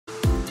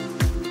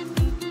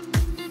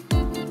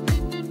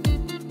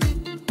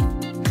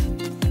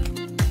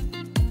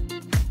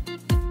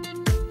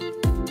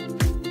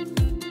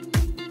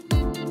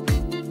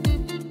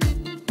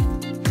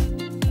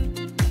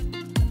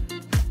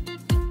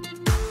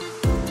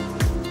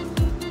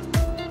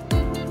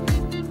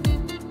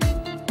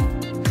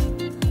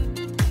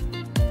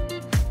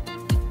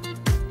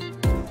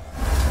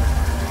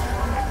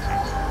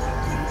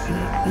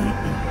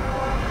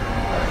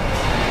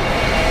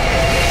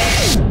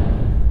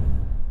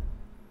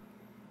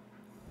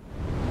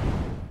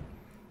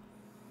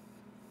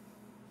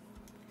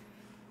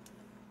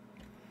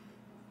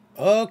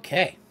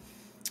Okay.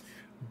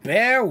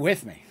 Bear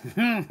with me.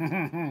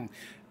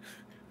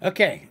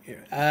 Okay.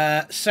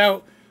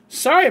 So,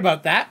 sorry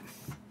about that.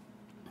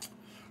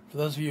 For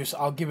those of you,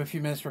 I'll give a few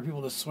minutes for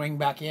people to swing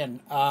back in.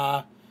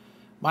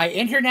 My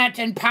internet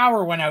and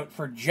power went out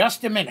for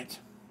just a minute.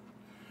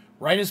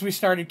 Right as we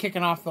started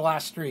kicking off the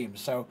last stream.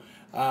 So,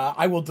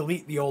 I will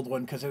delete the old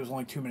one because it was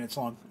only 2 minutes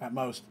long at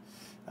most.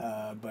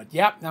 But,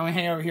 yeah, now I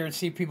hang over here and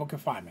see if people can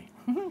find me.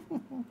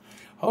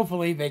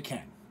 Hopefully they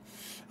can.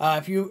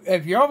 If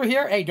you're over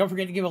here, hey, don't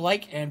forget to give a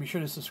like and be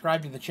sure to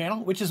subscribe to the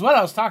channel, which is what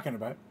I was talking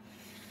about.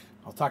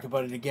 I'll talk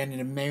about it again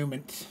in a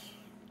moment.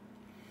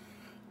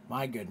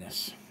 My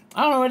goodness.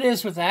 I don't know what it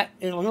is with that.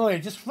 It literally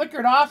just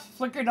flickered off,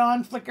 flickered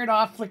on, flickered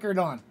off, flickered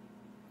on.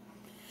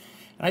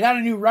 And I got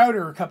a new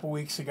router a couple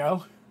weeks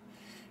ago,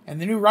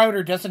 and the new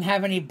router doesn't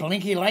have any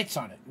blinky lights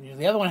on it.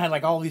 The other one had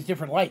like all these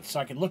different lights,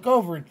 so I could look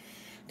over and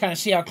kind of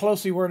see how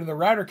close we were to the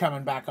router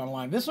coming back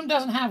online. This one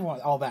doesn't have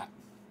all that.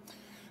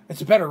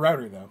 It's a better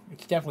router, though.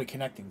 It's definitely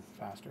connecting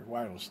faster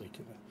wirelessly to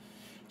the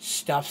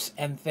stuffs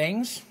and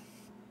things.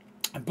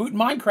 I'm booting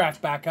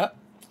Minecraft back up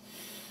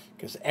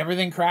because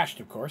everything crashed,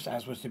 of course,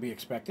 as was to be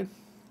expected.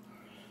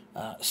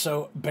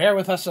 So bear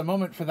with us a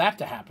moment for that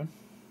to happen.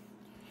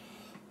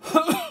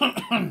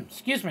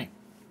 Excuse me.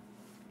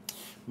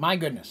 My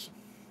goodness.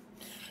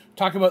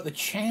 Talk about the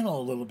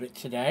channel a little bit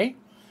today.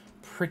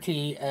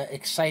 Pretty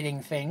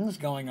exciting things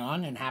going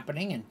on and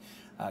happening and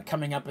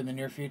coming up in the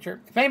near future.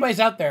 If anybody's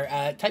out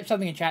there, type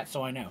something in chat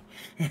so I know.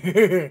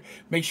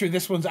 Make sure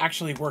this one's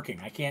actually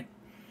working.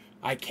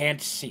 I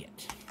can't see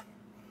it.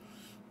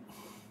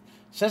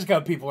 Says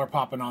go people are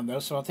popping on though,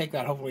 so I'll take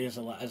that hopefully as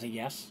a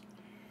yes.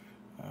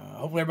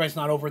 Hopefully everybody's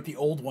not over at the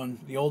old one,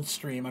 the old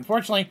stream.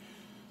 Unfortunately,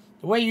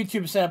 the way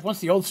YouTube is set up, once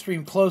the old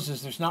stream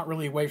closes, there's not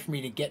really a way for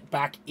me to get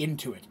back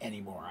into it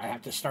anymore. I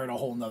have to start a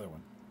whole nother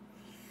one.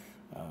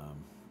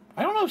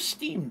 I don't know if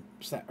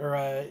Steam's that,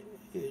 or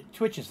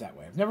Twitch is that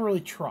way. I've never really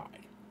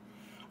tried.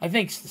 I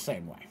think it's the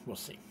same way. We'll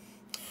see.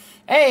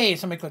 Hey,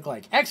 somebody click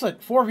like.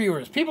 Excellent. 4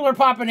 viewers. People are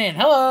popping in.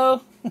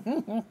 Hello.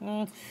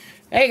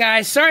 Hey,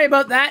 guys. Sorry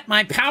about that.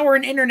 My power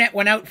and internet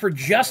went out for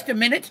just a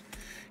minute,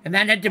 and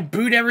then had to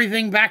boot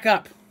everything back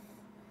up.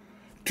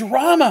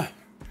 Drama.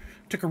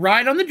 Took a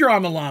ride on the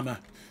drama llama.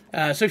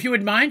 So if you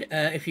wouldn't mind,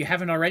 if you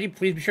haven't already,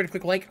 please be sure to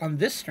click like on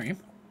this stream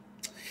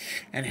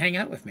and hang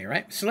out with me,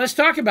 right? So let's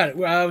talk about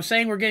it. I was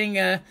saying we're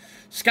getting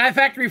Sky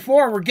Factory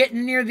 4. We're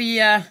getting near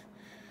the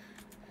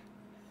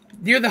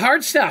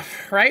hard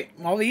stuff, right?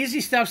 All the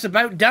easy stuff's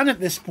about done at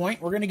this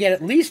point. We're going to get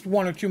at least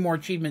 1 or 2 more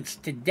achievements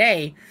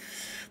today.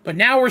 But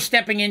now we're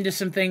stepping into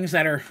some things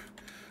that are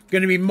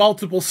going to be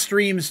multiple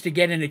streams to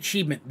get an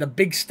achievement. The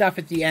big stuff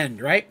at the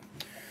end, right?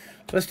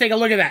 So let's take a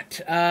look at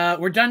that.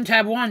 We're done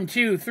tab 1,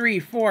 2, 3,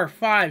 4,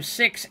 5,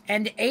 6,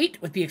 and 8,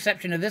 with the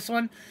exception of this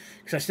one,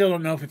 because I still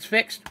don't know if it's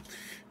fixed.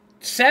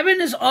 7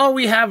 is all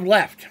we have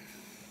left.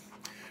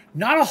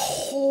 Not a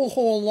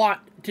whole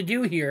lot to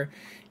do here,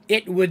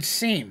 it would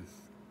seem.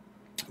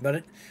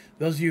 But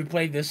those of you who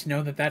played this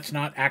know that that's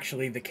not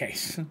actually the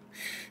case.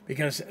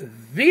 Because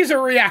these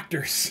are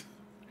reactors.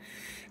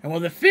 And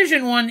while the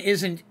fission one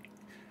isn't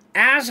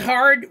as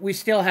hard, we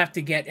still have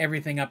to get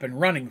everything up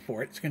and running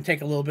for it. It's going to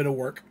take a little bit of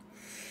work.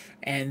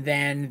 And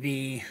then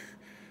the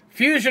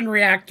fusion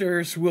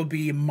reactors will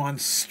be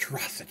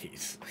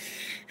monstrosities.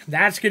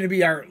 That's going to be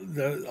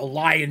the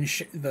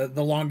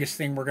longest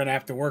thing we're going to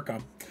have to work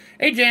on.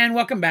 Hey, Jan,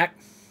 welcome back.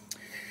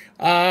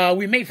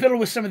 We may fiddle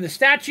with some of the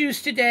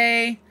statues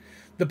today.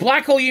 The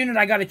black hole unit,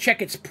 I got to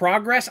check its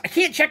progress. I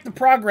can't check the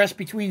progress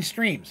between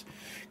streams,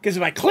 because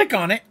if I click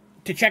on it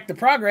to check the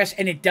progress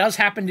and it does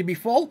happen to be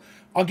full,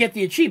 I'll get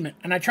the achievement,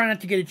 and I try not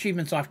to get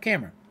achievements off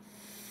camera.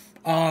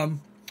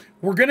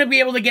 We're going to be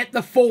able to get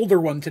the folder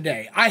one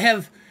today.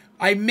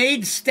 I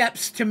made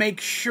steps to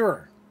make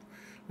sure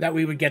that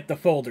we would get the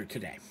folder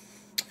today.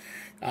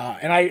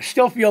 And I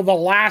still feel the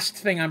last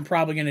thing I'm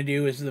probably going to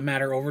do is the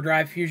Matter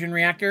Overdrive Fusion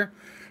Reactor,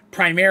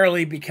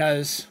 primarily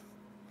because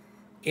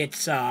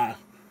it's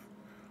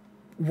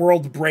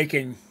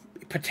world-breaking,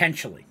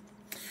 potentially.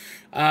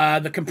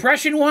 The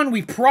compression one,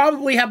 we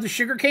probably have the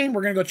sugarcane.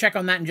 We're going to go check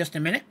on that in just a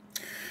minute.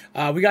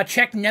 We got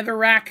checked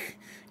netherrack,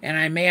 and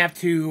I may have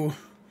to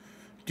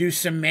do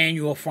some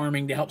manual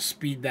farming to help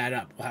speed that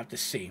up. We'll have to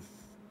see.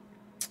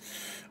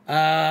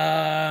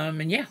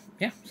 And yeah,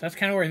 so that's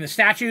kind of where. And the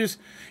statues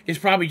is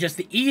probably just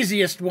the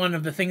easiest one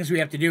of the things we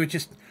have to do. It's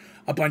just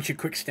a bunch of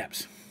quick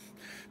steps.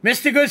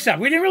 Missed the good stuff.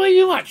 We didn't really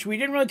do much. We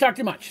didn't really talk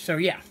too much. So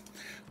yeah,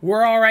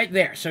 we're all right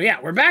there. So yeah,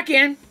 we're back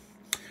in.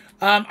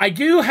 I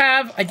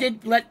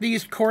did let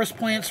these chorus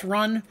plants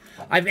run.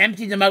 I've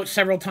emptied them out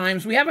several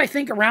times. We have, I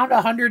think, around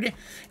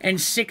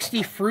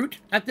 160 fruit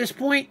at this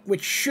point,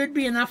 which should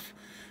be enough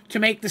to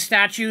make the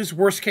statues.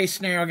 Worst case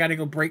scenario, I got to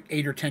go break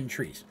 8 or 10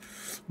 trees.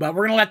 But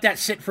we're going to let that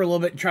sit for a little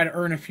bit and try to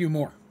earn a few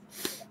more.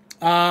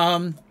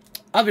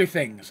 Other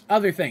things.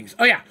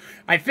 Oh yeah,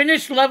 I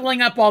finished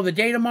leveling up all the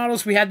data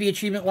models. We had the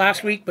achievement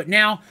last week, but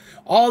now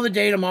all the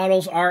data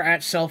models are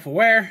at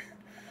self-aware.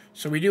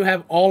 So we do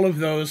have all of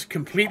those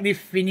completely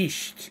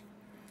finished,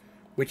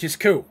 which is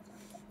cool.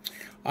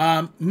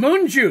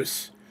 Moon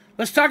juice.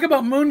 Let's talk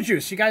about moon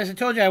juice. You guys, I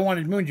told you I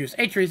wanted moon juice.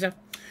 Hey, Teresa.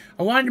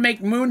 I wanted to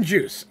make moon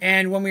juice.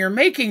 And when we were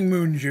making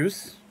moon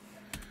juice,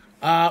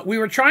 we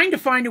were trying to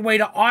find a way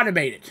to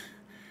automate it.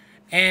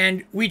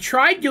 And we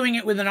tried doing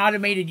it with an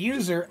automated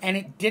user, and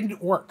it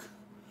didn't work.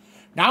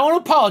 Now, I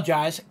want to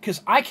apologize,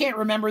 because I can't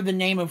remember the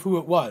name of who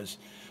it was.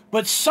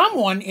 But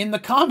someone in the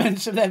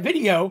comments of that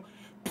video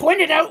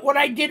pointed out what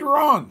I did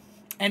wrong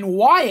and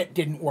why it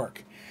didn't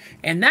work.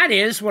 And that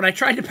is, when I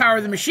tried to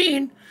power the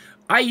machine,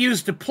 I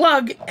used a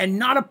plug and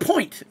not a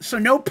point, so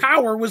no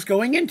power was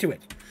going into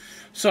it.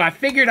 So I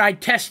figured I'd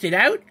test it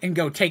out and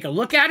go take a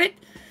look at it.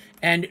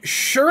 And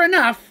sure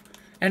enough,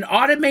 an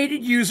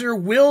automated user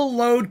will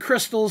load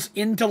crystals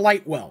into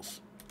light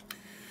wells.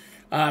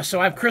 So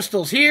I have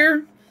crystals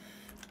here.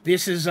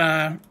 This is,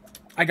 I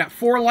got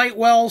 4 light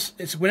wells.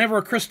 It's whenever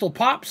a crystal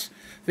pops,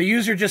 the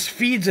user just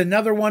feeds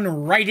another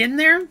one right in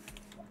there.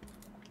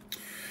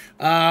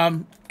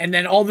 And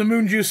then all the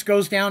moon juice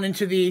goes down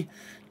into the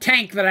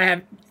tank that I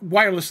have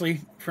wirelessly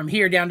from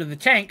here down to the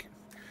tank,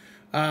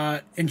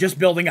 and just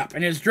building up.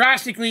 And it's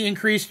drastically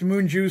increased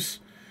moon juice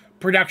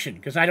production,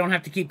 because I don't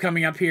have to keep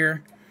coming up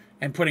here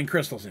and putting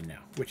crystals in now,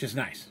 which is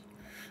nice.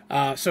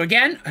 So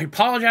again, I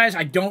apologize.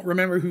 I don't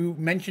remember who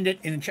mentioned it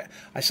in the chat.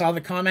 I saw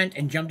the comment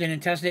and jumped in and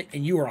tested it,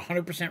 and you were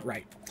 100%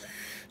 right.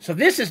 So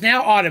this is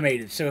now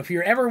automated. So if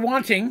you're ever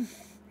wanting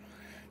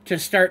to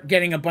start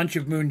getting a bunch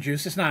of moon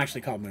juice, it's not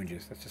actually called moon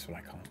juice. That's just what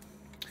I call it.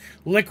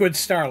 Liquid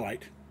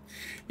starlight.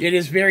 It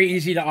is very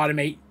easy to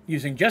automate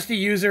using just a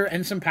user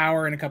and some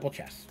power and a couple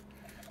chests.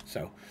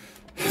 So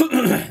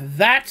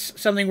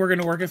that's something we're going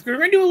to work with. We're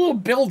going to do a little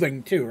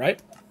building too,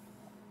 right?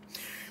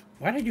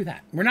 Why did I do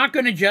that? We're not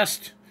going to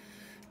just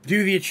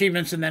do the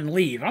achievements and then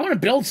leave. I want to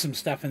build some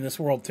stuff in this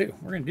world too.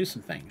 We're going to do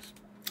some things.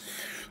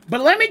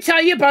 But let me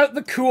tell you about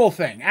the cool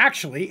thing.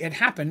 Actually, it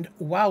happened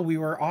while we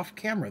were off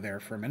camera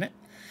there for a minute.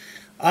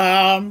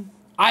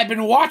 I've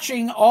been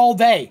watching all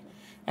day,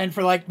 and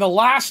for like the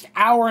last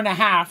hour and a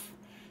half,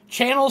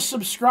 channel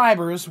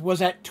subscribers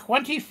was at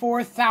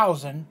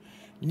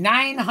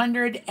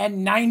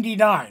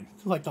 24,999.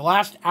 Like the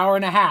last hour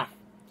and a half.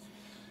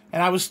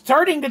 And I was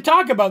starting to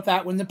talk about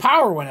that when the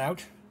power went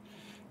out.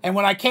 And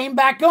when I came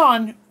back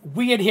on,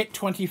 we had hit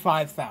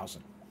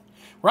 25,000.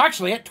 We're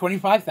actually at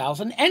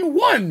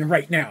 25,001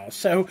 right now.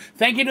 So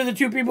thank you to the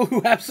 2 people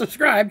who have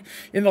subscribed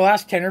in the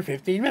last 10 or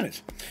 15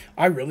 minutes.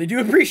 I really do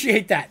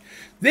appreciate that.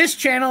 This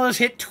channel has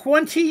hit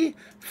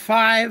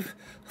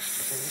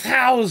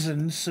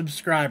 25,000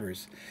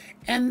 subscribers.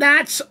 And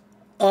that's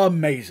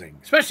amazing.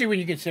 Especially when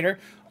you consider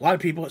a lot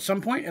of people at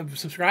some point have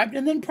subscribed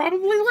and then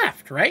probably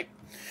left, right?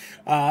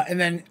 And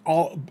then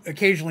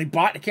occasionally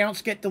bot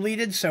accounts get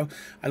deleted, so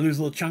I lose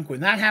a little chunk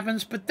when that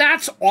happens. But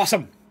that's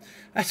awesome.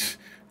 That's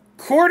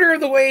quarter of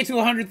the way to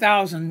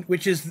 100,000,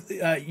 which is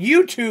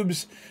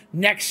YouTube's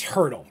next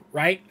hurdle,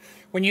 right?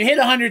 When you hit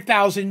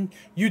 100,000,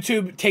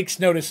 YouTube takes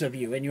notice of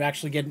you, and you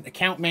actually get an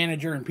account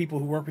manager and people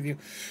who work with you,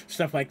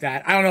 stuff like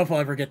that. I don't know if I'll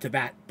ever get to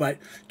that, but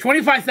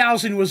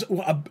 25,000 was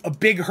a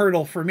big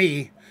hurdle for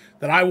me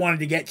that I wanted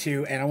to get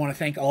to, and I want to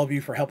thank all of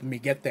you for helping me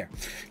get there.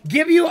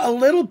 Give you a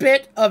little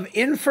bit of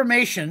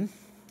information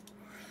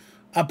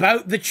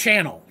about the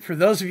channel, for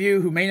those of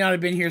you who may not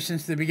have been here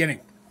since the beginning.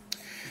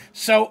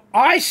 So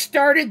I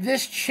started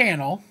this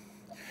channel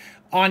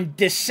on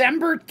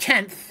December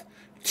 10th,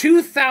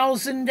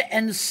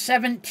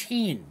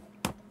 2017.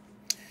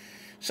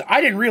 So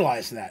I didn't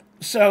realize that.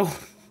 So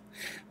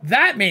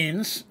that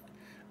means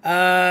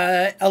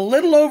a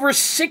little over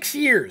 6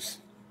 years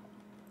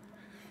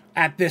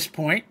at this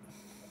point,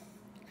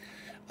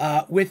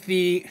 with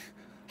the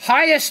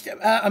highest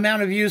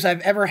amount of views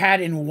I've ever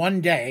had in one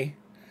day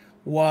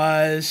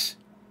was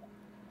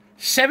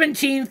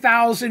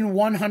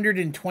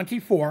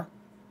 17,124.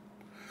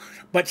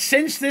 But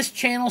since this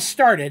channel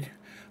started,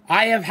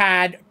 I have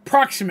had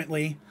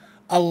approximately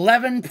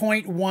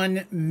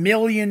 11.1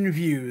 million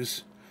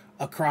views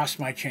across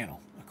my channel,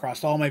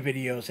 across all my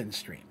videos and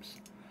streams.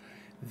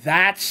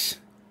 That's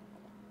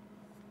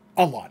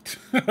a lot.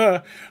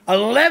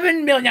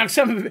 11 million. Now,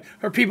 some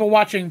are people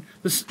watching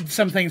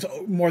some things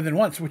more than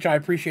once, which I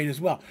appreciate as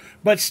well.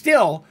 But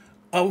still,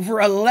 over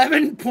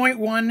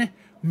 11.1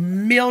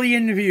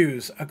 million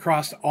views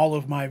across all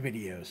of my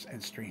videos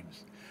and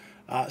streams.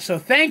 So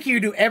thank you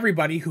to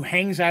everybody who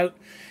hangs out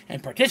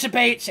and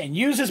participates and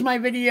uses my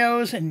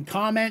videos and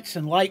comments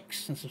and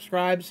likes and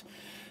subscribes.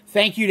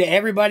 Thank you to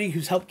everybody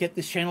who's helped get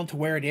this channel to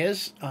where it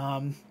is.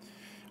 I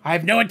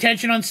have no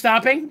intention on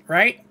stopping,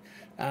 right?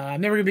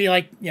 I'm never going to be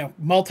like, you know,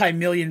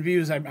 multi-million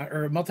views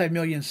or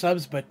multi-million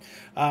subs, but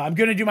I'm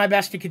going to do my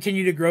best to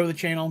continue to grow the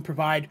channel and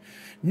provide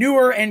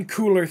newer and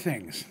cooler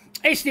things.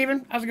 Hey,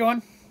 Steven, how's it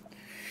going?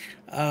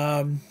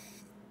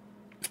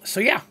 So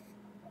yeah,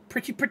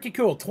 pretty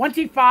cool.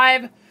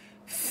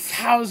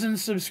 25,000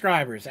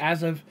 subscribers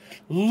as of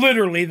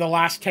literally the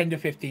last 10 to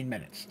 15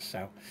 minutes.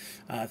 So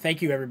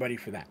thank you everybody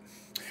for that.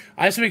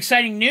 I have some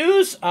exciting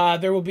news. I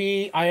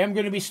am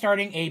going to be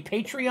starting a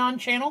Patreon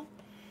channel.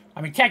 I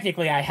mean,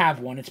 technically I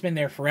have one. It's been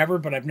there forever,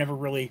 but I've never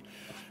really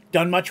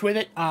done much with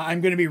it.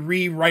 I'm going to be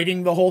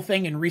rewriting the whole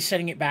thing and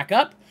resetting it back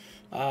up,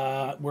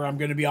 where I'm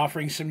going to be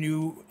offering some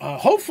new,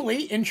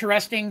 hopefully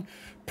interesting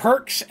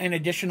perks and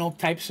additional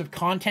types of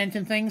content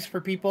and things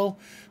for people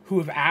who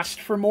have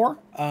asked for more.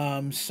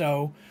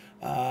 So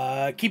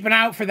keep an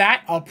eye out for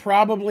that. I'll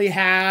probably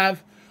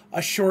have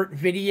a short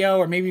video,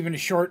 or maybe even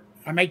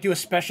I might do a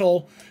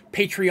special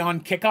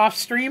Patreon kickoff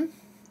stream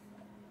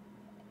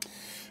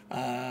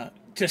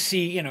to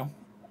see, you know,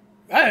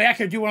 I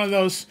could do one of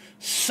those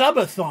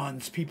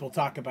subathons people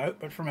talk about,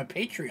 but from a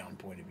Patreon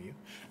point of view.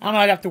 I don't know,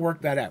 I'd have to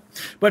work that out.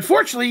 But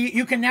fortunately,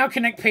 you can now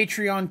connect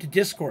Patreon to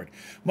Discord,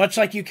 much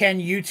like you can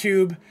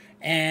YouTube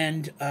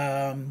and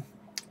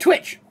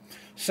Twitch.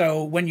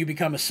 So when you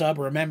become a sub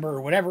or a member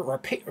or whatever, or a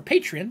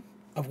Patreon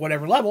of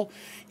whatever level,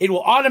 it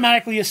will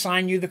automatically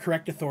assign you the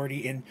correct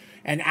authority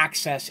and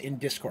access in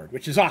Discord,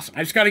 which is awesome.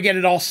 I just got to get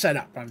it all set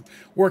up. I'm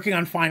working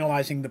on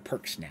finalizing the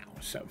perks now.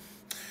 So,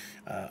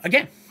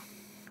 again,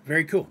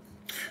 very cool.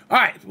 All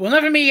right, well,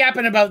 enough of me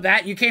yapping about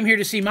that. You came here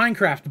to see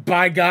Minecraft,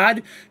 by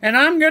God, and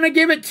I'm going to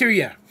give it to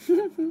you.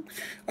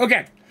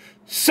 Okay,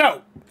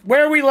 so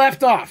where we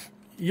left off,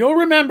 you'll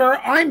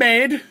remember I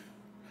made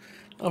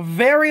a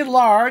very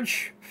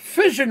large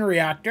fission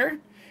reactor,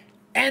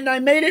 and I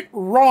made it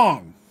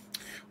wrong.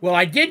 Well,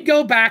 I did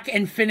go back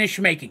and finish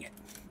making it.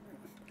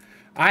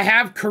 I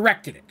have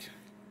corrected it.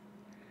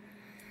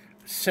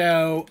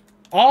 So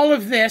all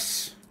of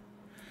this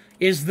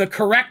is the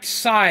correct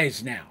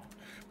size now.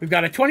 We've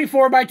got a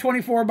 24 by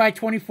 24 by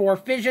 24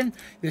 fission.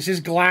 This is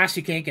glass.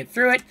 You can't get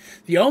through it.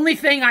 The only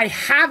thing I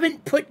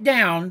haven't put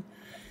down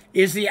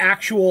is the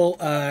actual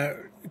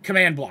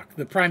command block,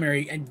 the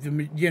primary, and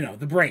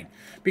the brain,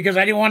 because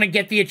I didn't want to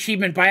get the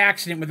achievement by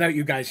accident without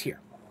you guys here.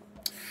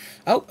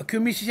 Oh,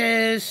 Akumi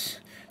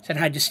said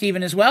hi to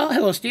Steven as well.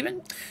 Hello,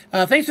 Steven.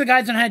 Thanks for the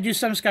guides on how to do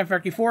some Sky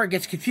Factory 4. It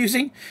gets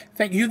confusing.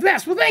 Thank you, the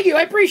best. Well, thank you.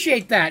 I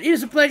appreciate that. It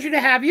is a pleasure to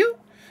have you.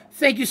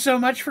 Thank you so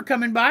much for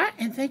coming by,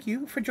 and thank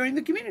you for joining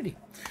the community.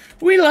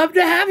 We love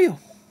to have you.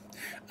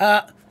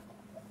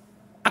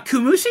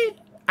 Akumusi?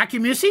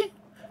 Akumusi?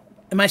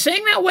 Am I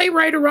saying that way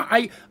right or wrong?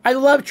 I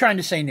love trying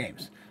to say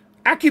names.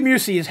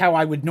 Akumusi is how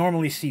I would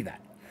normally see that.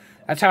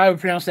 That's how I would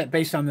pronounce that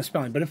based on the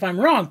spelling. But if I'm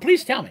wrong,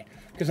 please tell me,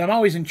 because I'm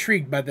always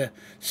intrigued by the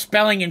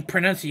spelling and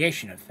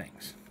pronunciation of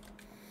things.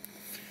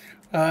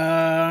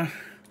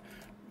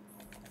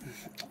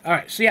 All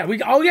right, so yeah,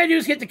 all we gotta do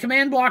is get the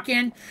command block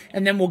in,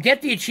 and then we'll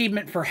get the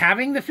achievement for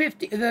having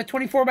the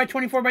 24 by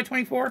 24 by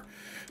 24,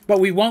 but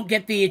we won't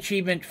get the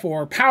achievement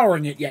for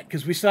powering it yet,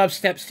 because we still have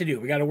steps to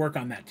do. We gotta work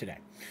on that today.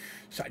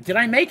 So, did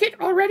I make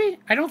it already?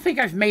 I don't think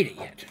I've made it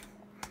yet.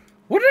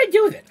 What did I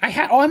do with it?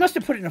 I must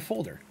have put it in a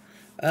folder.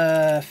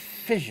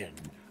 Fission.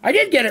 I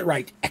did get it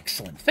right.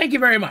 Excellent. Thank you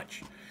very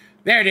much.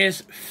 There it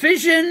is.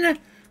 Fission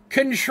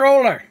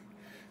controller.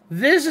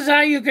 This is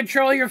how you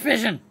control your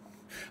fission.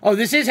 Oh,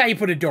 this is how you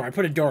put a door. I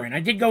put a door in. I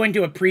did go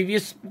into a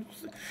previous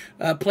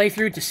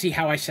playthrough to see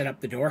how I set up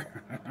the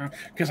door,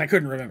 because I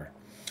couldn't remember.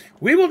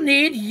 We will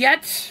need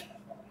yet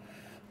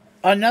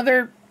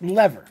another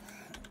lever.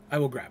 I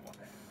will grab one.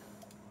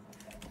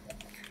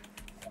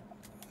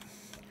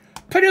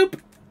 Padoop.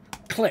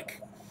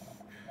 Click.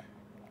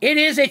 It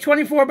is a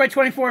 24 by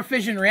 24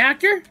 fission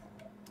reactor.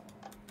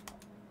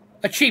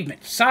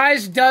 Achievement.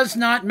 Size does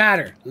not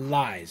matter.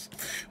 Lies.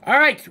 All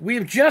right,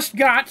 we've just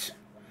got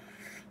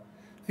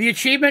the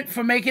achievement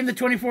for making the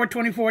 24,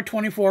 24,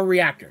 24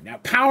 reactor. Now,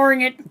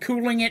 powering it,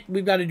 cooling it,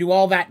 we've got to do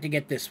all that to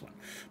get this one.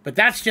 But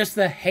that's just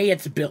the, hey,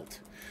 it's built.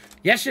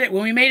 Yesterday,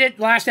 when we made it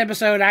last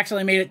episode, I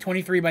accidentally made it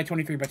 23 by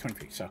 23 by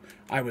 23, so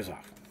I was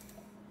off.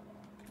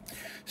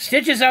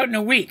 Stitches out in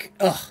a week.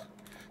 Ugh.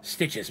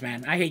 Stitches,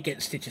 man. I hate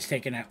getting stitches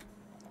taken out.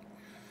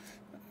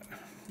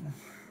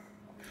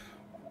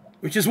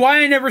 Which is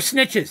why I never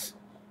snitches.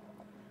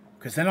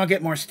 Because then I'll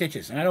get more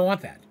stitches, and I don't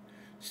want that.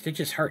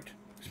 Stitches hurt.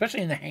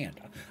 Especially in the hand.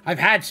 I've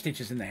had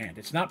stitches in the hand.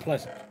 It's not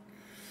pleasant.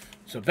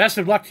 So best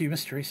of luck to you,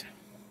 Miss Teresa.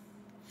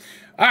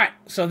 Alright,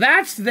 so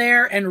that's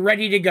there and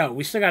ready to go.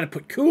 We still got to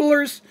put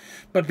coolers.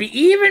 But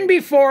even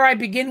before I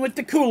begin with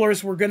the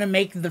coolers, we're going to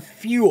make the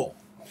fuel.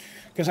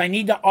 Because I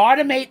need to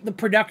automate the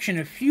production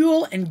of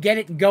fuel and get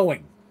it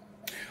going.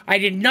 I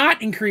did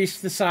not increase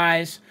the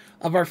size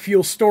of our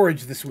fuel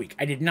storage this week.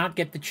 I did not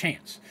get the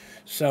chance.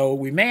 So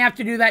we may have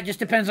to do that. Just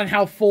depends on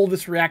how full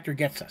this reactor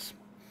gets us.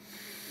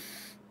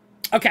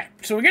 Okay,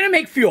 so we're going to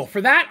make fuel.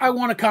 For that, I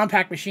want a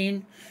compact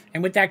machine.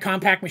 And with that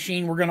compact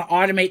machine, we're going to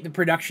automate the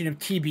production of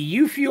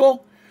TBU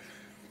fuel.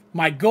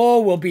 My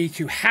goal will be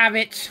to have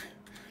it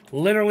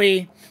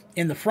literally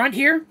in the front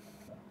here.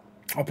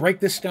 I'll break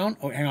this stone.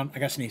 Oh, hang on. I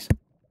got to sneeze.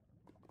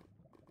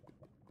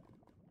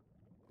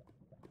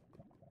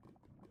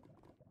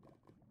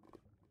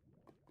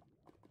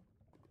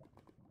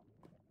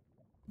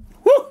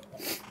 Woo!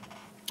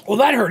 Well,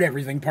 that hurt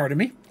everything, pardon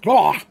me.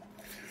 Oh.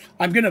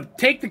 I'm going to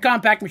take the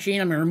compact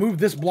machine, I'm going to remove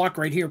this block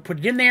right here, put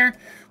it in there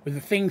with the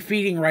thing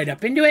feeding right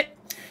up into it,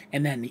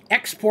 and then the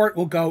export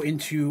will go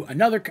into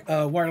another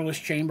wireless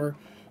chamber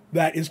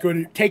that is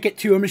going to take it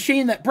to a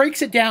machine that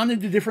breaks it down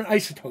into different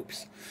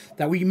isotopes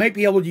that we might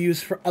be able to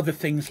use for other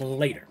things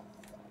later.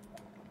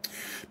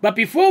 But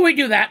before we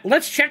do that,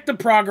 let's check the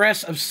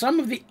progress of some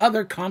of the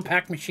other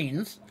compact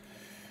machines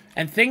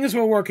and things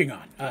we're working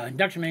on.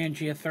 Induction man,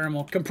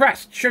 geothermal,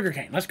 compressed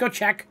sugarcane. Let's go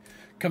check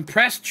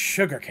compressed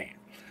sugarcane.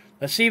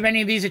 Let's see if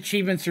any of these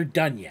achievements are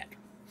done yet.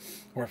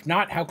 Or if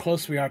not, how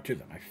close we are to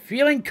them. I'm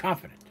feeling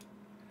confident.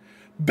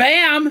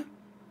 Bam!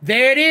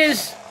 There it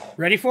is.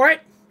 Ready for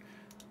it?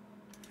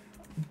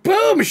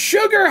 Boom!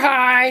 Sugar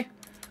high!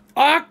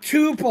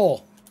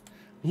 Octuple.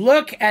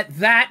 Look at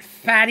that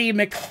fatty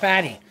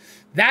McFatty.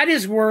 That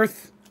is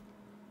worth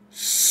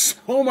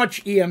so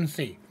much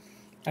EMC.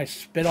 I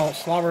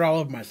slobbered all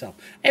over myself.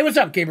 Hey, what's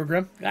up, Gaber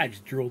Grim? I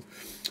just drooled.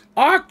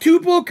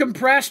 Octuple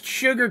compressed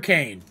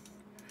sugarcane.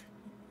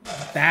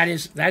 That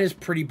is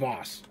pretty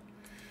boss.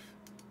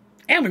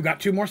 And we've got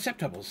 2 more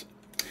septuples.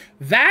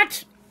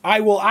 That I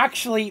will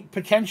actually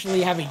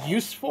potentially have a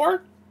use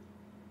for.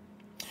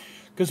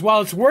 Because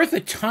while it's worth a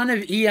ton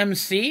of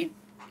EMC,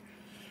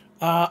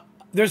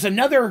 there's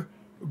another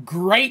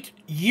great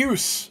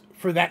use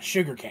for that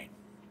sugarcane.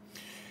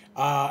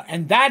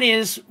 And that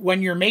is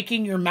when you're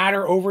making your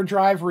matter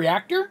overdrive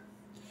reactor,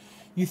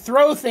 you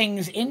throw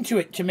things into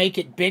it to make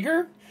it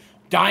bigger,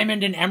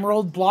 diamond and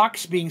emerald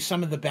blocks being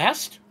some of the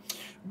best,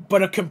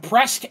 but a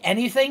compressed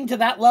anything to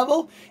that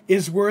level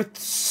is worth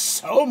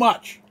so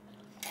much.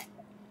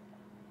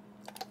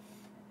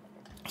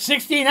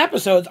 16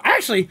 episodes.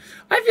 Actually,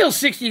 I feel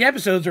 16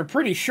 episodes are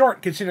pretty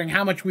short considering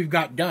how much we've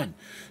got done.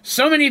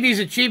 So many of these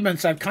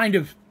achievements I've kind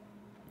of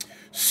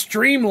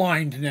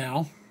streamlined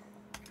now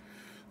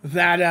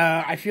that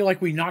I feel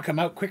like we knock them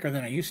out quicker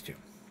than I used to.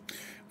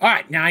 All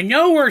right, now I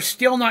know we're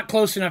still not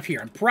close enough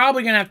here. I'm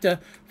probably going to have to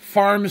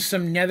farm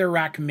some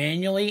netherrack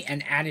manually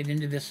and add it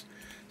into this.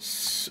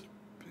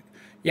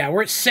 Yeah,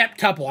 we're at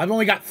septuple. I've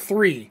only got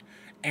 3,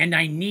 and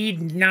I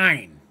need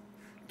 9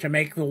 to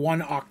make the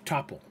 1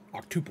 octuple.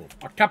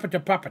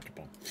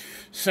 Octuple.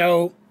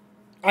 So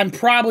I'm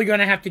probably going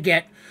to have to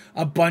get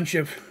a bunch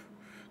of,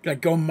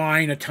 like, go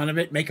mine a ton of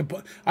it.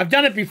 I've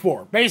done it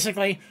before.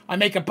 Basically, I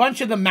make a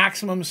bunch of the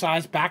maximum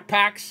size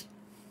backpacks,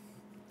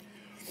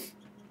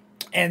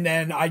 and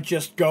then I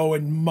just go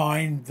and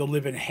mine the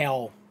living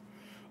hell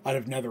out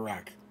of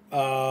netherrack.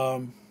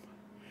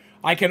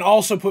 I can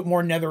also put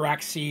more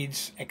netherrack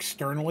seeds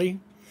externally,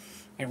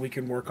 and we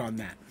can work on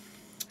that.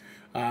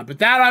 But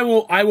that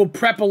I will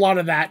prep a lot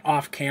of that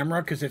off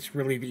camera because it's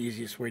really the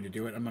easiest way to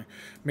do it. I'm gonna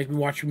make me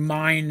watch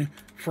mine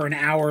for an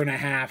hour and a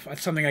half.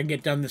 That's something I can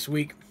get done this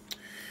week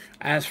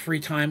as free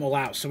time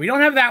allows. So we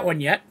don't have that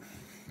one yet.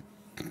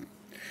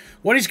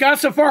 What he's got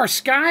so far,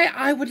 Sky,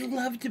 I would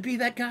love to be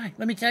that guy,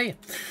 let me tell you.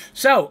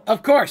 So,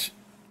 of course,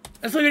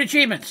 let's look at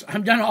achievements.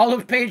 I'm done all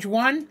of page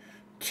 1,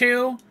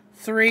 2,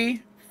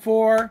 3,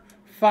 4,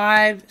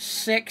 5,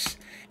 6,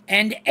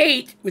 and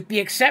 8, with the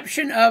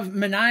exception of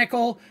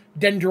Maniacal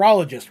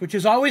Dendrologist, which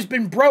has always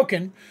been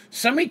broken.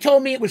 Somebody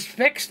told me it was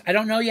fixed. I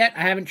don't know yet.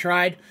 I haven't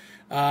tried.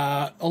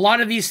 A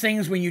lot of these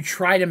things, when you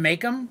try to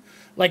make them,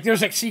 like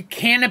there's like, see,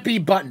 canopy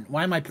button.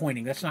 Why am I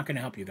pointing? That's not going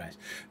to help you guys.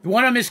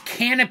 One of them is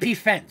canopy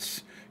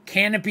fence,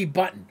 canopy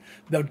button.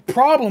 The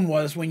problem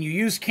was when you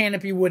used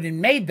canopy wood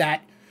and made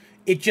that,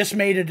 it just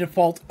made a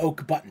default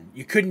oak button.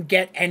 You couldn't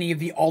get any of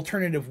the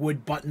alternative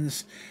wood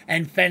buttons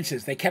and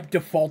fences. They kept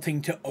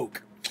defaulting to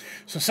oak.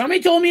 So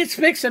somebody told me it's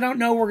fixed. I don't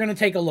know. We're going to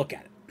take a look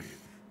at it.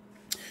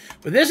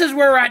 But this is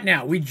where we're at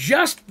now. We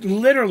just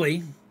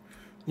literally,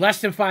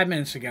 less than 5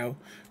 minutes ago,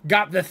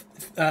 got the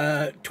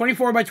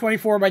 24 by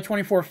 24 by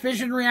 24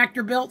 fission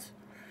reactor built.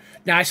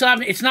 Now, I still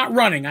haven't, it's not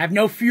running. I have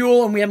no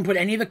fuel, and we haven't put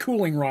any of the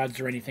cooling rods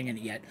or anything in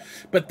it yet.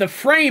 But the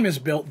frame is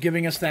built,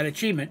 giving us that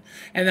achievement.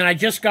 And then I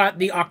just got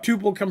the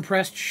octuple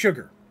compressed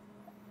sugar.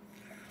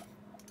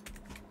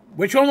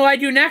 Which one will I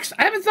do next?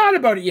 I haven't thought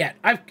about it yet.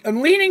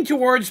 I'm leaning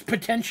towards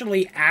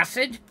potentially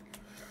acid.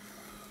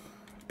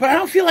 But I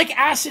don't feel like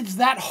acid's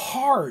that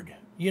hard.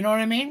 You know what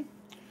I mean?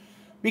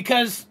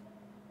 Because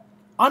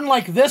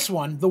unlike this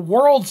one, the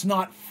world's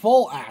not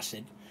full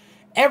acid.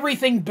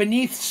 Everything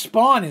beneath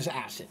spawn is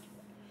acid.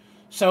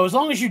 So as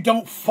long as you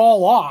don't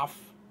fall off,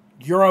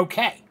 you're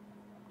okay.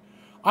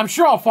 I'm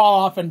sure I'll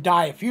fall off and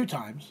die a few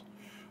times.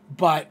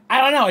 But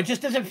I don't know. It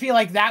just doesn't feel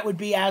like that would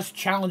be as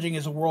challenging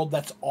as a world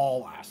that's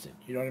all acid.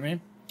 You know what I mean?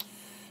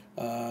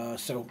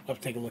 So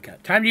let's take a look at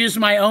it. Time to use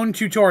my own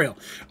tutorial.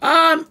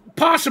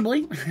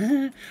 Possibly.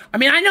 I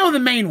mean, I know the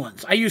main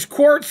ones. I use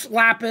quartz,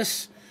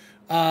 lapis,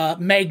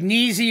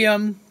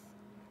 magnesium,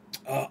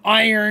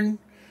 iron,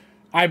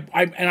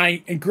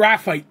 and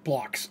graphite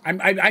blocks.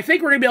 I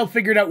think we're gonna be able to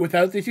figure it out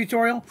without the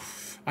tutorial.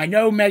 I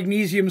know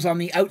magnesium's on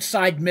the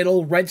outside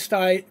middle,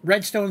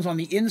 redstone's on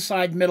the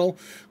inside middle,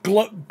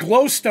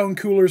 glowstone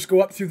coolers go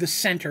up through the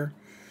center,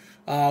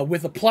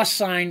 with a plus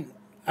sign.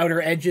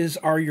 Outer edges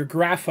are your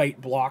graphite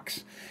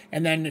blocks.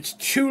 And then it's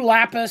 2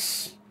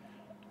 lapis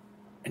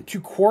and 2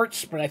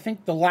 quartz, but I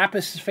think the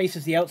lapis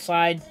faces the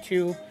outside,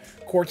 2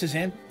 quartz is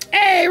in.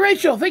 Hey,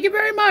 Rachel, thank you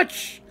very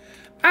much.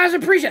 I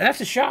appreciate it. That's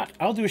a shot.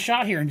 I'll do a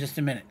shot here in just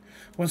a minute.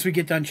 Once we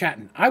get done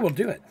chatting. I will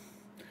do it.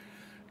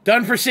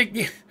 Done for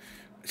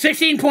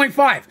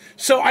 16.5.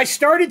 So I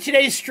started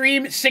today's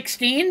stream at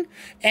 16,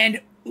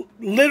 and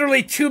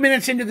literally 2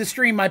 minutes into the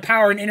stream, my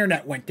power and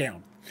internet went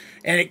down.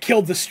 And it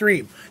killed the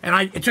stream.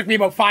 And it took me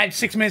about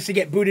 5-6 minutes to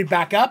get booted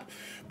back up.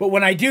 But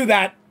when I do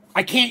that,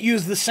 I can't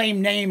use the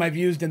same name I've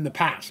used in the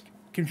past.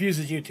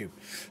 Confuses YouTube.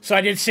 So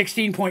I did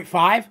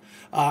 16.5.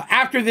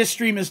 After this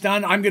stream is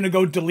done, I'm going to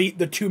go delete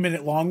the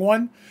 2-minute long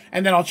one.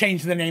 And then I'll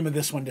change the name of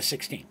this one to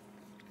 16.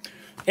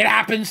 It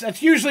happens.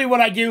 That's usually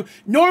what I do.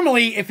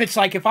 Normally, if it's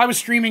like, if I was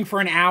streaming for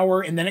an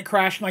hour and then it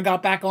crashed and I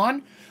got back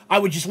on, I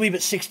would just leave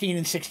it 16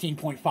 and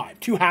 16.5.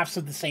 2 halves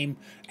of the same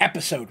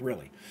episode,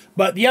 really.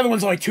 But the other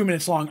one's only 2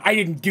 minutes long. I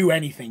didn't do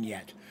anything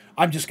yet.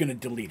 I'm just going to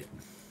delete it.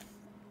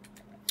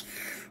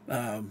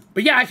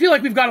 But yeah, I feel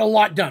like we've got a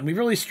lot done. We've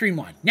really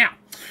streamlined. Now,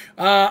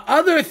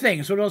 other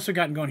things. What else we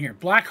got going here?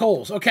 Black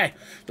holes. Okay,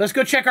 let's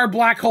go check our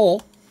black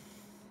hole.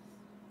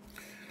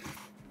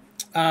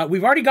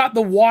 We've already got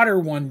the water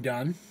one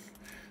done.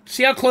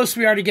 See how close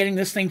we are to getting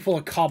this thing full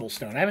of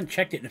cobblestone. I haven't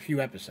checked it in a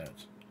few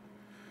episodes.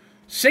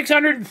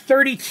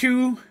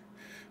 632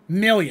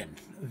 million.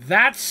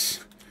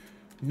 That's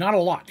not a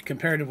lot,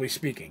 comparatively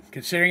speaking,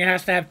 considering it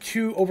has to have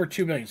over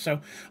 2 million.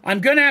 So I'm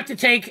going to have to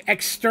take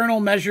external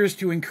measures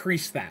to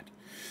increase that.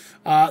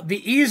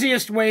 The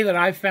easiest way that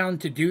I've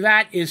found to do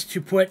that is to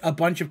put a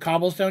bunch of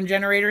cobblestone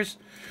generators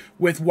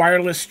with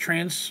wireless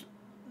transfer,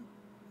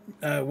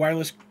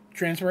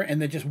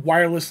 and then just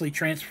wirelessly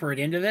transfer it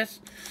into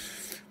this.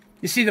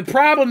 You see, the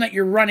problem that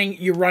you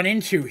run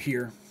into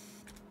here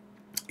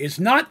is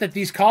not that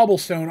these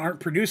cobblestone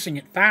aren't producing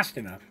it fast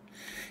enough.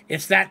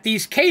 It's that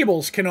these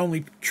cables can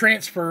only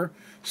transfer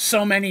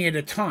so many at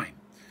a time.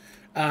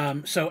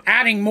 So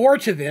adding more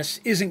to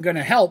this isn't going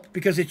to help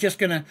because it's just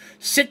going to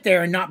sit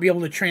there and not be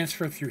able to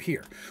transfer through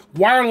here.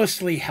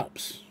 Wirelessly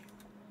helps.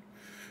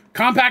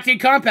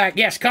 Compacted compact.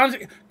 Yes,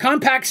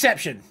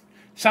 compactception.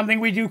 Something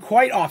we do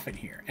quite often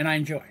here, and I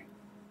enjoy.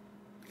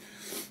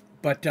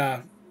 But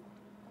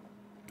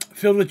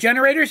filled with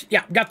generators?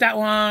 Yeah, got that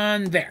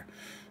one there.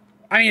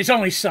 I mean, it's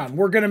only some.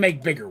 We're going to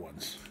make bigger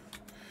ones.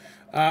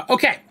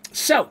 Okay,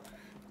 so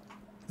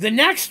the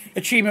next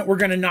achievement we're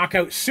going to knock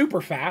out super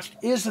fast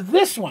is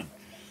this one.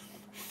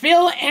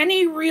 Fill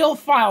any real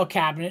file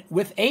cabinet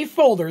with a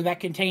folder that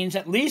contains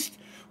at least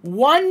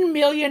 1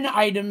 million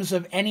items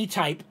of any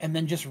type, and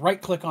then just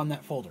right-click on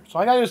that folder. So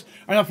I got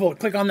to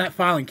click on that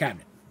filing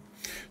cabinet.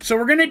 So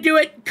we're going to do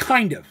it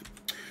kind of.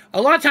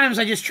 A lot of times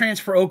I just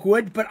transfer oak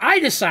wood, but I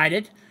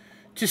decided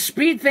to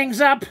speed things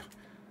up.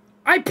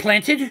 I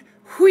planted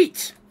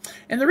wheat.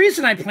 And the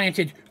reason I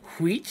planted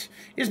wheat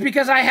is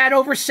because I had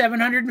over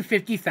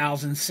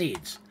 750,000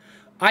 seeds.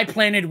 I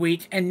planted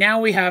wheat, and now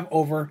we have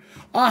over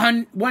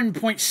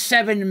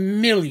 1.7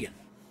 million.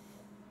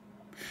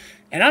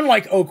 And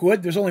unlike oak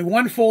wood, there's only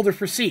one folder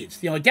for seeds.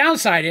 The only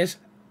downside is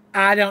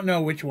I don't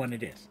know which one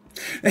it is.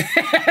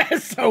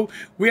 So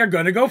we are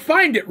going to go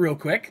find it real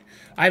quick.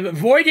 I've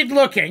avoided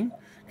looking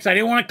because I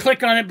didn't want to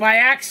click on it by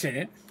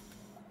accident.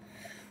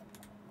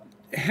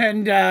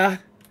 And, yeah,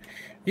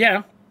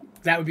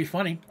 that would be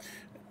funny.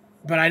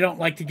 But I don't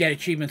like to get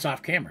achievements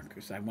off camera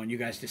because I want you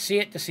guys to see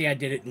it, to see I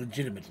did it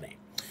legitimately.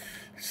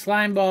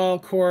 Slime ball,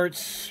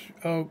 quartz,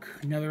 oak,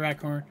 another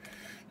acorn,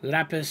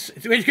 lapis.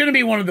 It's going to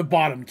be one of the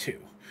bottom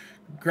two.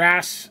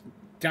 Grass,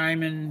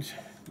 diamond,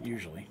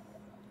 usually.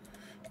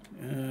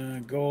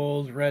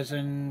 Gold,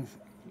 resin.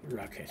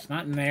 Okay, it's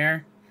not in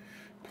there.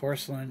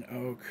 Porcelain,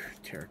 oak,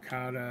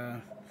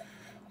 terracotta.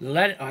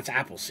 Oh, it's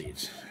apple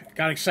seeds.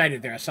 Got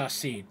excited there. I saw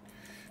seed.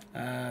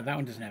 That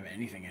one doesn't have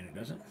anything in it,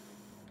 does it?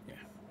 Yeah.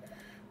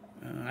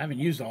 I haven't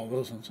used all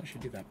those ones. I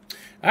should do that.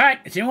 All right,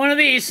 it's in one of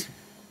these.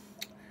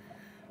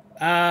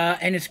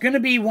 And it's going to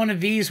be one of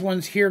these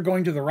ones here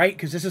going to the right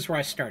because this is where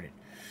I started.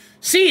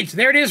 Seeds.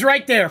 There it is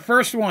right there.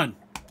 First one.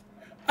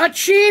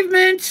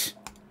 Achievement!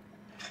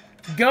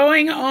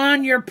 Going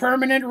on your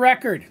permanent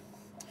record.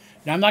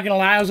 Now, I'm not going to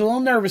lie. I was a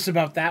little nervous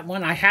about that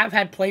one. I have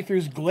had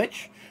playthroughs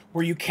glitch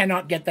where you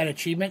cannot get that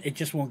achievement. It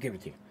just won't give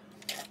it to you.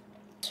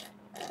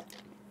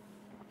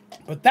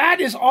 But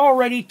that is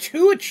already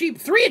 3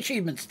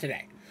 achievements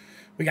today.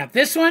 We got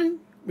this one,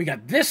 we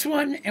got this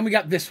one, and we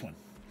got this one.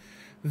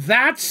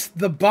 That's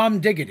the bomb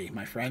diggity,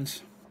 my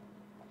friends.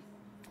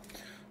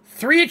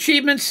 3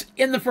 achievements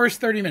in the first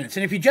 30 minutes.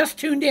 And if you just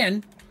tuned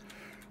in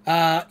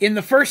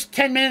the first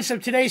 10 minutes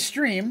of today's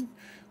stream,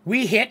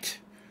 we hit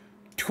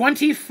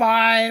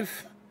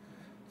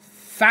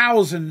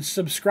 25,000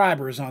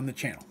 subscribers on the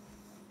channel.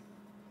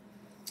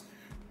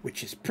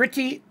 Which is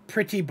pretty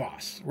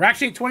boss. We're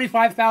actually at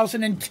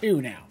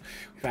 25,002 now.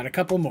 We've had a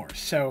couple more.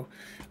 So,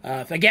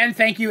 again,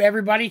 thank you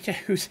everybody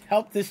who's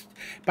helped this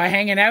by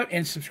hanging out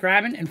and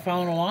subscribing and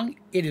following along.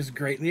 It is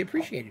greatly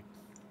appreciated.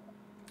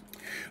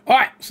 All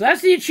right, so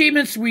that's the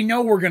achievements we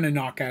know we're going to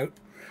knock out.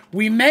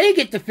 We may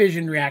get the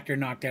fission reactor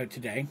knocked out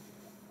today.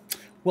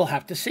 We'll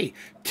have to see.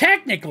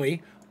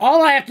 Technically,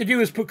 all I have to do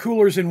is put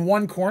coolers in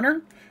one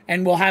corner,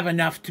 and we'll have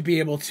enough to be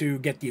able to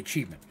get the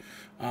achievement.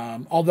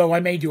 Although I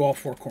may do all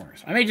 4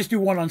 corners. I may just do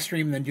one on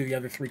stream and then do the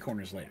other 3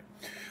 corners later.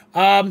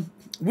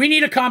 We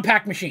need a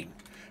compact machine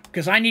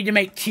because I need to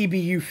make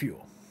TBU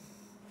fuel.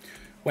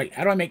 Wait,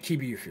 how do I make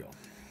TBU fuel?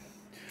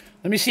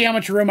 Let me see how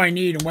much room I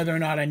need and whether or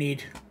not I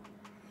need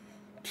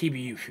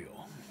TBU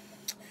fuel.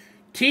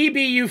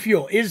 TBU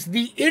fuel is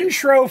the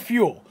intro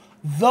fuel,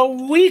 the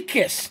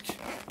weakest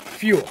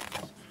fuel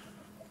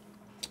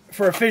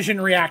for a fission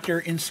reactor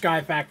in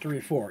Sky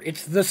Factory 4.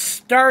 It's the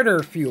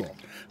starter fuel,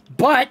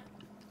 but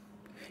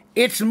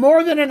it's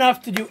more than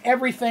enough to do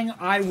everything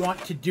I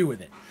want to do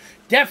with it.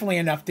 Definitely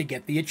enough to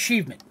get the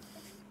achievement.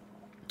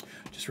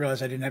 Just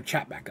realized I didn't have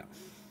chat back up.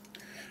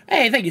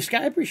 Hey, thank you,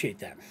 Scott. I appreciate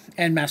that.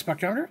 And Mass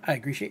Spectrometer, I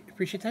appreciate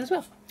that as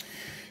well.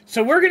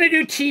 So we're going to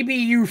do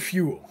TBU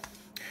fuel.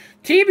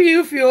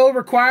 TBU fuel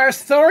requires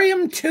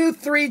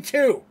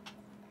thorium-232.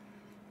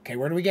 Okay,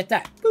 where do we get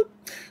that? Boop.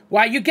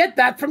 Well, you get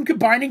that from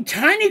combining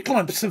tiny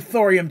clumps of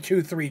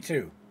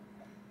thorium-232.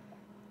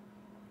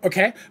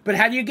 Okay, but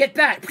how do you get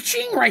that?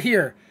 Ching, right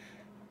here.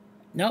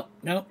 No,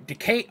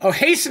 decay. Oh,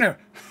 hastener.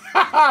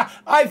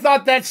 I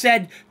thought that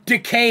said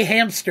decay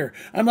hamster.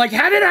 I'm like,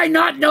 how did I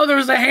not know there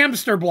was a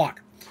hamster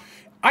block?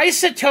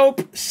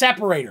 Isotope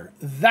separator.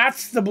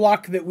 That's the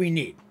block that we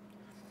need.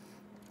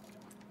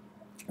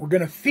 We're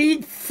going to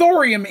feed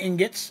thorium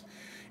ingots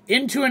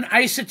into an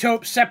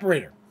isotope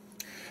separator.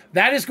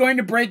 That is going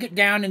to break it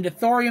down into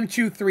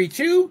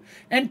thorium-232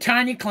 and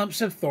tiny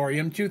clumps of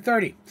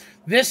thorium-230.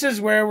 This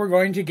is where we're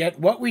going to get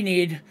what we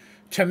need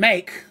to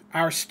make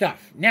our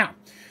stuff. Now,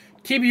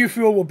 TBU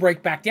fuel will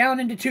break back down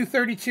into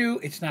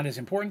 232. It's not as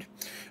important.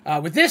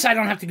 With this, I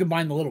don't have to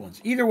combine the little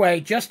ones. Either way,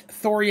 just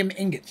thorium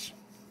ingots.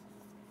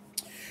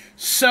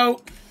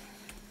 So,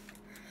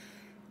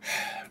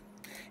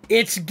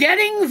 it's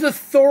getting the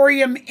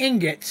thorium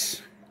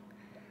ingots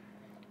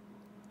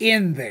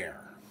in there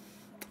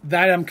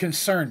that I'm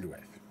concerned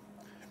with.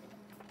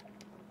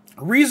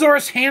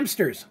 Resource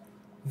hamsters.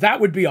 That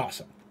would be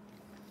awesome.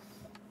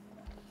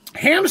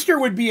 Hamster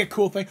would be a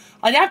cool thing.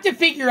 I'd have to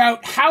figure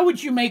out how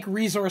would you make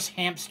resource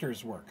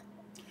hamsters work.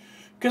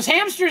 Because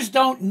hamsters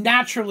don't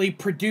naturally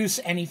produce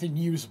anything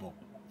usable.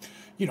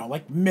 You know,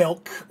 like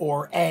milk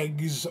or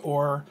eggs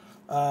or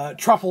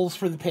truffles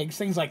for the pigs,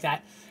 things like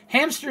that.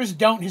 Hamsters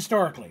don't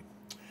historically.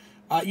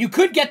 You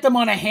could get them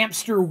on a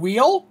hamster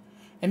wheel,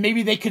 and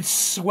maybe they could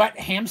sweat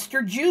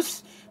hamster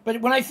juice.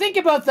 But when I think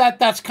about that,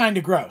 that's kind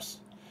of gross.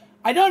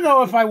 I don't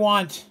know if I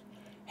want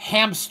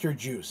hamster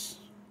juice.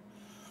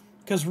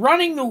 Because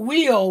running the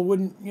wheel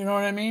wouldn't, you know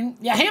what I mean?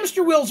 Yeah,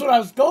 hamster wheel's what I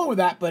was going with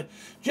that, but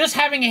just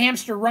having a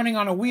hamster running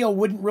on a wheel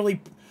wouldn't really...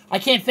 I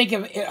can't think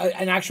of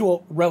an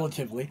actual,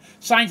 relatively,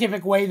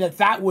 scientific way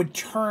that would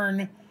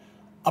turn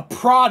a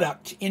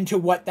product into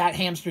what that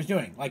hamster's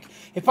doing. Like,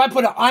 if I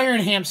put an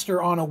iron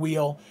hamster on a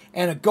wheel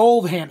and a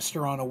gold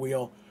hamster on a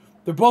wheel,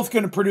 they're both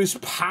going to produce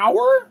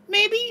power,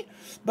 maybe?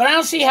 But I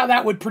don't see how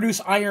that would produce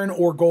iron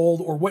or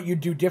gold or what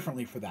you'd do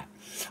differently for that.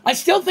 I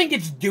still think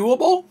it's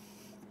doable,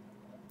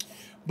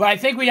 but I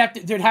think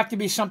there'd have to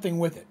be something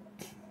with it.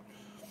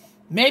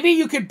 Maybe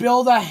you could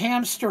build a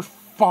hamster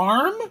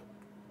farm?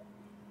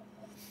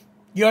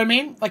 You know what I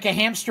mean? Like a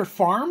hamster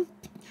farm?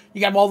 You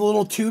got all the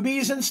little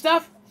tubies and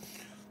stuff?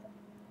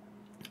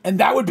 And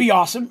that would be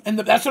awesome. And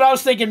that's what I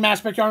was thinking,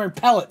 mass spectrometer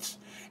pellets.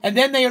 And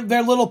then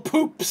their little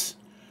poops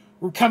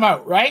would come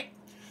out, right?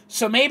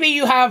 So maybe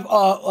you have,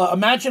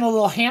 imagine a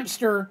little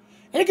hamster,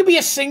 and it could be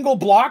a single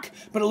block,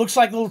 but it looks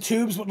like little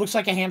tubes, but looks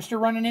like a hamster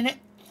running in it.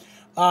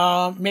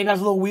 Maybe it has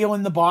a little wheel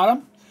in the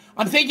bottom.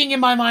 I'm thinking in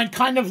my mind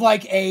kind of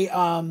like a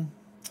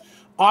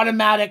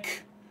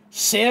automatic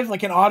sieve,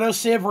 like an auto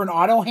sieve or an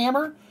auto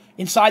hammer.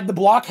 Inside the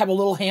block, have a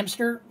little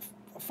hamster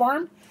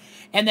farm.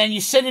 And then you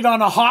sit it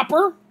on a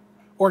hopper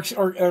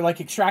or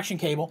like extraction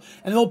cable,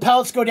 and the little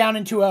pellets go down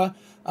into a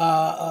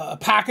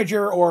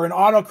packager or an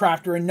auto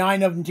crafter, and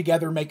 9 of them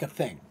together make a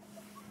thing.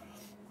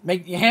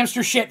 Make a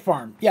hamster shit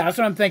farm. Yeah, that's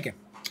what I'm thinking.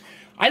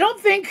 I don't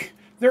think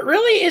there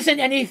really isn't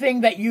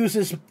anything that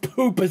uses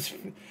poop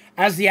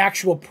as the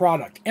actual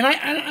product. And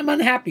I'm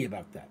unhappy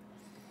about that.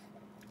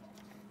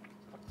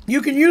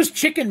 You can use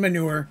chicken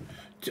manure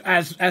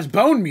as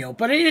bone meal,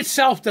 but it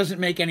itself doesn't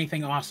make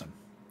anything awesome.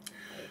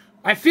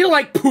 I feel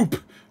like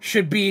poop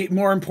should be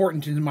more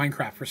important in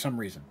Minecraft for some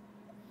reason.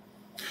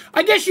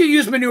 I guess you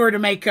use manure to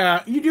make,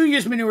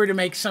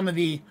 some of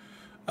the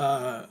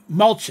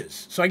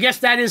mulches. So I guess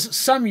that is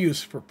some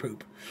use for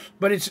poop.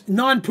 But it's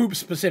non-poop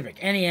specific.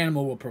 Any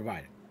animal will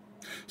provide it.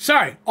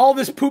 Sorry, all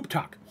this poop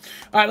talk.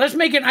 All right, let's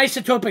make an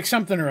isotopic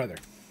something or other.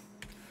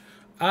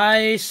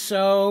 It's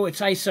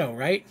ISO,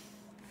 right?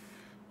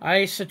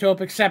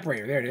 Isotopic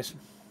separator. There it is.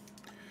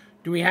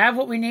 Do we have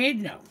what we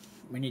need? No.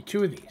 We need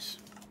 2 of these.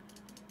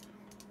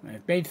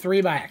 I've made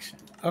 3 by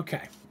accident.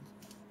 Okay.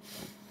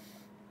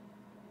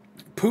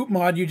 Poop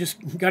mod, you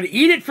just got to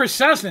eat it for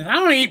sustenance. I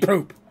don't eat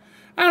poop.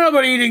 I don't know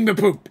about eating the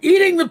poop.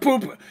 Eating the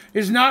poop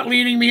is not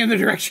leading me in the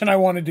direction I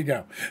wanted to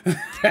go.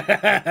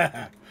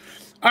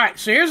 All right,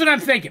 so here's what I'm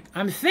thinking.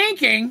 I'm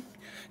thinking,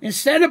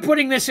 instead of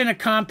putting this in a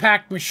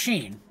compact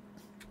machine,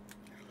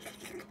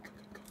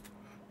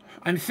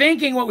 I'm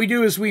thinking what we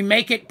do is we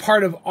make it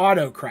part of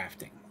auto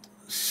crafting.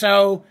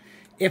 So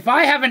if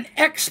I have an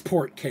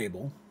export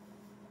cable,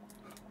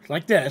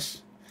 like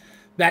this,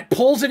 that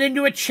pulls it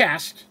into a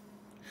chest,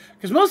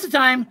 because most of the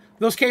time,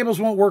 those cables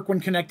won't work when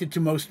connected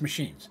to most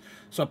machines.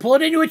 So I pull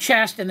it into a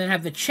chest and then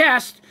have the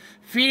chest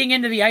feeding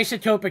into the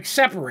isotopic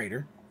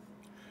separator,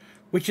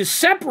 which is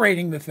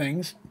separating the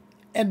things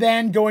and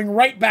then going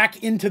right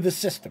back into the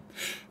system.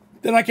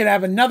 Then I can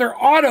have another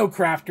auto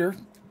crafter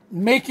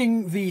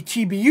making the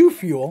TBU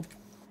fuel,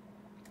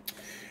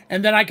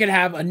 and then I could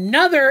have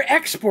another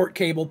export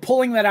cable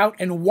pulling that out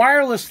and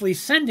wirelessly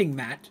sending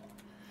that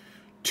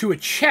to a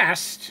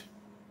chest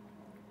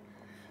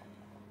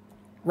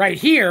right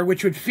here,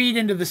 which would feed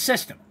into the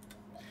system.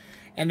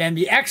 And then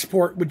the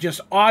export would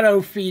just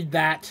auto feed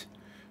that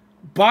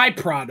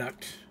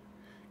byproduct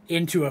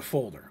into a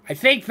folder. I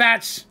think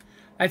that's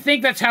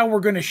how we're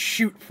going to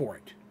shoot for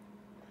it.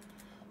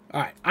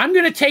 All right, I'm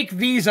going to take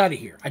these out of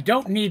here. I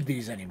don't need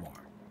these anymore.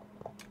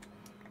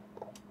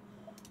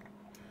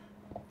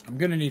 I'm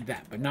going to need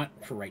that, but not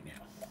for right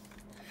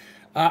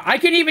now. I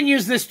can even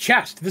use this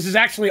chest. This is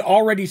actually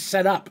already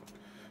set up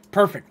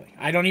perfectly.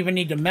 I don't even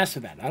need to mess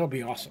with that. That'll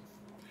be awesome.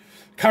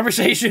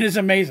 Conversation is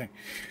amazing.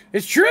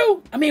 It's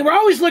true. I mean, we're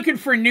always looking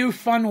for new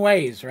fun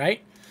ways,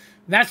 right?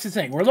 That's the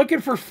thing. We're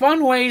looking for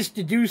fun ways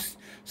to do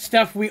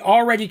stuff we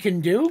already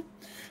can do,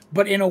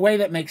 but in a way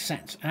that makes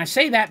sense. And I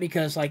say that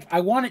because, like,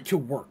 I want it to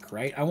work,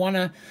 right? I want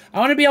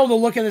to be able to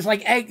look at this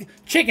like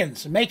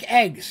chickens, make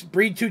eggs,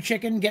 breed 2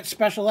 chicken, get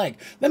special egg.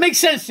 That makes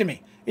sense to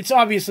me. It's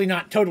obviously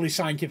not totally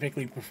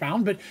scientifically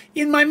profound, but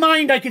in my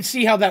mind, I could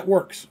see how that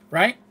works,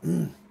 right?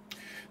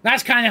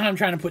 That's kind of how I'm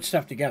trying to put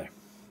stuff together.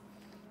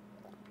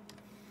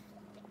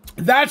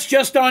 That's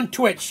just on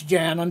Twitch,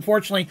 Jan.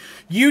 Unfortunately,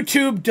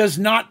 YouTube does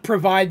not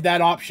provide that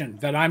option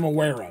that I'm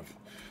aware of.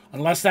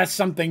 Unless that's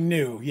something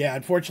new. Yeah,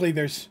 unfortunately,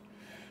 there's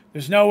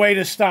no way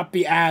to stop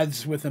the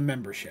ads with a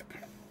membership.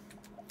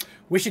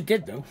 Wish it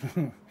did, though.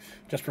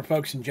 Just for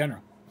folks in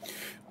general.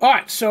 All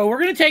right, so we're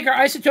going to take our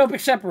isotopic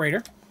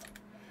separator.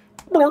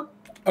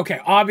 Okay,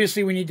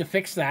 obviously we need to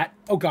fix that.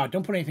 Oh, God,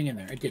 don't put anything in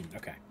there. It didn't.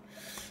 Okay.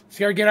 Let's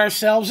go get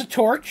ourselves a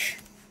torch.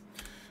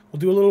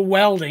 We'll do a little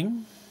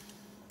welding.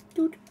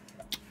 Dude.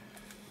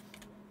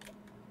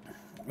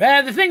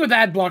 The thing with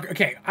ad blocker,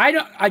 okay, I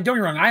don't get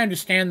me wrong, I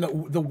understand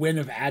the win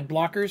of ad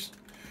blockers,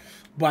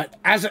 but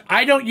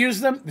I don't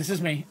use them. This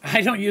is me. I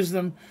don't use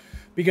them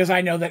because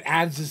I know that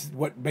ads is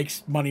what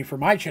makes money for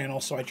my channel,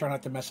 so I try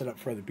not to mess it up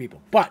for other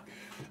people. But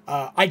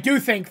I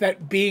do think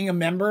that being a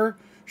member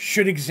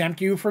should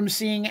exempt you from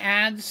seeing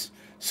ads,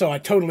 so I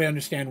totally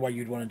understand why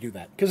you'd want to do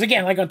that. Because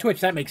again, like on Twitch,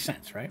 that makes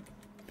sense, right?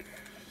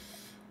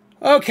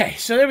 Okay,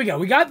 so there we go.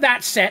 We got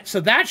that set, so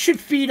that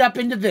should feed up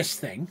into this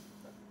thing.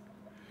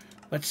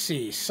 Let's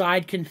see,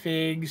 side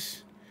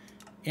configs,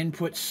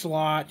 input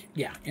slot,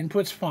 yeah,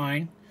 input's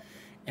fine.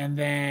 And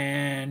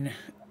then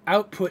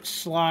output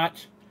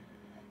slot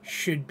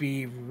should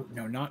be,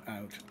 no, not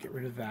out, get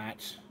rid of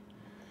that.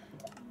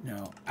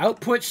 No,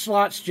 output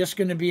slot's just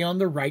going to be on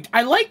the right.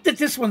 I like that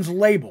this one's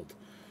labeled.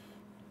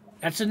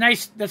 That's a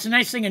nice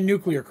thing in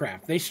Nuclear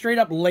Craft. They straight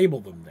up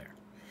label them there,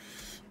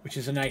 which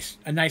is a nice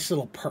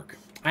little perk.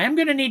 I am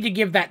going to need to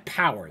give that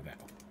power, though.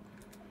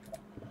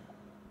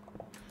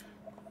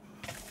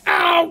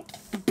 Ow!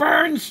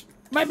 Burns!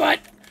 My butt!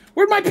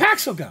 Where'd my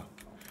Paxel go?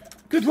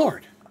 Good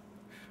Lord.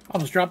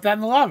 Almost dropped that in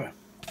the lava.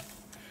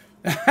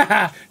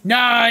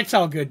 No, it's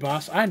all good,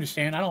 boss. I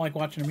understand. I don't like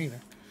watching them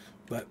either.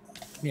 But,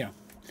 you know.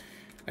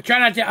 I try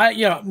not to,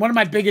 you know, one of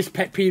my biggest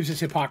pet peeves is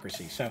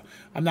hypocrisy. So,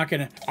 I'm not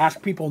going to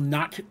ask people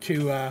not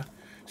to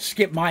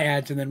skip my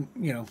ads and then,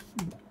 you know,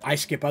 I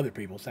skip other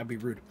people's. That'd be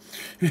rude.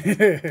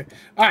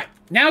 All right.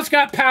 Now it's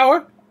got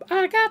power.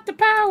 I got the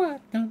power.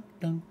 Dun,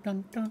 dun,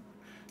 dun, dun.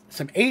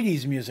 Some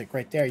 80s music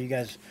right there. You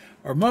guys,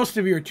 or most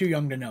of you are too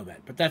young to know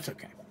that, but that's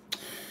okay.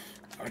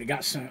 Already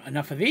got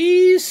enough of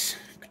these.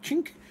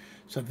 Ka-chink.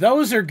 So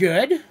those are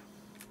good.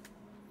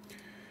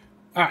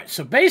 All right,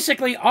 so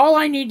basically all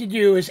I need to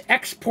do is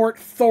export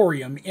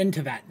thorium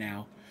into that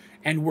now,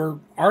 and we're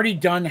already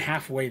done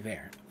halfway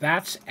there.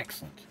 That's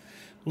excellent.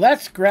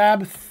 Let's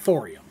grab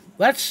thorium.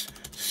 Let's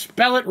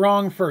spell it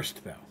wrong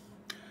first, though.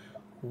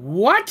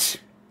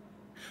 What?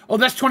 Oh,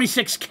 that's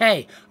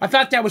 26K. I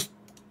thought it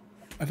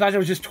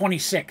was just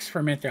 26 for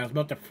a minute there. I was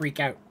about to freak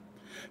out.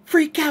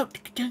 Freak out.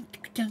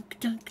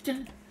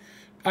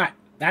 All right,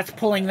 that's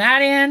pulling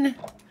that in.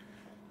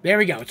 There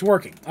we go. It's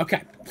working.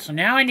 Okay, so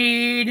now I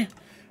need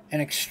an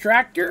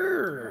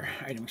extractor,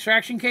 item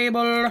extraction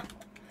cable,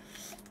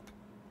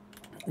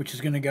 which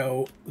is going to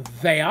go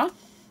there.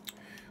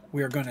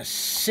 We are going to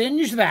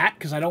singe that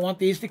because I don't want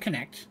these to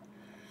connect.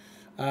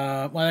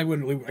 Well, I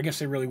wouldn't. I guess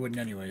they really wouldn't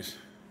anyways.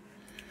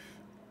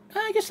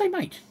 I guess they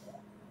might.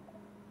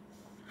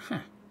 Huh.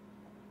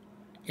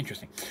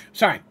 Interesting.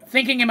 Sorry,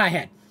 thinking in my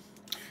head.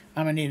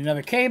 I'm going to need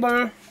another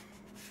cable.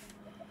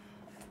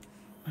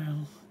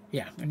 Well,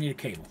 yeah, I need a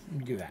cable. Let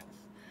me do that.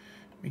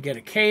 Let me get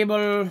a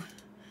cable. I'm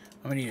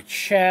going to need a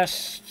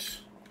chest.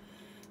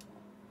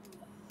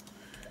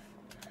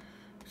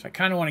 So I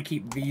kind of want to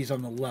keep these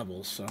on the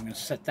level, so I'm going to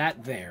set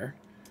that there.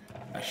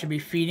 I should be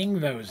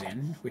feeding those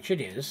in, which it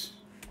is.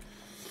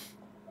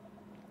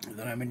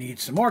 Then I'm going to need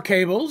some more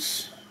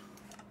cables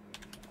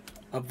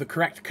of the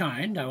correct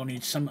kind. I'll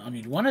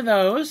need one of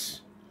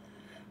those.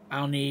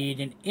 I'll need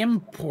an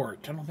import.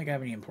 I don't think I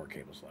have any import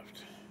cables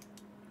left.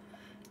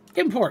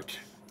 Import.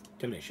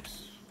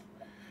 Delicious.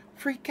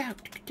 Freak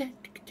out.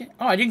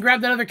 Oh, I didn't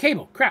grab that other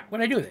cable. Crap, what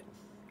did I do with it?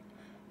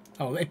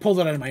 Oh, it pulled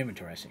it out of my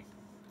inventory, I see.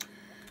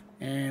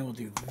 And we'll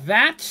do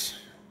that.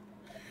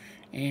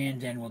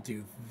 And then we'll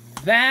do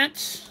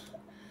that.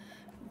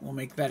 We'll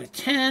make that a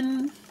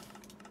 10.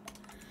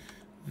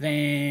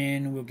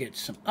 Then we'll get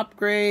some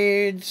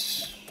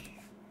upgrades.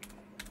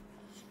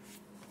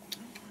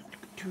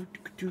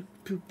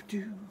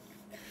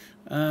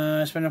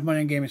 Spend enough money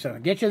on gaming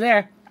stuff. Get you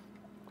there.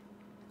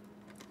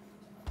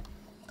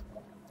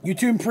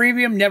 YouTube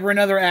Premium, never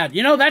another ad.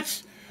 You know,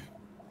 that's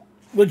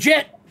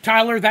legit,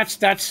 Tyler.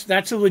 That's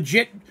a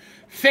legit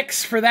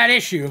fix for that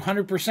issue,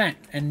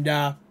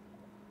 100%.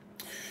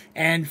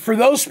 And for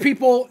those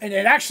people, and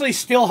it actually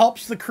still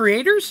helps the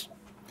creators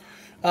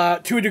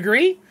to a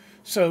degree.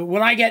 So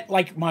when I get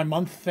like my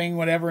month thing,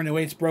 whatever, and the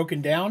way it's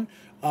broken down,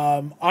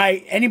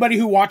 anybody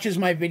who watches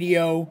my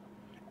video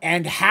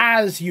and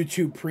has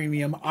YouTube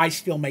Premium, I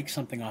still make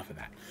something off of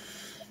that.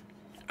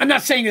 I'm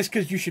not saying this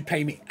because you should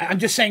pay me. I'm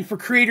just saying for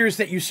creators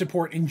that you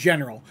support in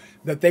general,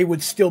 that they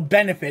would still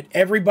benefit.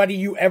 Everybody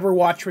you ever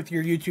watch with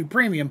your YouTube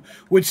Premium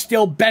would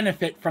still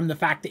benefit from the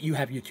fact that you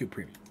have YouTube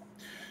Premium.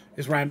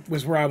 Was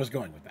where I was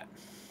going with that.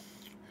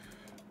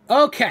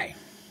 Okay.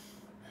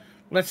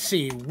 Let's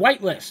see.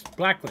 Whitelist,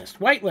 blacklist,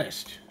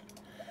 whitelist.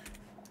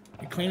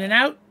 You cleaning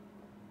out?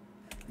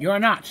 You are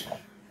not.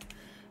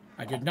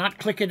 I did not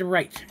click it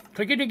right.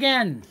 Click it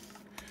again.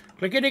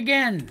 Click it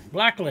again.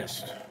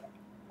 Blacklist.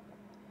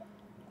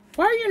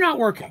 Why are you not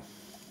working?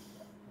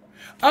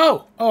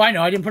 Oh, I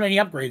know. I didn't put any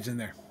upgrades in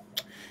there.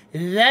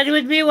 That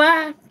would be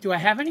why. Do I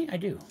have any? I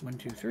do. 1,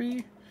 2,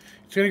 3.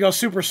 It's going to go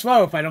super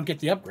slow if I don't get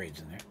the upgrades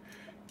in there.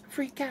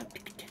 Freak out.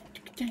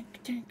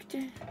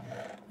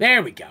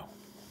 There we go.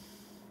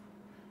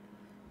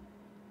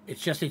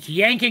 It's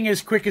yanking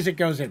as quick as it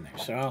goes in there.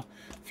 So I'll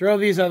throw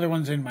these other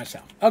ones in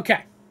myself.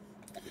 Okay.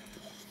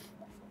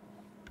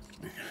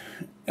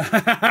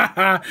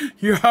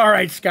 You're all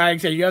right, Sky.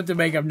 You have to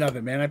make up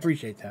nothing, man. I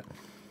appreciate that.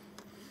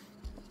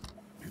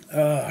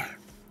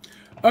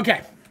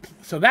 Okay.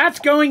 So that's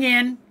going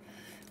in.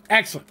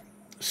 Excellent.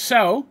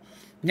 So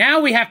now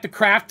we have to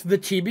craft the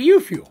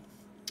TBU fuel.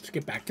 Let's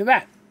get back to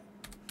that.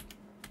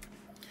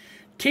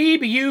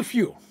 TBU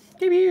fuel.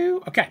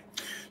 TBU. Okay.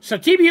 So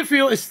TBU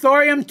fuel is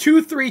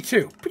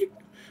thorium-232,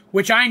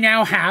 which I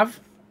now have.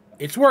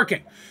 It's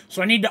working.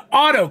 So I need to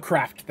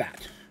auto-craft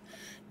that.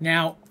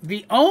 Now,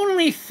 the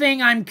only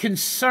thing I'm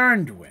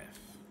concerned with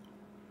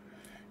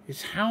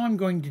is how I'm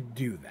going to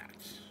do that.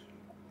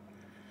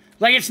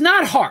 Like, it's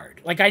not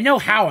hard. Like, I know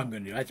how I'm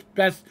going to do it.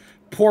 That's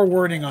poor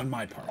wording on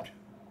my part.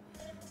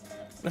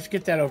 Let's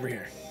get that over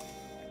here.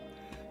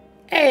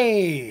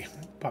 Hey!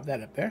 Pop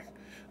that up there.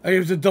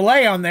 There's a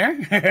delay on there.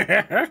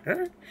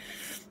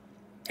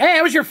 Hey,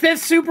 that was your 5th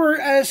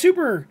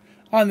super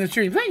on the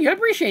stream. Thank you. I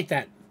appreciate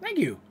that. Thank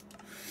you.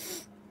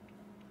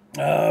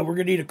 We're going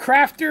to need a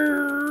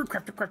crafter.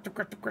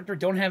 Crafter.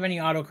 Don't have any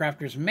auto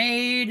crafters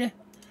made.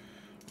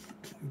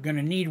 I'm going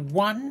to need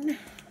one.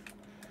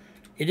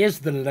 It is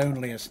the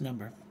loneliest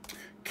number.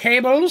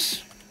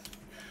 Cables.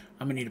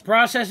 I'm going to need a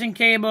processing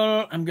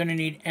cable. I'm going to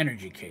need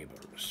energy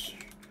cables.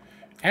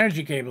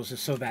 Energy cables is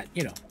so that,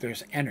 you know,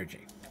 there's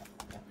energy.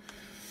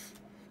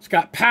 It's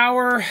got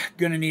power.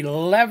 Going to need a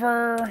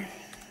lever.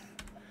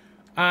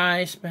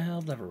 I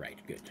spelled lever right.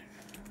 Good.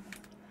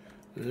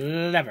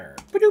 Lever.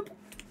 Padoop.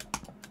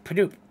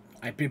 Padoop.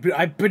 I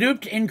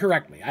padooped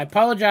incorrectly. I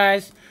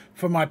apologize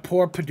for my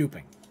poor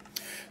padooping.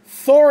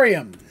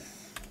 Thorium.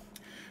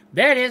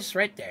 There it is,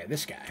 right there.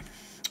 This guy.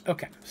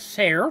 Okay.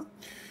 So,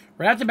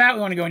 right out the bat, we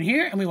want to go in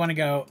here, and we want to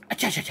go...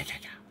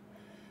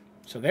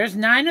 So there's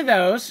 9 of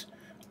those.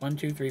 1,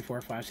 2, 3,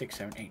 4, 5, 6,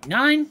 7, 8,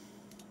 9.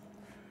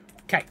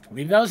 Okay.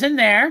 Leave those in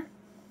there.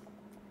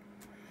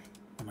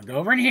 I'm going to go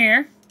over in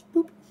here.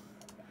 Boop.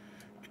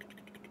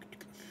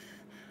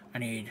 I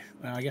need...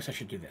 Well, I guess I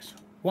should do this.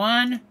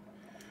 1,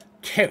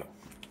 2.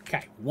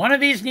 Okay. One of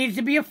these needs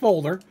to be a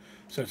folder,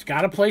 so it's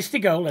got a place to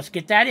go. Let's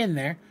get that in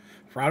there.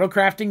 For auto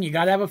crafting, you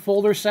got to have a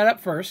folder set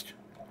up first.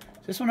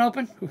 Is this one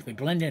open? Ooh, they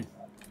blend in.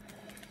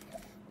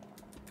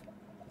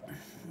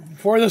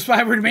 4 of those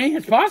 5 were to me.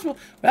 It's possible.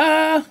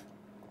 5th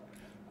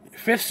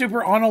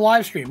super on a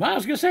live stream. Well, I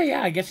was going to say,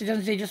 yeah, I guess it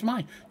doesn't say just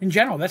mine. In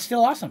general, that's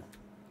still awesome.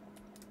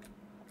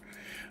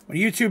 When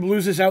YouTube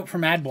loses out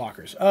from ad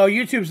blockers. Oh,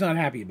 YouTube's not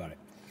happy about it.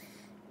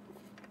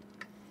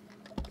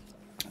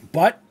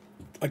 But,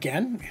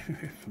 again,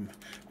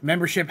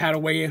 membership had a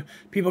way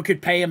people could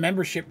pay a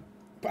membership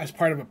as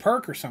part of a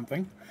perk or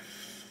something.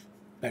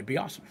 That'd be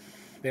awesome.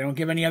 They don't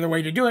give any other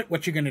way to do it.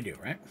 What you going to do,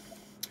 right?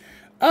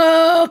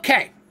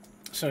 Okay.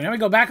 So now we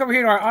go back over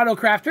here to our auto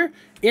crafter.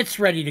 It's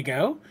ready to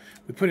go.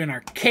 We put in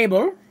our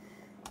cable.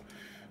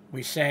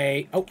 We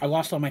say, oh, I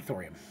lost all my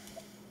thorium.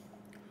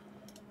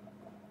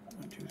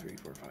 1, 2, 3,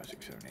 4, 5,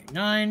 6, 7, 8,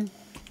 9.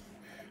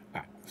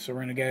 All right. So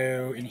we're going to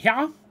go in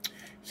here.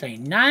 Say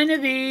 9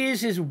 of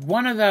these is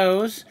one of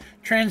those.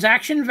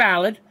 Transaction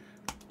valid.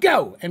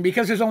 Go. And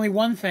because there's only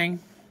one thing,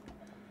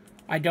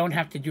 I don't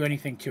have to do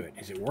anything to it.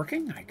 Is it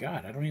working? My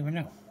God, I don't even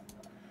know.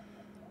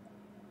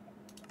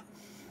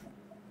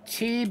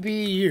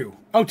 TBU.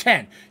 Oh,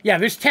 10. Yeah,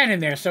 there's 10 in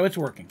there, so it's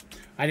working.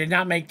 I did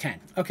not make 10.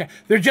 Okay.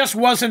 There just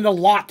wasn't a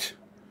lot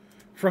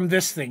from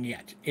this thing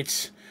yet.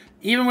 It's,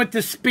 even with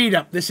the speed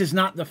up, this is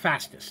not the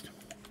fastest.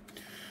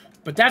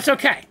 But that's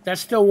okay.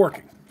 That's still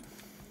working.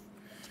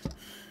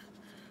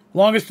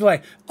 Longest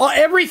delay. Oh,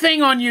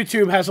 everything on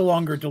YouTube has a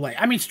longer delay.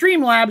 I mean,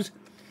 Streamlabs,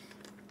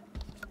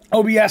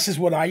 OBS is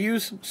what I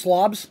use.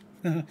 Slobs.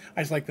 I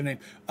just like the name.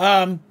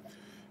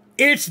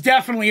 It's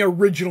definitely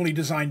originally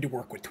designed to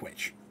work with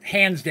Twitch.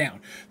 Hands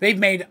down. They've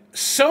made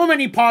so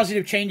many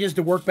positive changes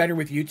to work better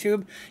with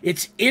YouTube.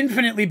 It's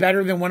infinitely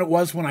better than what it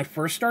was when I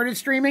first started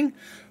streaming,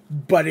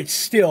 but it's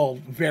still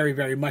very,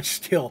 very much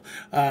still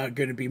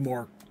going to be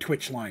more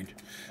Twitch-lined.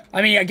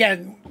 I mean,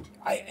 again,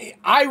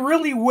 I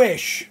really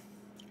wish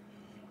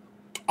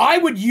I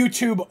would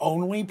YouTube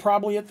only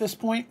probably at this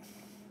point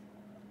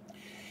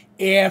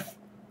if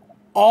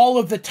all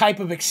of the type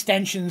of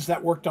extensions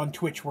that worked on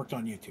Twitch worked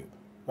on YouTube,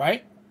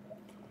 right?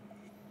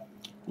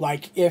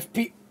 Like if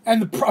and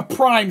the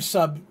Prime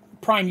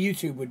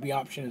YouTube would be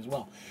option as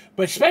well.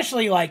 But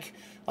especially like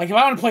if I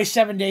want to play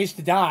 7 Days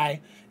to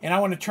Die and I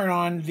want to turn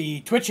on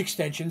the Twitch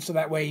extension so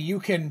that way you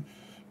can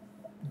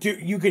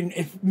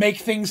make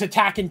things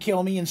attack and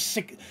kill me and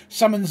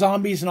summon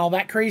zombies and all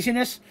that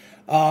craziness.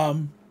 I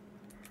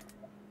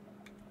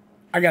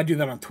gotta do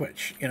that on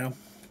Twitch, you know.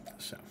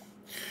 So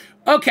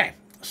okay,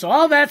 so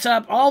all that's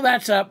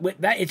up. With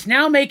that, it's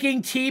now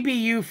making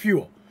TBU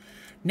fuel.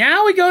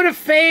 Now we go to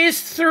phase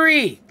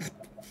 3.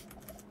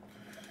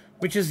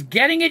 Which is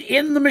getting it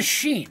in the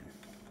machine.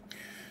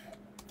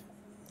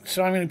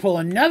 So I'm going to pull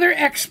another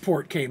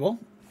export cable.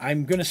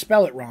 I'm going to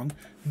spell it wrong.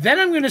 Then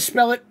I'm going to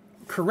spell it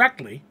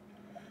correctly.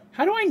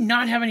 How do I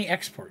not have any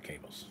export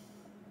cables?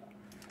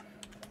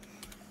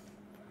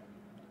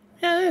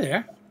 Yeah, they're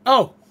there.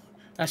 Oh,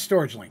 that's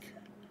storage link.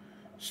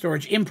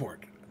 Storage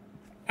import.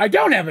 I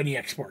don't have any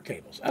export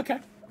cables. Okay.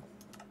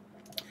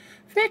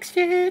 Fixed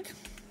it.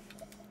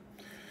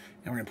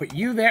 And we're going to put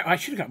you there. I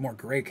should have got more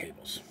gray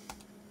cables.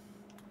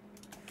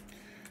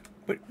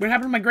 But what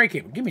happened to my gray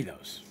cable? Give me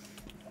those.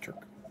 Jerk.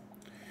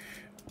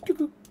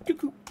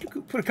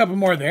 Put a couple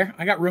more there.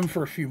 I got room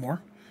for a few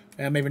more.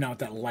 Maybe not with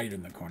that light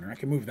in the corner. I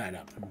can move that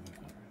up.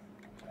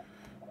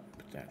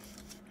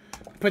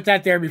 Put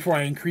that there before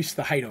I increase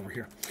the height over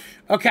here.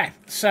 Okay,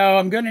 so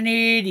I'm going to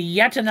need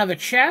yet another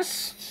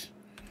chest.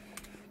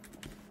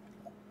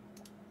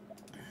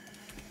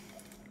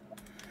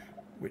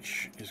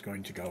 Which is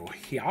going to go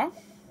here.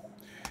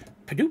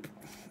 Padoop.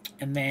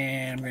 And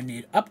then I'm going to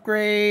need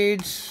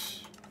upgrades.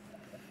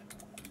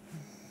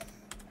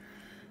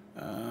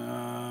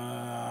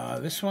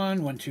 This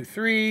one, 1, 2,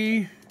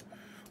 3,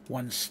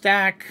 1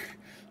 stack.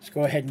 Let's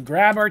go ahead and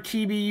grab our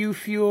TBU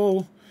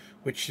fuel,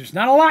 which is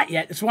not a lot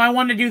yet. That's why I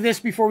wanted to do this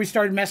before we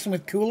started messing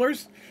with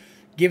coolers.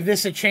 Give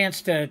this a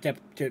chance to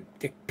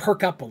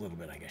perk up a little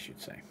bit, I guess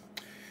you'd say.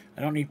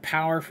 I don't need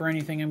power for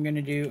anything I'm going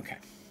to do. Okay.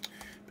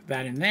 Put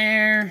that in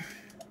there.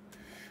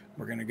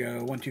 We're going to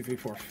go 1, 2, 3,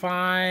 4,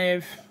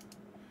 5.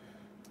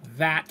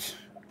 That.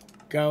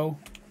 Go.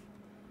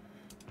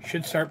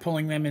 Should start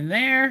pulling them in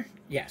there.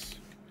 Yes.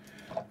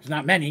 There's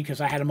not many because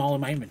I had them all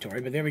in my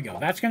inventory, but there we go.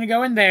 That's going to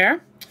go in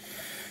there.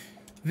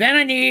 Then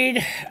I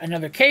need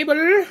another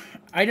cable,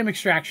 item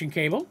extraction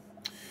cable.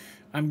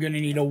 I'm going to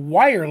need a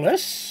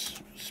wireless,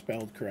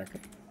 spelled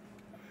correctly.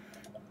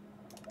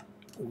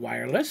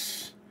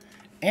 Wireless.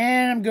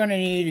 And I'm going to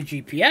need a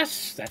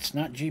GPS. That's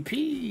not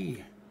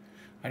GP.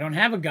 I don't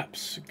have a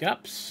GUPS.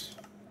 GUPS.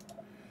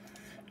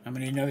 I'm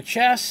going to need another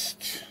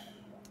chest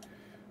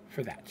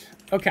for that.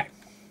 Okay.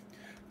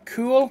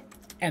 Cool.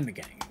 And the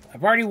gang.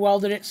 I've already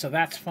welded it, so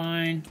that's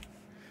fine.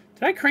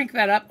 Did I crank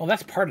that up? Well,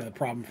 that's part of the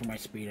problem for my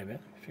speed of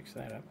it. Fix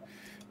that up.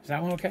 Is that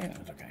one okay? That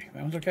one's okay.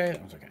 That one's okay. That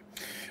one's okay.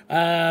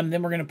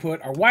 Then we're going to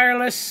put our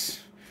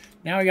wireless.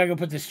 Now we got to go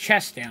put this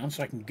chest down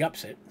so I can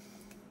gups it.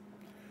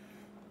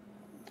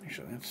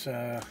 Actually, let's,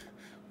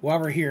 while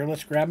we're here,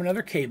 let's grab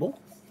another cable.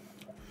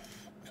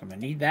 So I'm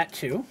going to need that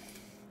too.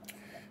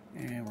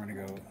 And we're going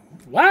to go,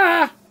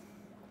 wah!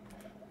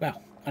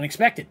 Well,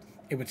 unexpected,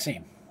 it would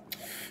seem.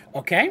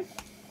 Okay.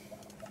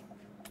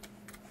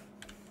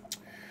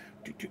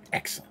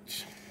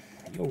 Excellent.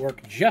 You'll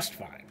work just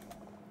fine.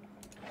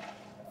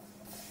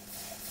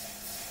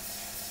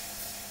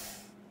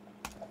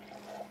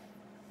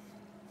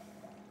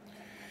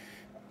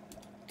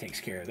 Takes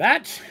care of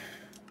that.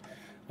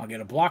 I'll get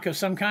a block of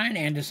some kind.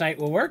 Andesite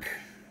will work.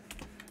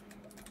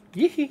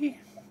 Yee.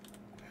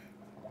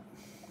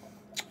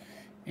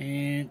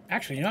 And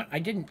actually, you know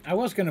what? I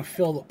was going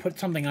to put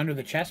something under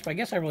the chest, but I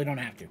guess I really don't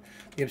have to.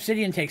 The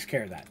obsidian takes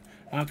care of that.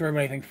 I don't have to worry about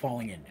anything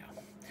falling in now.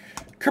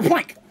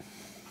 Kerplink!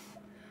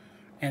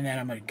 And then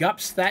I'm going to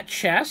gups that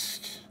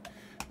chest.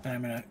 And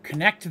I'm going to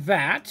connect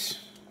that.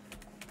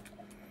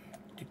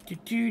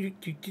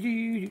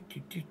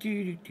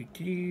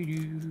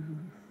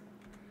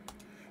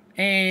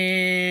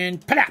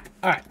 And padap.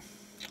 All right.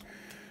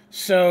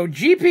 So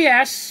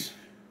GPS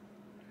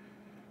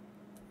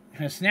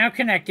has now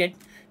connected.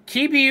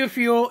 TBU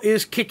fuel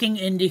is kicking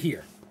into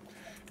here,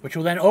 which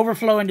will then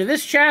overflow into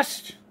this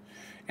chest,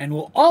 and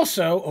will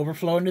also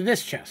overflow into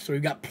this chest. So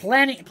we've got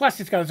plenty, plus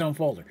it's got its own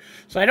folder.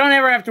 So I don't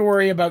ever have to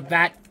worry about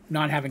that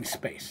not having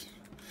space.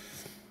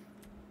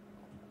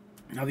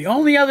 Now the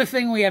only other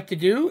thing we have to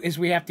do is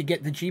we have to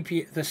get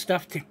the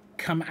stuff to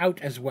come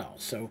out as well.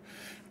 So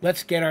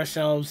let's get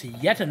ourselves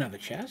yet another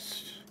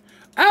chest.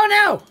 Oh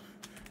no!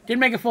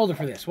 Didn't make a folder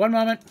for this. One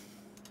moment.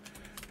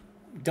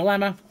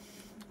 Dilemma.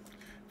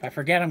 If I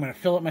forget, I'm going to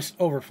fill up my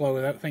overflow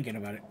without thinking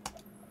about it.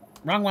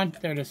 Wrong one.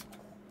 There it is.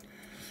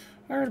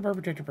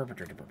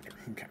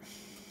 Okay.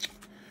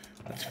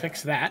 Let's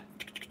fix that.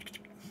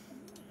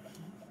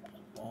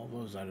 All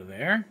those out of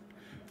there.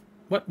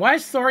 What? Why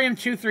is thorium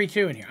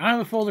 232 in here? I don't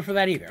have a folder for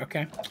that either.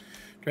 Okay.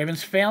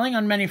 Draven's failing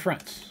on many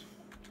fronts.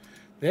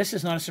 This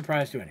is not a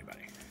surprise to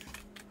anybody.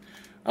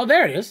 Oh,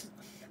 there it is.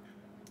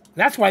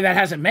 That's why that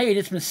hasn't made.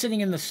 It's been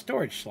sitting in the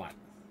storage slot.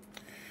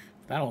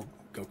 That'll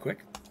go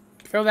quick.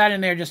 Throw that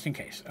in there just in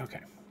case.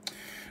 Okay.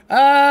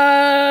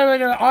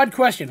 Odd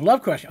question.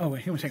 Love question. Oh,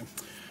 wait. Here, one second.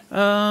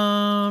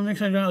 Next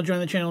time I'll join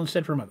the channel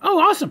instead for a month. Oh,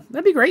 awesome.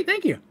 That'd be great.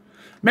 Thank you.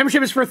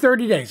 Membership is for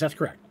 30 days. That's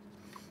correct.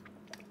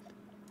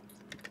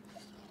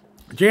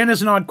 Jan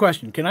has an odd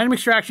question. Can item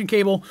extraction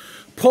cable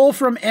pull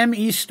from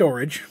ME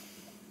storage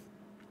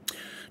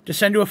to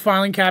send to a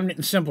filing cabinet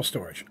in simple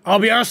storage? I'll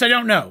be honest, I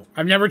don't know.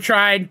 I've never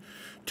tried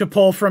to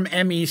pull from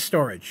ME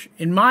storage.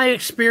 In my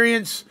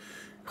experience,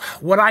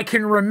 what I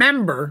can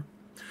remember,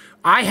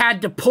 I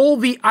had to pull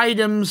the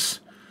items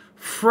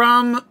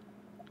from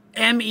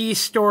ME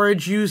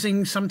storage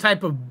using some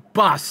type of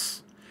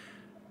bus,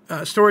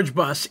 storage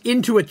bus,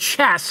 into a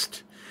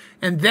chest,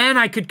 and then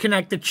I could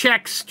connect the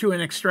checks to an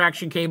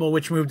extraction cable,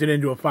 which moved it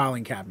into a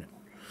filing cabinet.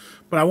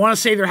 But I want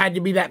to say there had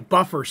to be that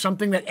buffer,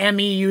 something that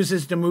ME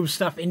uses to move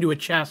stuff into a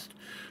chest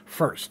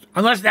first.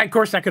 Unless, that, of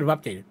course, that could have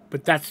updated.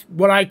 But that's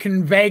what I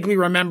can vaguely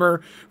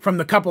remember from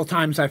the couple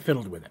times I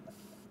fiddled with it.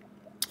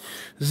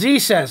 Z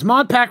says,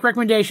 mod pack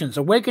recommendations,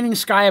 Awakening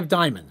Sky of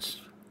Diamonds.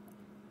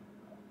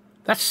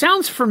 That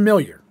sounds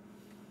familiar.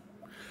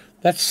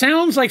 That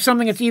sounds like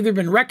something that's either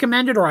been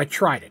recommended or I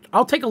tried it.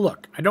 I'll take a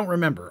look. I don't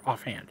remember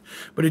offhand.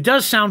 But it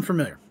does sound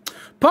familiar.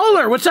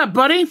 Polar, what's up,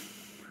 buddy?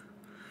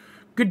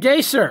 Good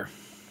day, sir.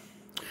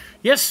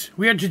 Yes,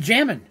 we are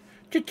jamming.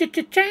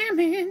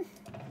 Jamming.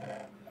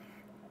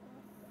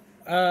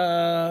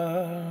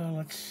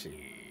 Let's see.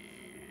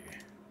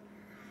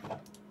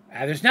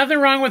 There's nothing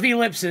wrong with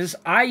ellipses.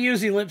 I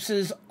use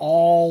ellipses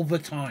all the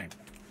time.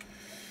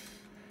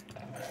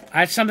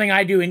 That's something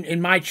I do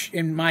in my that's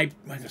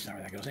not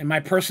where that goes. In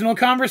my personal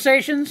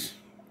conversations,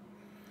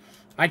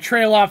 I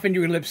trail off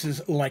into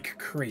ellipses like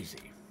crazy.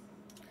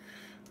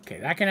 Okay,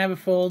 that can have a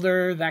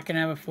folder. That can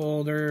have a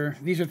folder.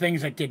 These are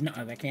things that can't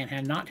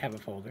not have a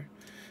folder.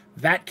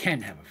 That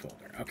can have a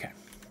folder. Okay.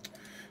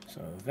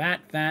 So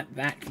that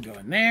can go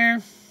in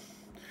there.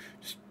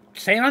 Just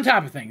staying on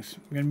top of things.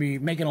 We're going to be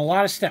making a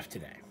lot of stuff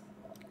today.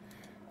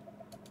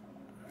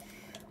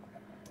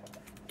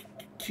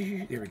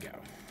 There we go.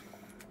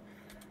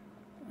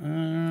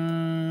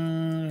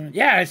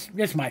 Yeah,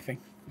 it's my thing.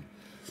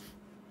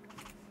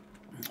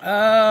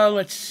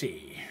 Let's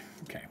see.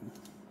 Okay,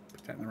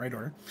 put that in the right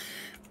order.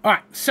 All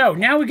right, so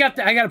now we got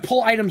I got to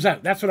pull items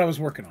out. That's what I was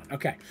working on.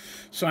 Okay,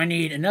 so I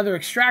need another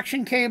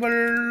extraction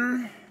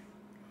cable,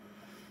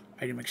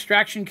 item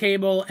extraction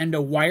cable, and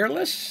a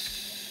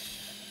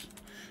wireless.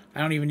 I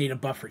don't even need a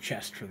buffer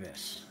chest for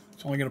this.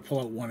 It's only going to pull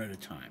out one at a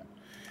time.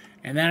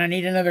 And then I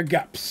need another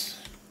GUPS.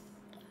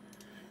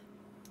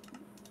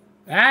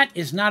 That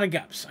is not a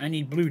GUPS. I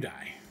need blue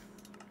dye.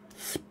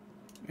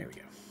 There we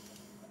go.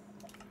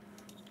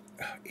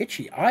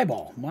 Itchy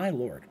eyeball. My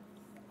lord.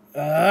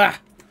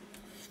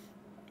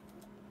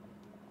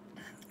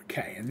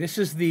 Okay, and this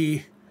is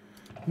the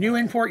new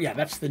import. Yeah,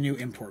 that's the new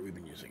import we've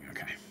been using.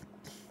 Okay.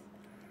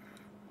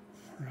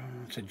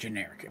 It's a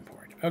generic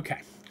import.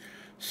 Okay.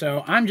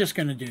 So I'm just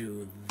going to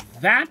do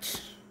that.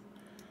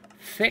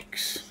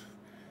 Fix.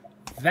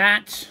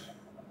 That.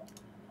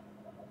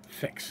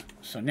 Fix.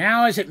 So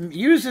now as it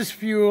uses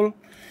fuel,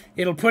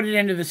 it'll put it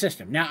into the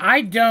system. Now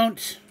I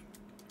don't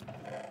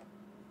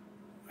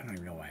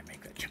even know why I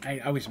make that. I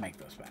always make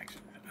those bags.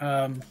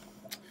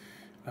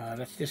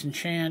 Let's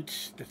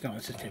disenchant.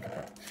 Let's just take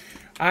apart.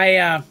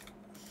 I'll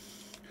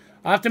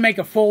have to make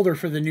a folder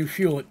for the new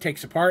fuel it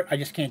takes apart. I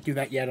just can't do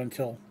that yet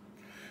until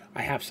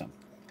I have some.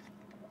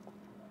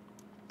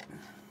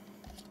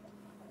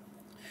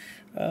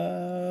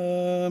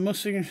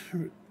 Mostly.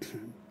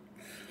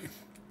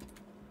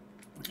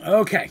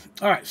 Okay,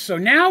 all right, so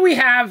now we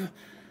have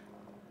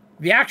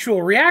the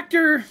actual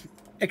reactor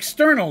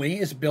externally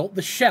is built,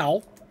 the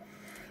shell,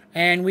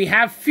 and we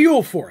have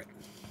fuel for it,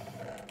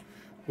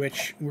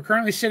 which we're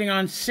currently sitting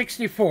on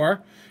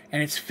 64,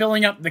 and it's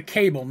filling up the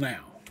cable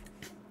now.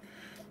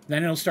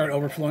 Then it'll start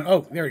overflowing.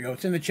 Oh, there we go,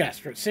 it's in the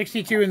chest. We're at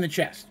 62 in the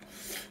chest.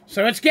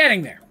 So it's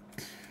getting there.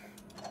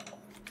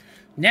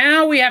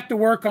 Now we have to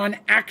work on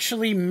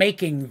actually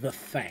making the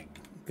thing,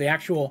 the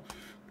actual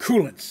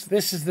coolants.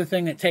 This is the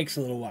thing that takes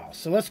a little while.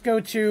 So let's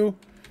go to,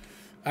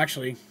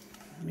 actually,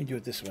 let me do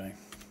it this way.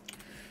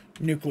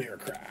 Nuclear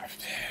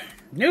craft.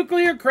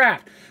 Nuclear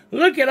craft.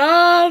 Look at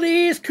all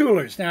these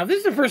coolers. Now, this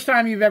is the first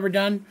time you've ever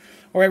done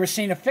or ever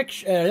seen a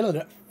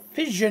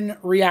fission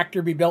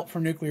reactor be built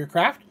from nuclear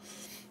craft.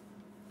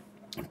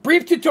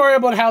 Brief tutorial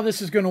about how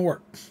this is going to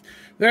work.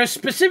 There are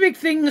specific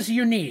things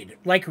you need,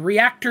 like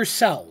reactor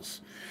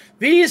cells.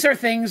 These are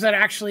things that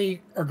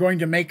actually are going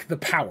to make the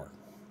power,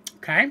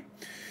 okay?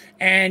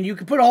 And you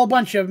can put a whole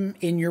bunch of them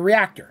in your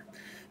reactor.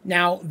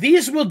 Now,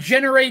 these will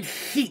generate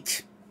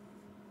heat.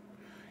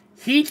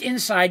 Heat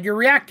inside your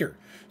reactor.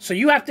 So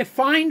you have to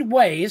find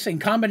ways, in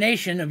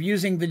combination of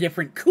using the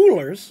different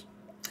coolers,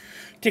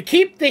 to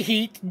keep the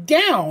heat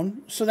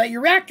down so that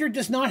your reactor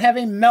does not have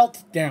a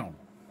meltdown.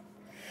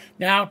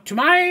 Now, to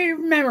my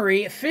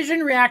memory, fission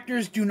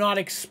reactors do not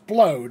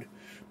explode,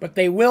 but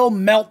they will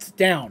melt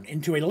down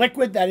into a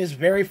liquid that is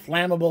very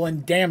flammable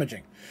and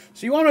damaging.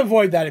 So you want to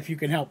avoid that if you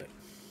can help it.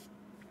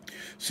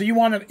 So you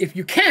want to, if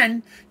you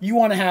can, you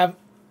want to have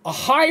a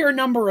higher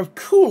number of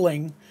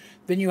cooling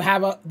than you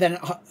have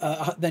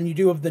than you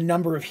do of the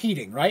number of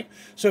heating, right?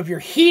 So if you're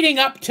heating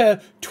up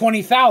to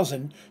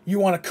 20,000, you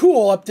want to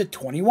cool up to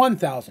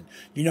 21,000.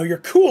 You know, you're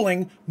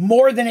cooling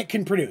more than it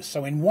can produce.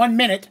 So in 1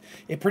 minute,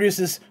 it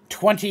produces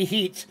 20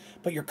 heat,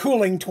 but you're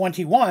cooling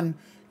 21.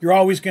 You're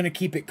always going to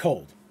keep it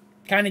cold.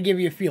 Kind of give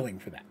you a feeling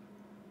for that,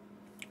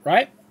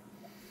 right?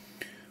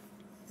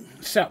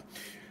 So,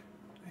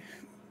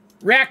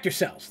 reactor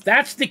cells.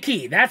 That's the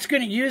key. That's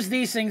going to use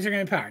these things are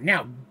going to power.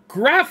 Now,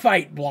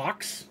 graphite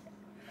blocks,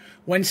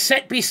 when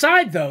set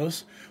beside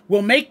those,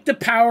 will make the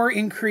power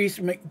increase,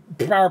 make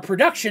power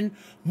production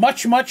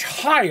much, much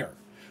higher.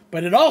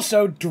 But it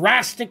also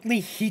drastically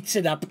heats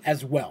it up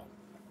as well.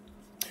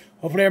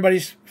 Hopefully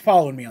everybody's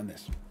following me on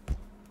this.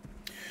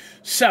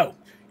 So,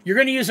 you're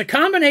going to use a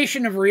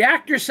combination of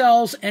reactor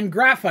cells and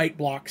graphite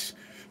blocks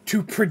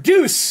to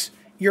produce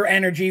your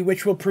energy,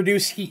 which will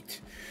produce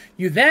heat.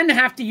 You then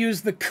have to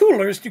use the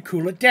coolers to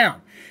cool it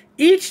down.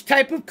 Each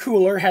type of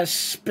cooler has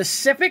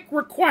specific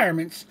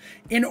requirements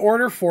in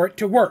order for it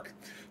to work.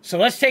 So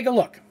let's take a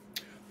look.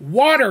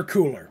 Water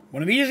cooler,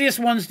 one of the easiest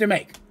ones to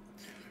make.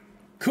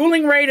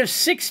 Cooling rate of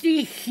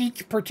 60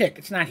 heat per tick.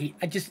 It's not heat,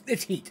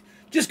 it's heat.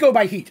 Just go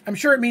by heat. I'm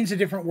sure it means a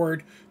different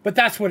word, but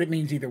that's what it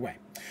means either way.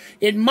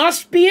 It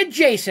must be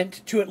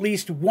adjacent to at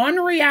least one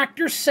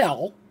reactor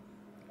cell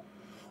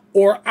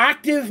or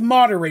active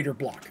moderator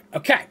block.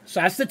 Okay,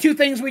 so that's the two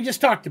things we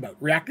just talked about.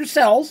 Reactor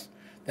cells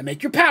that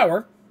make your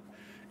power,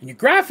 and your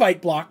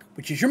graphite block,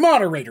 which is your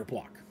moderator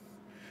block.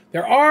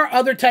 There are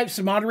other types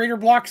of moderator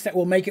blocks that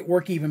will make it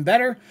work even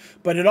better,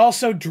 but it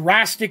also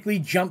drastically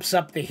jumps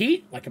up the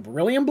heat, like a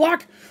beryllium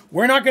block.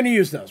 We're not going to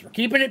use those. We're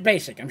keeping it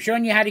basic. I'm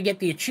showing you how to get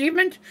the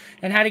achievement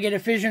and how to get a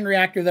fission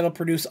reactor that'll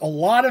produce a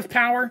lot of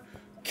power.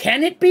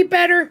 Can it be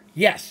better?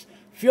 Yes.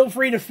 Feel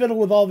free to fiddle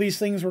with all these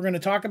things we're going to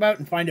talk about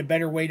and find a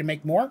better way to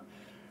make more,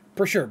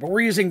 for sure. But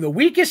we're using the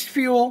weakest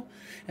fuel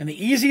and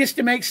the easiest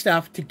to make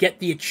stuff to get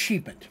the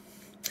achievement.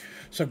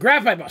 So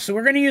graphite blocks. So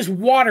we're going to use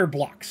water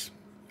blocks.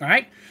 All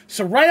right.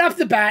 So right off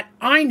the bat,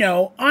 I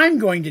know I'm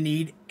going to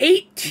need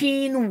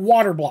 18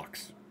 water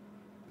blocks.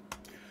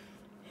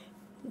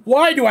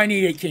 Why do I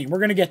need 18? We're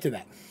going to get to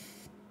that.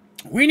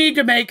 We need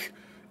to make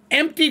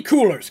empty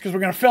coolers because we're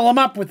going to fill them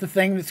up with the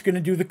thing that's going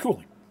to do the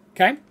cooling.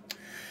 Okay.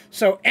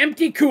 So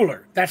empty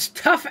cooler. That's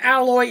tough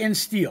alloy and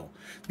steel.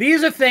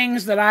 These are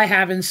things that I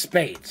have in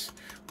spades.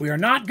 We are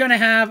not going to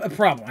have a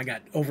problem. I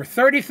got over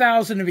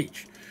 30,000 of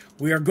each.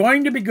 We are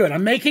going to be good.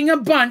 I'm making a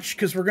bunch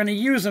because we're going to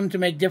use them to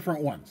make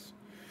different ones.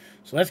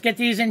 So let's get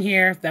these in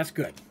here. That's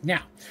good.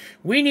 Now,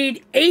 we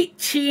need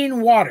 18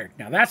 water.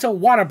 Now, that's a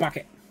water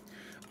bucket.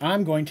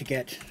 I'm going to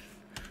get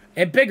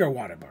a bigger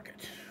water bucket.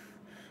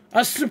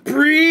 A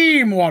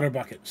supreme water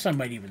bucket, some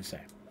might even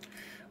say.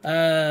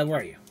 Where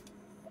are you?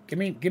 Give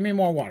me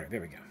more water.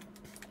 There we go.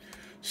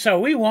 So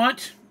we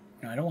want...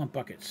 No, I don't want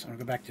buckets. I'll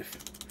go back to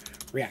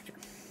reactor.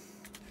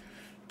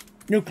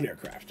 Nuclear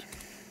craft.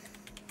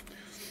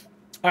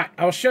 All right,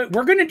 I'll show.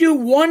 We're going to do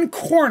one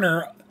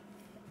corner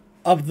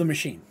of the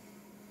machine.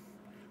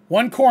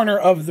 One corner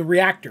of the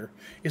reactor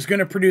is going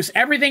to produce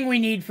everything we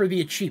need for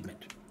the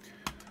achievement.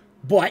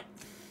 But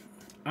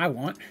I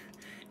want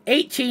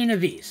 18 of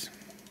these.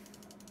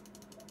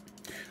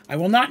 I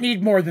will not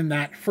need more than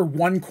that for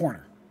one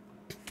corner.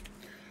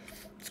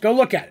 Let's go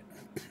look at it.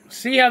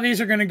 See how these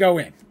are going to go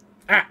in.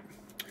 All right.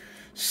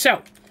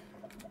 So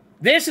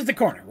this is the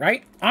corner,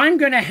 right? I'm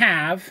going to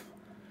have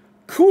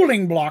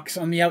cooling blocks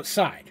on the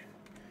outside.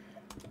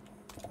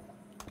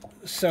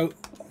 So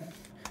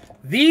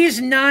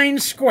these 9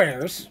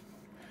 squares,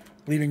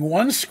 leaving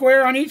one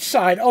square on each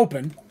side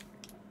open,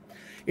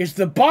 is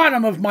the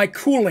bottom of my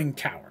cooling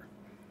tower.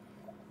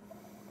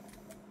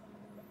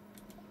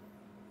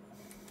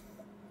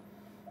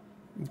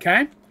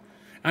 Okay?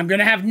 I'm going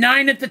to have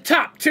 9 at the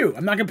top, too.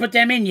 I'm not going to put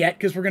them in yet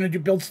because we're going to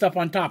build stuff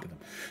on top of them.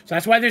 So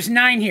that's why there's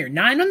 9 here.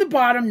 9 on the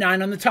bottom,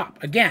 9 on the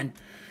top. Again,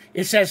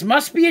 it says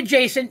must be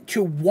adjacent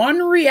to one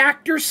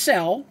reactor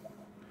cell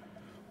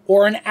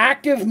or an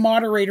active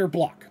moderator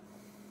block.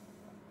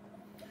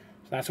 So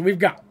that's what we've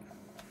got.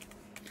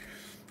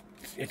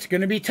 it's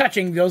going to be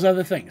touching those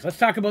other things. Let's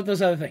talk about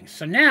those other things.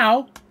 So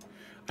now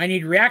I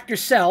need reactor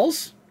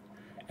cells,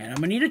 and I'm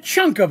going to need a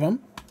chunk of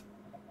them,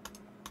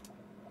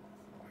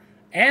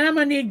 and I'm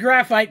going to need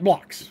graphite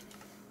blocks.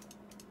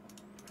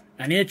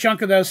 I need a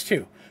chunk of those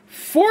too.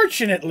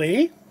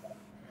 Fortunately,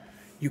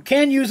 you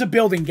can use a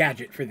building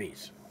gadget for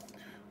these,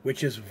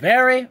 which is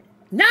very...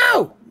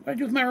 No! What did I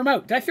do with my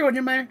remote? Did I throw it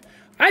in my...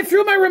 I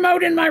threw my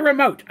remote in my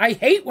remote. I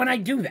hate when I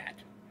do that.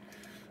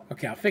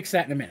 Okay, I'll fix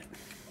that in a minute.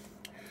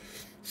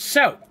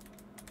 So,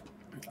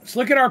 let's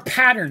look at our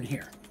pattern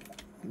here.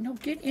 No,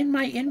 get in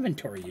my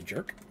inventory, you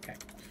jerk. Okay.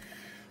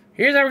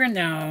 Here's how we're going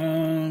to...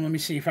 Now, let me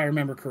see if I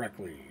remember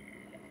correctly.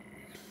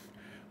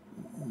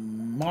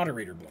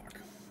 Moderator block.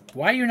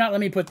 Why do you not let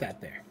me put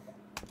that there?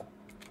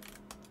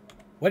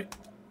 What?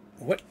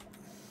 What?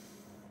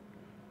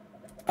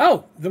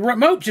 Oh, the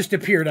remote just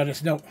appeared on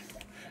us. No.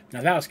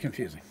 Now, that was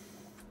confusing.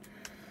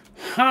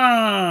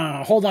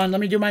 Huh. Hold on. Let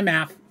me do my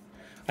math.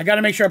 I got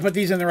to make sure I put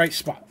these in the right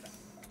spot.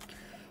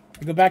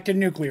 We go back to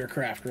nuclear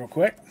craft real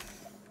quick.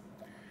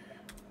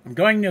 I'm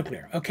going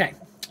nuclear. Okay.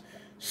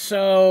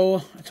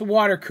 So, it's a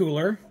water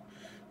cooler.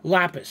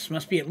 Lapis.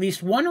 Must be at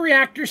least one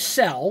reactor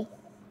cell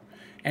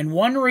and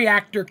one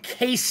reactor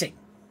casing.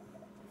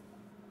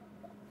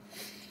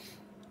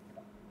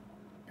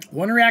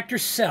 One reactor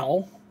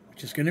cell,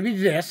 which is going to be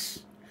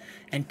this,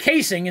 and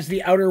casing is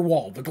the outer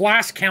wall. The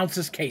glass counts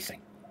as casing.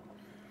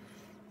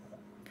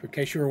 In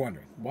case you were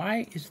wondering.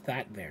 Why is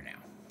that there now?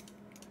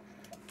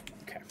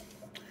 Okay.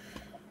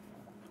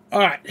 All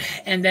right.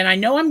 And then I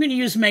know I'm going to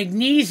use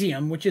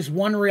magnesium, which is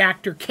one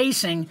reactor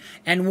casing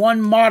and one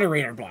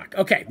moderator block.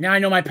 Okay. Now I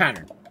know my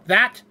pattern.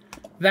 That.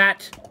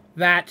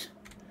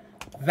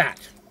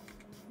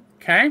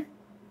 Okay.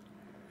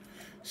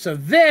 So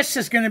this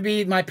is going to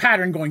be my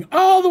pattern going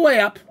all the way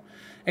up,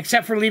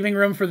 except for leaving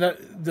room for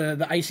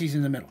the ices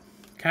in the middle.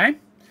 Okay.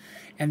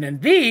 And then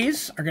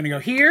these are going to go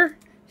here,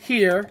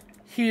 here,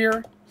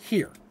 here,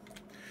 here.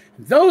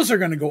 Those are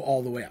going to go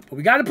all the way up. But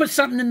we got to put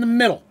something in the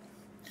middle.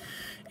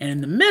 And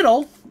in the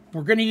middle,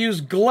 we're going to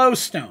use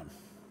glowstone.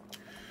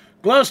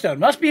 Glowstone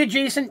must be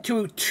adjacent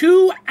to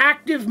 2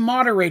 active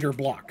moderator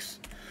blocks.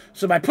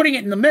 So by putting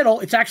it in the middle,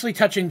 it's actually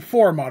touching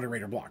 4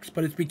 moderator blocks,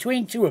 but it's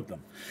between 2 of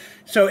them.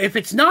 So if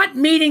it's not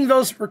meeting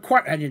those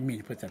I didn't mean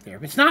to put that there.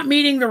 If it's not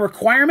meeting the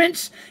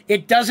requirements,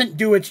 it doesn't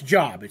do its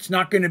job. It's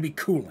not going to be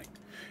cooling.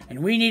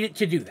 And we need it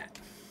to do that.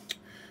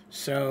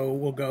 So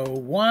we'll go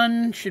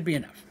 1 should be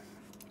enough.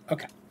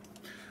 Okay.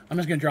 I'm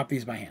just going to drop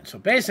these by hand. So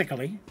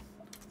basically,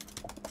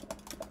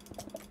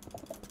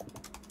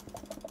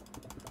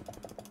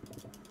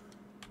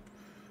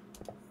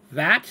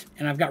 that,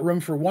 and I've got room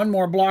for 1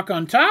 more block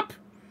on top,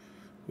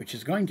 which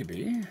is going to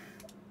be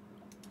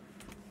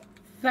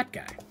that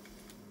guy.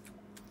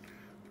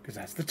 Because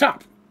that's the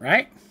top,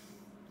 right?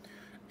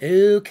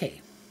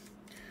 Okay.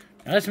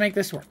 Now let's make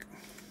this work.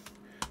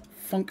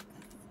 Funk.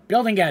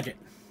 Building gadget.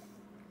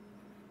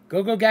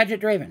 Go gadget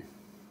Draven.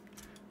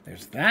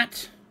 There's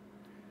that.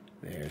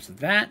 There's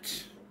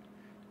that.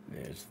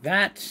 There's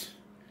that.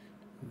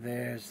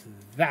 There's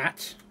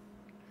that.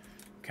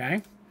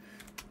 Okay.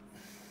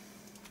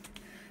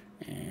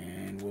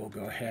 And we'll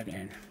go ahead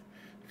and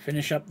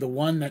finish up the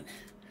one that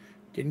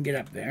didn't get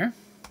up there.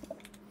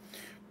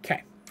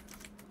 Okay.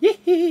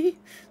 Yee-hee.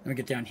 Let me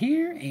get down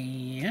here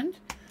and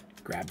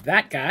grab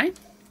that guy.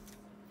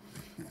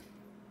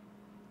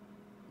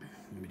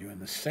 We'll be doing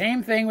the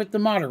same thing with the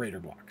moderator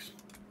blocks.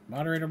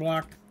 Moderator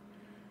block,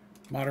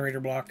 moderator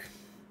block,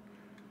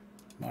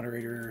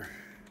 moderator,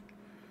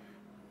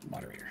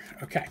 moderator.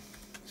 Okay.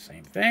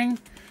 Same thing.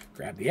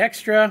 Grab the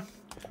extra.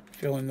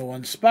 Fill in the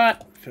one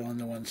spot. Fill in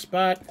the one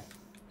spot.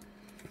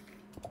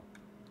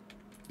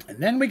 And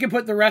then we can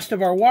put the rest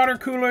of our water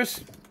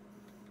coolers.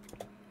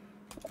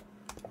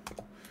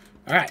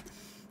 All right.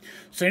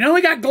 So you know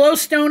we got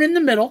glowstone in the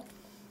middle.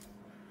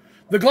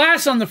 The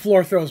glass on the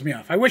floor throws me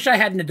off. I wish I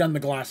hadn't have done the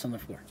glass on the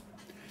floor.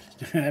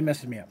 That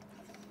messes me up.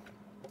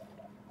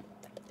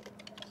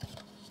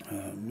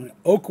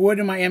 Oak wood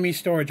in my ME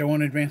storage. I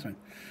want advancement.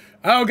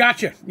 Oh,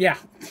 gotcha. Yeah.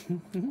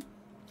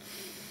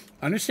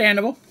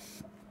 Understandable.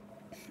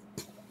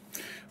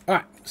 All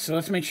right. So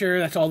let's make sure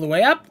that's all the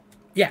way up.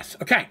 Yes.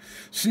 Okay.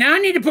 So now I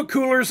need to put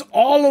coolers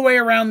all the way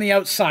around the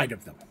outside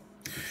of them.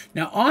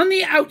 Now, on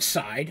the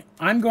outside,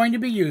 I'm going to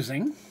be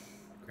using...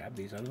 Grab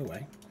these out of the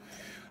way.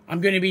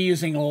 I'm going to be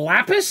using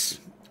lapis,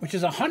 which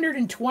is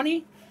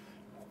 120.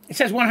 It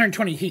says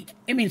 120 heat.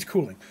 It means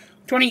cooling.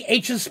 20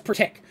 H's per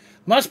tick.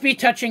 Must be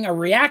touching a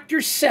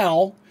reactor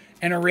cell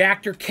and a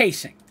reactor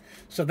casing.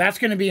 So that's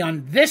going to be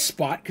on this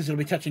spot, because it'll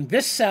be touching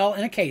this cell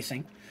and a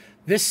casing.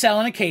 This cell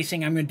and a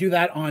casing. I'm going to do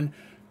that on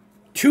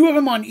 2 of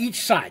them on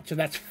each side. So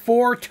that's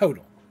 4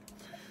 total.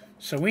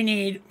 So we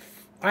need...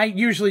 I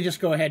usually just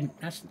go ahead and...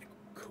 That's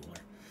cooler.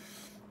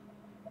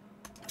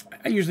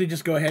 I usually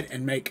just go ahead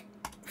and make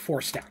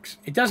 4 stacks.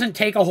 It doesn't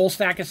take a whole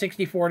stack of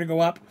 64 to go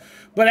up,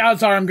 but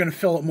odds are I'm going to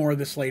fill up more of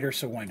this later,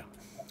 so why not?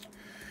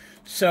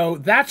 So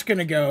that's going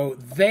to go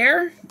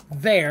there,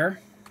 there,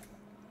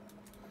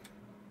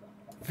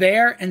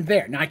 there, and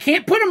there. Now, I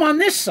can't put them on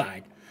this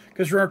side,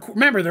 Because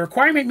remember, the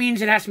requirement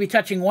means it has to be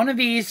touching one of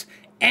these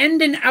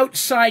and an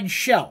outside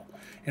shell.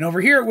 And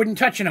over here, it wouldn't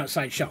touch an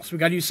outside shell. So we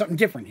got to use something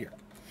different here.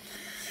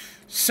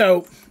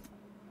 So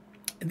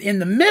in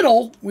the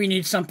middle, we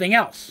need something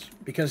else.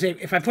 Because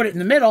if I put it in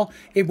the middle,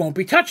 it won't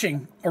be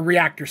touching a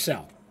reactor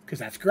cell. Because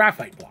that's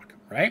graphite block,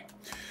 right?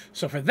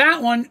 So for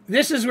that one,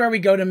 this is where we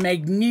go to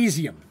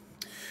magnesium.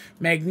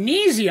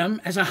 Magnesium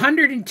has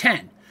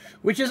 110,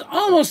 which is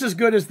almost as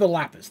good as the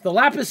lapis. The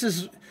lapis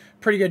is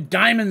pretty good.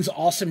 Diamond's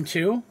awesome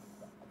too.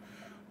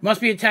 Must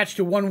be attached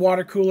to one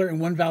water cooler and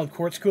one valid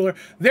quartz cooler.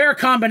 There are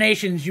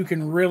combinations you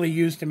can really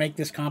use to make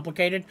this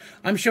complicated.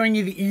 I'm showing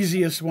you the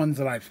easiest ones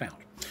that I've found.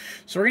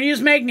 So we're going to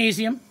use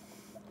magnesium.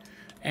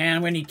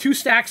 And we need 2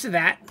 stacks of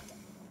that.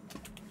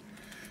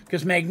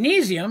 Because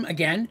magnesium,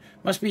 again,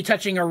 must be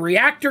touching a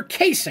reactor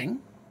casing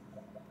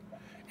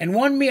and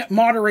one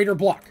moderator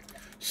block.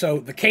 So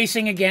the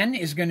casing, again,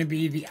 is going to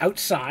be the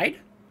outside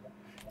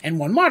and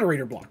one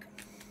moderator block.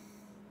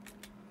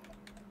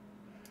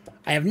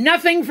 I have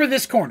nothing for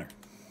this corner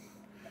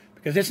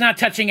because it's not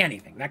touching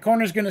anything. That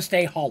corner is going to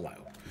stay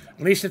hollow,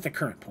 at least at the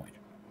current point.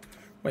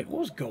 Wait, what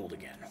was gold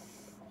again?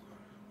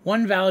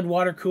 1 valid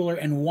water cooler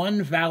and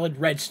 1 valid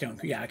redstone.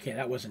 Yeah, okay,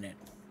 that wasn't it.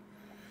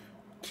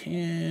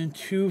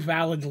 2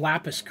 valid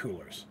lapis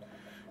coolers.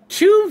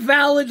 2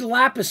 valid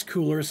lapis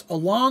coolers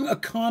along a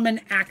common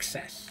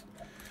axis.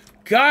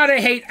 God, I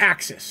hate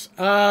axis.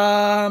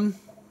 That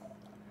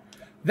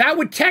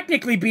would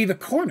technically be the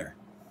corner.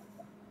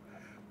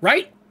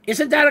 Right?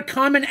 Isn't that a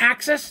common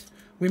axis?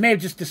 We may have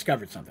just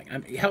discovered something.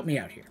 Help me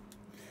out here.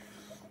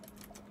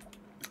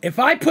 If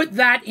I put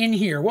that in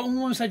here, what one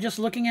was I just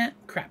looking at?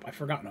 Crap, I've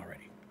forgotten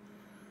already.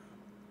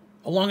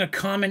 Along a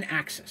common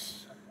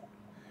axis.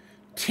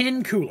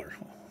 Tin cooler.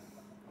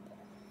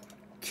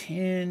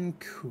 Tin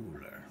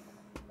cooler.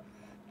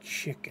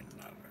 Chicken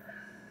lover.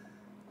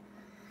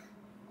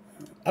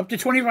 Up to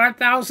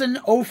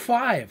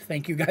 25,005.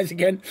 Thank you guys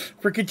again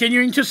for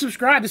continuing to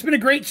subscribe. It's been a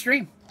great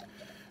stream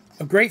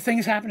of great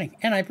things happening,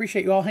 and I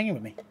appreciate you all hanging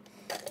with me.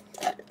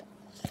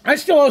 I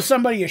still owe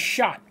somebody a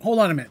shot. Hold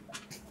on a minute.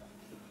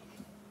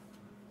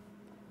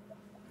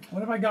 What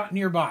have I got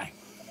nearby?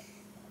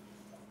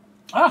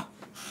 Ah!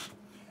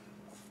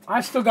 I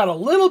still got a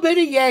little bit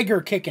of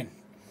Jaeger kicking.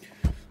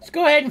 Let's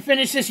go ahead and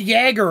finish this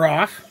Jaeger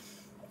off.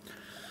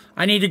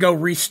 I need to go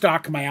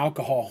restock my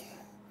alcohol.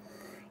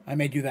 I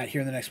may do that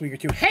here in the next week or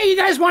two. Hey, you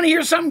guys want to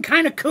hear something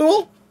kind of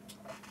cool?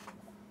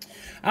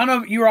 I don't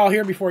know if you were all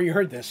here before you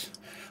heard this.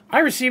 I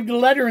received a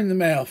letter in the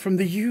mail from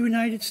the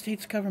United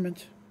States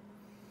government.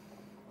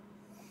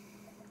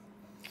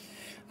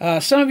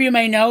 Some of you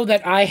may know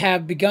that I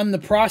have begun the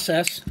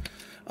process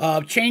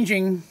of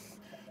changing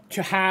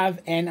to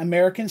have an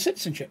American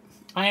citizenship.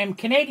 I am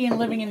Canadian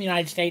living in the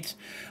United States.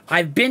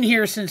 I've been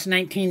here since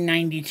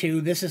 1992.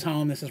 This is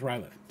home. This is where I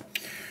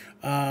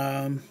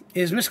live.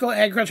 Is mystical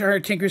agriculture or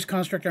Tinker's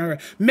constructor?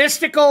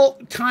 Mystical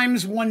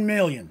times 1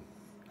 million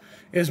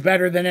is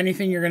better than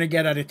anything you're going to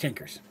get out of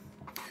Tinker's.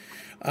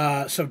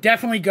 So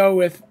definitely go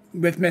with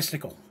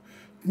mystical.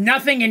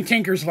 Nothing in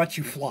Tinker's lets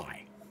you fly.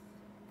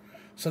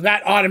 So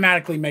that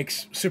automatically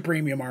makes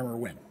Supremium Armor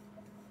win.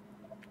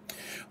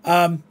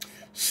 Yeah,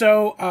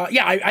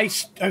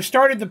 I've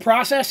started the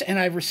process, and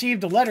I've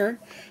received a letter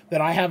that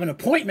I have an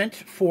appointment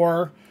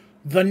for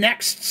the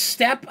next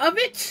step of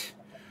it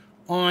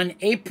on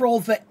April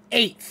the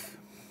 8th.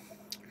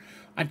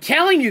 I'm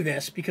telling you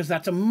this because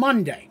that's a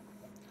Monday.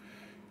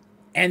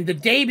 And the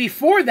day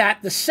before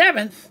that, the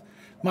 7th,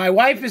 my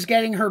wife is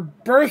getting her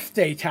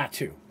birthday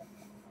tattoo.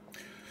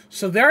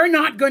 So there are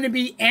not going to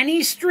be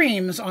any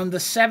streams on the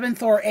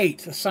 7th or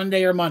 8th, a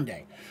Sunday or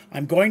Monday.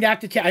 I'm going to have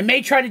to... I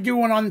may try to do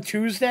one on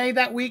Tuesday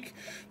that week,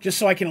 just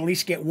so I can at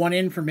least get one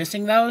in for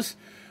missing those.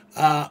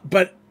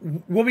 But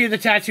we'll be at the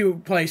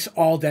tattoo place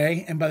all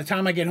day, and by the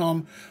time I get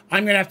home,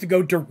 I'm going to have to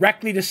go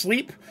directly to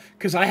sleep,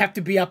 because I have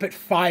to be up at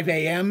 5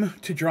 a.m.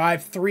 to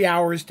drive 3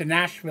 hours to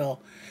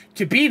Nashville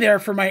to be there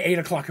for my 8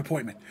 o'clock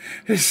appointment.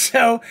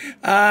 So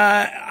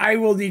I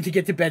will need to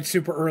get to bed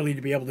super early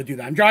to be able to do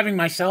that. I'm driving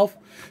myself,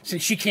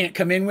 since she can't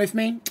come in with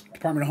me.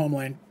 Department of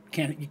Homeland,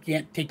 you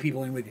can't take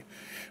people in with you.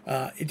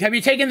 Have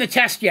you taken the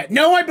test yet?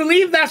 No, I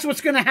believe that's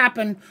what's going to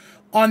happen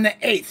on the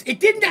 8th. It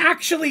didn't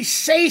actually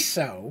say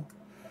so,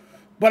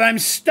 but I'm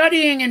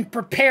studying and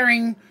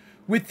preparing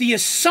with the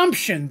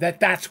assumption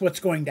that that's what's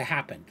going to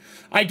happen.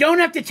 I don't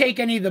have to take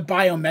any of the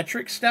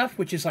biometric stuff,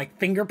 which is like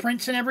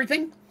fingerprints and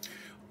everything.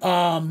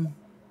 The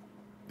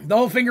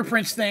whole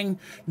fingerprints thing,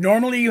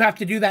 normally you have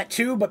to do that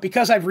too, but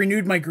because I've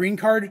renewed my green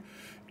card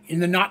in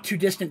the not too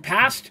distant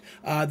past,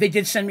 they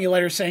did send me a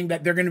letter saying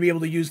that they're going to be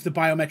able to use the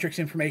biometrics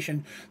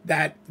information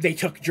that they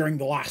took during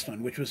the last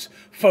one, which was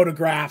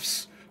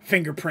photographs,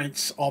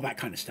 fingerprints, all that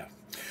kind of stuff.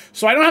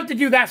 So I don't have to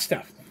do that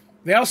stuff.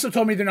 They also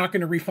told me they're not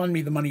going to refund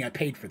me the money I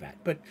paid for that,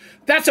 but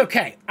that's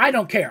okay. I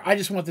don't care. I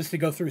just want this to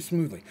go through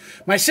smoothly.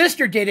 My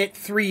sister did it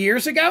 3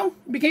 years ago,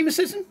 became a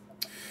citizen.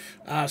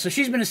 So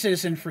she's been a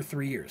citizen for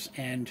 3 years,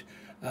 and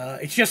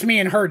it's just me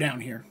and her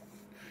down here.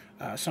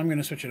 So I'm going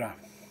to switch it off.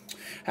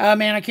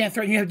 Man, I can't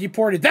threaten you to have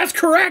deported. That's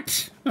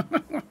correct!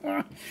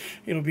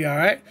 It'll be all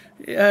right.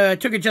 I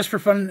took it just for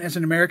fun as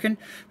an American. It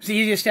was the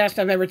easiest test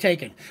I've ever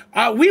taken.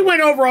 We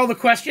went over all the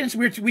questions.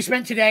 We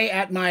spent today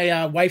at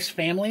my wife's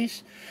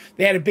family's.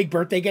 They had a big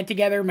birthday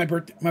get-together.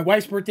 My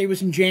wife's birthday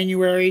was in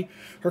January.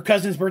 Her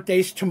cousin's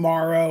birthday's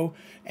tomorrow.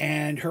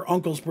 And her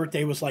uncle's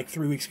birthday was like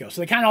 3 weeks ago.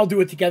 So they kind of all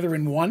do it together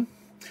in one.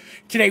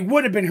 Today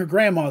would have been her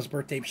grandma's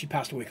birthday, but she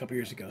passed away a couple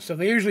years ago. So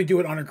they usually do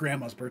it on her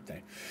grandma's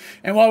birthday.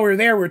 And while we were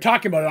there, we were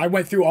talking about it. I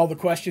went through all the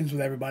questions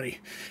with everybody.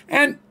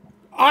 And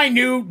I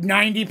knew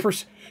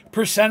 90%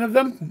 of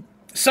them.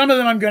 Some of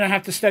them I'm going to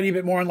have to study a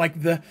bit more on,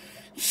 like, the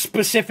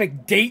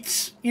specific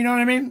dates. You know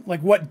what I mean?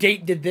 Like, what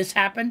date did this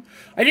happen?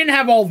 I didn't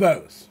have all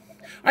those.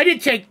 I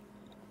did take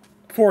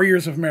 4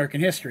 years of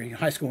American history,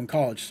 high school and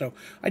college, so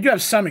I do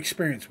have some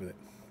experience with it.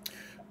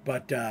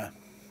 But I'm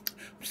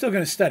still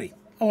going to study.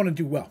 I want to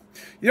do well.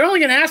 You're only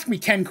going to ask me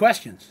 10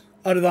 questions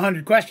out of the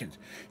 100 questions.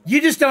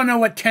 You just don't know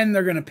what 10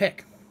 they're going to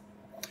pick,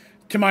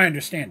 to my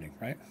understanding,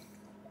 right?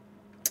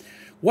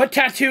 What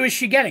tattoo is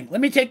she getting?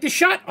 Let me take the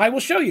shot. I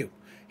will show you.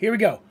 Here we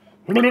go.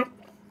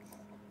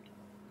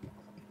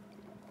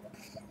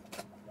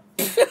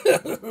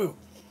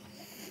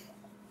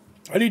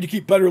 I need to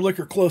keep better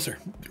liquor closer.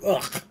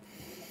 Ugh.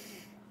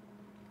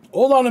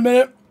 Hold on a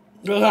minute.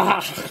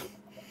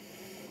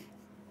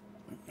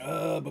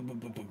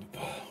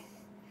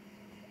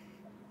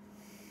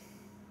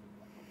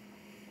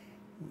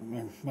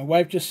 My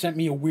wife just sent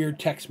me a weird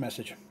text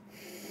message.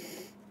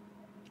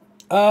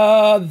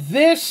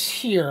 This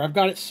here, I've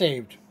got it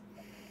saved.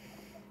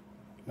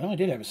 Well, I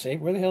did have it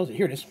saved. Where the hell is it?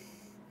 Here it is.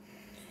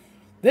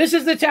 This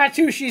is the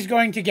tattoo she's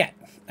going to get.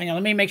 Hang on,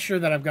 let me make sure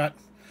that I've got...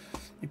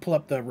 Let me pull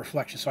up the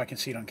reflection so I can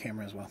see it on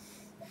camera as well.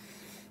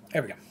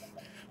 There we go.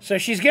 So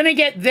she's going to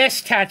get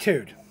this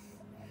tattooed.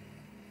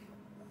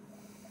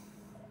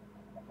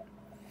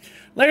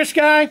 Later,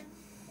 Sky.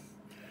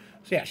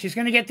 So yeah, she's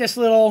going to get this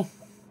little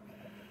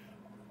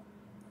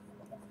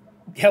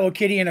Hello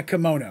Kitty in a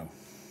kimono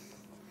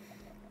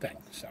thing.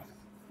 So,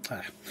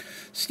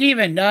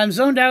 Steven, I'm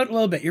zoned out a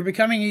little bit. You're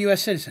becoming a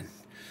U.S. citizen.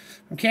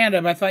 From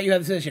Canada, but I thought you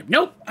had the citizenship.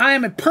 Nope, I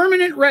am a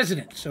permanent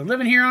resident, so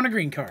living here on a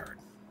green card.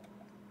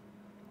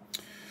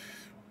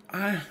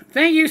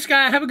 Thank you,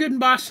 Sky. Have a good one,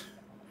 boss.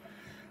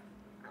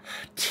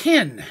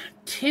 Tin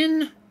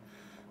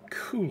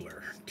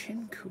cooler.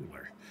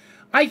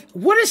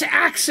 What does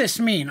axis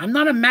mean? I'm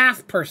not a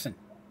math person.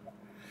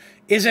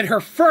 Is it her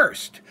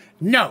first?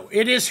 No,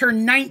 it is her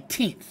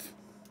 19th.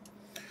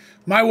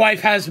 My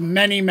wife has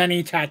many,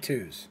 many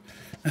tattoos.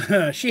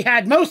 She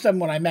had most of them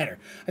when I met her.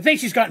 I think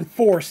she's gotten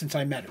 4 since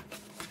I met her.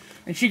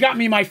 And she got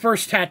me my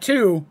first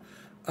tattoo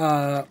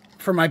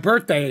for my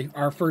birthday,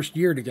 our first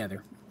year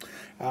together.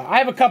 I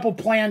have a couple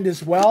planned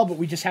as well, but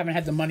we just haven't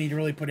had the money to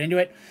really put into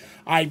it.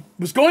 I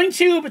was going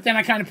to, but then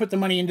I kind of put the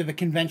money into the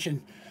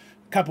convention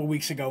a couple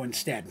weeks ago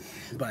instead.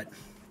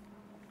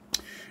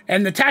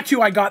 And the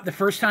tattoo I got the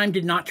first time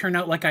did not turn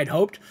out like I'd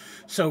hoped,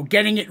 so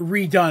getting it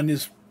redone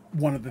is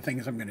one of the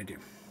things I'm going to do.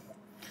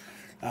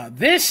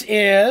 This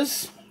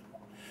is...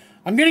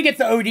 I'm going to get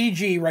the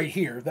ODG right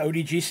here, the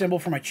ODG symbol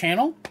for my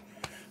channel.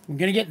 I'm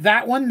going to get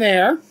that one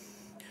there.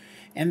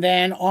 And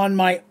then on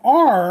my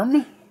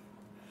arm,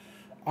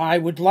 I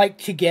would like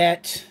to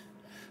get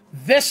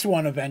this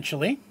one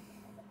eventually.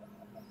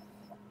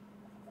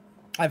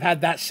 I've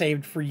had that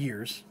saved for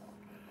years.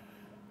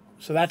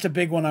 So that's a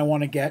big one I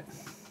want to get.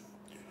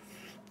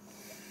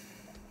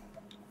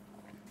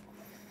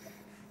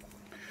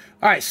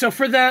 All right, so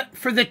for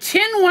the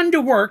tin one to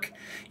work,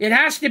 it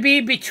has to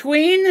be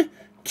between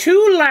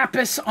 2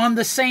 lapis on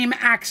the same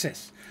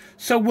axis.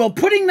 So will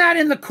putting that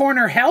in the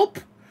corner help,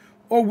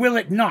 or will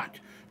it not?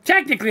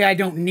 Technically, I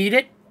don't need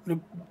it. The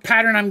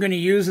pattern I'm going to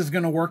use is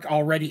going to work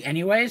already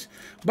anyways,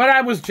 but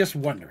I was just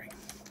wondering.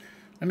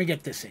 Let me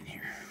get this in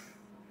here.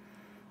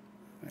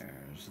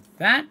 There's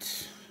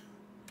that.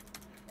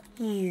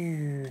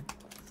 There's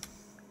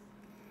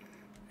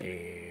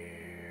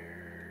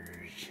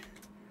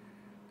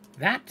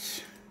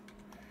that.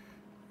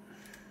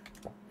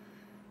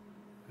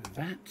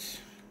 That.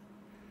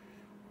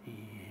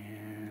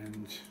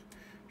 And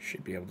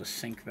should be able to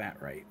sync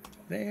that right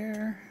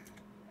there.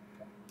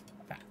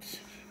 That.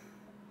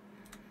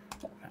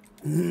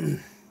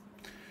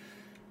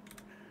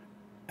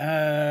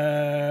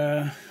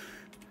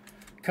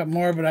 Couple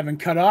more, but I've been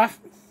cut off.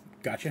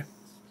 Gotcha.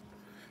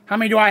 How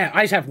many do I have?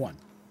 I just have 1.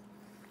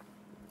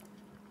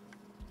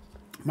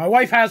 My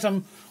wife has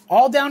them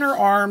all down her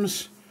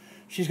arms.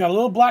 She's got a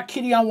little black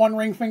kitty on one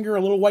ring finger,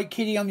 a little white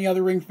kitty on the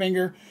other ring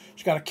finger.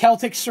 She's got a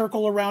Celtic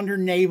circle around her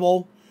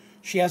navel.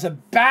 She has a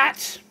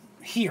bat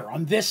here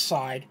on this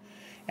side.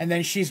 And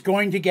then she's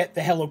going to get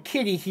the Hello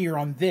Kitty here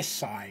on this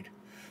side.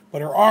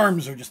 But her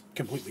arms are just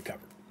completely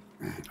covered.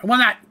 Well,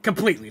 not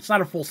completely. It's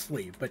not a full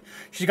sleeve, but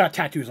she's got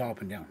tattoos all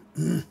up and down.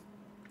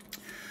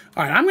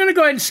 All right, I'm going to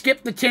go ahead and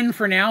skip the tin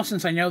for now,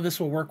 since I know this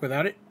will work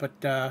without it.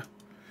 But then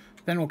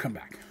we'll come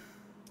back.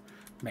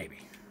 Maybe.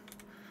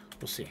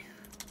 We'll see.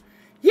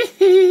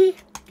 Yee-hee!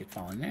 Get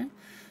falling there.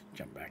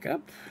 Jump back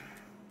up.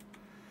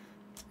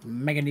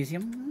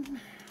 Magnesium.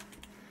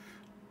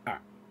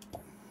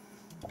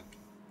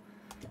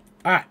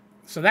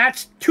 So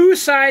that's 2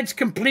 sides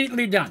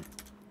completely done.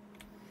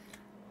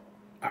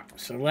 All right,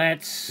 so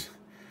let's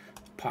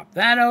pop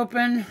that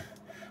open.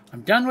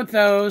 I'm done with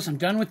those. I'm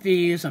done with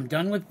these. I'm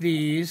done with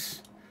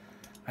these.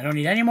 I don't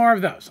need any more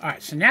of those. All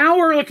right, so now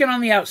we're looking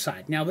on the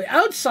outside. Now, the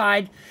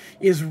outside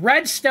is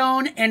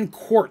redstone and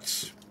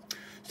quartz.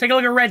 Let's take a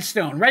look at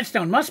redstone.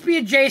 Redstone must be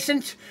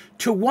adjacent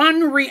to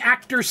 1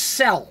 reactor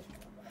cell.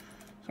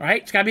 All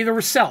right, it's got to be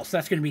the cell. So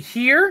that's going to be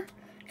here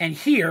and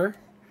here,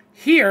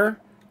 here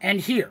and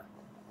here.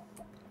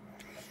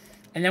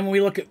 And then when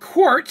we look at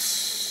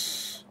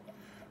quartz,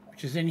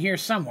 which is in here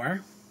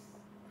somewhere,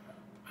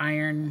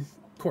 iron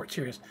quartz,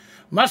 here it is,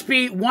 must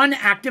be 1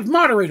 active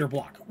moderator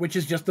block, which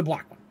is just the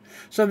black one.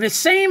 So the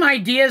same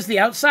idea as the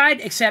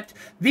outside, except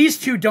these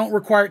 2 don't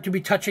require it to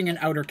be touching an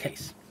outer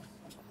case.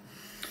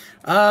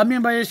 Me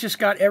and Buddy's just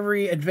got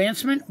every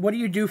advancement. What do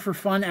you do for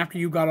fun after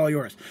you got all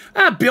yours?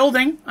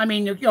 Building. I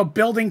mean, you know,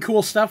 building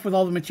cool stuff with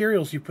all the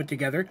materials you put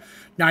together.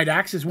 Night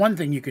axe is one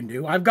thing you can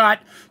do. I've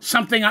got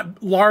something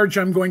large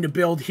I'm going to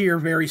build here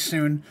very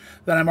soon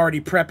that I'm already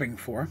prepping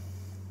for.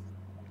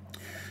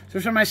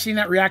 First time I've seen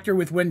that reactor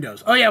with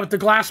windows. Oh yeah, with the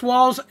glass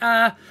walls.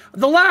 The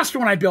last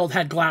one I built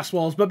had glass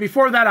walls, but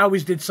before that I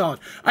always did solid.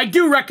 I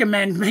do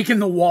recommend making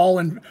the wall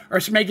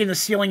or making the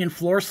ceiling and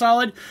floor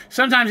solid.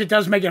 Sometimes it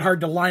does make it hard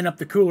to line up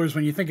the coolers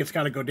when you think it's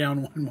got to go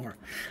down 1 more.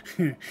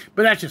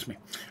 But that's just me.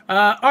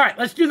 All right,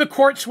 let's do the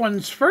quartz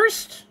ones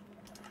first.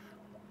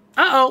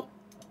 Uh-oh.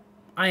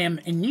 I am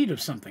in need of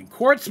something.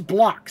 Quartz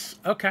blocks.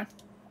 Okay.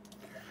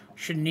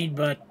 Should need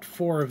but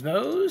 4 of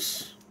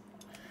those.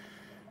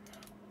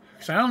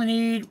 So I only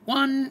need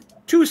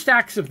 2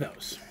 stacks of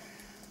those.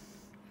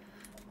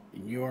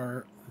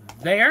 You're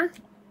there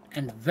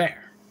and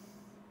there.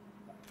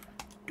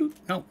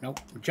 No, I'm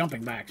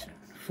jumping by accident.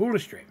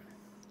 Foolish Draven.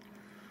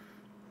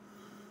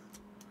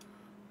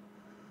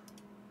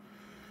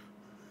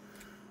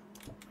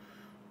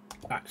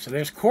 All right, so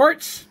there's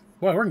quartz.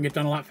 Well, we're going to get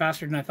done a lot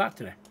faster than I thought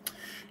today.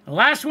 The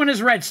last one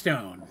is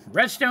redstone.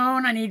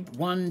 Redstone, I need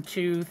 1,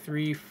 2,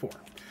 3, 4.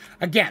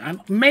 Again,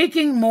 I'm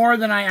making more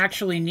than I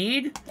actually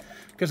need,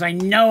 because I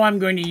know I'm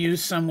going to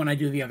use some when I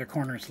do the other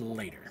corners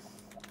later.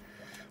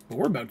 But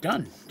we're about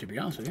done, to be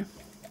honest with you.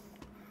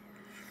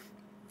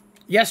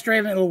 Yes,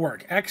 Draven, it'll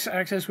work.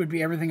 X-axis would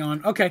be everything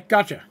on. Okay,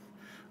 gotcha.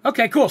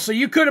 Okay, cool. So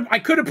I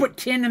could have put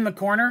tin in the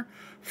corner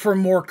for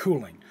more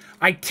cooling.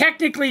 I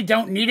technically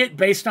don't need it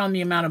based on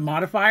the amount of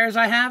modifiers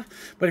I have,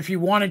 but if you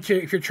wanted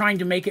to, if you're trying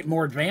to make it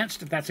more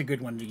advanced, that's a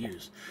good one to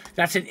use.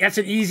 That's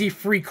an easy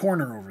free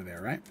corner over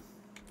there, right?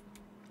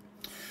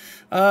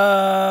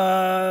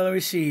 Let me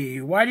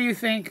see. Why do you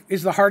think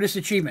is the hardest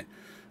achievement?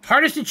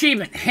 Hardest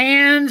achievement,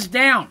 hands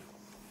down,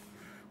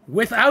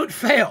 without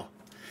fail,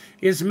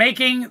 is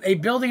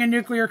building a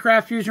nuclear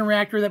craft fusion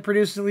reactor that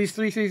produces at least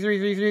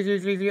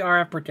 333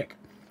 RF per tick.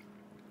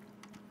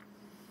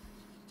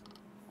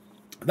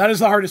 That is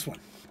the hardest one.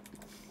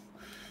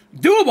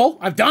 Doable.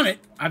 I've done it.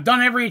 I've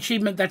done every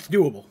achievement that's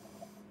doable.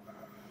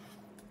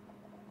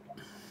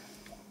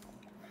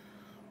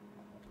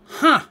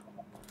 Huh.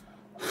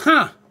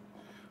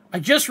 I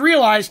just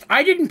realized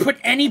I didn't put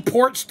any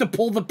ports to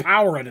pull the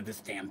power out of this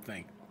damn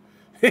thing.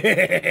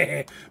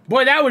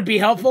 Boy, that would be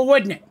helpful,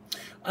 wouldn't it?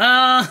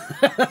 Oh,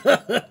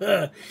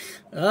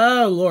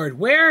 Lord.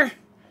 Where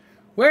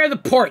are the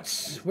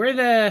ports?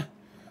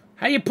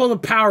 How do you pull the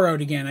power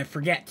out again? I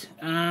forget.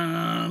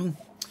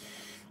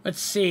 Let's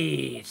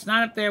see. It's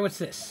not up there. What's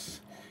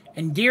this?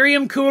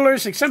 Enderium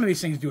coolers. Like, some of these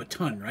things do a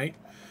ton, right?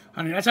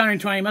 That's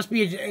 120. It must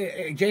be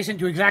adjacent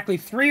to exactly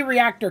 3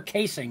 reactor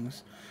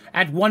casings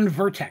at 1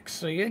 vertex.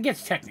 So it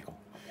gets technical.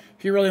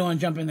 If you really want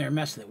to jump in there and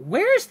mess with it.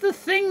 Where's the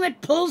thing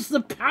that pulls the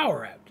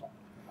power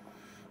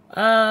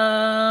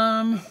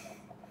out?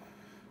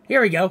 Here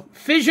we go.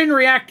 Fission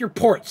reactor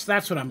ports.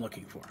 That's what I'm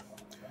looking for.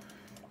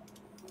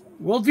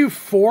 We'll do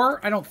 4.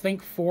 I don't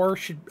think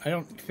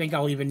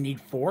I'll even need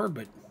 4,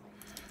 but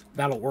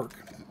that'll work.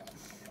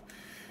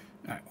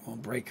 All right, we'll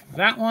break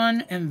that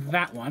one and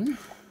that one.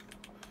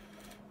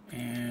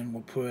 And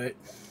we'll put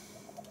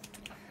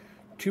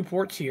 2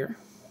 ports here.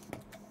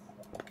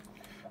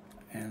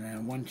 And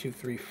then 1, 2,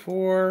 3,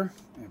 4.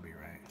 That'll be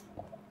right.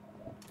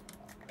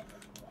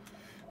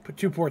 Put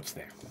 2 ports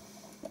there.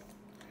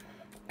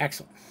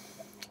 Excellent.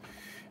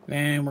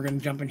 Then we're going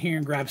to jump in here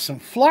and grab some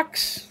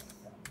flux.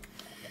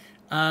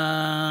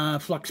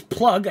 Flux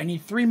plug. I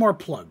need 3 more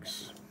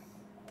plugs.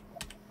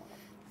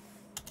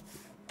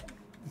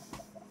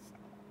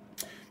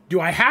 Do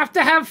I have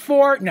to have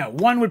 4? No,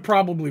 1 would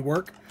probably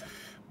work.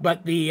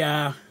 But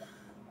the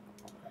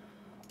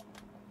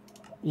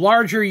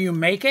larger you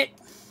make it,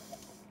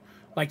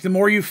 like the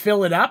more you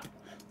fill it up,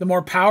 the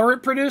more power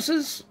it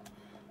produces,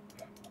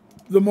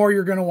 the more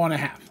you're going to want to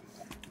have.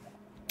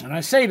 And I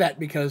say that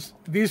because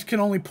these can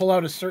only pull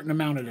out a certain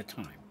amount at a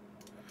time.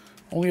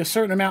 Only a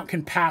certain amount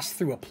can pass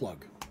through a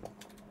plug.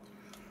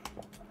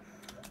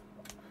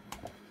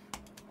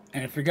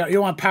 And if you don't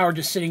want power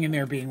just sitting in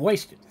there being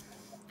wasted.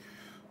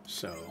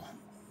 So,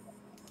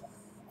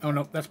 oh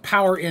no, that's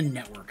power in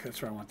network.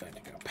 That's where I want that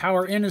to go.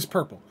 Power in is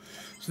purple.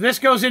 So this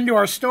goes into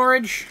our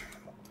storage.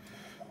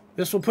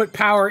 This will put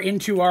power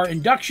into our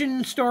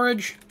induction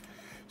storage,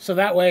 so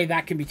that way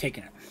that can be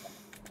taken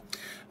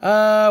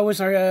out.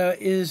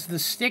 Is the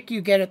stick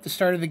you get at the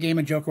start of the game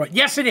a joke or what?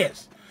 Yes, it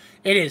is.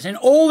 It is. In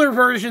older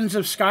versions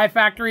of Sky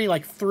Factory,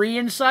 like 3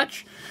 and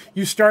such,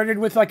 you started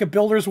with like a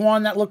builder's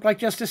wand that looked like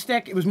just a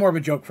stick. It was more of a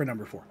joke for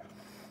number 4.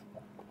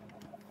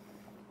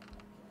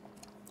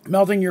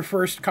 Melting your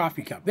first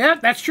coffee cup. Yeah,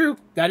 that's true.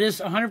 That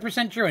is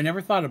 100% true. I never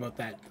thought about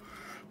that.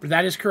 But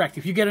that is correct,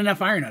 if you get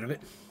enough iron out of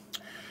it.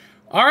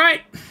 All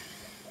right.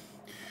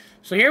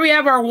 So here we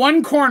have our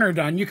 1 corner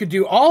done. You could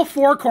do all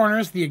 4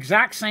 corners the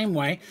exact same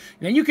way.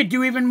 And then you could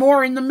do even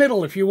more in the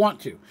middle if you want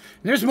to. And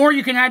there's more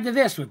you can add to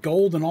this with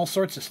gold and all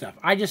sorts of stuff.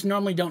 I just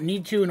normally don't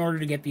need to in order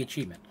to get the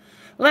achievement.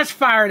 Let's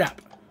fire it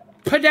up.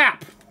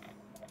 Padap.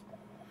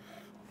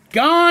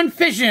 Gone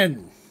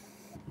fission.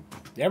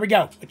 There we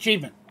go.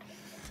 Achievement.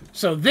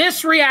 So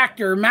this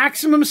reactor,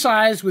 maximum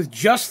size with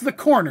just the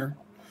corner,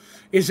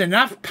 is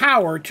enough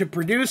power to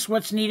produce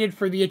what's needed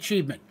for the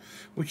achievement,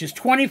 which is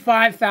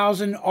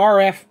 25,000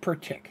 RF per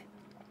tick.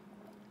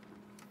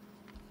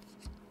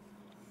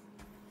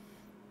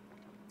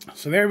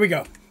 So there we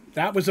go.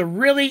 That was a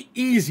really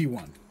easy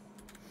one.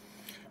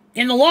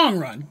 In the long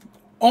run,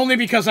 only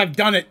because I've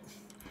done it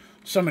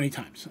so many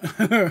times.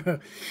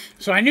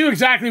 So I knew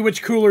exactly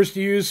which coolers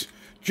to use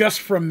just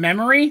from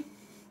memory,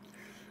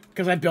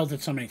 because I built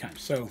it so many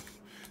times. So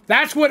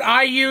that's what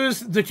I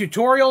use. The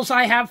tutorials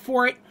I have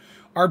for it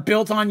are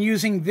built on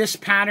using this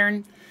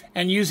pattern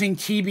and using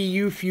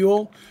TBU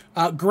fuel.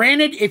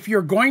 Granted, if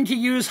you're going to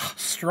use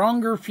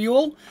stronger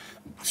fuel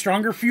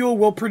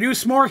will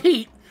produce more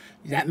heat.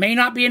 That may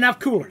not be enough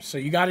coolers, so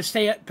you got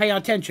to pay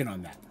attention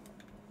on that.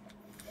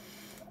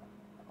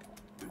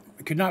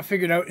 I could not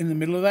figure it out in the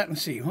middle of that.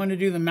 Let's see. I want to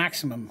do the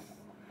maximum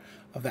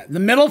of that. The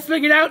middle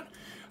figured out.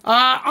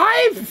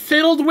 I've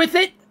fiddled with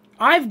it.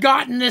 I've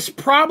gotten this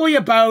probably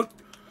about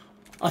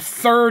a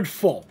third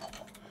full.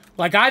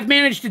 Like, I've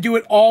managed to do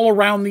it all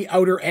around the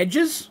outer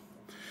edges.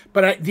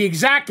 But the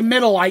exact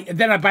middle, by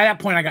that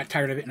point, I got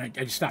tired of it, and I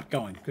just stopped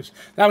going. Because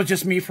that was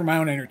just me for my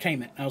own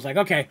entertainment. I was like,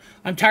 okay,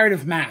 I'm tired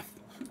of math.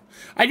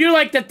 I do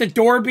like that the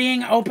door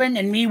being open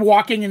and me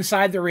walking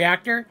inside the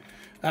reactor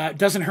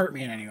doesn't hurt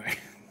me in any way.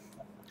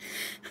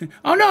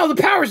 Oh, no, the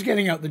power's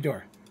getting out the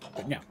door.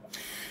 But no.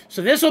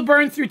 So this will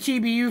burn through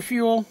TBU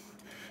fuel,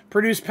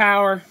 produce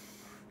power.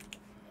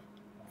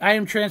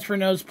 Item transfer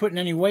nodes, putting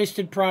any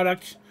wasted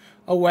product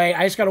away.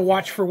 I just got to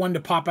watch for one to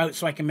pop out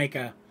so I can make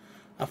a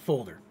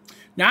folder.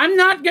 Now, I'm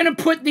not going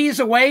to put these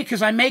away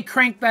because I may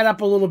crank that up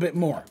a little bit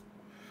more.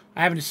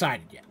 I haven't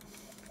decided yet.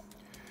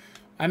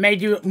 I may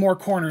do more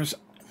corners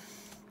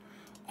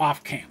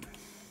off cam.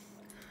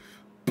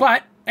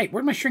 But, hey,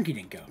 where'd my shrinky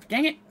dink go?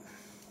 Dang it.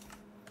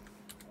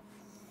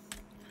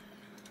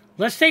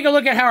 Let's take a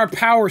look at how our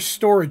power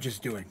storage is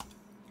doing.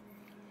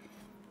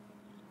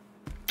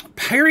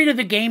 Period of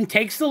the game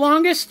takes the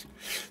longest?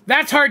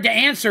 That's hard to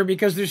answer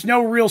because there's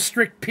no real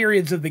strict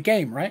periods of the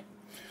game, right?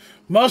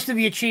 Most of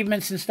the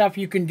achievements and stuff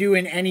you can do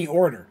in any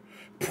order.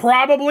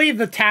 Probably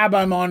the tab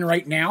I'm on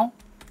right now.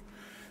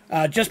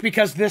 Just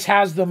because this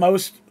has the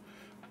most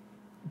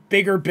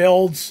bigger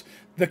builds.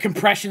 The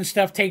compression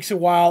stuff takes a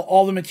while.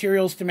 All the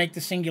materials to make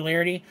the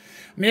singularity.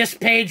 This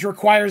page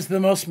requires the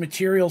most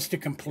materials to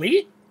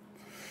complete.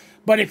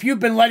 But if you've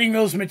been letting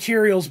those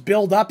materials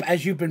build up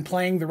as you've been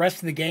playing the rest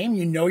of the game,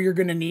 you know you're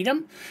going to need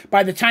them.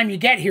 By the time you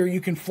get here, you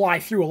can fly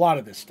through a lot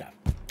of this stuff.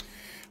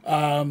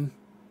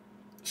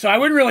 So I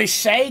wouldn't really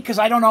say, because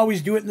I don't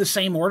always do it in the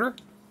same order.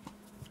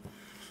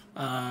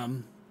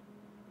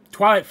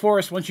 Twilight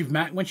Forest, once you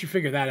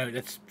figure that out,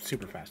 it's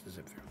super fast to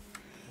zip through.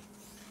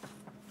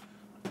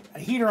 A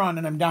heater on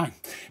and I'm dying.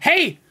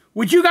 Hey,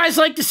 would you guys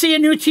like to see a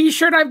new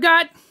t-shirt I've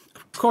got?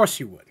 Of course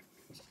you would.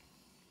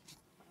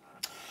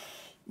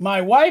 My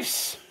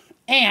wife's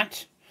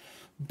aunt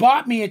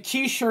bought me a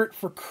t-shirt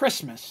for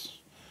Christmas,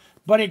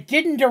 but it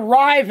didn't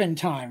arrive in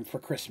time for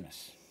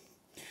Christmas.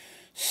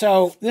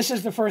 So this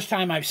is the first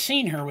time I've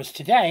seen her was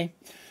today.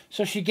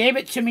 So she gave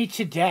it to me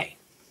today.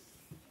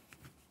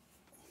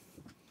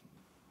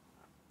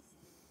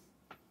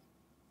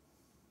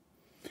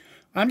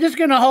 I'm just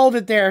going to hold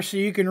it there so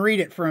you can read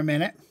it for a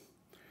minute.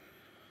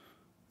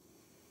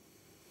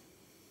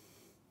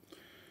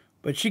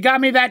 But she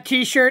got me that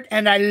t-shirt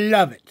and I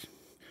love it.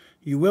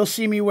 You will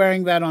see me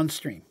wearing that on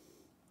stream.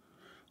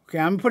 Okay,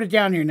 I'm gonna put it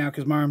down here now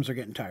because my arms are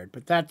getting tired.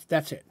 But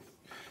that's it.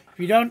 If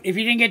you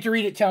didn't get to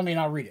read it, tell me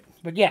and I'll read it.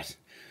 But yes,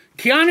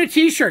 Keanu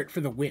t-shirt for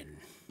the win.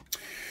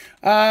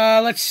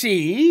 Let's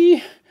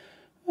see.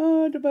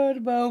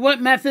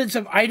 What methods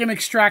of item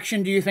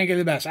extraction do you think are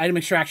the best? Item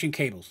extraction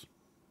cables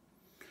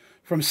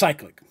from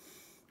Cyclic.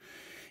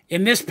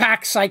 In this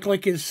pack,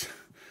 Cyclic is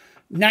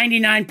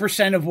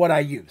 99% of what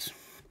I use.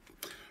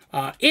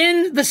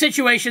 In the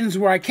situations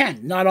where I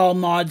can. Not all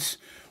mods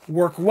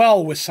work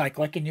well with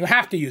Cyclic, and you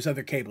have to use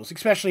other cables,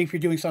 especially if you're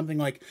doing something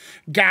like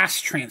gas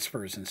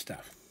transfers and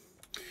stuff.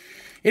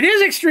 It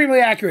is extremely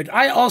accurate.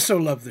 I also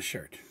love the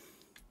shirt.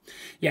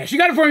 Yeah, she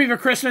got it for me for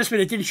Christmas, but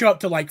it didn't show up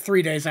till like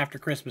 3 days after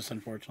Christmas,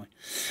 unfortunately.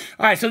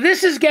 All right, so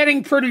this is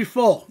getting pretty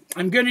full.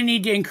 I'm going to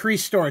need to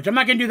increase storage. I'm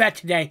not going to do that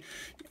today.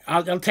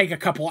 It'll take a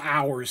couple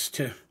hours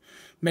to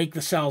make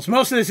the cells.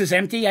 Most of this is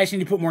empty. I just need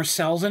to put more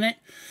cells in it.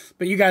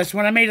 But you guys,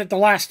 when I made it the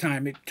last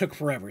time, it took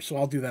forever. So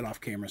I'll do that off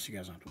camera so you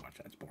guys don't have to watch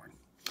that. It's boring.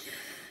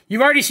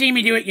 You've already seen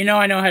me do it. You know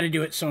I know how to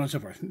do it, so on and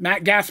so forth.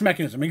 Gas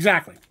mechanism,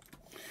 exactly.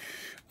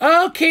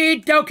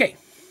 Okay, okay.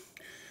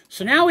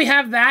 So now we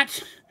have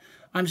that.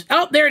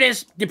 Oh, there it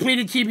is.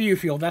 Depleted TBU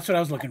fuel. That's what I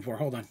was looking for.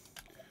 Hold on.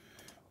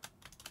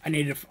 I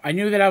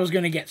knew that I was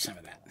going to get some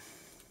of that.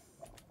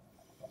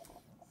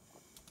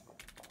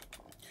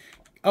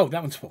 Oh,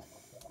 that one's full.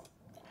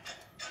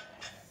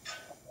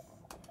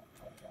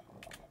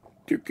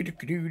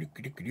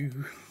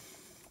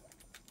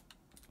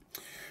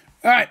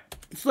 All right,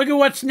 let's look at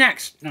what's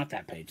next. Not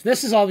that page.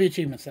 This is all the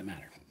achievements that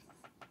matter.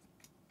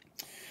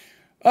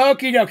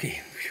 Okie dokie.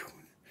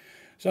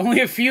 There's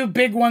only a few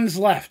big ones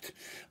left.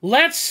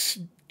 Let's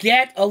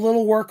get a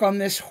little work on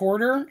this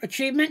hoarder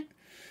achievement.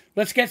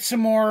 Let's get some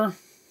more.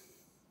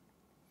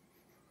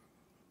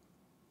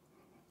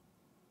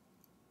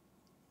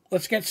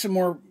 Let's get some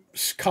more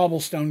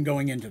cobblestone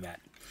going into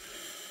that.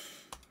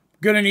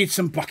 Gonna need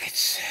some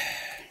buckets.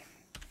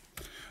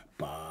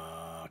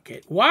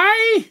 Bucket.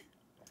 Why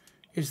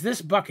is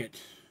this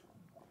bucket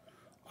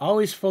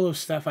always full of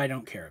stuff I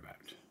don't care about?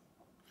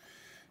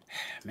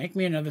 Make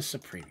me another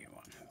Supremia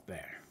one.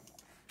 There.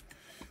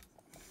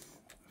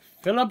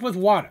 Fill up with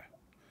water.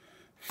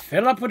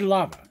 Fill up with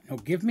lava. No,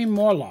 give me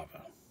more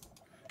lava.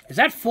 Is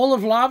that full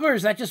of lava or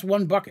is that just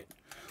one bucket?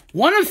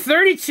 1 of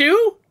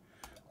 32?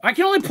 I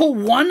can only pull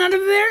 1 out of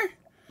there?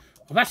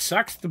 Well, that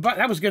sucks.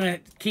 That was going to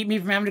keep me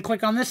from having to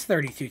click on this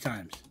 32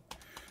 times.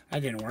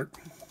 That didn't work.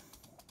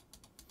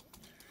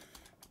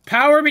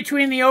 Power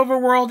between the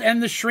overworld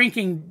and the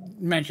shrinking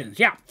dimensions.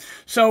 Yeah.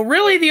 So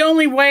really the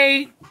only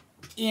way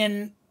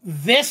in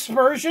this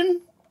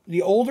version,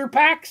 the older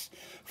packs,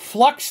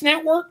 flux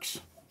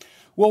networks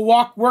will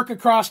work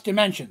across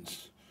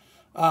dimensions.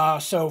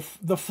 So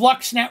the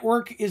flux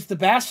network is the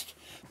best.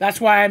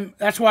 That's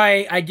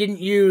why I didn't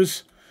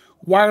use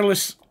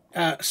wireless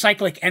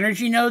cyclic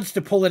energy nodes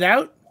to pull it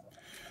out.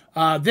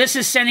 This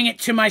is sending it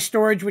to my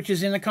storage, which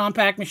is in the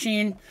compact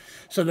machine.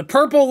 So the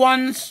purple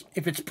ones,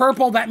 if it's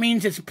purple, that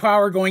means it's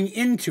power going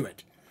into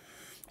it.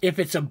 If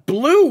it's a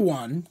blue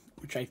one,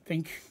 which I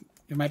think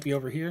it might be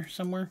over here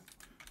somewhere.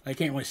 I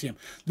can't really see them.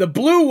 The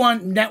blue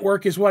one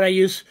network is what I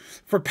use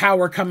for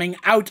power coming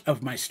out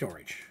of my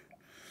storage.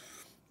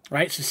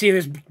 Right? So see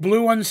there's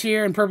blue ones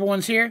here and purple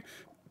ones here.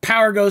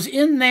 Power goes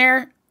in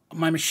there.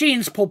 My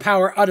machines pull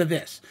power out of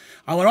this.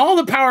 I want all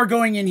the power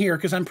going in here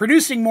because I'm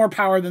producing more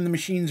power than the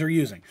machines are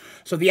using.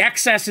 So the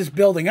excess is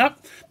building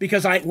up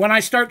because when I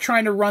start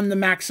trying to run the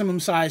maximum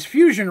size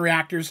fusion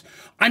reactors,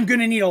 I'm going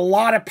to need a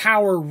lot of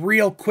power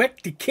real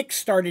quick to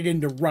kickstart it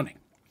into running.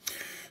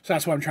 So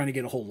that's why I'm trying to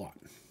get a whole lot.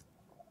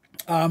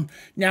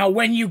 Now,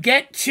 when you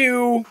get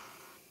to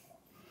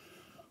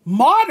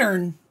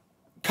modern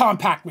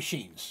compact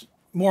machines,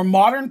 more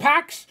modern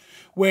packs,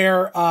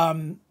 where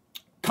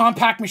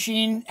compact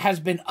machine has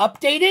been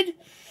updated,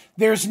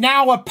 there's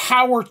now a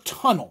power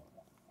tunnel.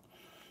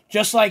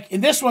 Just like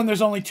in this one,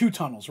 there's only 2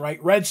 tunnels,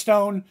 right?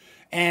 Redstone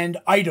and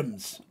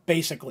items,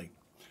 basically.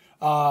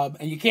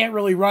 And you can't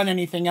really run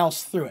anything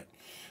else through it.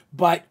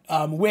 But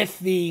with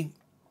the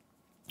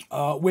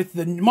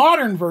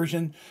modern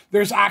version,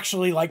 there's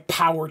actually like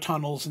power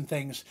tunnels and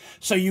things.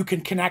 So you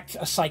can connect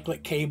a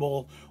cyclic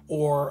cable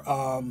or,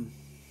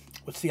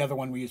 what's the other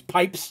one we use?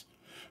 Pipes.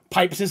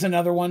 Pipes is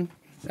another one.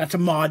 That's a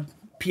mod.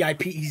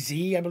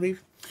 P-I-P-E-Z, I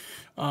believe.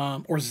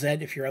 Or Z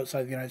if you're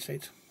outside the United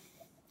States.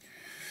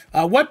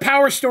 What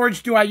power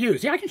storage do I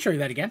use? Yeah, I can show you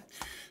that again.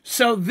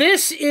 So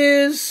this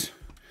is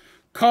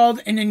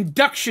called an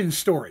induction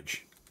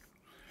storage.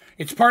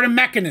 It's part of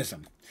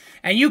mechanism.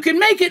 And you can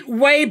make it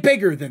way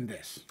bigger than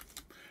this.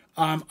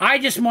 I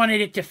just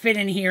wanted it to fit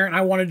in here, and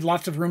I wanted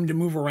lots of room to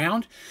move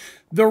around.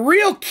 The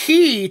real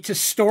key to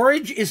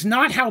storage is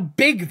not how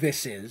big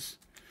this is,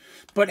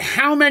 but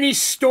how many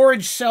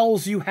storage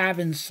cells you have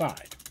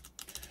inside.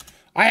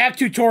 I have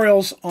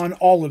tutorials on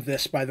all of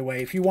this, by the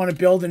way. If you want to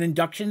build an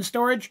induction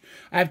storage,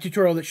 I have a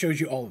tutorial that shows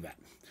you all of that.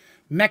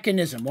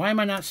 Mechanism. Why am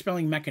I not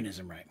spelling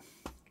mechanism right?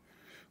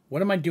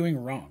 What am I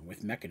doing wrong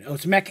with mechanism? Oh,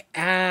 it's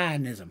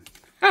mechanism.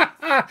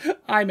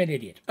 I'm an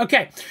idiot.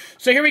 Okay,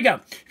 so here we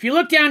go. If you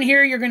look down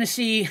here, you're going to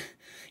see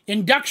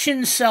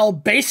induction cell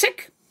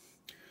basic,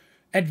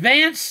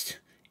 advanced,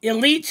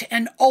 elite,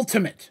 and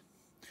ultimate.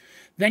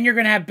 Then you're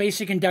going to have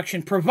basic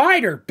induction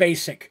provider,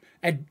 basic,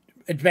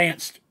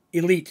 advanced,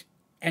 elite,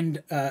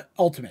 and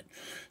ultimate.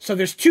 So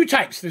there's 2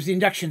 types. There's the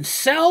induction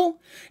cell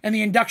and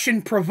the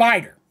induction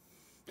provider.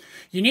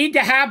 You need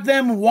to have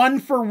them 1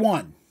 for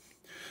 1.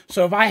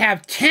 So if I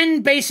have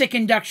 10 basic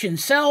induction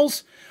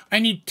cells, I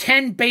need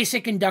 10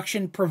 basic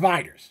induction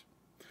providers.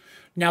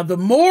 Now, the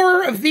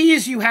more of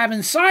these you have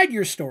inside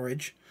your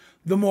storage,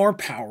 the more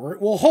power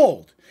it will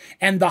hold.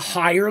 And the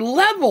higher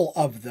level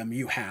of them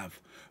you have,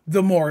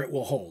 the more it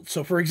will hold.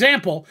 So for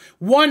example,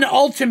 one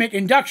ultimate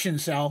induction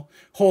cell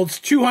holds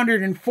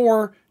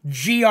 204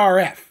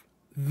 GRF.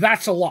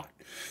 That's a lot,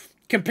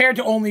 compared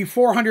to only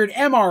 400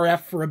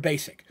 MRF for a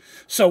basic.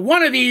 So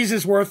one of these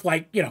is worth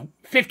like,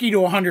 50 to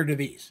 100 of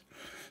these.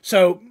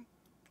 So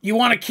you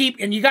want to keep,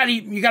 and you got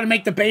to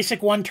make the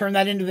basic one, turn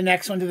that into the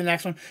next one, to the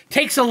next one.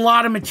 Takes a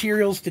lot of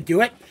materials to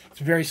do it. It's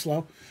very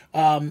slow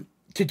to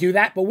do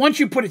that. But once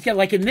you put it together,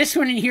 like in this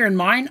one in here in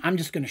mine, I'm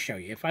just going to show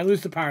you. If I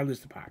lose the power, I lose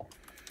the power.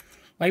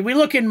 Like we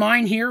look in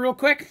mine here real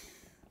quick.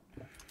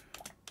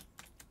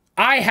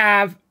 I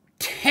have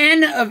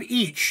 10 of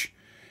each,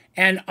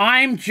 and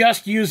I'm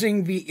just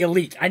using the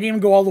elite. I didn't even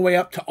go all the way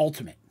up to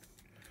ultimate.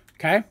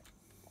 Okay?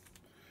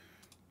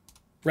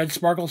 Red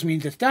sparkles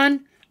means it's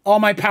done. All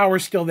my power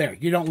is still there.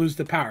 You don't lose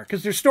the power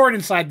because they're stored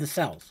inside the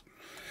cells.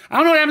 I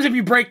don't know what happens if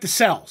you break the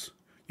cells.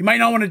 You might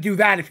not want to do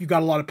that if you've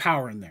got a lot of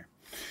power in there.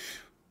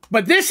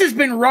 But this has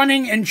been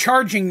running and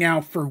charging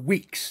now for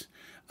weeks.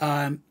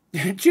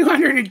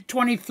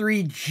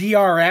 223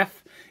 GRF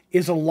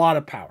is a lot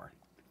of power.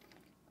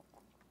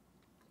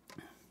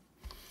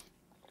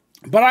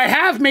 But I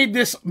have made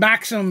this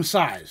maximum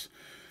size,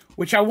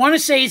 which I want to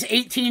say is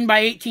 18 by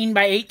 18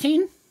 by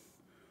 18.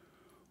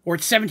 Or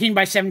it's 17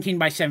 by 17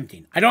 by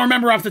 17. I don't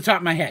remember off the top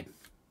of my head.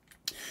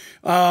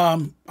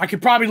 I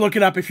could probably look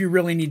it up if you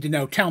really need to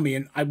know. Tell me,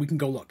 and we can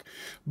go look.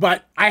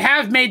 But I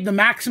have made the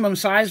maximum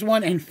size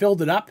one and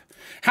filled it up.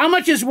 How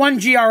much is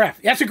 1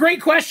 GRF? That's a great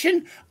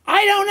question.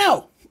 I don't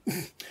know.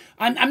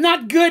 I'm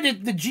not good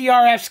at the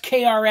GRFs,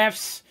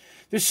 KRFs.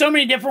 There's so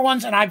many different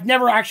ones, and I've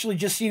never actually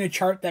just seen a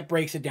chart that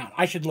breaks it down.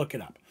 I should look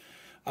it up.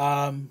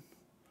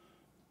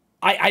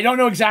 I don't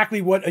know exactly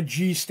what a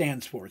G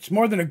stands for. It's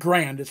more than a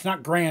grand. It's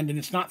not grand, and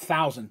it's not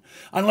thousand.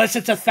 Unless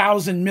it's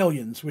 1,000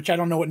 millions, which I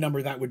don't know what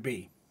number that would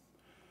be.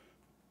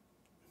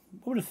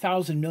 What would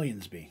 1,000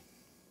 millions be?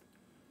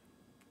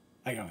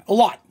 I don't know. A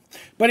lot.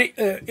 But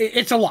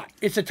it's a lot.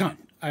 It's a ton.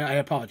 I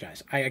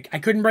apologize. I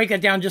couldn't break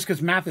that down just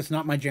because math is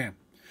not my jam.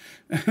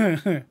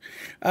 17.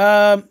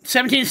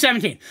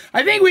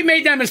 I think we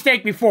made that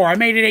mistake before. I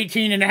made it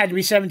 18, and it had to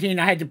be 17.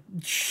 I had to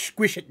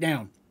squish it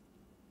down.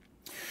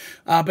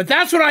 But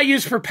that's what I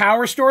use for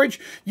power storage.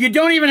 You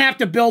don't even have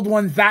to build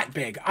one that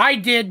big. I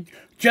did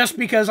just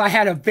because I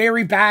had a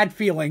very bad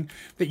feeling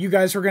that you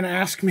guys were going to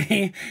ask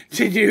me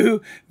to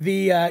do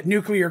the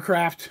nuclear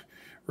craft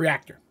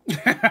reactor.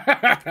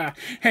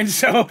 And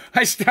so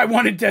I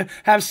wanted to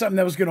have something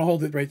that was going to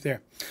hold it right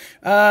there.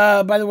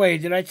 By the way,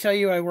 did I tell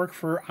you I work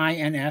for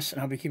INS,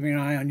 and I'll be keeping an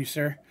eye on you,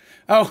 sir?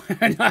 Oh,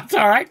 that's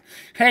all right.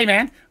 Hey,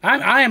 man,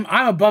 I'm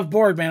above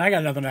board, man. I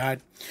got nothing to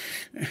hide.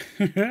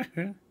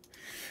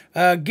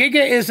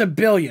 Giga is a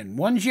billion.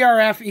 1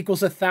 GRF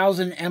equals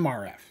 1,000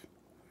 MRF.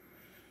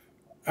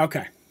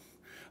 Okay.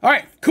 All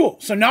right, cool.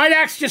 So Night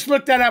Axe just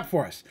looked that up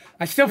for us.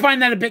 I still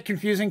find that a bit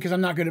confusing because I'm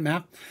not good at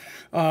math.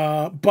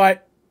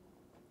 But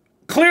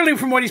clearly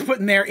from what he's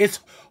putting there,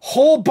 it's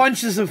whole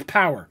bunches of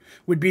power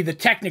would be the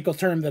technical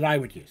term that I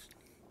would use.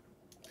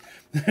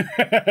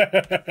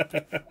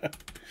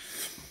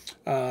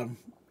 And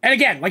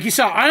again, like you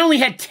saw, I only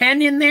had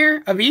 10 in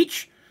there of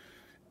each.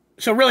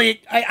 So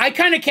really, I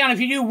kind of count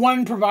if you do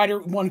one provider,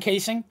 one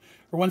casing,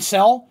 or one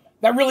cell,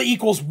 that really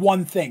equals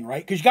one thing,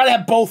 right? Because you got to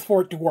have both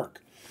for it to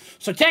work.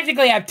 So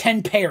technically, I have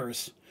 10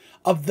 pairs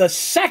of the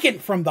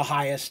second from the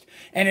highest,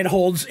 and it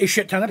holds a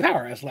shit ton of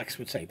power, as Lex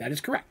would say. That is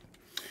correct.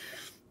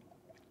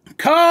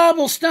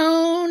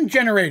 Cobblestone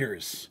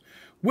generators.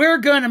 We're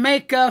going to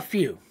make a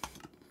few.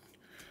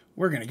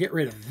 We're going to get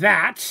rid of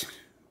that.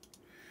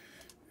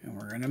 And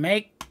we're going to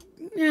make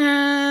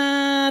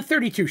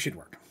 32 should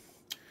work.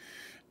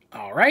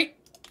 All right,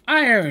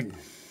 iron,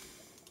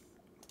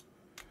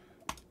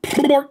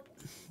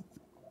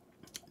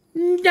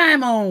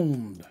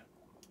 diamond,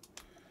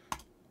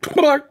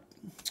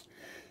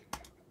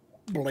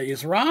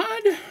 blaze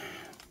rod,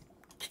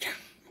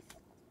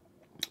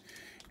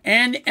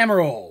 and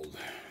emerald.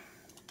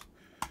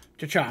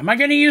 Cha-cha. Am I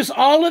going to use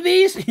all of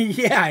these?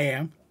 Yeah, I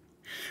am.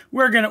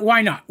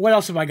 Why not? What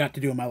else have I got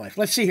to do in my life?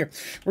 Let's see here.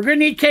 We're going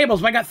to need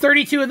cables. If I got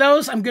 32 of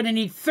those, I'm going to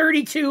need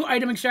 32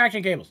 item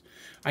extraction cables.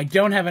 I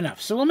don't have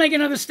enough. So we'll make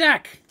another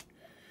stack.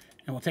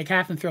 And we'll take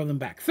half and throw them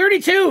back.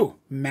 32!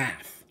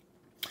 Math.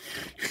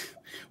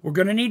 We're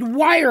going to need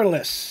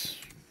wireless.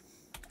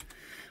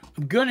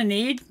 I'm going to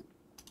need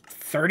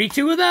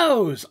 32 of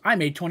those. I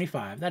made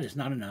 25. That is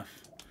not enough.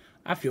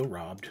 I feel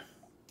robbed.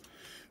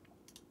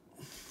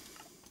 I'm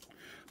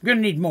going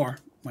to need more.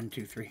 1,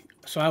 2, 3.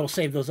 So I will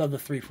save those other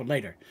 3 for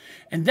later.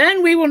 And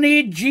then we will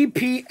need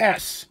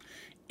GPS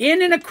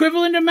in an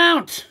equivalent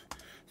amount.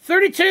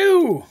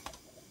 32!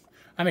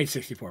 I made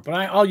 64, but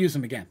I'll use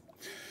them again.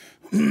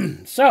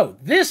 So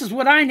this is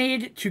what I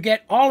need to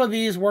get all of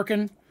these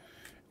working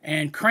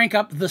and crank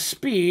up the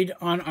speed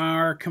on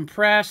our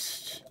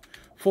compressed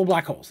full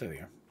black holes. There we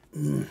go.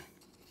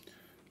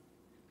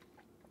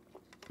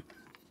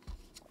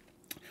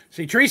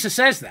 See, Teresa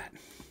says that.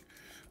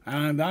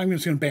 I'm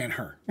just going to ban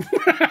her.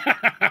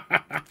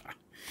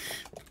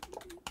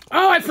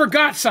 Oh, I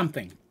forgot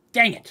something.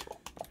 Dang it.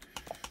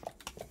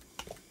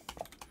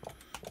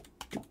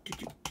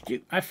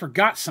 Dude, I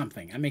forgot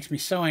something. That makes me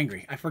so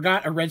angry. I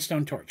forgot a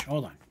redstone torch.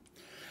 Hold on.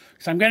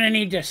 So I'm going to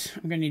need this.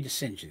 I'm going to need to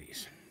singe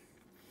these.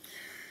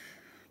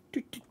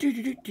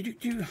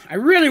 I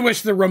really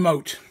wish the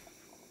remote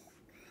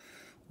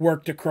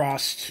worked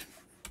across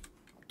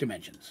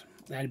dimensions.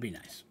 That'd be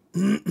nice.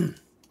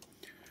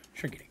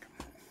 Sure, getting.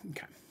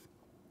 Okay.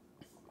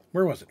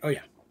 Where was it? Oh,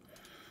 yeah.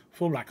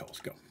 Full black holes.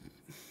 Go.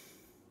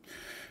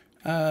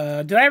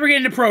 Did I ever get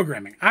into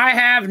programming? I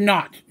have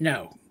not.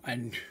 No.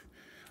 And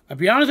I'll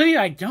be honest with you,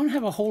 I don't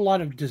have a whole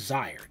lot of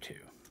desire to.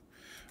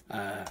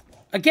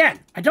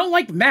 Again, I don't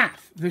like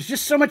math. There's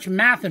just so much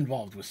math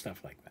involved with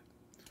stuff like that.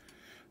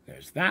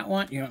 There's that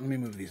one. You know, let me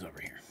move these over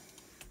here.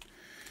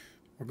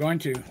 We're going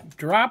to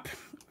drop,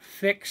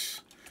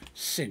 fix,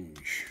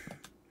 singe.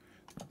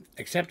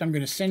 Except I'm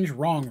going to singe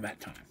wrong that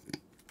time.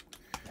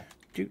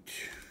 Doot.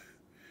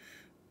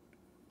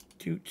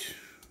 Doot.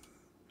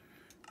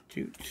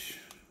 Doot.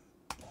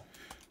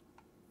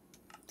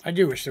 I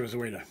do wish there was a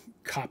way to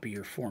copy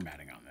your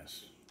formatting on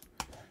this.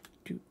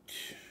 Doot.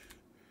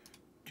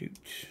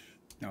 Doot.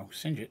 No,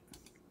 singe it.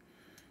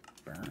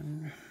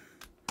 Burn.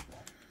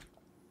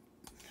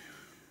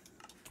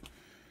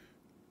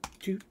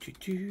 Doot, doot,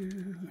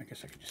 doot. I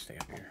guess I could just stay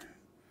up here.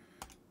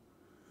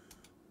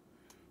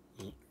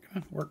 Come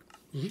on, work.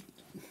 Give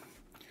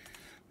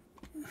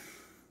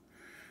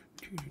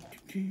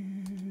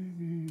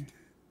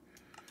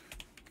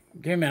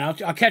me a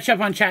minute. I'll catch up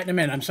on chat in a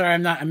minute. I'm sorry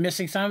I'm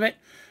missing some of it.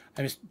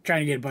 I'm just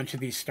trying to get a bunch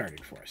of these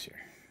started for us here.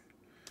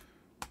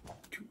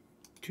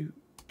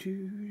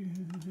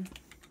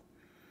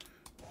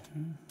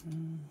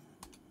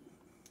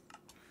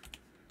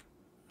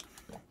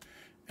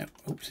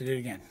 Oops, I did it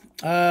again.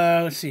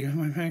 Let's see. Yeah,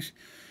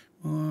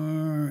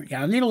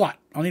 I'll need a lot.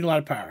 I'll need a lot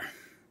of power.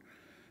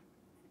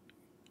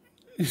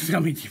 This is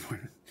gonna be deep.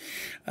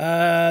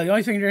 The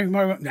only thing during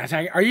more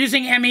are you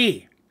using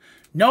ME?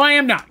 No, I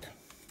am not.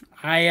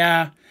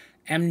 I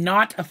am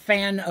not a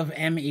fan of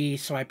ME,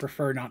 so I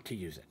prefer not to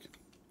use it.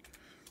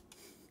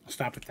 I'll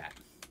stop with that.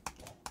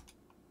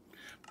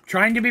 I'm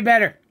trying to be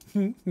better.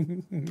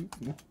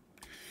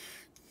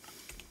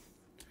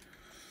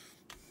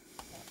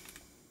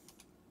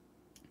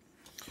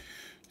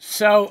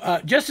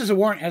 So, just as a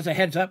warrant, as a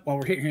heads up, while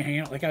we're here hanging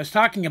out, like I was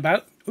talking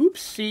about,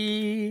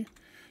 oopsie,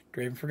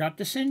 Draven forgot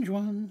to singe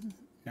one.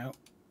 No,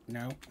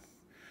 no.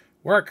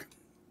 Work.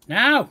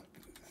 No!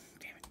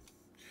 Damn it.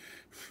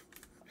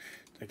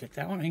 Did I get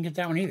that one? I didn't get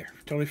that one either.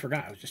 Totally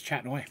forgot. I was just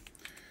chatting away.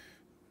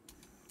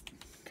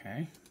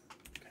 Okay.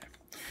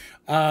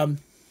 Okay.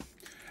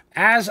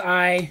 As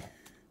I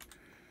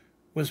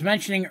was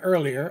mentioning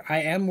earlier,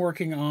 I am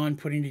working on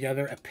putting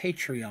together a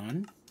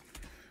Patreon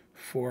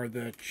for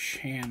the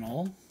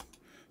channel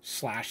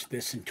 /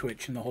 this and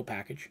Twitch and the whole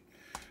package.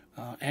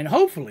 And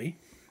hopefully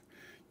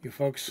you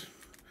folks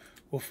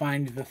will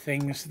find the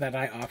things that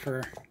I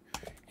offer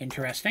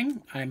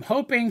interesting. I'm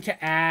hoping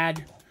to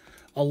add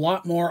a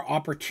lot more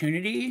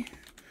opportunity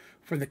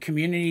for the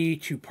community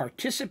to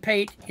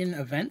participate in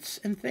events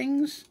and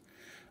things,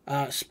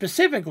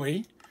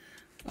 specifically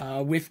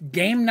with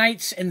game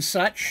nights and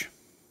such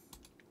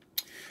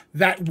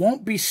that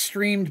won't be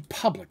streamed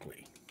publicly.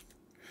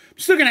 I'm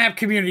still going to have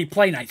community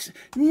play nights.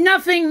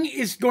 Nothing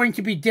is going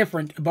to be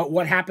different about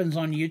what happens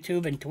on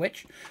YouTube and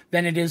Twitch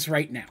than it is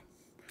right now.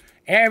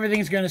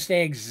 Everything's going to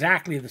stay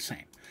exactly the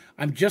same.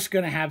 I'm just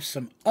going to have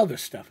some other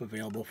stuff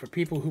available for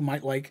people who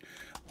might like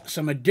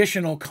some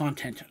additional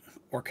content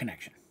or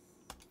connection.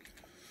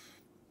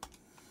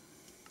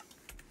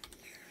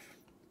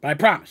 But I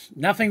promise,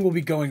 nothing will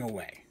be going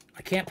away.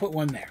 I can't put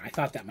one there. I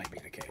thought that might be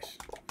the case.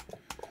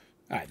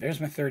 All right, there's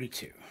my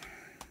 32.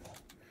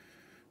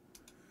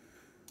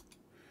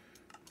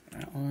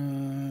 That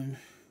one.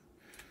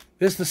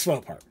 This is the slow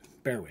part.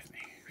 Bear with me.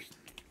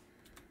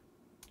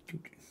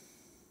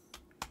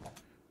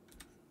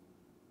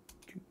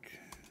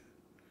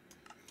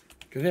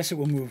 Do this, it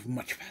will move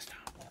much faster.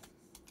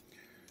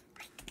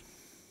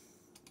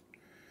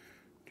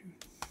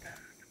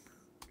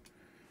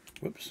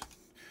 Whoops.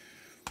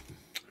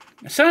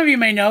 Now, some of you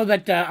may know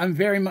that I'm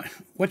very much...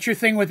 What's your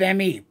thing with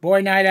ME? Boy,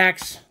 Night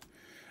Axe.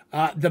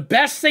 The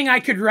best thing I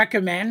could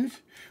recommend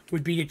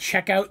would be to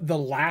check out the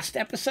last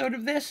episode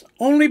of this,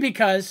 only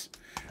because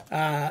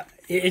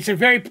it's a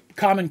very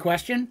common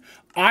question.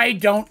 I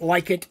don't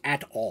like it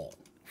at all,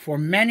 for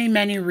many,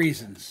 many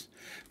reasons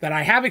that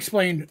I have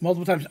explained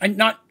multiple times.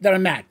 Not that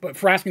I'm mad, but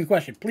for asking the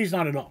question, please,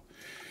 not at all.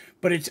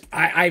 But it's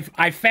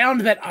I've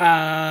found that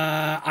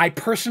I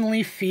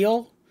personally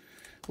feel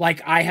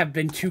like I have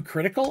been too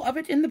critical of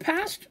it in the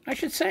past, I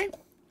should say.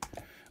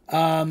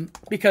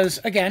 Because,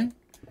 again,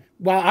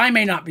 while I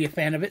may not be a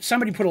fan of it,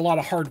 somebody put a lot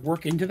of hard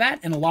work into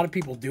that, and a lot of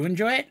people do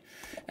enjoy it.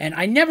 And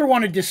I never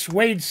want to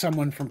dissuade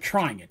someone from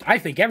trying it. I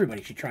think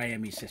everybody should try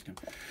ME System.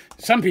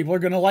 Some people are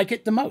going to like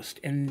it the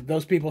most, and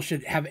those people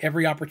should have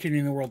every opportunity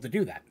in the world to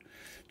do that.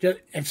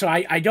 And so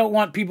I don't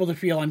want people to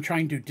feel I'm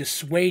trying to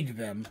dissuade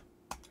them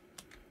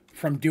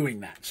from doing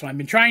that. So I've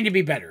been trying to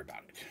be better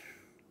about it.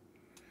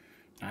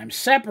 I'm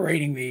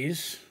separating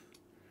these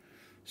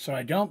so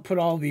I don't put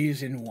all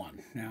these in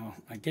one. Now,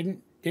 I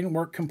didn't didn't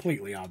work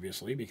completely,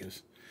 obviously,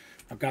 because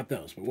I've got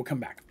those, but we'll come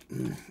back.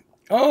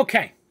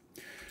 Okay.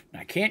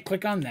 Now, I can't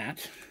click on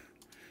that.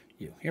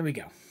 You. Here we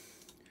go.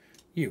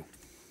 You.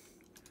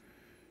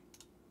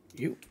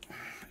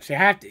 See,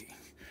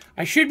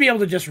 I should be able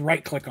to just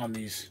right-click on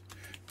these.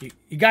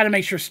 You got to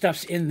make sure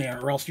stuff's in there,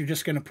 or else you're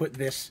just going to put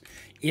this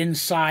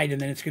inside, and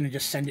then it's going to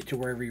just send it to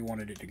wherever you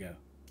wanted it to go.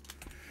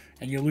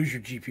 And you'll lose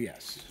your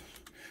GPS.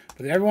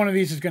 But every one of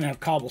these is going to have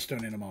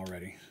cobblestone in them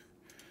already.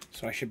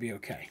 So I should be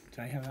okay. Did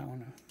I have that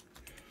one?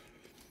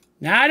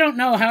 Now, I don't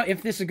know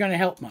if this is going to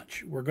help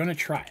much. We're going to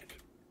try it.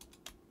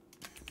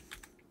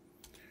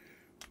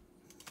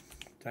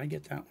 Did I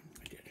get that one?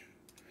 I did.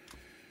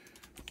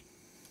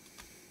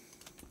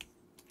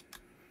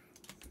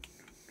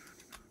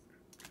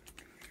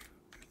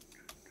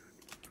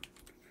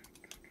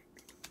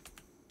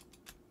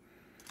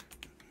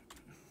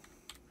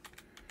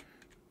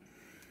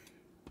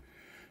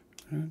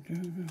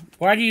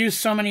 Why do you use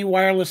so many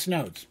wireless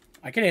nodes?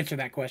 I can answer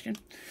that question.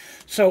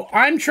 So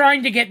I'm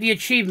trying to get the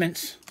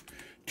achievements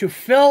to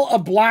fill a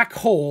black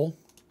hole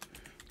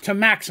to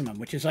maximum,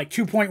 which is like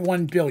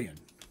 2.1 billion.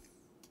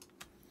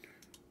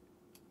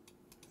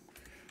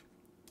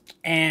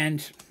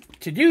 And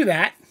to do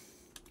that,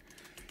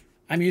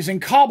 I'm using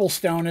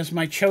cobblestone as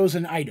my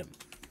chosen item.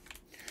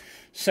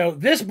 So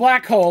this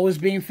black hole is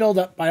being filled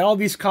up by all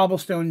these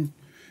cobblestone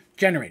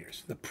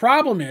generators. The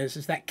problem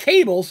is that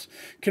cables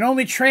can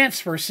only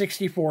transfer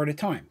 64 at a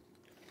time.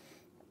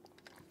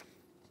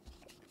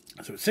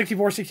 So it's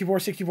 64, 64,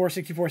 64,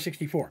 64,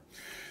 64.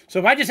 So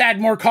if I just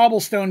add more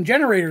cobblestone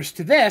generators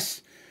to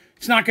this,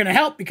 it's not going to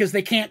help because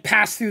they can't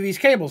pass through these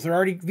cables.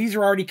 These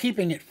are already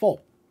keeping it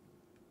full.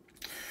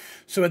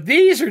 So what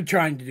these are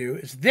trying to do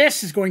is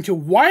this is going to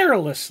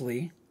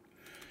wirelessly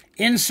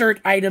insert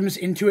items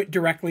into it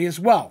directly as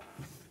well.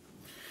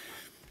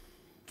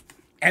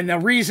 And the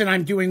reason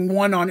I'm doing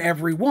one on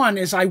every one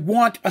is I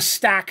want a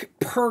stack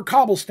per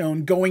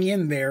cobblestone going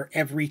in there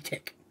every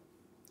tick.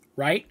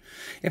 Right?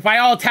 If I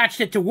all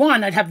attached it to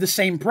one, I'd have the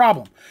same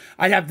problem.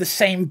 I'd have the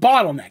same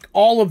bottleneck.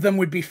 All of them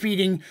would be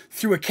feeding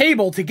through a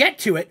cable to get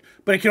to it,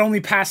 but it can only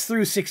pass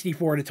through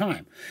 64 at a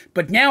time.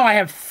 But now I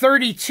have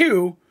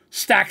 32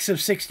 stacks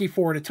of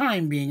 64 at a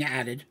time being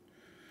added,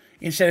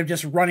 instead of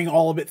just running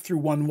all of it through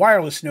one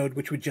wireless node,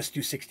 which would just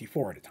do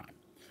 64 at a time.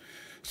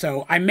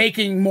 So I'm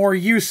making more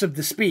use of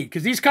the speed,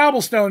 because these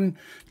cobblestone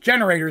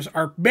generators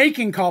are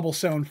making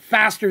cobblestone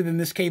faster than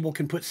this cable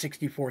can put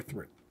 64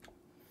 through.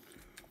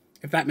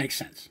 If that makes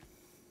sense.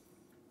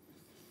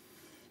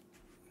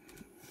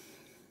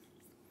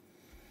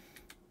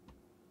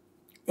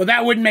 Well,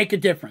 that wouldn't make a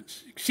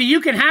difference. See, you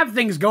can have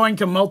things going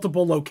to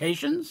multiple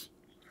locations,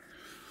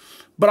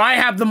 but I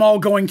have them all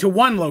going to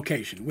one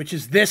location, which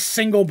is this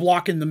single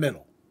block in the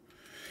middle.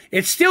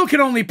 It still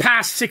can only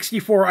pass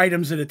 64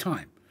 items at a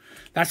time.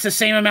 That's the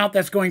same amount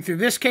that's going through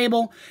this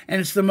cable, and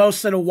it's the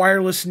most that a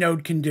wireless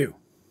node can do.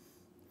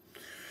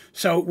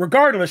 So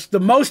regardless,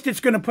 the most it's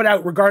going to put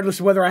out, regardless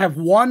of whether I have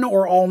one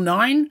or all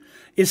 9,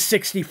 is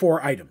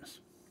 64 items.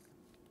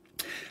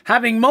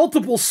 Having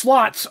multiple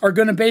slots are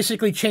going to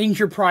basically change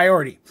your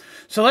priority.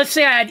 So let's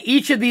say I had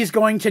each of these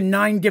going to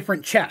 9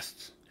 different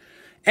chests.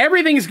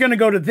 Everything is going to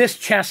go to this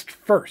chest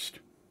first.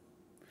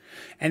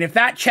 And if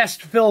that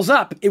chest fills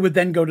up, it would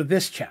then go to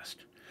this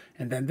chest.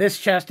 And then this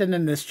chest, and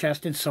then this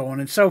chest, and so on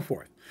and so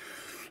forth.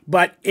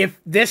 But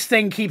if this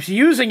thing keeps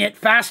using it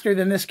faster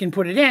than this can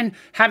put it in,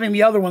 having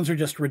the other ones are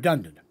just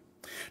redundant.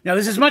 Now,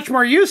 this is much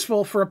more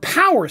useful for a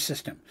power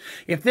system.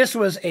 If this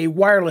was a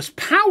wireless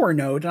power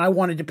node and I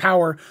wanted to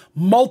power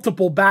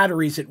multiple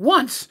batteries at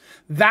once,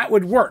 that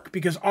would work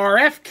because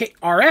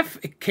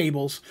RF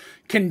cables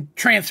can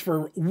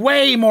transfer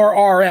way more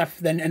RF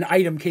than an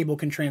item cable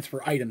can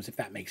transfer items, if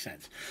that makes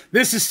sense.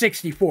 This is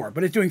 64,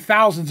 but it's doing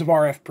thousands of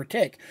RF per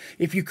tick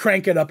if you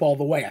crank it up all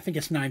the way. I think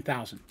it's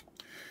 9,000.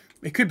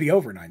 It could be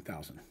over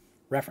 9,000.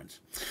 Reference.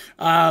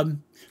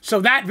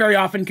 So that very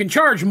often can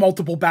charge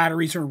multiple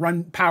batteries or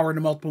run power to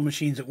multiple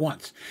machines at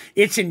once.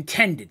 It's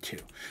intended to.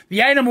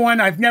 The item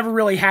one, I've never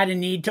really had a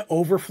need to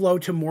overflow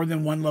to more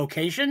than one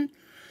location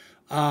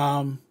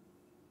because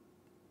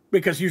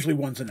usually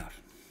one's enough.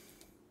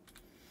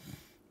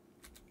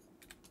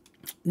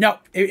 No,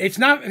 it's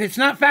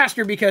not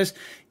faster because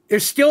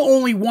there's still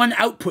only one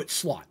output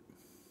slot,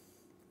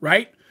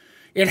 right?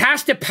 It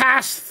has to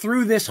pass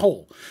through this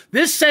hole.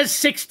 This says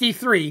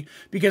 63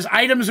 because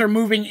items are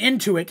moving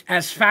into it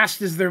as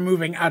fast as they're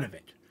moving out of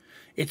it.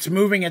 It's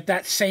moving at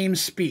that same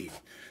speed.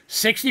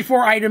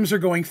 64 items are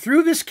going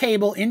through this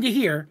cable into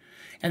here,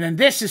 and then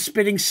this is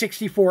spitting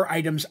 64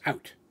 items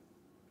out.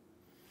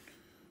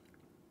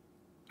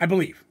 I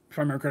believe, if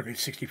I remember correctly,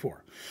 it's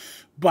 64.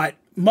 But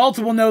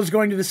multiple nodes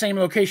going to the same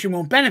location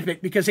won't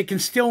benefit because it can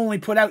still only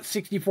put out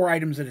 64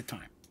 items at a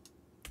time.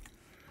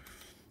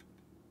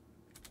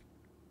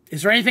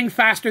 Is there anything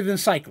faster than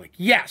cyclic?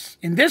 Yes.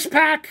 In this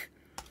pack,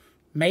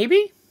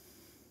 maybe.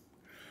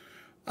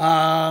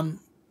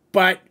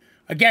 But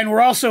again, we're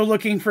also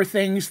looking for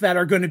things that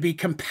are going to be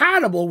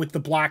compatible with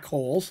the black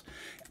holes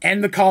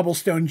and the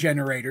cobblestone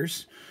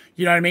generators.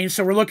 You know what I mean?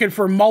 So we're looking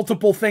for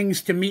multiple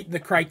things to meet the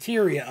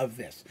criteria of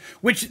this,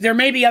 which there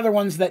may be other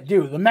ones that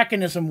do. The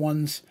mechanism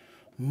ones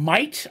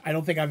might. I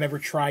don't think I've ever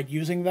tried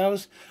using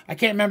those. I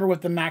can't remember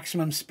what the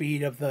maximum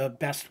speed of the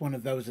best one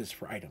of those is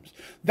for items.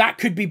 That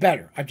could be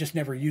better. I've just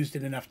never used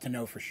it enough to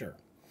know for sure.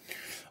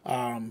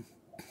 But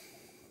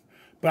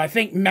I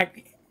think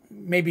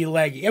maybe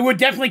leggy. It would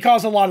definitely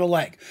cause a lot of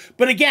lag.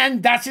 But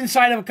again, that's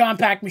inside of a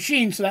compact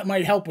machine, so that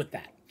might help with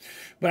that.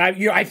 But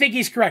I think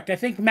he's correct. I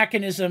think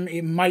mechanism,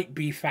 it might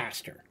be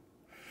faster.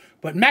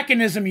 But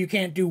mechanism, you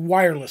can't do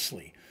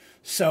wirelessly.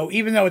 So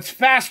even though it's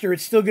faster,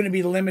 it's still going to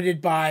be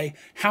limited by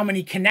how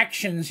many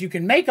connections you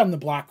can make on the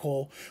black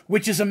hole,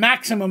 which is a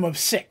maximum of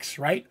 6,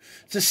 right?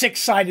 It's a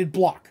 6-sided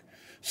block.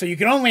 So you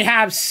can only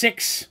have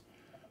 6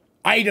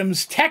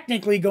 items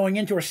technically going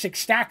into, or 6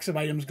 stacks of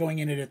items going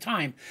in at a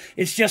time.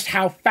 It's just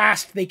how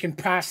fast they can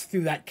pass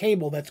through that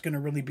cable that's going to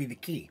really be the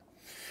key.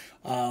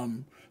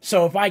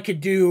 So if I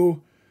could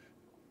do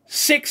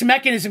 6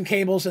 mechanism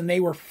cables and they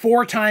were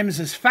 4 times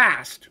as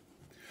fast,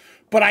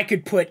 but I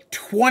could put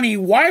 20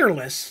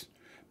 wireless,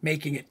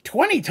 making it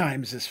 20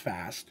 times as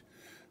fast,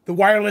 the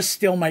wireless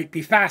still might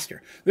be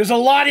faster. There's a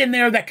lot in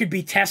there that could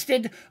be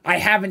tested. I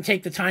haven't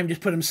taken the time to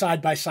put them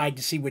side by side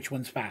to see which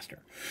one's faster,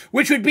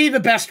 which would be the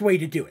best way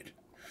to do it.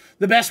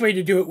 The best way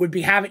to do it would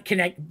be have it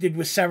connected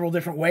with several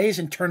different ways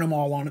and turn them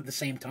all on at the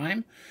same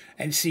time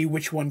and see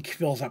which one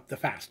fills up the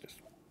fastest.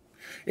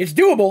 It's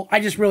doable. I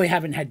just really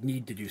haven't had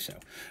need to do so.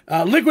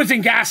 Liquids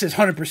and gases,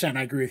 100%.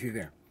 I agree with you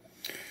there.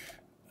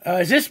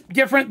 Is this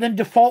different than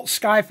default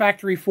Sky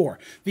Factory 4?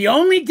 The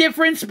only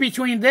difference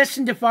between this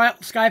and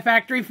default Sky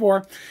Factory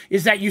 4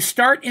 is that you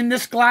start in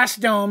this glass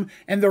dome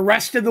and the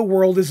rest of the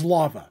world is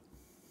lava.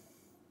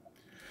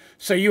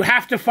 So you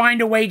have to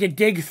find a way to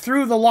dig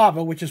through the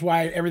lava, which is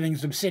why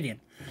everything's obsidian,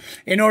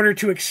 in order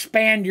to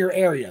expand your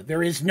area.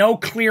 There is no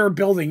clear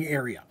building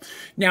area.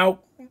 Now,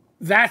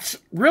 that's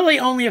really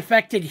only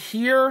affected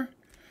here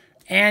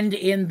and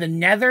in the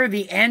Nether.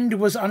 The End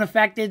was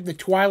unaffected, the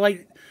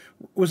Twilight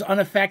was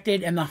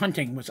unaffected, and the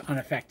Hunting was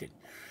unaffected.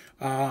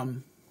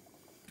 But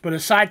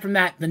aside from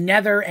that, the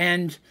Nether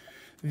and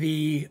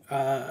the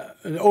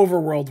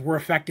Overworld were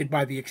affected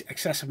by the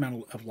excessive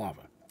amount of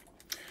lava.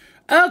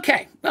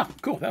 Okay, well,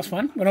 cool, that was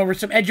fun. Went over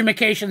some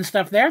edumacation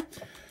stuff there.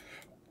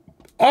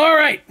 All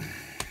right,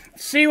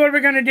 let's see what we're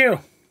going to do.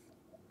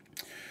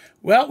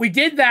 Well, we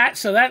did that,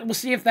 so we'll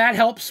see if that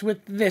helps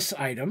with this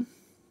item.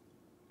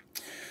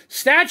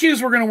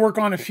 Statues we're going to work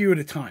on a few at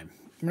a time.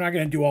 We're not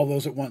going to do all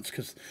those at once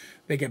because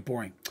they get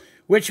boring.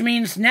 Which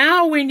means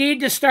now we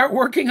need to start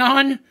working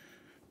on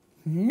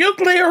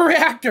nuclear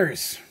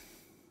reactors.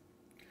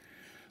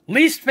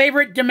 Least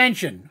favorite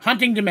dimension,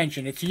 hunting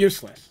dimension. It's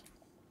useless.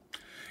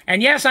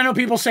 And yes, I know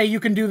people say you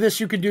can do this,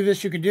 you can do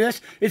this, you can do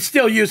this. It's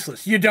still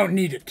useless. You don't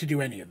need it to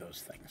do any of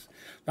those things.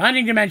 The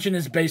hunting dimension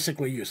is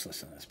basically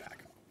useless in this pack.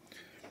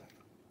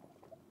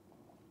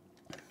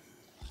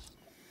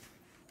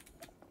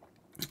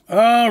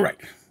 All right.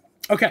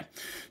 Okay.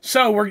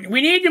 So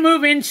we need to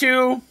move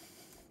into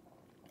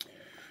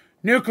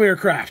nuclear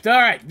craft. All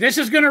right. This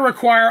is going to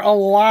require a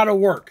lot of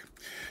work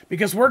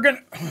because we're going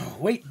to... Oh,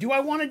 wait, do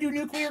I want to do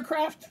nuclear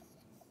craft?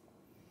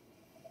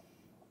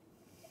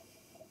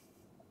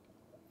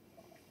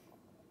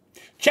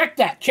 Check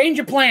that. Change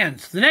of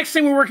plans. The next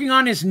thing we're working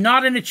on is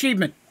not an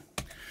achievement.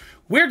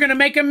 We're going to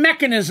make a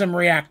mechanism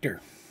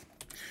reactor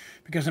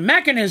because a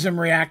mechanism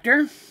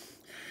reactor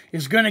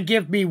is going to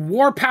give me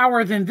more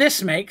power than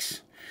this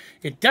makes.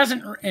 It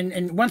doesn't,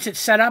 and once it's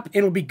set up,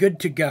 it'll be good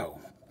to go.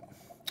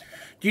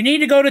 Do you need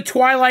to go to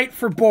Twilight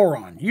for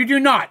boron? You do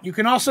not. You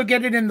can also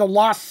get it in the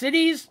Lost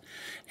Cities,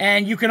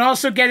 and you can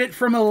also get it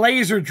from a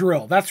laser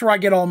drill. That's where I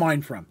get all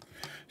mine from.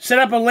 Set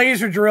up a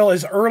laser drill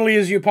as early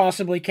as you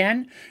possibly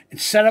can,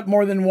 and set up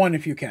more than one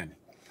if you can.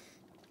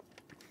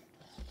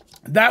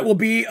 That will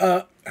be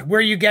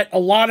where you get a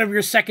lot of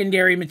your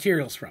secondary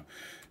materials from.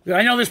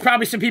 I know there's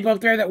probably some people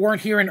out there that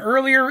weren't here in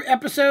earlier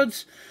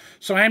episodes,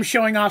 so I am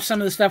showing off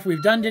some of the stuff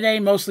we've done today,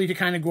 mostly to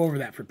kind of go over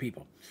that for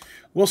people.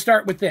 We'll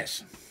start with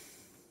this.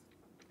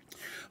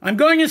 I'm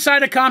going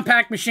inside a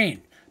compact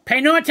machine.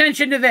 Pay no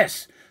attention to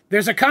this.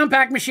 There's a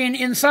compact machine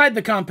inside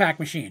the compact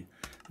machine.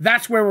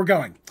 That's where we're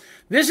going.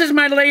 This is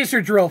my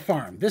laser drill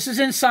farm. This is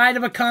inside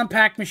of a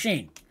compact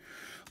machine.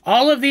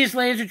 All of these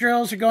laser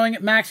drills are going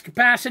at max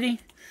capacity.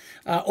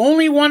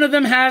 Only one of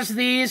them has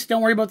these.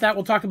 Don't worry about that.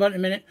 We'll talk about it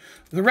in a minute.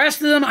 The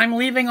rest of them I'm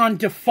leaving on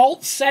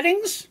default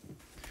settings.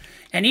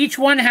 And each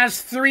one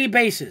has 3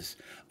 bases.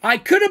 I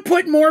could have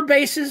put more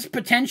bases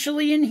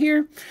potentially in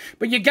here,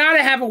 but you got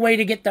to have a way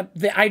to get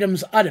the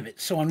items out of it.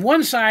 So on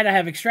one side, I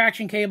have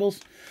extraction cables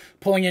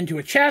pulling into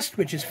a chest,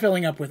 which is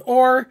filling up with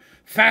ore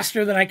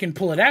faster than I can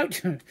pull it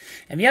out.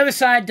 And the other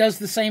side does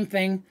the same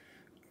thing.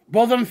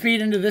 Both of them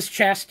feed into this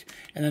chest,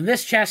 and then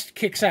this chest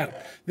kicks out.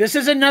 This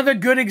is another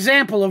good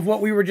example of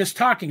what we were just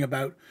talking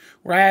about,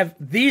 where I have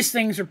these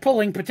things are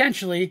pulling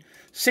potentially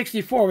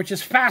 64, which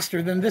is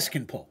faster than this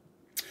can pull.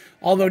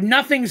 Although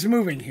nothing's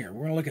moving here.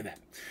 We're going to look at that.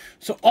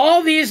 So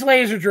all these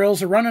laser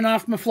drills are running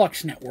off my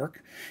flux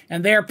network,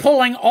 and they are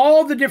pulling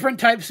all the different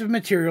types of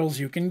materials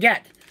you can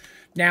get.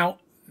 Now,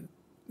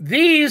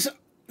 this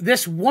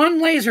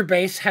one laser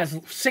base has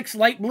 6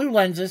 light blue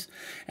lenses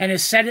and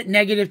is set at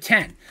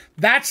 -10.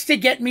 That's to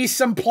get me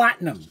some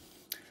platinum.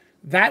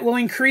 That will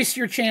increase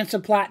your chance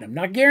of platinum.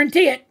 Not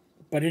guarantee it,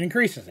 but it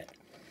increases it.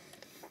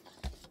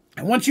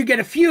 And once you get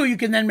a few, you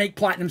can then make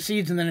platinum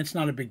seeds, and then it's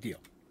not a big deal.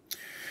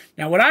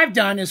 Now, what I've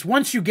done is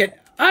once you get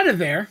out of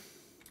there,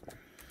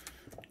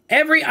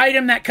 every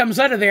item that comes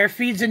out of there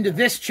feeds into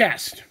this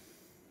chest.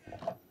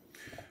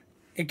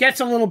 It gets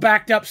a little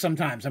backed up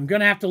sometimes. I'm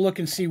going to have to look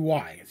and see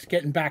why. It's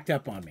getting backed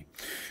up on me.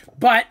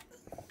 But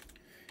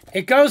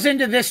it goes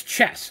into this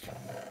chest.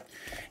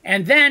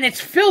 And then it's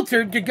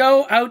filtered to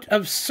go out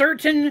of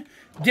certain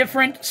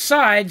different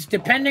sides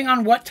depending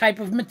on what type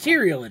of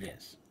material it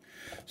is.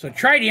 So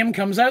tritium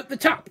comes out the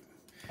top.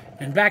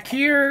 And back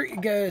here,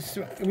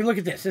 we look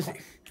at this.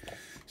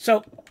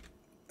 So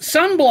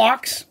some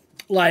blocks,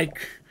 like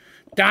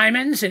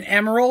diamonds and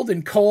emerald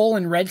and coal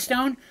and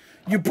redstone,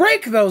 you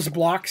break those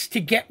blocks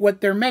to get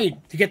what they're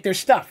made, to get their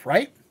stuff,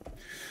 right?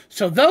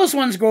 So those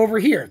ones go over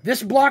here.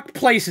 This block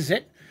places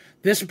it.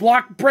 This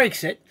block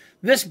breaks it.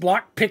 This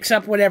block picks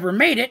up whatever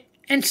made it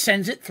and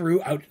sends it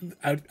through out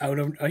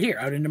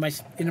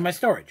into my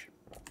storage.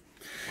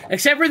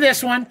 Except for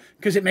this one,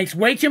 because it makes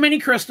way too many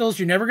crystals.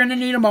 You're never going to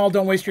need them all.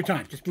 Don't waste your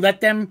time. Just let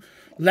them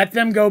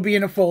go be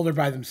in a folder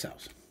by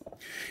themselves.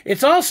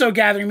 It's also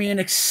gathering me an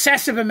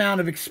excessive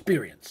amount of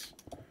experience.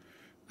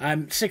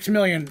 I'm 6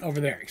 million over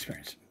there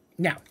experience.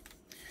 Now,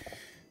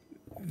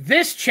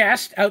 this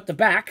chest out the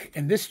back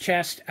and this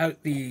chest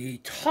out the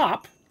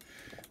top,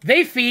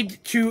 they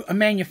feed to a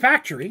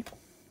manufactory.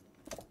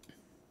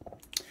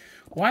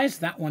 Why is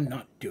that one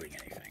not doing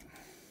anything?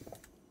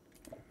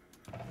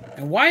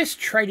 And why is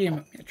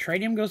tritium...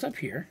 Tritium goes up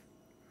here.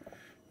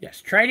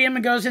 Yes,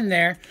 tritium goes in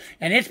there,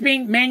 and it's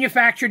being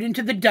manufactured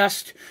into the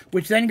dust,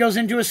 which then goes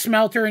into a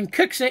smelter and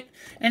cooks it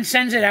and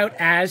sends it out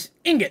as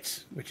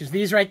ingots, which is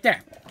these right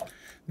there.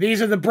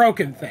 These are the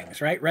broken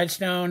things, right?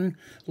 Redstone,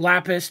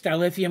 lapis,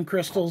 dilithium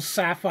crystals,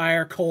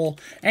 sapphire, coal.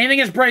 Anything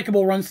that's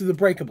breakable runs through the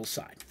breakable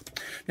side.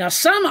 Now,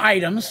 some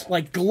items,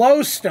 like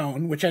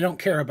glowstone, which I don't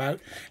care about,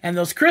 and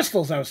those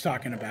crystals I was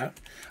talking about,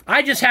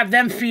 I just have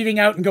them feeding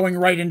out and going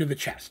right into the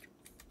chest.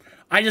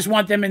 I just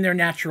want them in their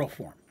natural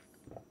form.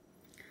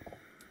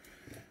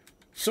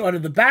 So out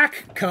of the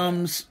back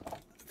comes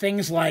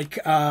things like,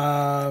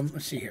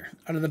 let's see here.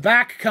 Out of the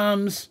back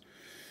comes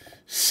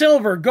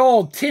silver,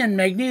 gold, tin,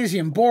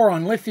 magnesium,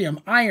 boron, lithium,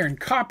 iron,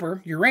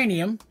 copper,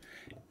 uranium.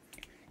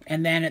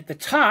 And then at the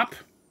top,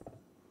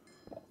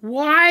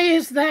 why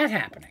is that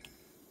happening?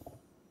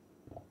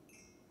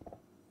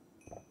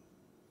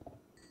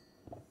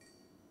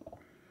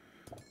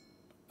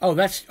 Oh,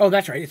 that's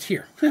right. It's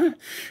here.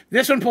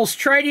 This one pulls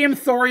tritium,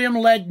 thorium,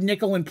 lead,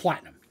 nickel, and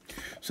platinum.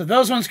 So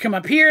those ones come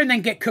up here and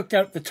then get cooked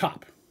out at the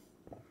top.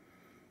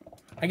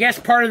 I guess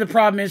part of the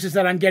problem is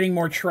that I'm getting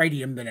more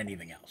tritium than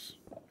anything else.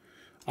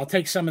 I'll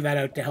take some of that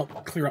out to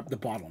help clear up the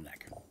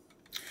bottleneck.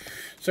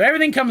 So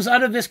everything comes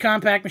out of this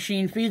compact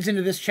machine, feeds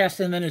into this chest,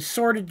 and then is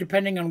sorted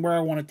depending on where I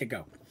want it to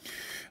go.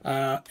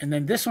 And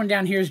then this one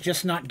down here is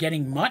just not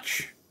getting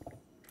much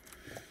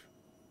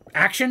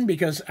action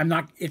because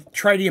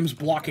tritium's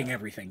blocking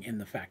everything in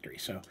the factory.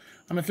 So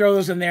I'm going to throw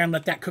those in there and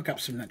let that cook up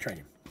some of that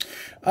tritium.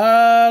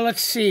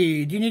 Let's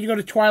see. Do you need to go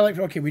to Twilight?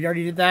 Okay, we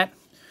already did that.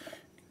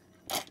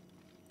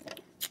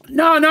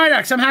 No,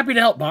 Nidox, I'm happy to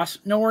help, boss.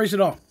 No worries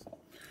at all.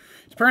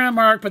 It's permanent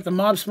mark, but the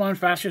mobs spawn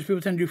faster as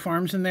people tend to do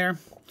farms in there.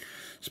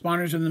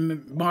 Spawners in the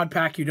mod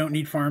pack, you don't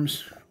need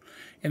farms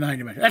in the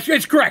Hiding Dimension.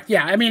 It's correct,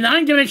 yeah. I mean, the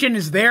Hiding Dimension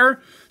is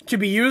there to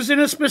be used in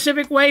a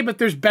specific way, but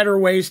there's better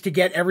ways to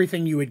get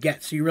everything you would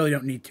get, so you really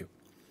don't need to.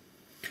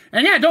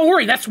 And yeah, don't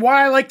worry. That's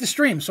why I like to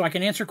stream, so I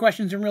can answer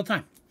questions in real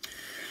time.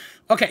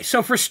 Okay,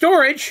 so for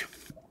storage,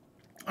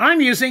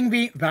 I'm using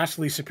the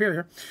vastly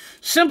superior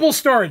simple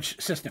storage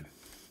system,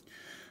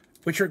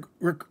 which are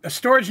a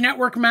storage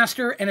network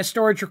master and a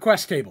storage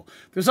request table.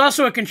 There's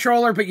also a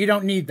controller, but you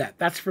don't need that.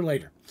 That's for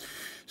later.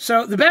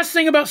 So the best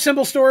thing about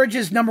simple storage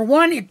is, number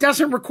one, it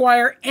doesn't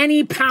require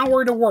any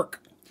power to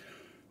work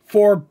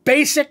for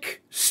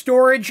basic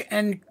storage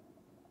and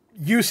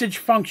usage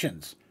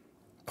functions.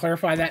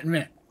 Clarify that in a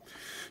minute.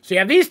 So you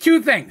have these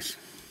two things.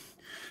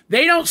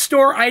 They don't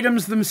store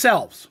items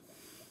themselves.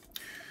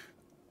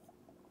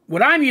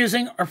 What I'm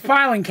using are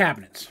filing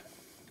cabinets.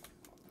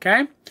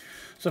 Okay?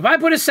 So if I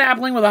put a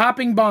sapling with a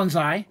hopping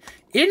bonsai,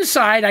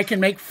 inside I can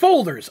make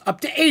folders,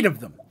 up to 8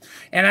 of them.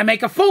 And I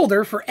make a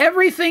folder for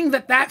everything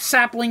that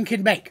sapling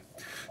can make.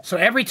 So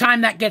every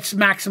time that gets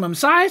maximum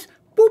size,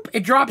 boop,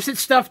 it drops its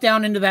stuff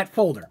down into that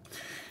folder.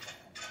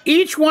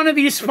 Each one of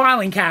these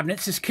filing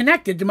cabinets is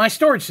connected to my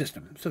storage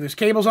system. So there's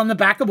cables on the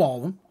back of all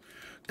of them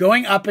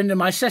going up into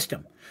my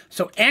system.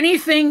 So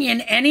anything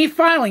in any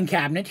filing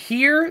cabinet,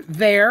 here,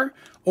 there,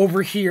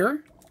 over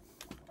here,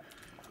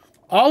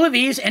 all of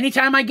these,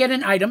 anytime I get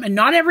an item, and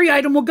not every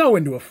item will go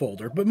into a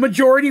folder, but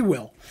majority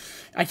will.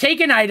 I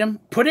take an item,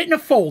 put it in a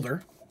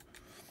folder,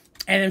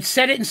 and then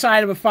set it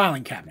inside of a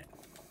filing cabinet.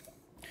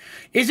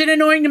 Is it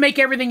annoying to make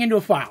everything into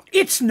a file?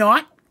 It's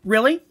not,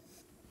 really.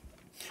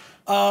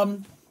 Because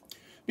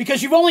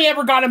because you've only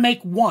ever got to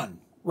make one,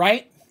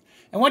 right?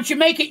 And once you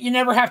make it, you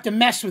never have to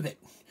mess with it.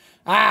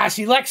 Ah,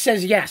 see, Lex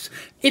says yes.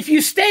 If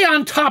you stay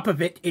on top of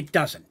it, it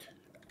doesn't,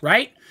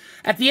 right?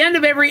 At the end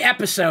of every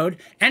episode,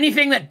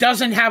 anything that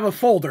doesn't have a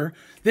folder,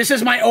 this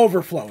is my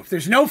overflow. If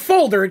there's no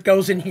folder, it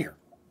goes in here.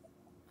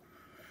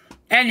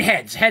 And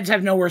heads. Heads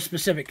have nowhere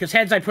specific, because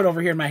heads I put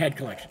over here in my head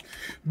collection.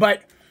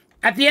 But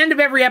at the end of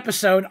every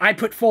episode, I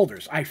put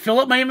folders. I fill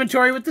up my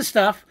inventory with the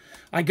stuff.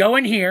 I go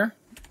in here.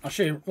 I'll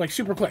show you, like,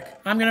 super quick.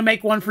 I'm going to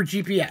make one for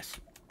GPS.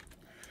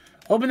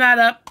 Open that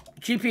up.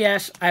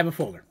 GPS, I have a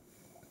folder.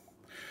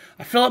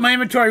 I fill up my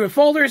inventory with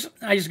folders.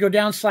 I just go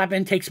down, slap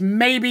in. Takes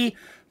maybe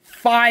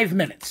 5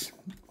 minutes.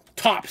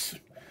 Tops.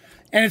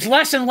 And it's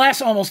less and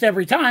less almost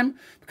every time,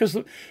 because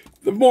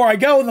the more I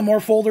go, the more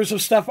folders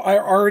of stuff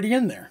are already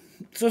in there.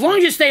 So as long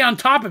as you stay on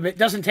top of it, it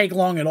doesn't take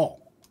long at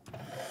all.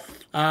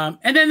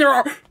 And then there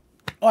are...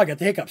 Oh, I got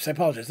the hiccups. I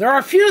apologize. There are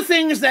a few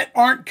things that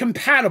aren't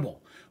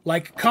compatible,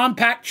 like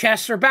compact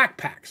chests or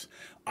backpacks,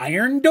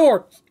 iron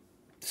doors,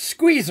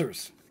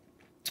 squeezers.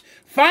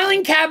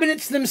 Filing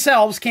cabinets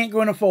themselves can't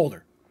go in a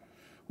folder,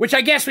 which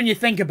I guess when you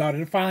think about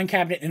it, a filing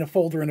cabinet in a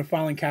folder in a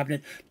filing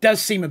cabinet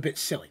does seem a bit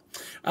silly.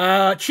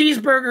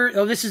 Cheeseburger.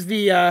 Oh, this is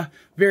the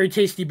very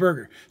tasty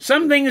burger.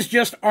 Some things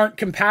just aren't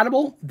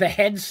compatible. The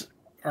heads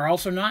are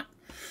also not.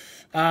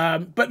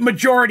 But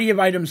majority of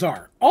items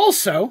are.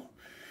 Also,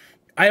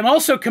 I am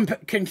also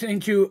connecting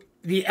to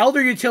the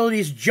Elder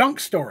Utilities junk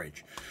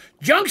storage.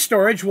 Junk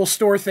storage will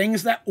store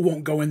things that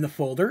won't go in the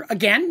folder.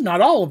 Again,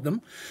 not all of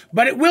them,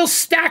 but it will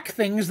stack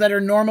things that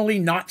are normally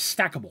not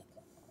stackable.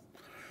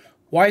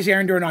 Why is the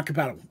iron door not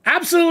compatible?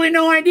 Absolutely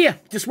no idea.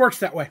 It just works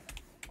that way.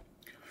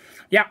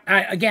 Yeah,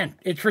 again,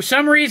 for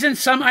some reason,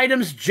 some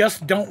items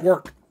just don't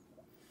work.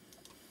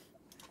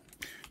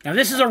 Now,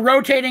 this is a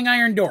rotating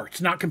iron door. It's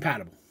not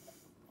compatible.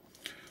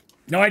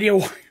 No idea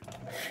why.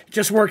 It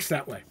just works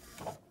that way.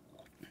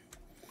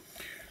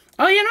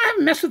 Oh, you know, I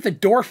haven't messed with the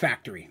door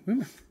factory.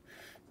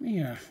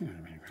 Yeah,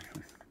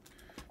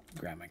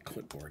 grab my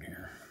clipboard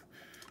here.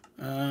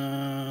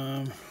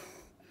 I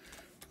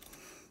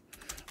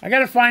got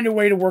to find a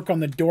way to work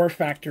on the door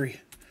factory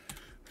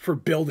for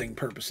building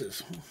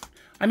purposes.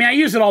 I mean, I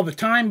use it all the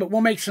time, but we'll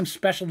make some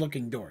special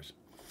looking doors.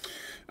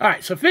 All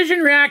right, so fission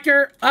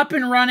reactor up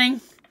and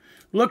running,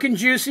 looking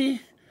juicy.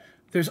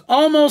 There's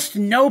almost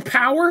no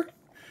power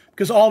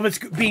because all of it's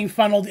being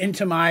funneled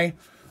into my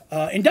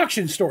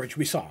induction storage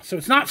we saw. So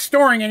it's not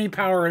storing any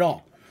power at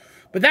all.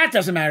 But that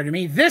doesn't matter to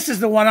me. This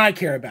is the one I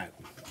care about.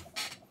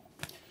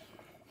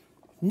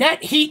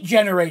 Net heat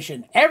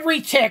generation.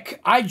 Every tick,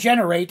 I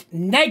generate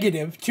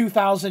negative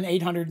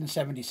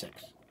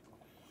 2,876.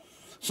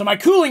 So my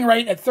cooling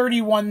rate at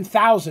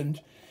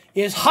 31,000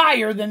 is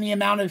higher than the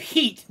amount of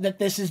heat that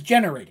this is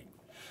generating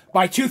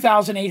by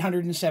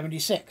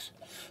 2,876.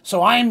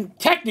 So I'm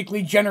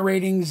technically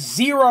generating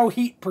 0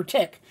 heat per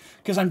tick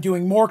because I'm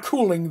doing more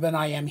cooling than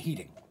I am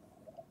heating.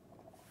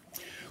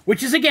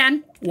 Which is,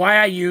 again, why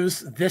I use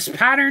this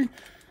pattern,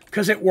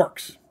 because it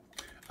works.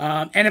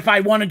 And if I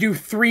want to do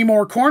 3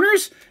 more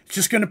corners, it's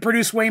just going to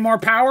produce way more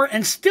power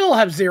and still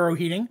have 0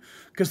 heating,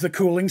 because the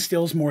cooling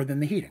still is more than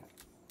the heating.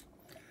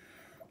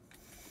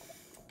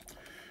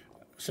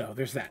 So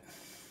there's that.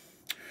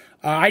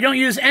 I don't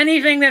use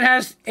anything that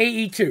has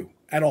AE2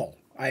 at all.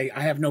 I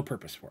have no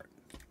purpose for it.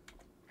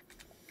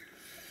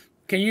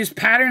 Can you use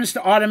patterns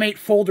to automate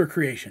folder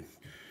creation?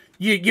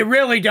 You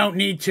really don't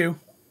need to.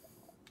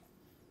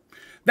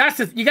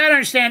 You got to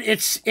understand,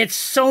 it's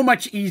so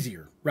much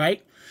easier,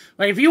 right?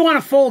 Like if you want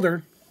a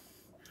folder,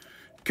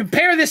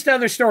 compare this to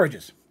other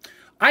storages.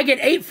 I get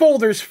 8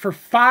 folders for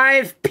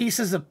 5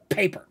 pieces of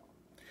paper.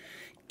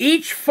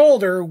 Each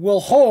folder will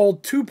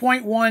hold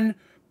 2.1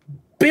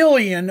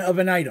 billion of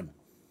an item.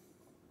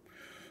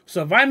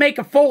 So if I make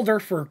a folder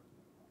for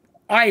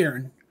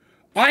iron,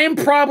 I am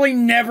probably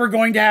never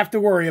going to have to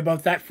worry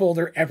about that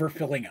folder ever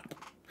filling up.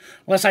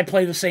 Unless I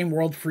play the same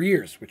world for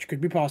years, which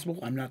could be possible.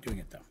 I'm not doing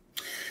it though.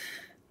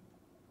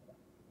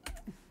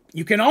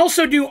 You can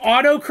also do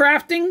auto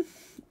crafting.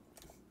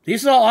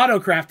 This is all auto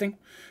crafting.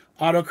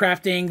 Auto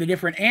crafting the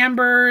different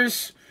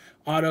ambers.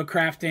 Auto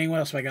crafting, what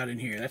else have I got in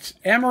here? That's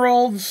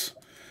emeralds.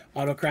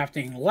 Auto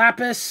crafting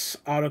lapis.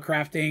 Auto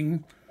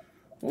crafting,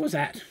 what was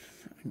that?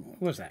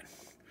 What was that?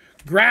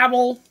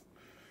 Gravel.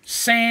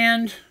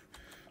 Sand.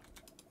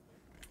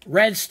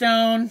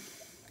 Redstone.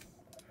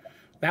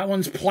 That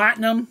one's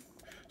platinum.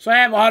 So I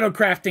have auto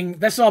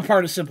crafting. That's all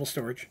part of simple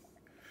storage.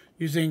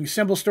 Using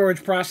simple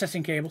storage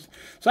processing cables.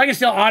 So I can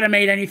still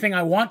automate anything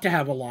I want to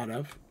have a lot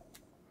of.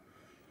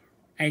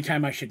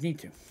 Anytime I should need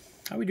to.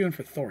 How are we doing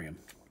for thorium?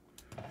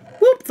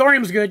 Whoop,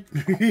 thorium's good.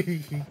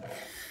 We're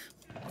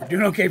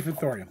doing okay for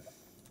thorium.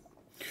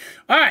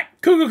 All right,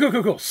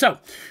 cool. So,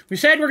 we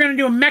said we're going to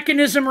do a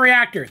mechanism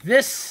reactor.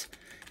 This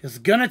is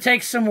going to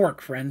take some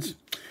work, friends.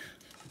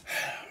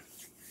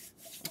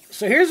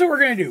 So here's what we're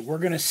going to do. We're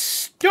going to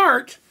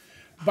start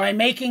by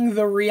making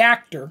the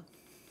reactor.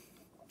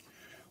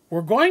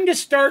 We're going to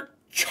start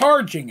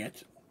charging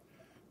it,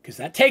 because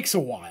that takes a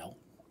while.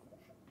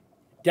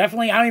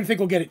 Definitely, I don't even think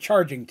we'll get it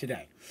charging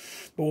today.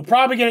 But we'll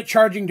probably get it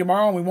charging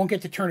tomorrow, and we won't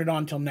get to turn it on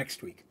until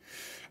next week.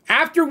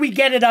 After we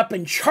get it up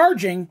and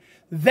charging,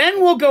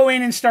 then we'll go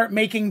in and start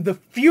making the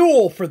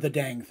fuel for the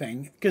dang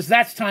thing, because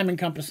that's time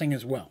encompassing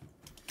as well.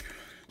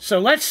 So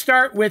let's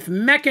start with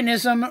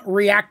mechanism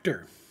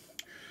reactor.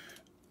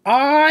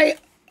 I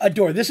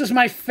adore, this is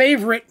my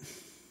favorite,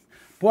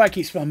 boy, I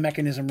keep spelling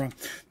mechanism wrong.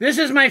 This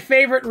is my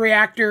favorite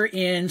reactor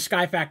in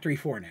Sky Factory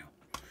 4 now.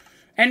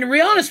 And to be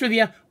honest with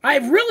you,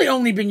 I've really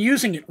only been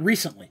using it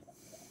recently.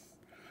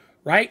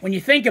 Right? When you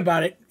think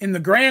about it, in the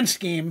grand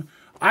scheme,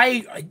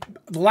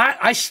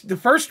 the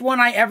first one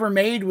I ever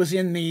made was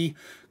in the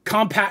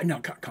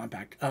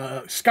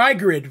Sky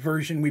Grid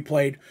version we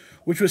played,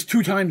 which was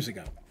 2 times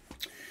ago.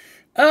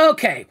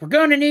 Okay, we're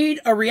going to need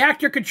a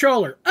reactor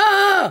controller.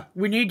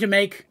 We need to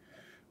make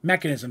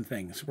mechanism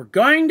things. We're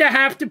going to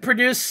have to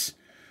produce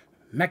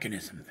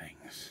mechanism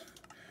things.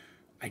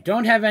 I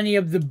don't have any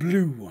of the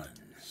blue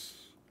ones.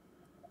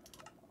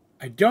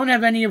 I don't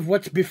have any of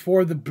what's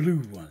before the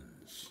blue ones.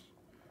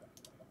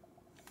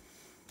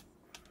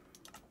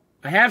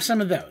 I have some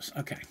of those.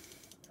 Okay.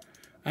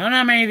 I don't know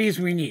how many of these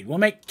we need. We'll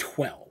make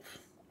 12.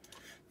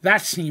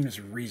 That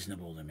seems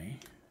reasonable to me.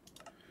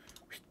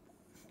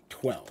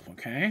 12,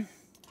 okay.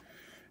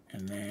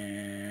 And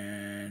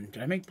then,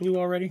 did I make blue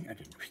already? I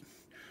didn't.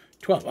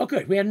 12. Oh,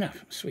 good. We had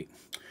enough. Sweet.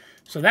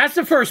 So that's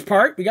the first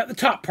part. We got the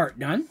top part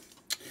done.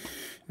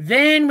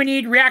 Then we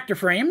need reactor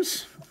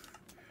frames.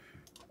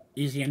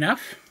 Easy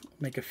enough.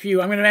 Make a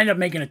few. I'm going to end up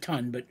making a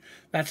ton, but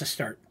that's a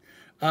start.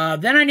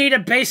 Then I need a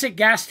basic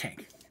gas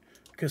tank.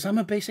 Because I'm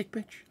a basic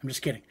bitch. I'm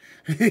just kidding.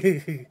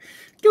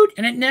 Dude,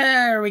 and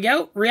there we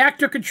go.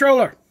 Reactor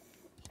controller.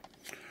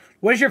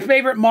 What is your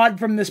favorite mod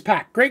from this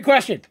pack? Great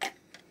question.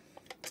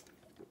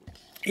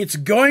 It's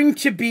going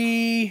to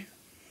be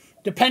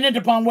dependent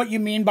upon what you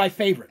mean by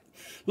favorite.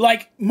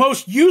 Like,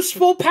 most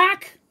useful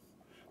pack,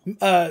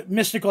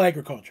 Mystical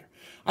Agriculture.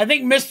 I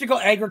think Mystical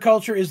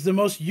Agriculture is the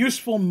most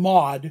useful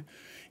mod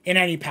in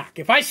any pack.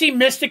 If I see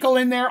Mystical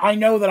in there, I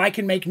know that I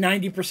can make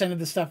 90% of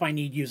the stuff I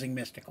need using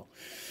Mystical.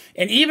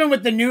 And even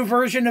with the new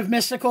version of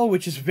Mystical,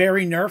 which is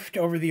very nerfed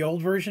over the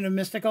old version of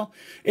Mystical,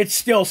 it's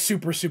still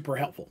super, super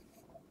helpful.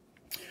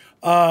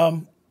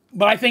 But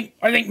I think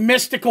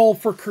Mystical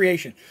for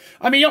creation.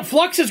 I mean, you know,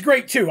 Flux is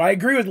great too. I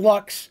agree with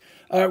Lex.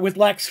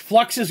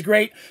 Flux is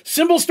great.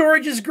 Symbol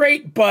storage is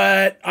great,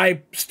 but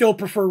I still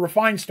prefer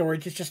refined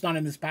storage. It's just not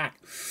in this pack.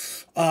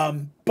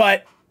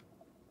 But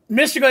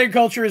Mystical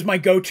Agriculture is my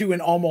go-to in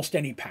almost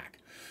any pack.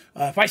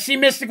 If I see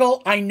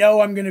Mystical, I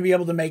know I'm going to be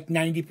able to make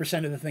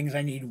 90% of the things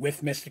I need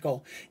with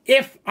Mystical,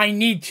 if I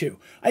need to.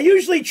 I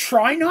usually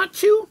try not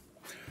to.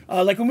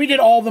 Like when we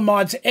did all the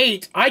mods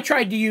 8, I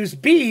tried to use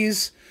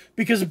bees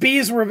because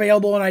bees were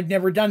available and I'd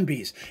never done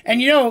bees. And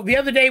you know, the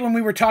other day when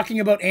we were talking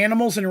about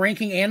animals and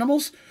ranking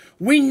animals,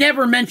 we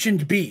never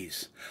mentioned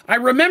bees. I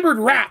remembered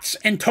rats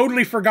and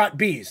totally forgot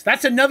bees.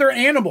 That's another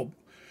animal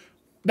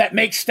that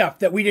makes stuff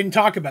that we didn't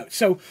talk about.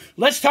 So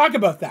let's talk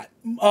about that.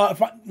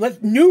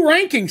 New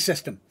ranking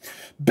system.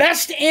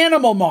 Best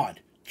animal mod.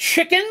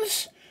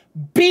 Chickens,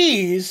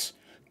 bees,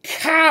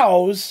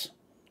 cows,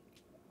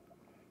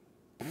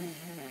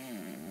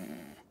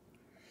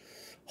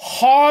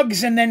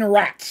 hogs, and then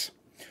rats.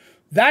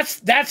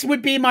 That's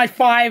would be my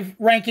 5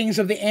 rankings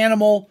of the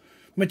animal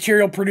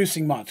material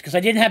producing mods, because I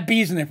didn't have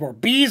bees in there before.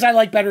 Bees I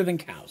like better than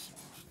cows.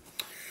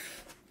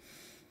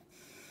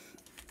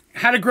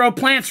 How to grow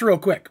plants real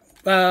quick.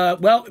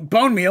 Well,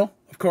 bone meal,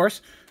 of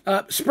course.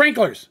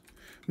 Sprinklers.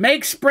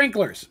 Make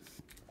sprinklers.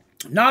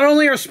 Not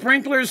only are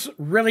sprinklers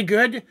really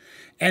good,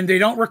 and they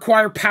don't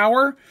require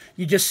power,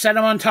 you just set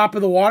them on top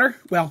of the water.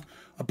 Well,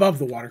 above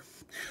the water.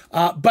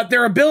 But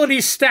their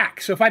abilities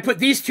stack. So if I put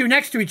these 2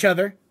 next to each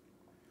other,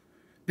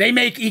 they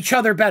make each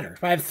other better.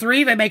 If I have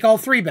 3, they make all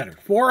 3 better.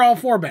 4, all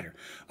 4 better.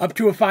 Up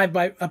to a 5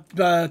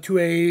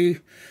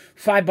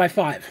 by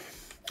 5.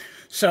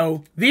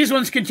 So these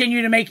ones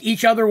continue to make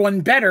each other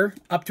one better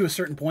up to a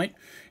certain point,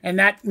 and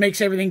that makes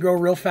everything grow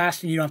real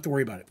fast and you don't have to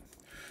worry about it.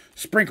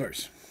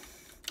 Sprinklers.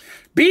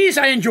 Bees,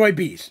 I enjoy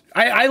bees.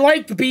 I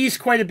like bees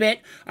quite a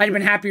bit. I'd have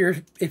been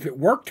happier if it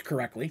worked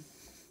correctly.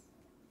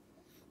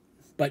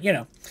 But, you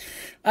know.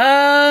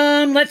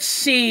 Let's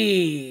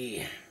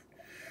see.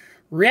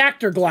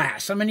 Reactor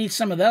glass. I'm going to need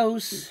some of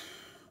those.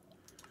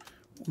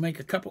 We'll make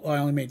a couple. Oh, I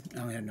only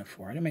had enough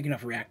for. I didn't make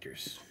enough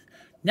reactors.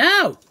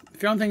 No!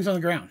 Throwing things on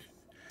the ground.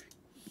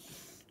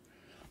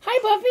 Hi,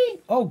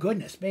 Buffy. Oh,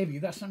 goodness, baby, you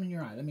got something in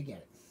your eye. Let me get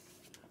it.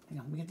 Hang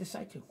on, let me get this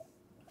side, too.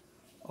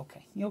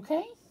 Okay. You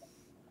okay?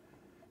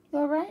 You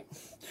all right?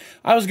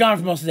 I was gone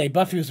for most of the day.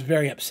 Buffy was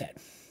very upset.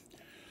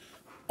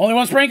 Only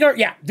one sprinkler?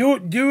 Yeah, do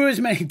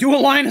a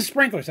line of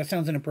sprinklers. That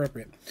sounds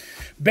inappropriate.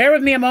 Bear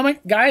with me a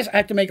moment. Guys, I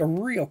have to make a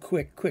real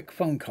quick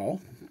phone call.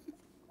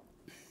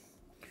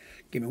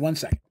 Give me 1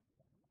 second.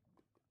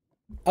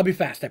 I'll be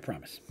fast, I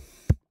promise.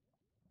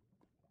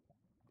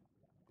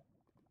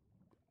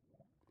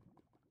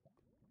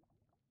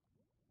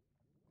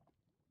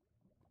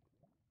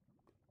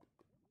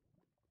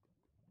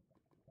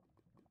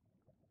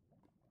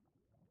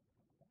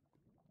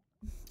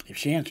 If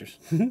she answers.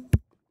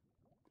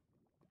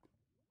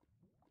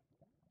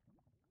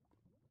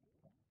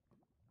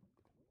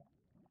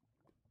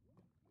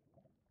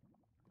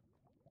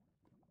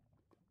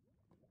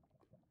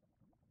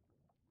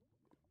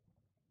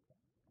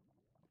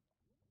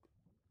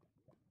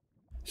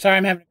 Sorry,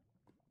 I'm having...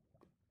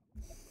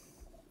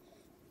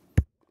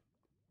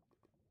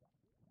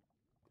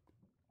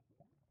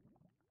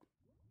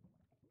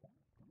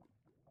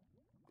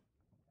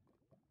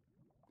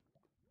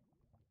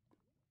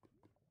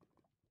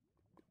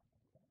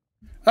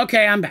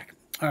 Okay, I'm back.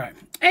 All right.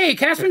 Hey,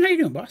 Casman, how you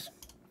doing, boss?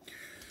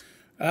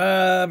 Hey,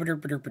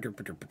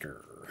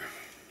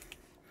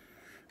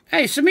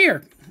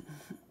 Samir.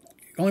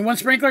 Only one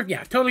sprinkler?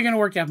 Yeah, totally going to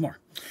work to have more.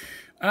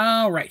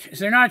 All right. Is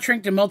there not a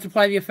trick to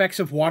multiply the effects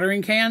of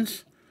watering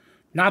cans?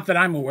 Not that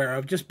I'm aware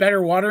of. Just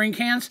better watering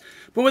cans.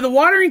 But with a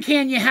watering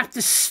can, you have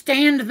to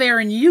stand there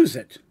and use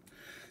it.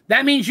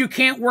 That means you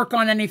can't work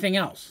on anything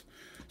else.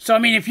 So, I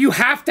mean, if you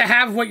have to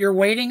have what you're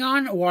waiting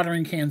on, a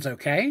watering can's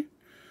okay.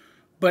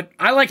 But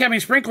I like having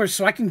sprinklers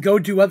so I can go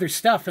do other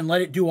stuff and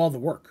let it do all the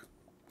work.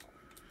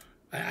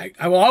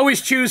 I will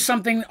always choose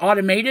something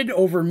automated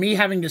over me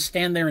having to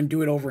stand there and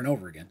do it over and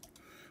over again.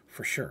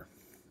 For sure.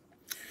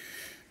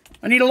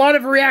 I need a lot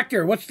of a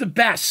reactor. What's the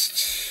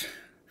best?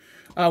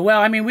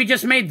 Well, I mean, we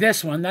just made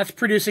this one. That's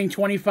producing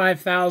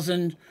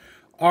 25,000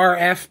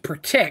 RF per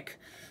tick.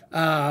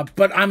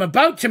 But I'm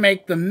about to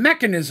make the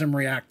mechanism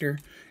reactor.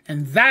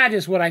 And that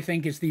is what I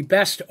think is the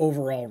best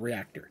overall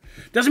reactor.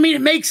 Doesn't mean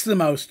it makes the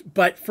most,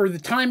 but for the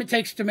time it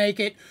takes to make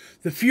it,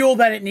 the fuel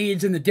that it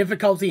needs, and the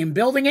difficulty in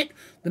building it,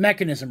 the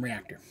mechanism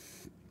reactor.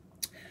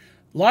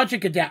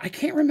 Logic adapt. I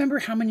can't remember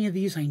how many of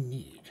these I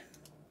need.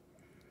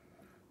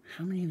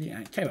 How many of these?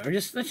 I tell you what,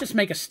 let's just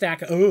make a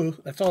stack. Oh,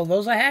 that's all of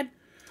those I had?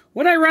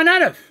 What did I run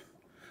out of?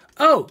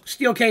 Oh,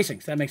 steel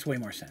casings. That makes way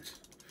more sense.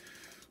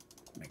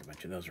 Make a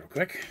bunch of those real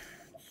quick.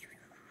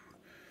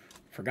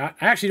 Forgot.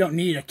 I actually don't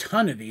need a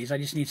ton of these. I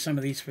just need some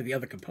of these for the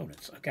other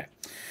components. Okay.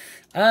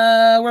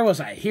 Where was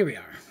I? Here we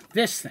are.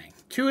 This thing.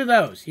 2 of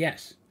those.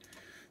 Yes.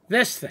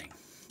 This thing.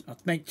 I'll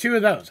make 2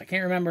 of those. I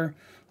can't remember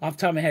off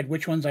the top of my head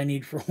which ones I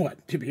need for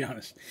what, to be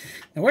honest.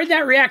 Now, where'd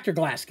that reactor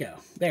glass go?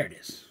 There it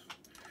is.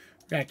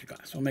 Reactor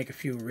glass. We'll make a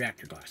few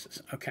reactor glasses.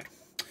 Okay.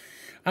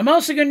 I'm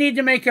also going to need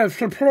to make a...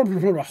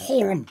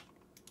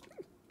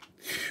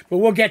 But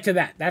we'll get to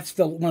that. That's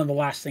one of the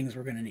last things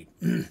we're going to need.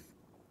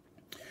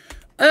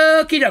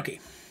 Okie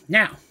dokie.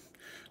 Now,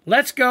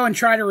 let's go and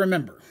try to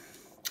remember.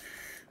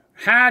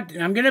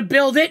 I'm going to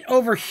build it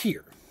over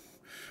here.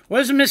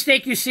 What is a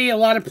mistake you see a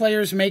lot of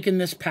players make in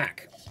this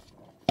pack?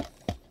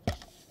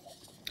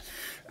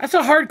 That's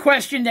a hard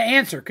question to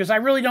answer, because I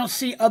really don't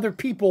see other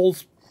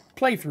people's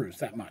playthroughs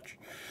that much.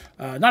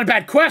 Not a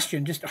bad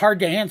question, just hard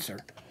to answer.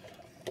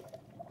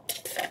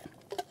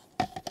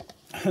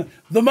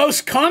 The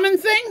most common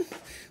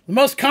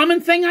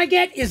thing I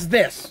get is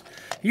this.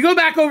 You go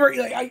back over,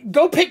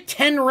 go pick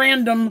 10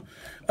 random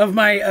of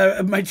my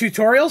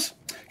tutorials,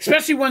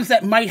 especially ones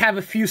that might have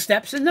a few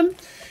steps in them,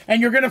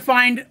 and you're going to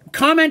find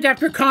comment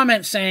after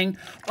comment saying,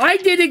 I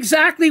did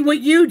exactly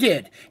what you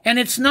did, and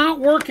it's not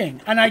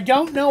working, and I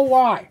don't know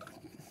why.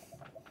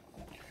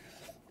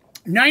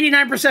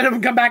 99% of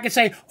them come back and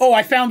say, oh,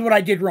 I found what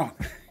I did wrong.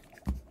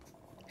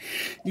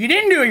 You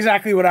didn't do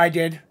exactly what I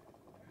did,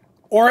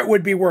 or it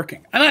would be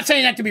working. I'm not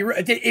saying that to be,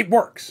 it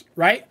works,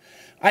 right?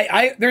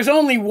 There's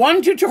only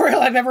one tutorial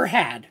I've ever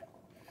had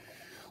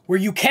where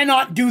you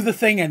cannot do the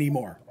thing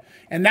anymore.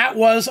 And that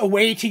was a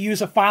way to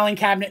use a filing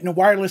cabinet and a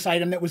wireless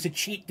item that was a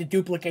cheat to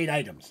duplicate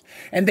items.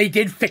 And they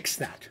did fix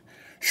that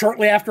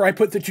shortly after I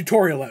put the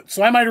tutorial out.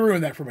 So I might have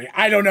ruined that for me.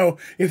 I don't know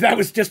if that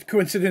was just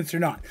coincidence or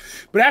not.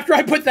 But after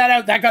I put that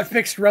out, that got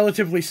fixed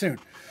relatively soon.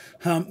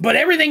 But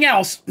everything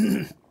else...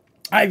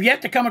 I've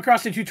yet to come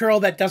across a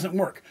tutorial that doesn't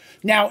work.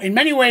 Now, in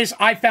many ways,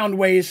 I found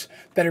ways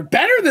that are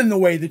better than the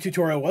way the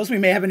tutorial was. We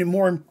may have a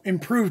more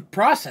improved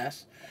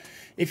process.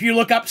 If you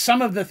look up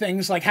some of the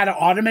things, like how to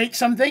automate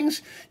some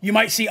things, you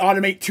might see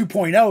Automate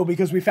 2.0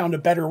 because we found a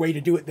better way to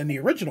do it than the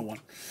original one.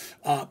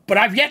 But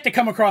I've yet to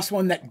come across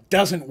one that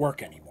doesn't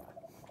work anymore.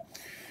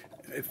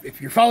 If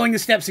you're following the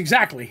steps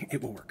exactly,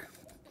 it will work.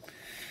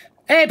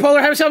 Hey, Polar,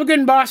 have yourself a good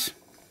one, boss.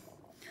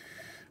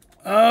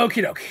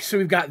 Okie dokie. So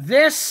we've got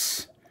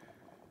this...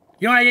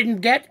 You know what I didn't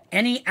get?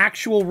 Any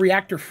actual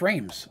reactor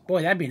frames.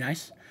 Boy, that'd be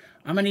nice.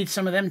 I'm going to need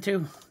some of them,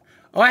 too.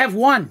 Oh, I have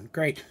 1.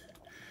 Great.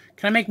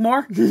 Can I make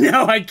more?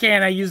 No, I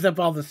can't. I used up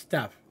all the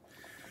stuff.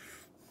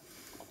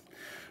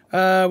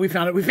 We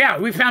found it.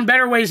 We found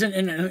better ways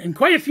in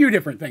quite a few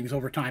different things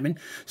over time. And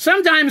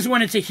sometimes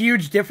when it's a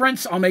huge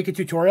difference, I'll make a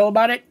tutorial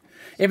about it.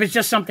 If it's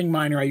just something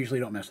minor, I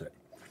usually don't mess with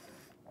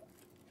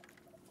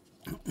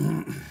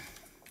it.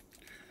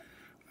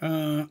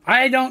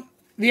 I don't...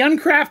 The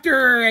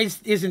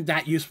Uncrafter isn't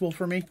that useful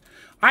for me.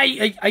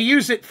 I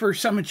use it for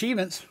some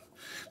achievements.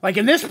 Like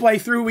in this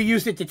playthrough, we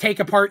used it to take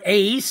apart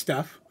AE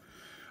stuff.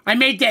 I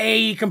made the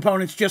AE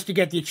components just to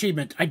get the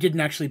achievement. I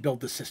didn't actually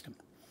build the system.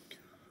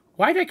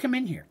 Why did I come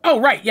in here? Oh,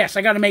 right. Yes,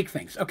 I got to make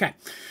things. Okay.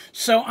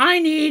 So I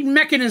need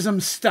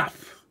mechanism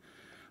stuff.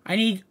 I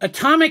need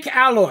atomic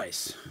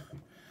alloys.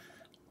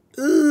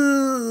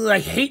 Ooh, I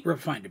hate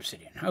refined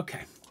obsidian.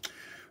 Okay.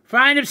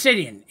 Refined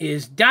obsidian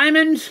is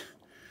diamond...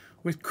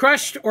 with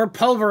crushed or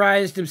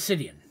pulverized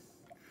obsidian.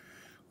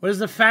 What is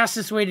the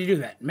fastest way to do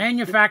that?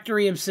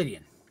 Manufactory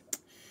obsidian.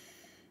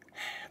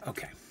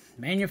 Okay.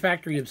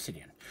 Manufactory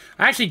obsidian.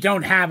 I actually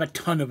don't have a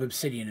ton of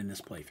obsidian in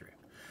this playthrough.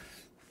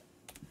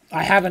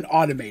 I haven't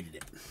automated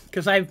it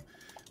because I've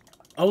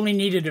only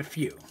needed a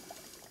few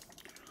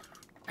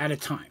at a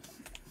time.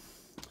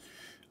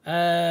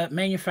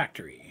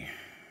 Manufactory.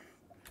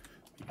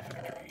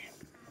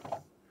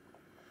 All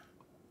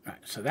right,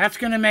 so that's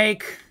going to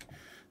make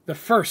the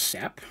first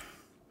step.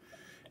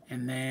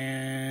 And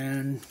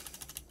then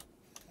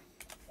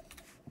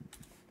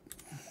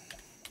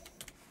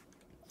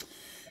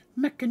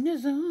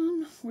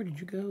mechanism. Where did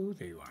you go?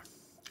 There you are.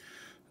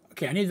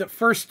 Okay, I need the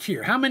first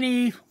tier. How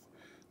many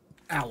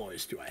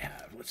alloys do I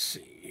have? Let's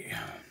see.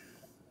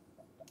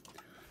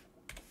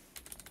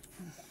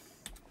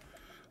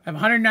 I have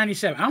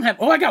 197. I don't have...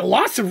 Oh, I got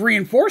lots of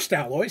reinforced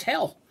alloys.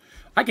 Hell,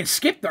 I can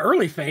skip the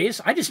early phase.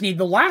 I just need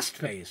the last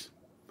phase.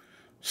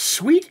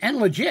 Sweet and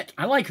legit.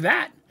 I like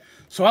that.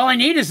 So all I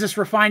need is this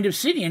refined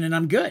obsidian, and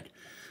I'm good.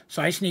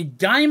 So I just need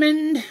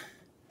diamond.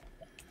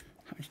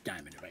 How much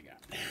diamond have I got?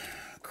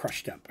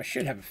 Crushed up. I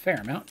should have a fair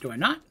amount. Do I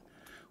not?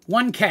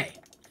 1K.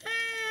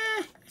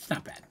 It's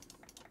not bad.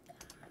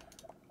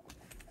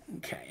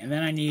 Okay, and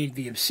then I need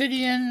the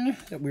obsidian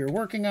that we were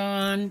working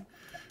on,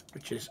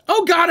 which is...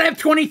 Oh, God, I have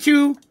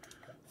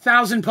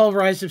 22,000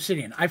 pulverized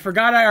obsidian. I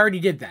forgot I already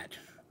did that.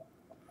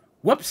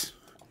 Whoops.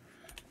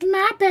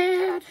 My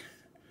bad.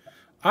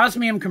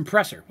 Osmium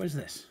compressor. What is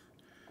this?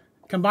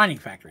 Combining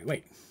factory.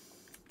 Wait.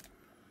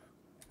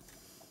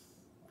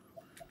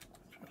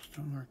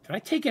 Did I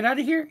take it out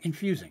of here?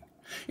 Infusing.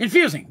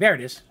 Infusing. There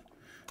it is.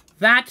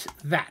 That.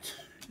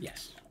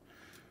 Yes.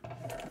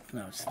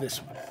 No, it's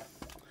this one.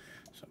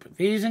 So put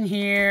these in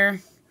here.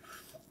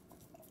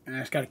 And I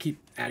just got to keep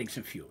adding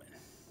some fuel in.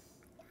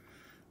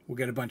 We'll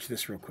get a bunch of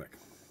this real quick.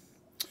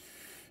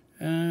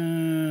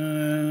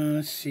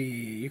 Let's see.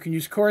 You can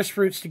use chorus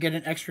fruits to get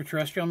an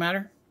extraterrestrial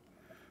matter.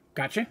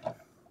 Gotcha.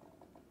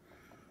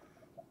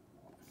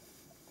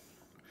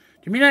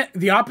 Do you mean that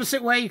the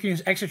opposite way? You can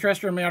use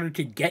extraterrestrial matter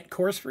to get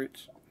chorus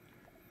fruits?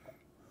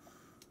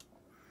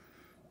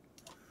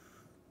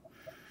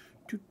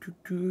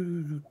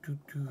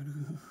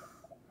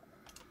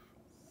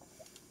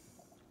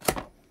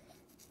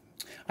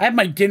 I have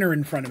my dinner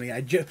in front of me.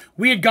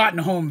 We had gotten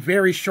home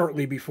very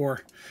shortly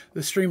before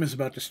the stream was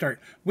about to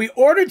start. We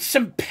ordered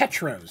some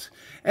Petros.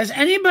 Does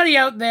anybody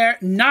out there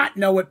not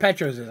know what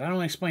Petros is? I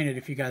don't explain it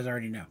if you guys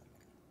already know.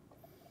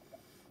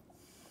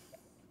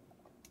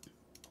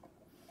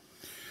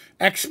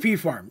 XP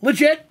farm.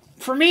 Legit.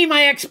 For me,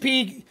 my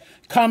XP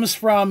comes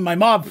from my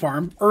mob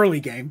farm, early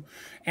game.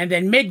 And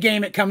then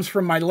mid-game, it comes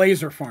from my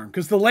laser farm.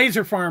 Because the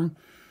laser farm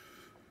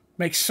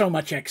makes so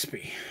much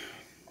XP.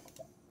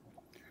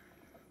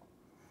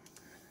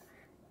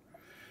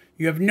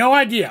 You have no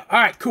idea. All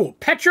right, cool.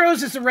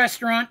 Petros is a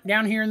restaurant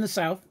down here in the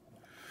south.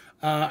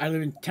 I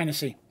live in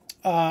Tennessee.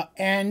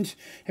 And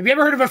have you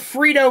ever heard of a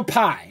Frito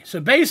pie? So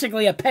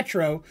basically, a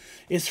Petro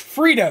is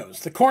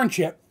Fritos, the corn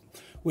chip,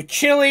 with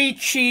chili,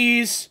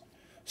 cheese,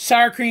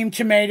 sour cream,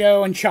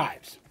 tomato, and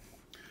chives.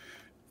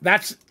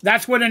 That's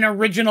what an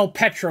original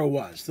Petro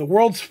was. The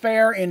World's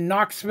Fair in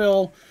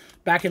Knoxville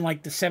back in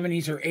like the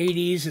 70s or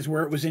 80s is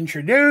where it was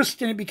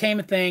introduced, and it became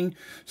a thing.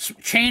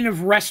 Chain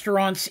of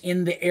restaurants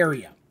in the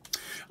area.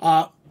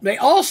 They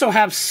also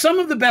have some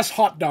of the best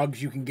hot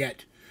dogs you can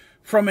get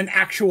from an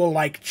actual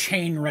like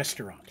chain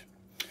restaurant.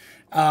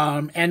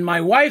 And my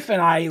wife and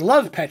I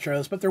love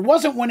Petros, but there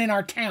wasn't one in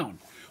our town.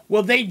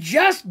 Well, they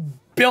just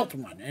built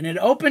one, and it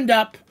opened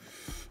up,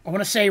 I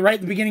want to say, right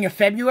at the beginning of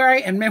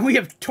February, and man, we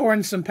have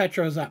torn some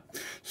Petros up,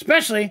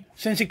 especially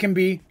since it can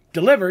be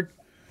delivered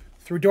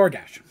through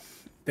DoorDash.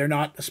 They're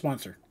not a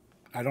sponsor.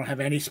 I don't have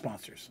any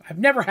sponsors. I've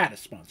never had a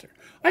sponsor.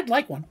 I'd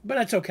like one, but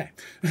that's okay.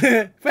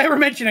 If I ever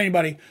mention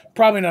anybody,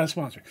 probably not a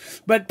sponsor.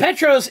 But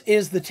Petros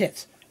is the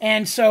tits.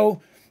 And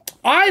so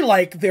I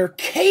like their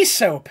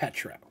queso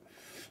Petro.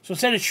 So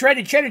instead of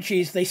shredded cheddar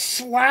cheese, they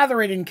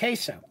slather it in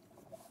queso.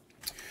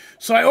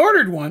 So I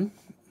ordered one.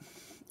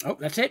 Oh,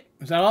 that's it?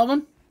 Is that all of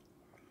them?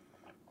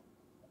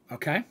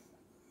 Okay.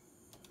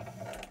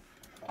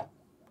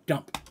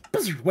 Dump.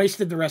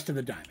 Wasted the rest of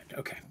the diamond.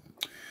 Okay.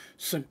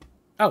 So,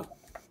 oh,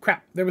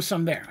 crap. There was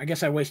some there. I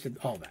guess I wasted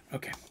all that.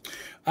 Okay.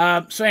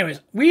 So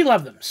anyways, we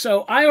love them.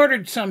 So I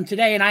ordered some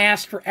today, and I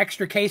asked for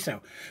extra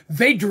queso.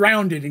 They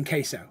drowned it in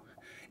queso.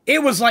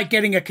 It was like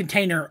getting a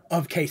container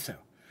of queso.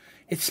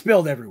 It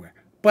spilled everywhere.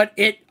 But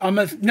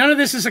none of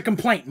this is a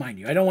complaint, mind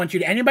you. I don't want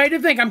anybody to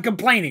think I'm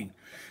complaining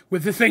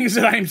with the things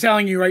that I'm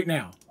telling you right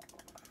now.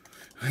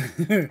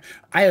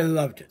 I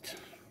loved it.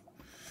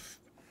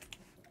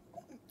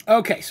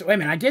 Okay, so wait a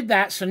minute. I did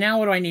that, so now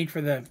what do I need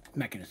for the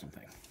mechanism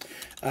thing?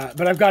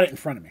 But I've got it in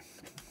front of me.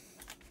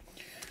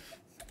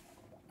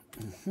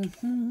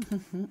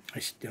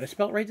 Did I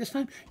spell it right this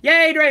time?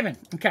 Yay, Draven!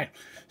 Okay,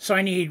 so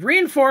I need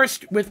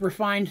reinforced with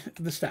refined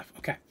the stuff.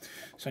 Okay,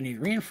 so I need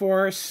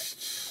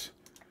reinforced.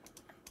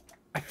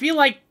 I feel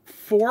like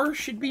 4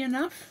 should be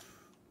enough.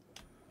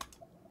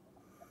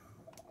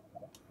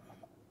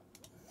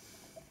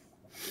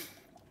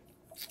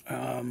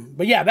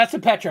 But yeah, that's a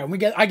Petro.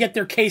 I get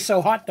their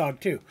queso hot dog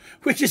too,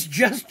 which is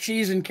just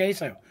cheese and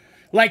queso.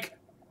 Like,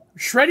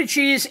 Shredded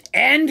cheese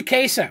and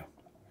queso.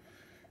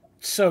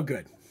 So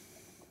good.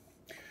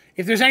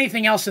 If there's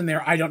anything else in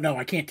there, I don't know.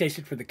 I can't taste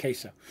it for the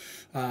queso.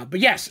 But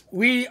yes,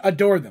 we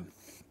adore them.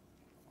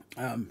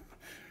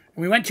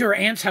 We went to her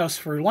aunt's house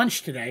for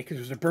lunch today because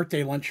it was a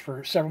birthday lunch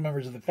for several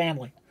members of the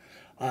family.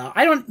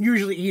 I don't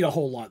usually eat a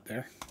whole lot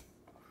there.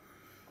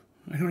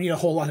 I don't eat a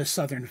whole lot of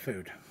southern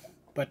food.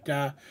 But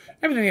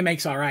everything they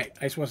make's all right.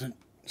 I just wasn't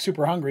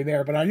super hungry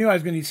there, but I knew I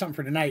was going to eat something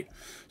for tonight.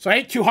 So I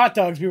ate 2 hot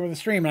dogs before the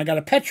stream, and I got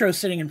a Petro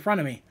sitting in front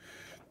of me,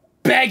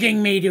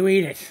 begging me to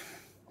eat it.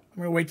 I'm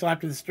going to wait till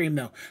after the stream,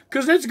 though,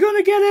 because it's going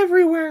to get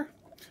everywhere.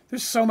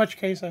 There's so much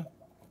queso.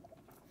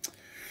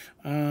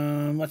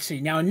 Let's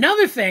see. Now,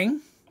 another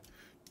thing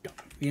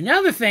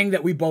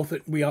that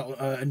we all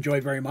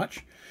enjoy very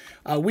much,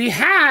 we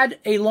had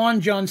a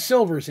Long John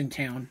Silver's in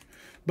town,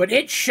 but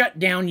it shut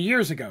down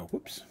years ago.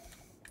 Whoops.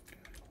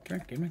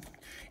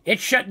 It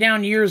shut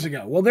down years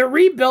ago. Well, they're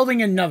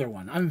rebuilding another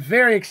one. I'm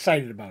very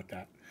excited about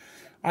that.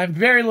 I'm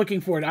very looking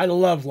forward. I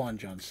love Long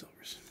John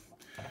Silver's.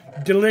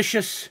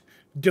 Delicious,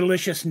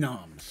 delicious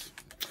noms.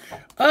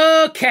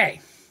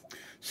 Okay.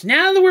 So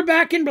now that we're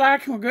back in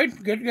black, we're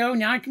good to go.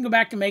 Now I can go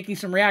back to making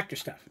some reactor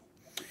stuff.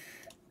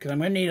 Because I'm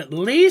going to need at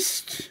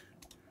least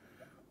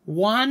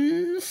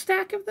 1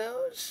 stack of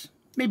those.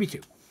 Maybe 2.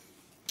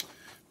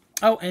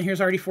 Oh, and here's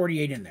already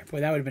 48 in there.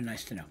 Boy, that would have been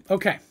nice to know.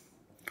 Okay.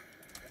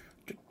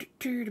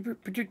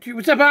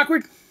 What's up,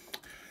 Awkward?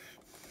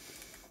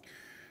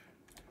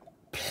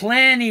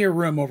 Plenty of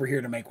room over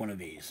here to make one of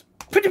these.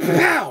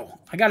 Pow!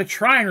 I got to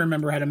try and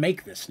remember how to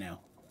make this now.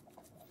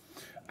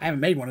 I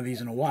haven't made one of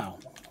these in a while.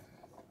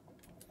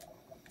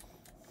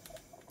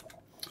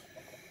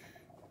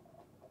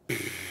 I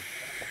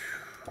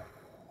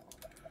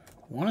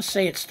want to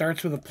say it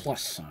starts with a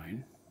plus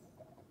sign.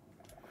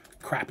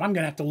 Crap, I'm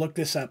going to have to look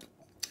this up.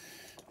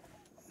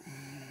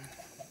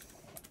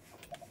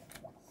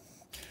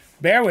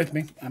 Bear with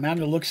me. I'm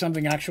having to look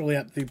something actually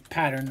up, the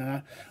pattern.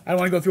 I don't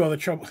want to go through all the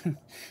trouble.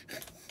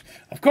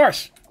 Of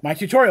course, my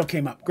tutorial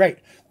came up. Great.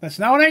 That's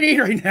not what I need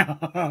right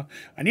now.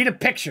 I need a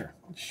picture.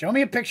 Show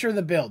me a picture of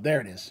the build.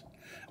 There it is.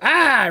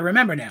 Ah, I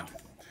remember now.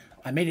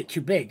 I made it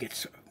too big.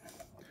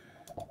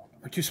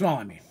 Or too small,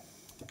 I mean.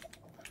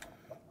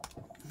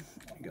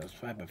 It goes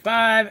 5 by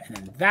 5, and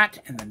then that,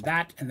 and then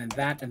that, and then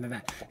that, and then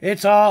that.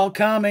 It's all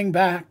coming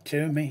back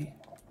to me.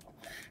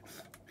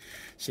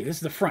 See, this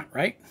is the front,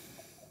 right?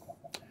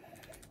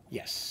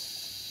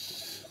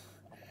 Yes.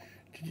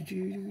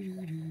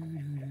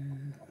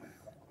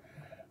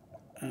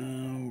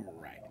 All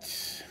right.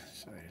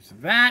 So there's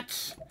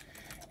that.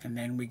 And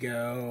then we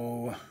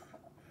go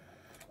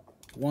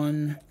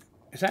 1.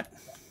 Is that?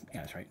 Yeah,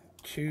 that's right.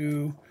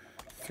 2,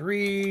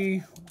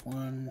 3.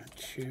 1,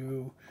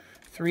 2,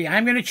 3.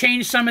 I'm going to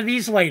change some of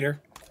these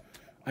later.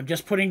 I'm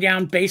just putting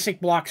down basic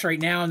blocks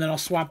right now, and then I'll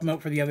swap them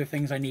out for the other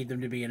things I need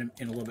them to be in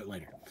a little bit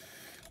later.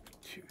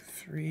 2,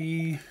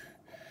 3.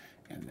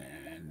 And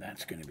then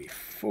that's going to be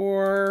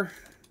 4.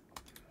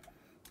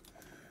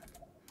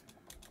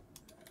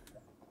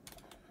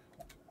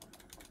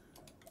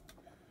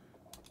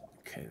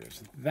 Okay,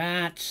 there's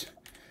that.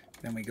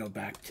 Then we go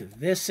back to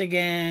this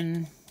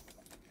again.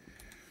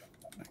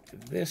 Back to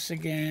this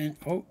again.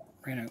 Oh,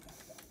 ran out.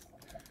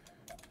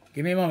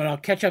 Give me a moment. I'll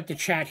catch up to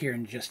chat here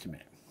in just a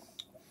minute.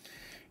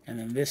 And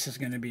then this is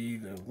going to be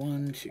the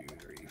 1, 2,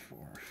 3, 4,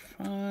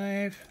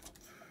 5.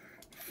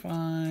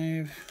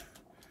 5.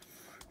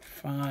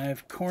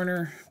 5,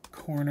 corner,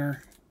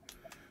 corner,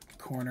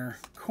 corner,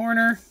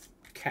 corner.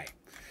 Okay.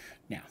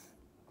 Now,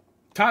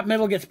 top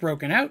middle gets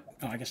broken out.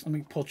 Oh, I guess let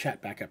me pull chat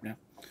back up now.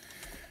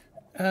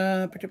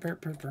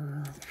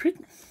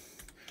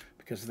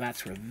 Because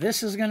that's where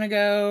this is going to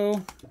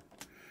go.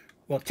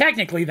 Well,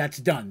 technically that's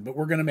done, but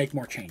we're going to make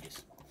more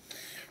changes.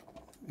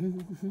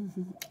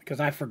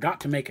 Because I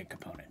forgot to make a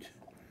component.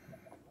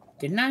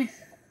 Didn't I?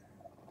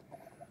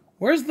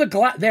 Where's the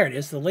glass? There it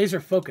is, the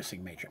laser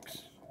focusing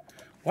matrix.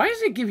 Why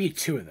does it give you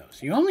 2 of those?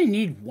 You only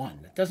need 1.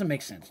 That doesn't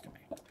make sense to me.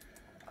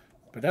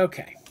 But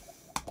okay.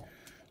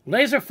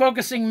 Laser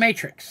focusing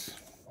matrix.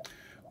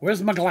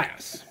 Where's my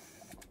glass?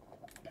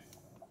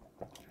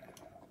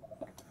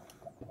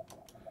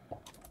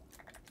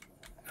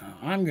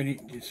 I'm going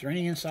to... Is there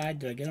any inside?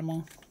 Did I get them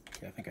all?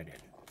 Yeah, I think I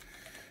did.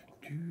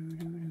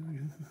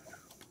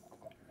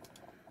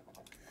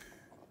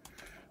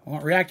 I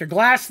want reactor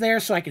glass there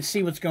so I can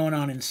see what's going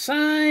on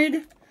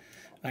inside.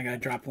 I got to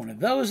drop one of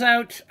those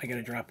out. I got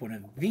to drop one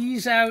of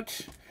these out.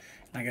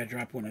 I got to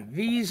drop one of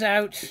these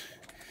out.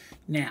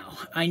 Now,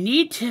 I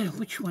need to...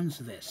 Which one's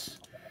this?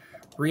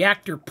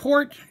 Reactor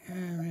port.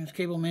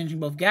 Cable managing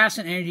both gas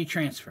and energy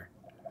transfer.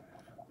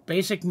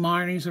 Basic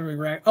monitors of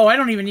reactor... Oh, I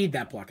don't even need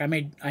that block. I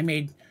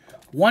made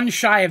 1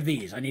 shy of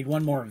these. I need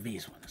 1 more of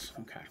these ones.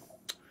 Okay.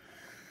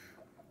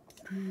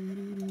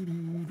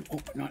 Oh,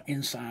 not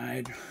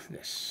inside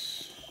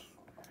this.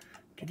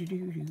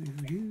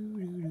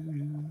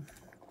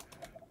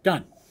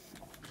 Done.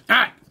 All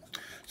right.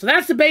 So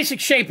that's the basic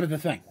shape of the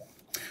thing.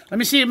 Let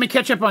me see. Let me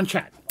catch up on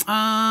chat.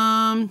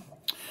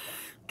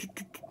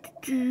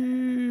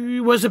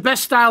 Was the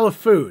best style of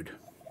food?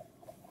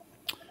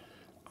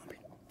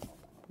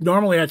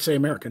 normally I'd say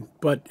American,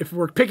 but if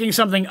we're picking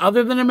something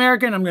other than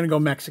American, I'm going to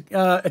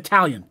go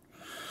Italian.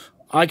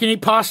 I can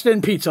eat pasta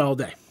and pizza all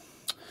day.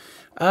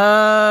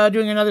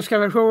 Doing another Sky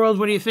Factory World.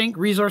 What do you think?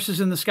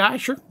 Resources in the sky?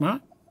 Sure. Why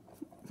not?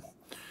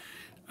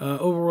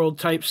 Overworld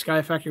type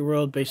Sky Factory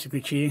World.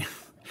 Basically cheating.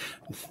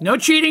 No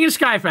cheating in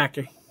Sky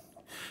Factory.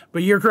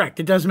 But you're correct.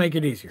 It does make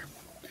it easier.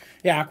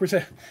 Yeah,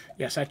 awkward.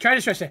 Yes, I try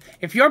to stress that.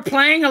 If you're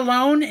playing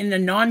alone in a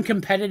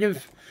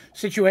non-competitive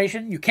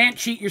situation, you can't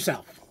cheat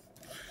yourself.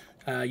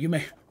 You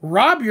may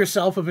rob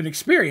yourself of an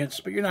experience,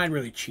 but you're not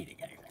really cheating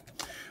anything.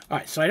 All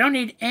right, so I don't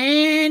need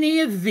any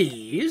of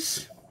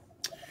these.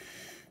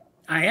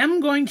 I am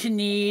going to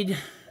need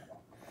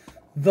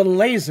the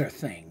laser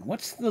thing.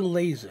 What's the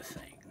laser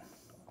thing?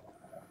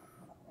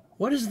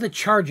 What is the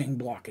charging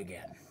block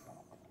again?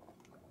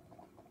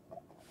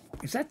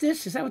 Is that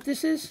this? Is that what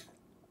this is?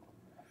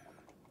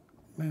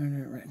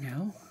 Right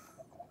now.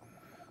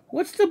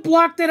 What's the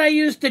block that I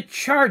use to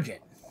charge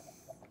it?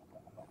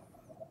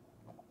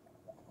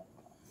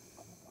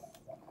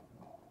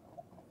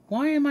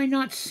 Why am I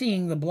not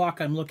seeing the block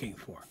I'm looking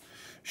for?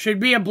 Should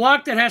be a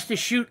block that has to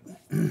shoot...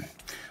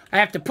 I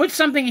have to put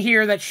something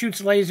here that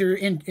shoots laser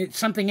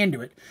something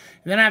into it.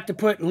 And then I have to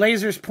put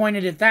lasers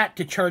pointed at that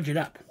to charge it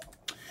up.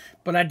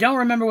 But I don't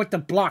remember what the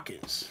block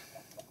is.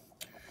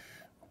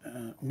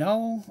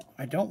 No,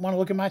 I don't want to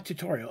look at my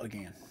tutorial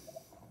again.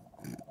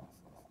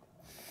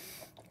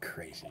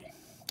 Crazy.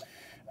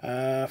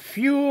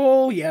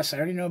 Fuel. Yes, I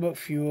already know about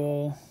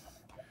fuel.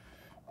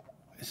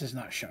 This is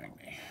not showing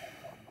me.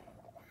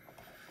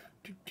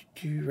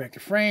 Reactor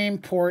frame,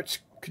 ports,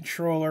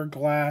 controller,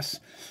 glass,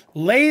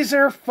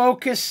 laser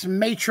focus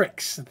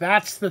matrix.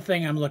 That's the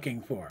thing I'm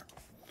looking for.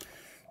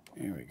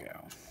 Here we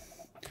go.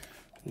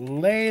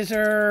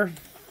 Laser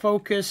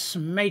focus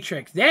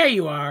matrix. There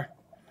you are.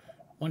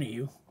 One of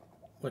you.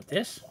 What,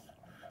 this?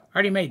 I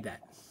already made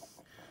that.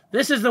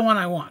 This is the one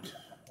I want.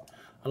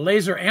 A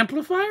laser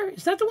amplifier?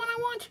 Is that the one I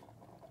want?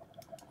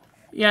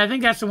 Yeah, I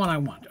think that's the one I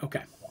want.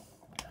 Okay.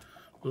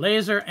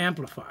 Laser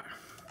amplifier.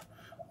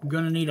 I'm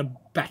going to need a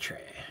battery.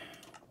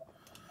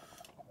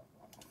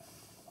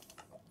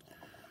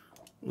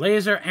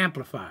 Laser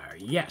amplifier,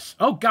 yes.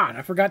 Oh, God,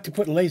 I forgot to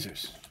put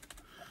lasers.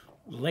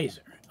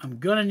 Laser. I'm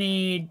going to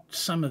need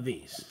some of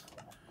these.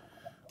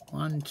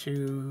 1,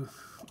 2...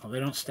 Oh, they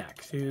don't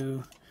stack.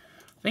 2...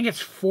 I think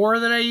it's 4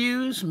 that I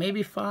use,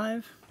 maybe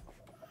 5.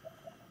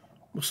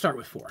 We'll start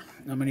with 4.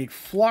 I'm going to need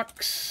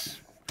flux.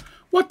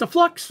 What the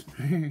flux?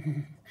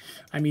 I'm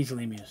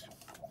easily amused.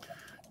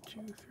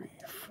 2, 3,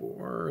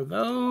 4 of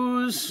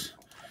those.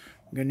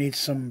 I'm going to need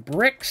some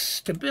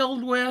bricks to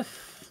build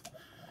with.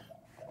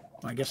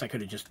 Well, I guess I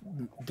could have just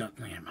done...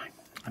 Never mind.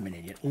 I'm an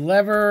idiot.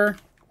 Lever.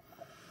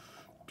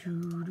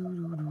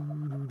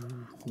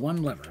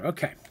 1 lever.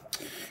 Okay.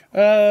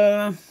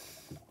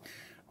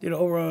 Did it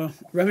over...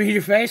 rubbing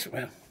your face?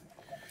 Well...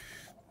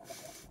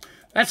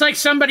 That's like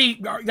somebody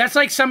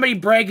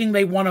bragging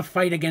they want to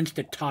fight against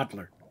a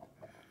toddler.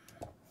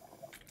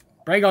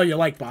 Brag all you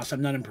like, boss.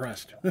 I'm not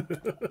impressed.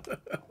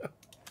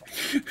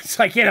 It's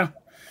like, you know...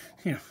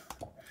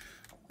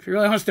 If he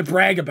really wants to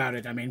brag about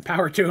it, I mean,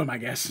 power to him, I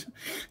guess.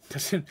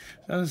 Doesn't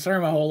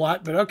serve him a whole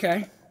lot, but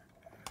okay.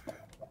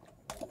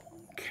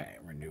 Okay,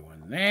 we're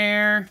doing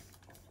there.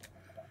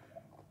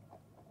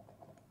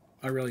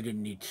 I really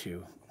didn't need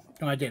to.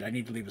 No, I did. I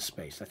need to leave a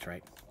space. That's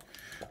right.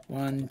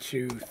 1,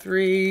 2,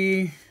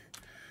 3.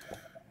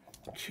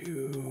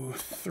 2,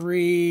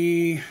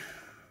 3.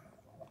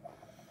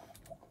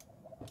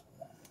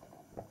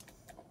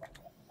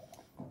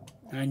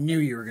 I knew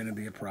you were going to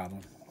be a problem.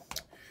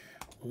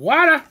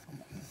 Water!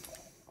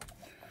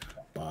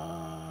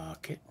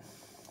 Bucket.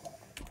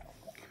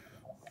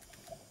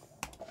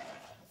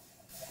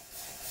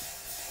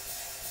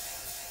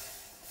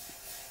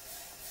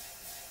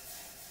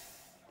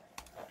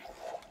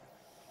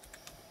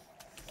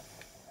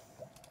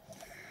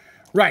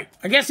 Right.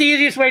 I guess the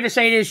easiest way to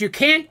say it is you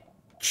can't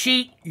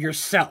cheat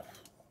yourself.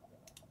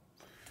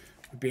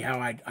 Would be how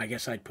I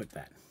guess I'd put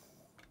that.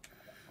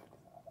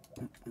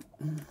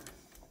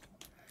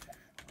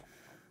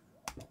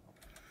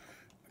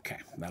 Okay,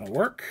 that'll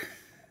work.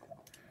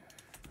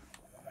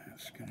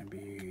 That's going to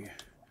be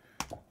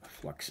a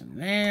flux in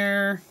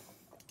there.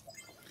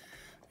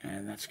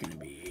 And that's going to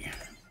be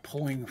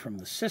pulling from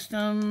the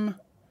system.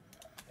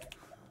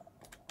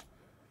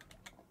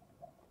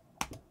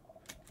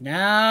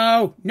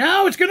 No,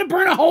 no, it's going to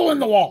burn a hole in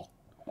the wall.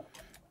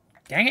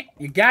 Dang it.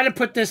 You got to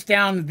put this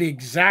down the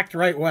exact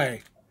right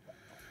way,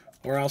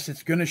 or else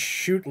it's going to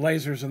shoot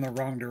lasers in the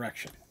wrong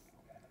direction.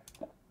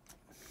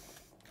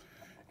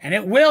 And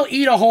it will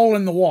eat a hole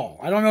in the wall.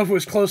 I don't know if it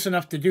was close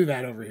enough to do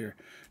that over here.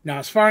 No,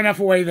 it's far enough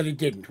away that it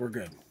didn't. We're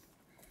good.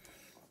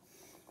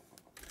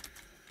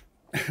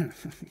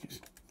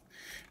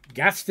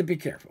 Gots to be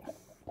careful.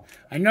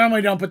 I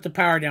normally don't put the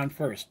power down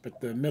first,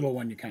 but the middle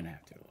one you kind of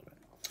have to a little bit.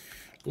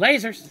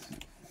 Lasers.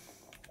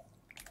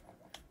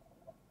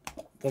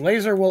 The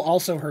laser will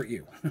also hurt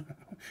you.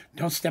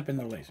 Don't step in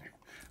the laser.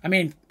 I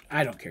mean,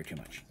 I don't care too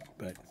much,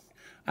 but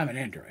I'm an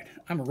android.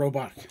 I'm a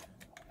robot.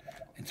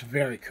 It's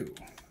very cool.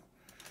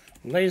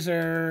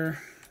 Laser.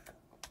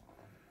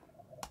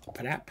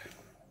 Padap.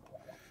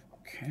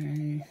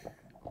 Okay.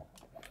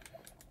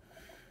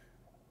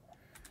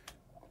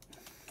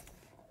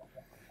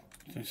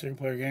 Is it a single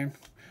player game?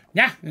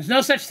 Nah, there's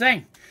no such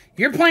thing.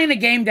 You're playing a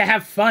game to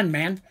have fun,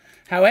 man.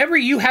 However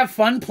you have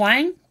fun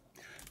playing,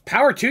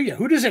 power to you.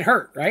 Who does it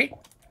hurt, right?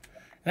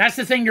 That's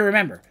the thing to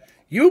remember.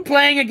 You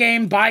playing a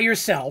game by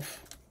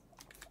yourself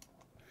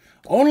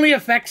only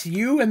affects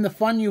you and the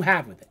fun you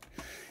have with it.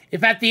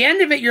 If at the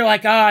end of it you're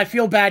like, oh, I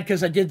feel bad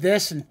because I did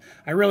this and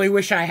I really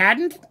wish I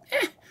hadn't,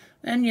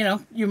 then, you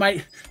know, you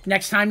might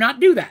next time not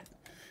do that.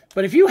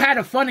 But if you had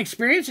a fun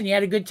experience and you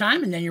had a good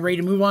time and then you're ready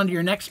to move on to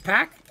your next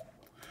pack,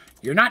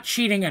 you're not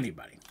cheating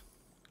anybody.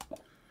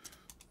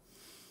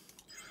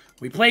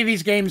 We play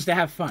these games to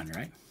have fun,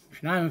 right?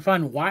 If you're not having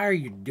fun, why are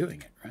you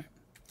doing it, right?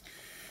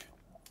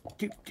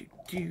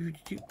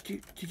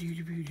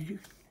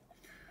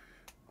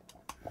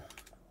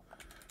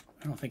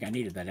 I don't think I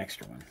needed that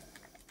extra one.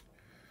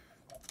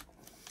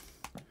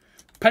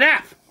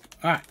 Padap!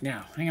 All right,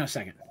 now, hang on a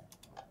second.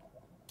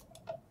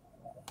 I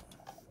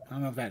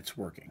don't know if that's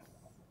working.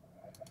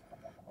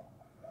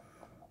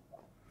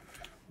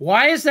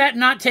 Why is that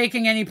not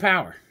taking any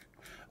power?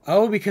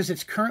 Oh, because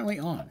it's currently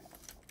on.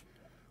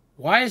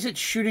 Why is it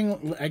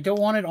shooting? I don't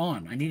want it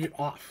on. I need it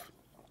off.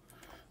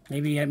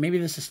 Maybe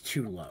this is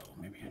too low.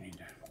 Maybe I need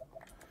to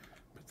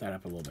put that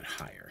up a little bit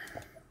higher.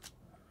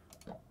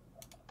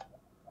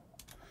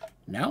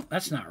 No,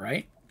 that's not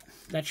right.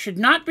 That should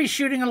not be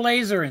shooting a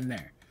laser in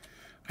there.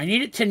 I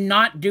need it to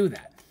not do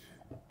that.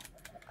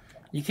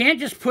 You can't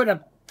just put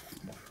a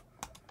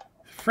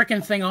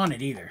frickin' thing on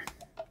it either.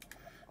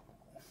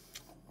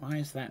 Why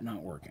is that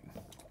not working?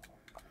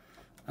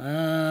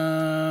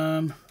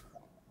 I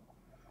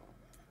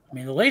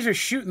mean, the laser's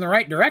shooting the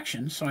right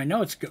direction, so I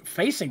know it's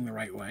facing the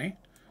right way.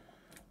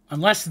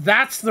 Unless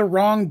that's the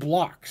wrong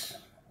blocks.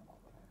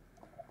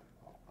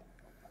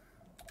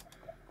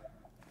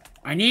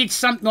 I need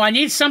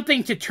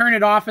something to turn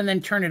it off and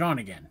then turn it on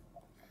again.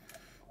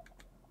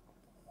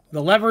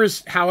 The lever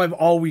is how I've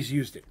always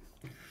used it.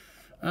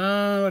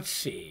 Let's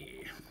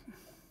see.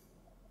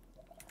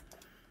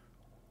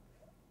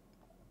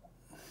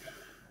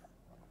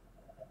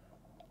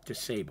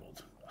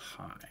 Disabled.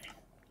 High.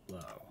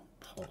 Low.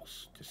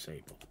 Pulse.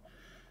 Disabled.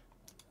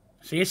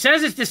 See, it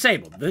says it's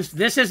disabled.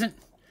 This isn't...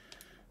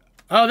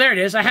 Oh, there it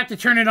is. I have to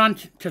turn it on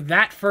to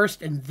that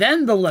first, and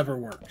then the lever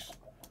works.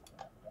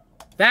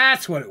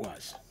 That's what it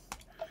was.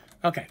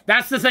 Okay,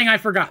 that's the thing I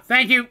forgot.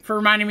 Thank you for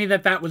reminding me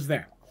that that was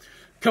there.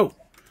 Cool.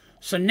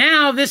 So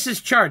now this is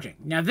charging.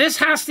 Now this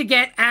has to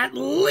get at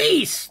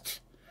least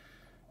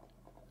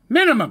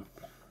minimum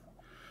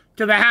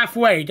to the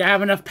halfway to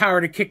have enough power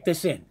to kick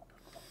this in.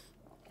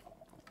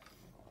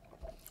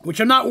 Which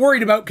I'm not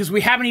worried about because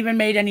we haven't even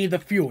made any of the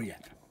fuel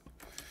yet.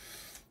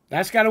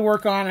 That's got to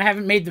work on. I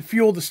haven't made the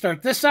fuel to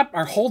start this up,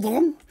 or hold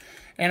them.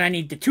 And I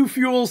need the 2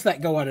 fuels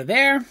that go out of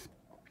there.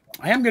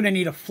 I am going to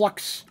need a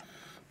flux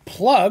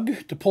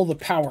plug to pull the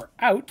power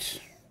out.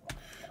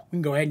 We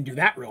can go ahead and do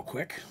that real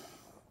quick.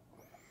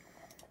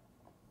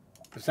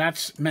 Because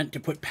that's meant to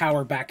put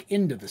power back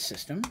into the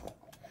system.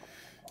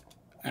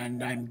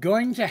 And I'm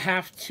going to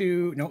have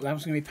to... No, that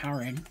was going to be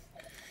power in.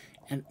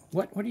 And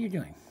what are you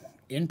doing?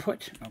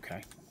 Input?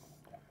 Okay.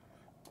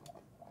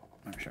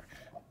 I'm sure.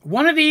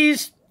 One of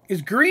these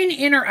is green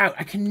in or out.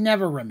 I can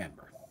never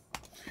remember.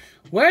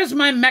 Where's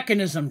my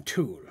mechanism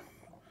tool?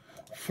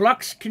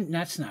 Flux can...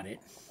 That's not it.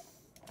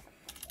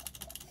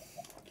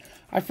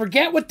 I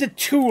forget what the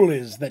tool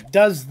is that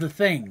does the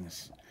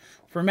things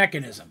for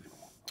mechanism.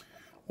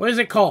 What is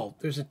it called?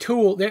 There's a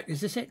tool. There, is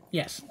this it?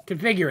 Yes.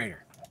 Configurator.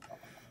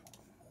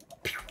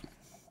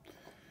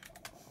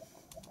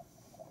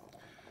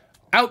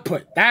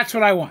 Output. That's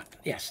what I want.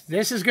 Yes.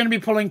 This is going to be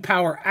pulling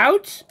power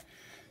out.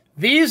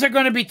 These are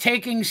going to be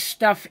taking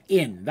stuff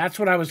in. That's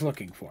what I was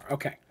looking for.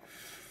 Okay.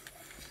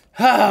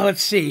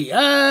 Let's see.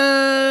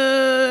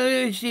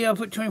 I'll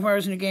put 24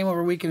 hours in a game over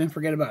a week and then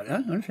forget about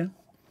it. Okay.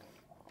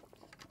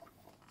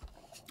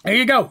 There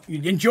you go.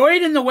 You enjoy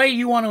it in the way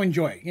you want to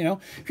enjoy it. You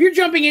know, if you're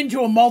jumping into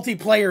a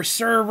multiplayer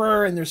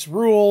server and there's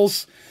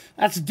rules,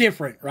 that's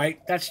different, right?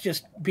 That's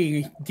just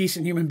being a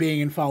decent human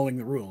being and following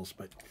the rules.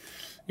 But,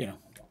 you know,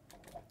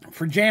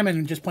 for jamming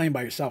and just playing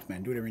by yourself,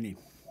 man, do whatever you need.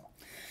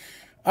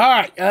 All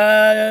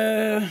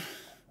right.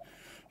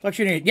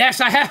 Fluctuating.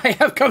 Yes, I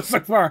have come so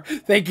far.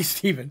 Thank you,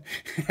 Stephen.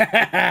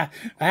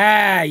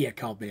 You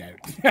called me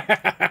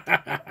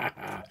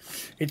out.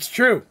 It's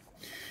true.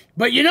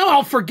 But, you know,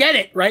 I'll forget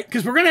it, right?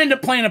 Because we're going to end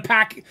up playing a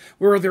pack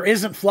where there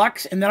isn't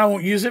flux, and then I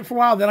won't use it for a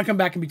while. Then I'll come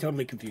back and be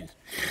totally confused.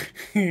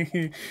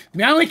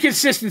 My only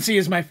consistency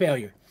is my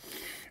failure.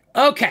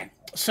 Okay,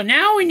 so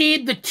now we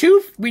need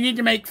we need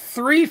to make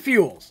 3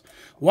 fuels.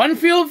 1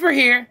 fuel for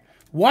here,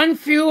 1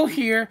 fuel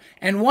here,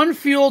 and 1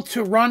 fuel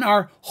to run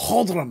our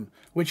hold'em,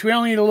 which we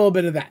only need a little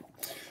bit of that.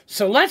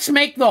 So let's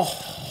make the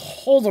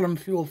hold'em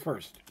fuel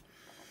first.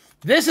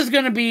 This is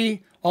going to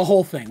be a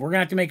whole thing. We're going to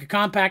have to make a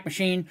compact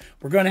machine.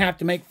 We're going to have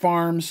to make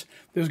farms.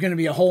 There's going to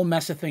be a whole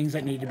mess of things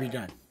that need to be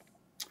done.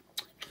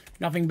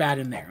 Nothing bad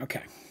in there.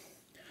 Okay.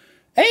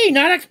 Hey,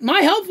 not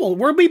helpful.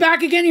 We'll be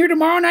back again here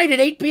tomorrow night at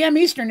 8 p.m.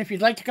 Eastern if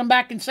you'd like to come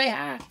back and say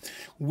hi.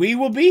 We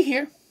will be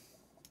here.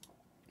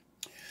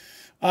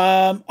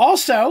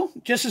 Also,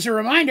 just as a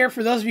reminder,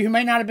 for those of you who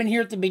may not have been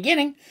here at the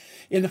beginning,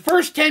 in the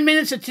first 10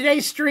 minutes of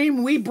today's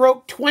stream, we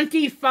broke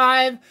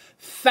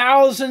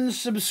 25,000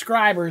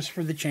 subscribers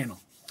for the channel.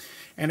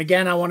 And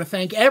again, I want to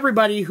thank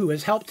everybody who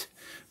has helped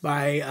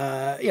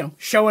by,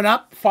 showing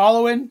up,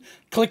 following,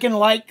 clicking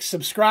like,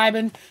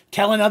 subscribing,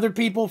 telling other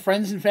people,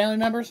 friends and family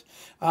members.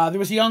 There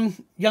was a young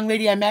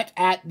lady I met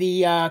at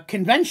the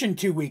convention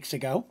 2 weeks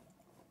ago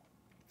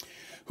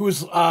who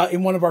was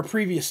in one of our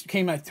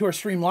came to our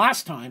stream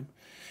last time.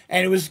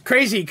 And it was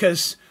crazy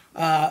because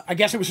I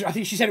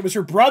think she said it was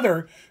her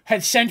brother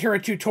had sent her a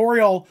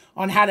tutorial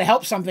on how to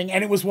help something,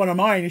 and it was one of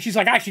mine. And she's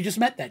like, I actually just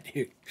met that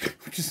dude,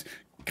 which is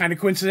kind of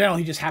coincidental.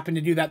 He just happened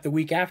to do that the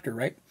week after,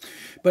 right?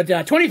 But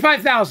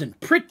 25,000,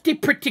 pretty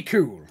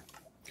cool.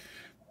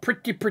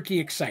 Pretty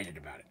excited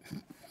about it.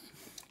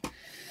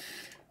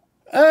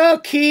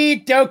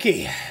 Okie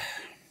dokie.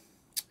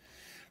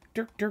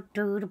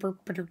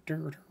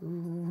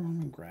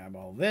 Grab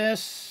all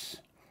this.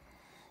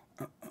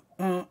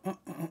 Hold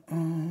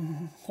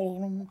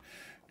them.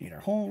 Need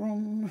our whole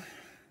room.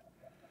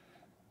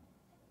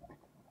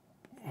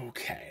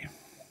 Okay.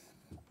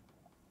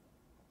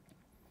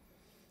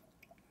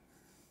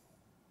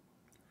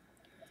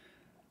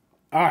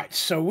 All right,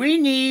 so we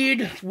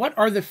need, what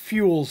are the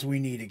fuels we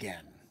need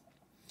again?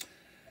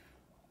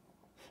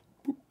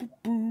 Boop, boop,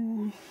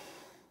 boop.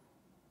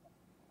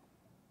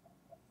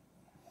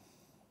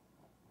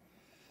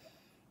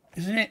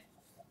 Isn't it?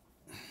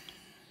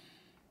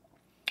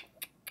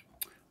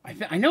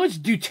 I know it's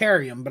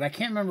deuterium, but I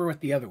can't remember what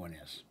the other one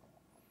is.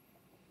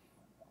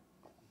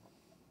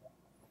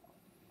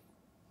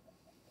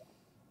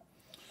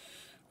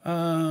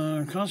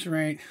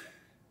 Concentrate.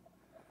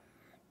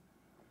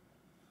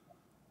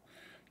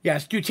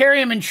 Yes,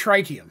 deuterium and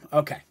tritium.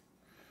 Okay.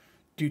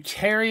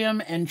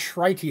 Deuterium and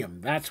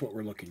tritium. That's what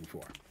we're looking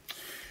for.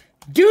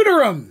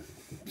 Deuterium.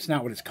 It's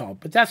not what it's called,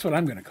 but that's what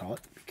I'm going to call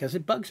it because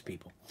it bugs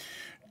people.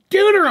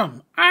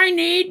 Deuterium. I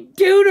need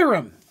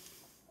deuterium.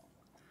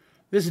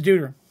 This is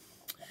deuterium.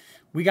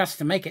 We got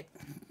to make it.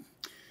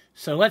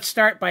 So let's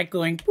start by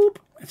going, boop.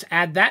 Let's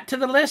add that to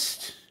the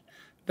list.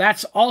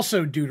 That's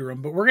also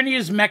deuterium, but we're going to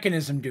use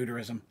mechanism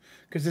deuterism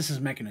because this is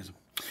mechanism.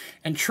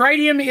 And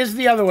tritium is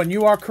the other one.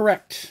 You are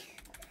correct.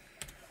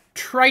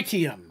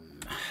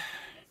 Tritium.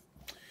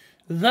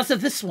 Thus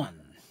is this one.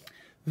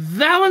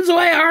 That one's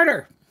way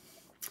harder.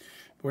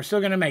 But we're still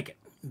going to make it.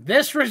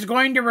 This is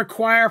going to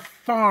require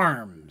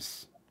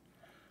farms.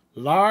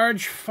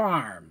 Large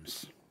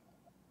farms.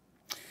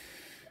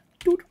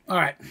 All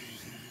right.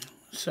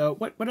 So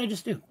what did I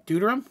just do?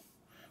 Deuterium?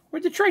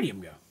 Where'd the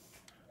tritium go?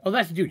 Oh,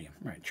 that's deuterium.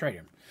 Right,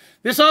 tritium.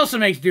 This also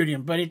makes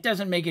deuterium, but it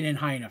doesn't make it in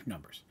high enough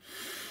numbers.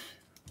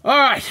 All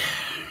right.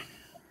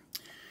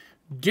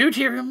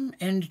 Deuterium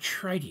and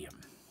tritium.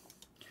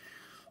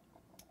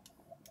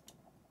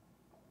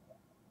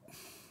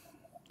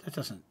 That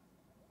doesn't...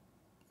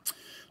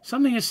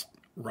 Something is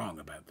wrong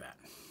about that.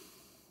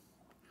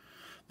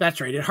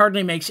 That's right. It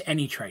hardly makes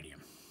any tritium.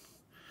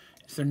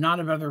 Is there not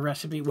another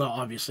recipe? Well,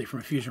 obviously from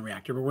a fusion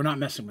reactor, but we're not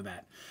messing with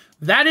that.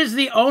 That is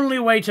the only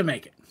way to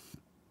make it.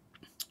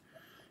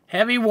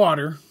 Heavy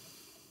water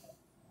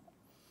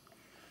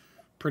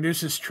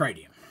produces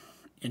tritium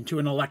into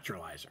an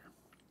electrolyzer.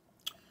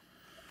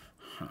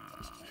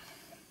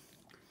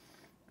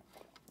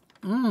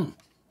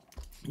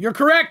 You're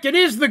correct. It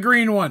is the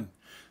green one.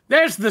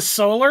 There's the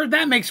solar.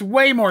 That makes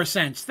way more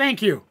sense.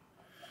 Thank you.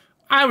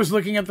 I was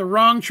looking at the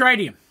wrong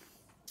tritium.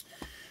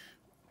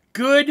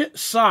 Good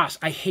sauce.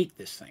 I hate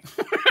this thing.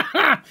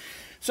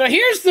 So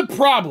here's the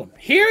problem.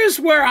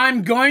 Here's where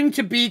I'm going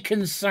to be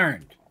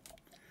concerned.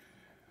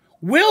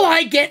 Will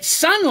I get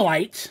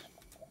sunlight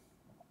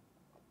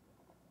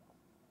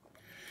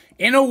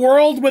in a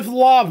world with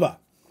lava?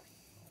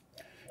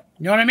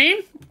 You know what I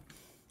mean?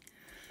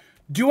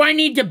 Do I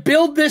need to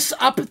build this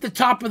up at the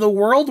top of the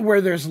world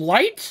where there's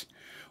light?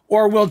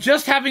 Or will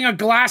just having a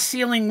glass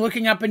ceiling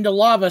looking up into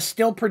lava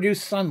still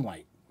produce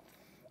sunlight?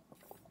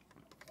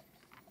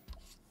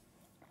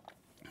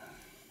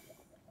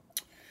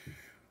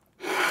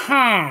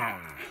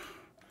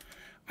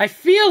 I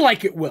feel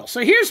like it will.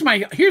 So here's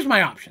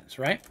my options,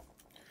 right?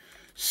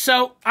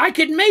 So I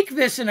could make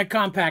this in a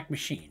compact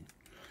machine,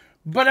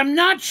 but I'm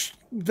not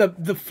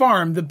the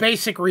farm, the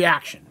basic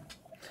reaction.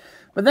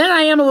 But then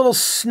I am a little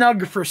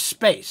snug for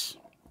space.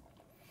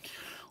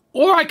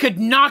 Or I could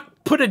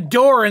put a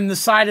door in the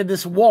side of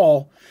this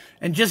wall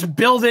and just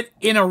build it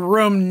in a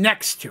room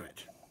next to it.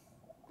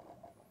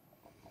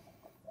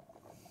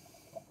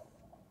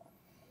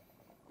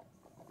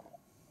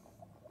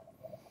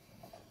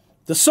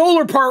 The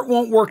solar part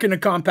won't work in a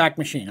compact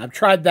machine. I've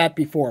tried that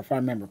before, if I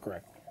remember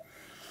correctly.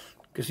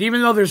 Because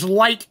even though there's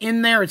light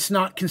in there, it's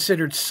not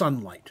considered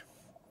sunlight.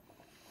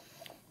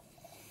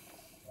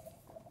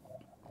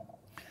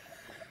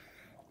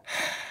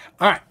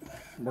 All right,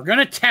 we're going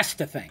to test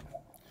a thing.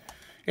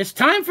 It's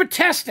time for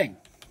testing.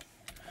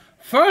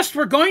 First,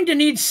 we're going to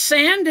need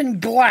sand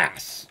and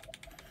glass.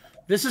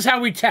 This is how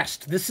we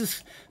test. This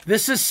is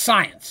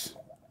science.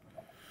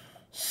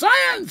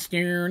 Science.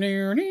 Okay.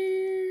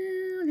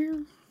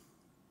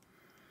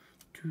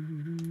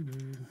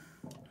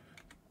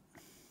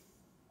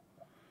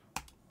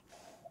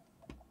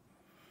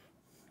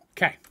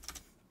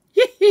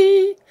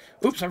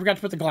 Oops, I forgot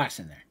to put the glass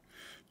in there.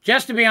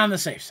 Just to be on the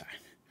safe side.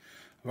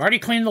 I've already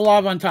cleaned the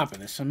lava on top of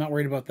this, so I'm not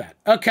worried about that.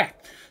 Okay,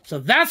 so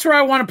that's where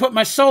I want to put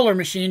my solar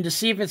machine to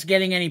see if it's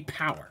getting any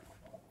power.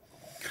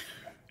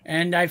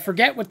 And I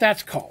forget what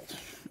that's called.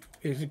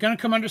 Is it going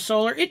to come under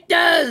solar? It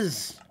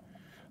does!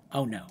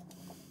 Oh, no.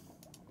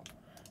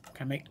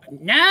 Can I make...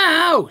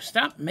 No!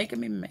 Stop making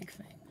me make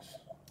things.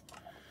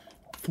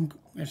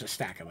 There's a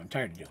stack of them. I'm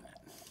tired of doing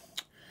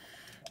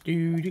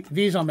that.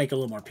 These I'll make a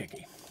little more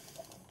picky.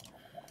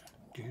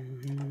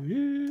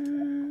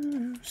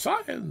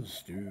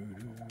 Science.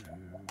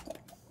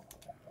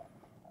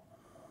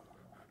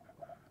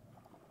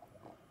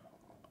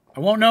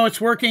 I won't know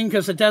it's working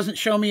because it doesn't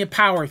show me a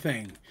power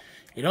thing.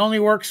 It only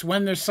works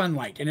when there's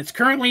sunlight. And it's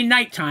currently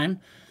nighttime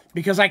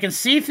because I can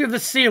see through the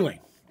ceiling.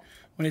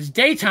 When it's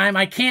daytime,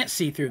 I can't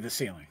see through the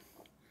ceiling.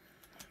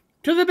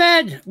 To the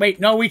bed.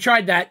 Wait, no, we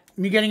tried that.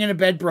 Me getting in a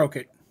bed broke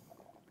it.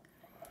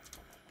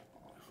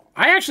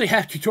 I actually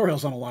have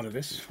tutorials on a lot of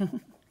this.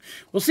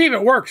 We'll see if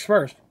it works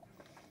first.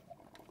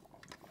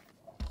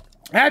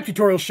 I have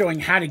tutorials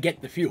showing how to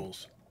get the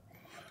fuels.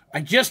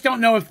 I just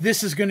don't know if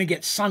this is going to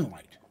get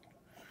sunlight.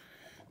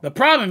 The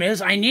problem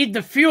is I need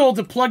the fuel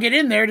to plug it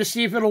in there to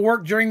see if it'll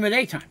work during the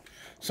daytime.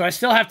 So I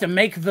still have to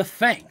make the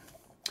thing.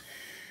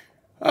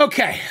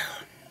 Okay.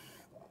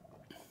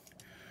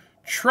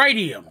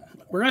 Tritium.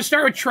 We're going to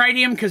start with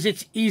tritium because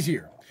it's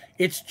easier.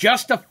 It's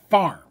just a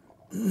farm.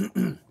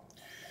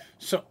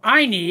 So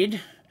I need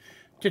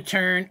to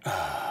turn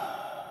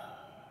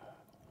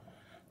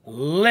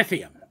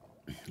lithium.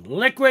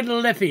 Liquid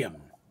lithium.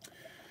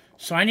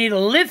 So I need a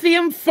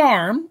lithium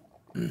farm.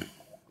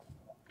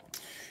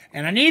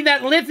 And I need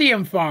that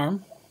lithium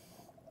farm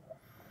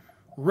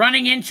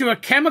running into a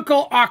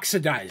chemical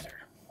oxidizer.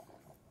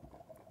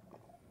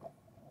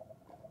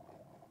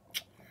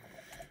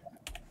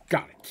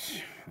 Got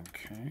it.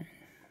 Okay.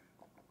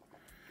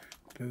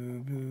 Boo,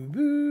 boo,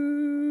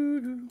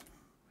 boo.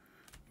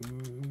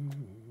 Boo.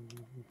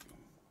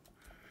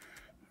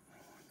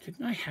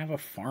 Didn't I have a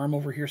farm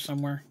over here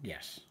somewhere?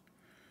 Yes.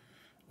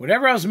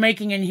 Whatever I was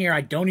making in here,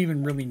 I don't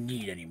even really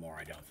need anymore,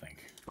 I don't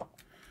think.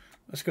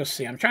 Let's go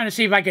see. I'm trying to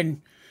see if I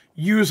can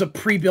use a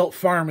pre-built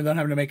farm without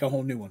having to make a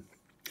whole new one.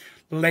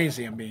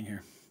 Lazy I'm being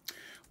here.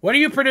 What are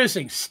you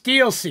producing?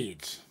 Steel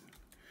seeds.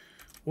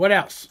 What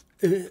else?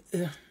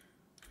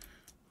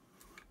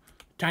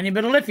 Tiny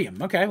bit of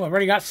lithium. Okay, well, I've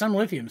already got some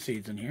lithium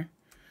seeds in here.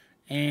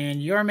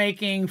 And you're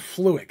making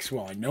fluix.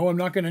 Well, I know I'm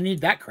not going to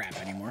need that crap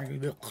anymore.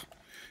 Ugh.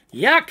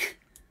 Yuck!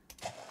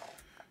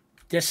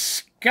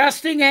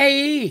 Disgusting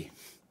AE.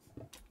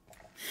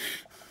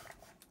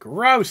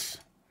 Gross.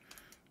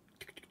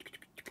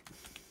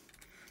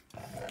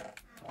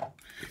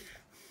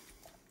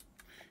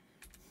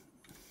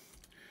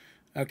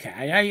 Okay,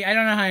 I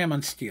don't know how I am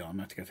on steel. I'm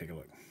going to have to go take a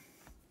look.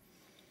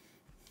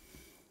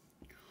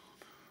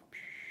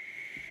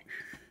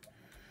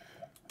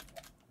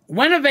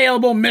 When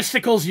available,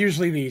 Mystical's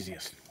usually the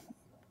easiest.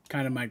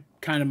 Kind of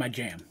my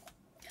jam.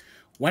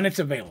 When it's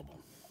available.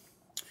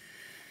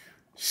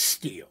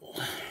 Steel.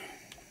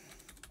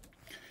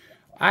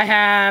 I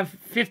have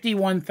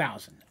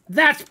 51,000.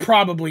 That's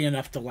probably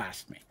enough to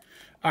last me.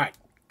 All right,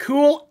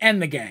 cool and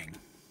the gang.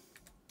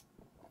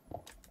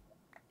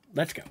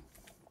 Let's go.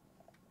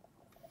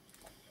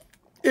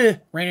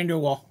 Ran into a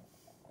wall.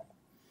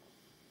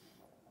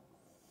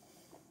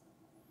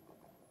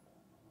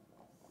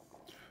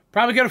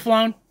 Probably could have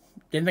flown.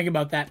 Didn't think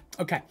about that.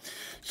 Okay.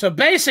 So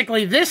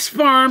basically, this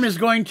farm is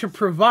going to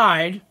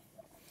provide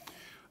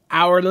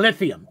our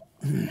lithium.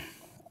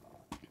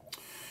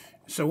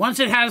 So once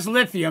it has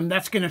lithium,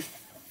 that's going to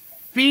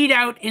feed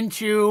out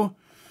into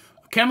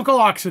a chemical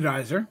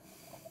oxidizer,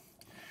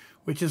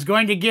 which is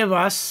going to give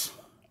us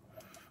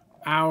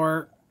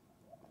our...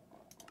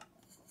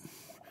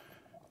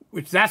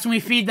 that's when we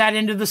feed that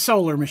into the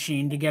solar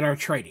machine to get our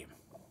tritium.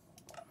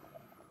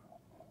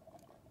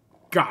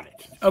 Got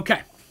it.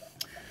 Okay.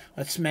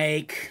 Let's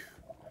make...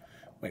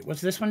 Wait,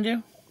 what's this one do?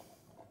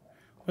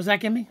 What does that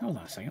give me? Hold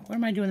on a second. What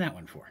am I doing that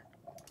one for?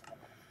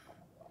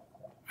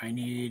 I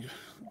need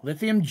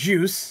lithium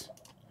juice.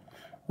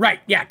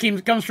 Right, yeah,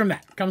 comes from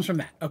that. Comes from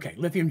that. Okay,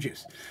 lithium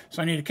juice.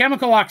 So I need a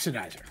chemical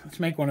oxidizer. Let's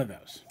make one of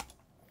those.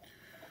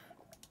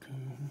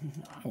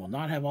 I will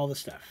not have all the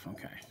stuff.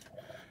 Okay.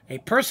 A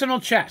personal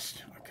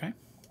chest. Okay.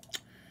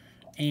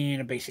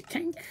 And a basic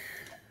tank.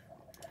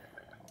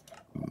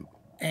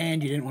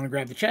 And you didn't want to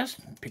grab the chest.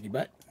 Piggy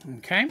butt.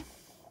 Okay.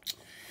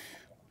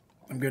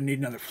 I'm going to need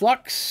another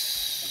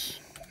flux.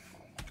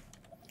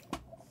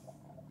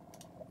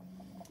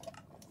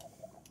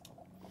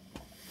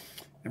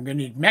 I'm going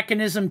to need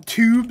mechanism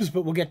tubes,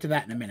 but we'll get to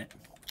that in a minute.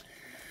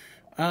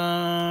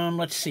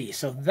 Let's see.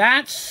 So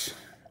that's...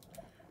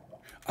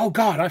 Oh,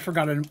 God, I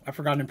forgot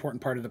an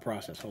important part of the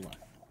process. Hold on.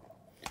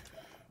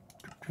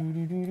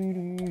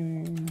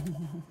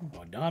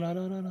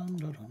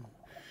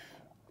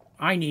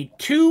 I need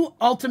 2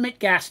 ultimate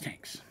gas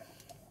tanks.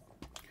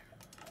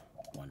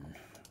 1,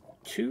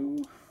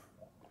 2.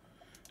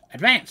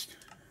 Advanced.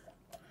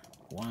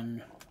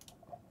 1,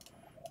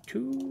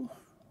 2.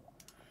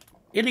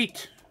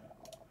 Elite.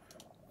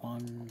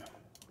 1,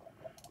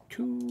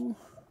 2.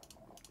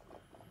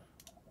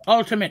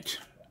 Ultimate.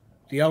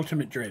 The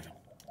ultimate Draven.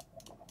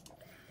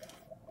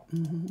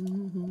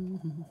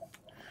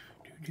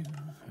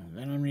 And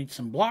then I need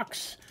some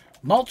blocks.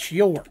 Mulch,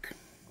 you'll work.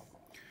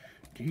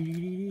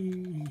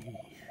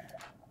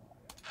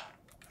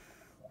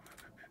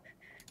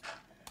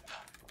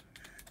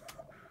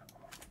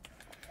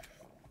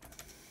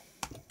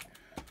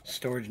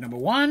 Storage number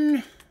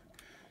 1.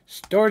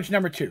 Storage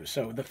number 2.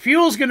 So the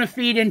fuel's going to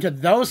feed into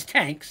those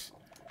tanks.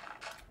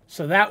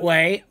 So that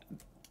way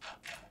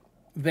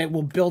they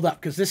will build up.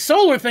 Because this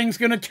solar thing's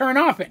going to turn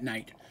off at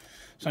night.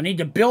 So I need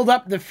to build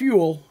up the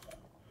fuel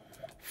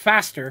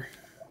faster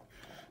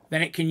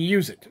than it can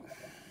use it.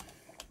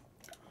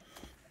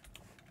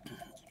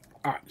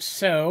 All right,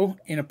 so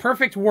in a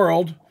perfect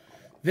world,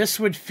 this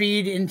would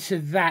feed into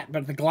that,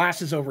 but the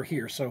glass is over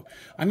here. So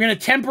I'm going to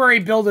temporarily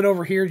build it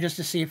over here just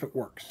to see if it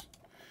works.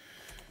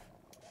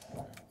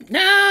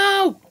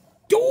 No!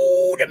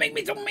 Dude, that make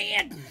me so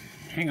mad.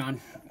 Hang on.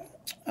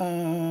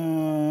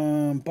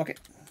 Bucket.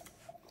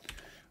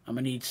 I'm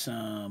going to need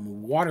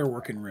some water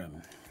working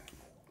room.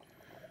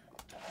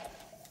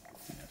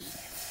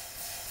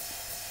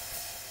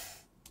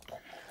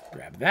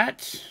 Grab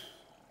that.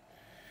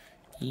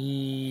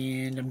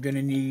 And I'm going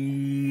to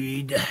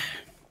need...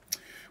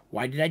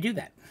 Why did I do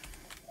that?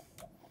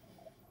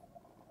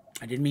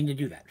 I didn't mean to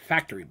do that.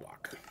 Factory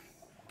block.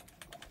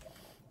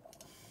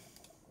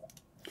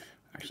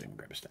 Actually, I'm going to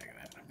grab a stack of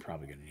that. I'm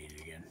probably going to need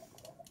it again.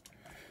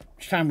 How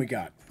much time we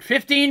got?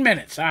 15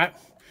 minutes. If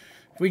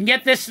we can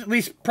get this at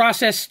least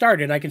process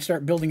started, I can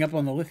start building up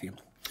on the lithium.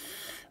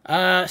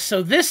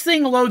 So this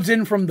thing loads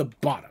in from the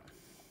bottom.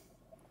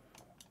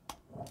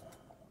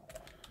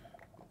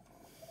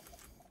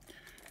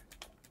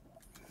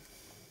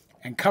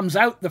 And comes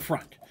out the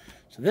front.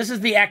 So this is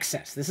the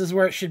excess. This is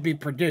where it should be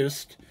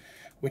produced,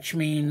 which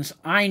means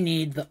I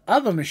need the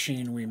other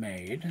machine we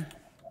made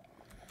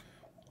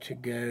to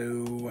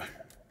go...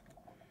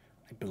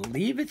 I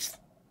believe it's...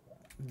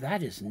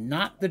 That is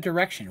not the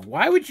direction.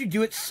 Why would you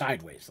do it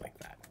sideways like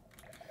that?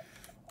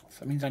 So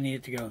that means I need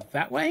it to go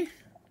that way?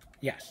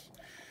 Yes.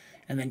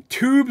 And then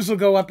tubes will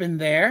go up in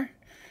there.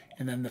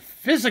 And then the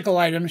physical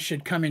items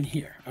should come in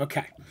here.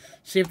 Okay.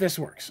 See if this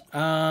works.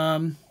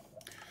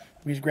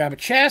 Let me just grab a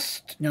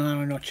chest. No, I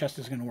don't know if chest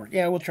is going to work.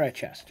 Yeah, we'll try a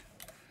chest.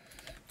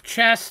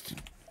 Chest.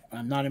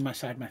 I'm not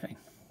inside my thing.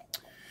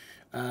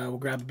 We'll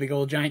grab a big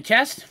old giant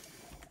chest.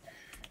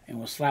 And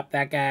we'll slap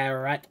that guy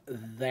right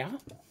there.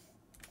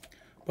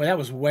 Boy, that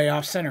was way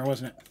off center,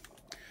 wasn't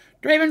it?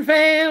 Draven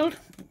failed.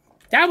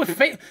 That was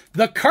fail.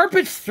 The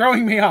carpet's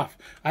throwing me off.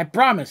 I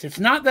promise. It's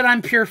not that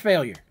I'm pure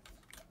failure.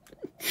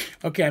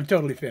 Okay, I'm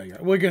totally failure.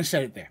 We're going to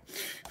set it there.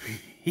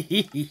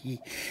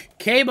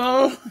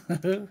 Cable.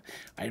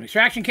 Item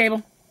extraction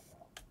cable.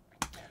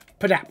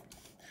 Padap.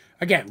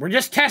 Again, we're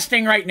just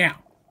testing right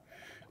now.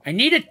 I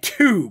need a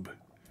tube.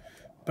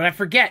 But I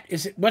forget.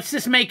 What's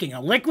this making?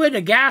 A liquid?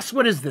 A gas?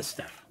 What is this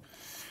stuff?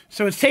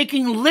 So it's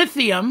taking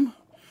lithium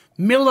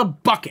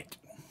millibucket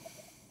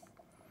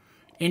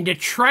into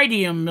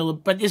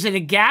tritium but is it a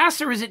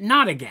gas or is it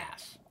not a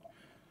gas?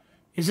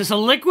 Is this a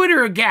liquid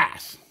or a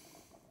gas?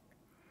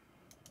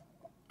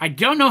 I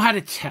don't know how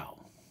to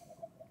tell.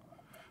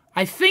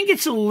 I think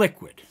it's a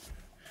liquid.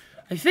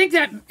 I think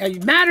that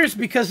it matters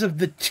because of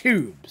the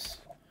tubes.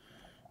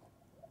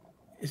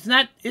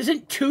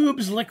 Isn't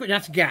tubes liquid?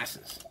 That's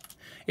gases.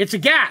 It's a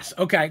gas.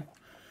 Okay.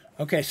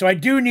 Okay, so I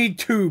do need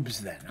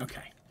tubes then.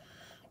 Okay.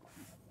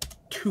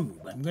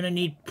 Tube. I'm going to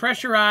need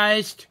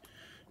pressurized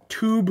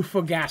tube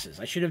for gases.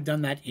 I should have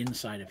done that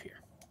inside of here.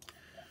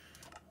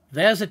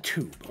 There's a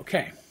tube.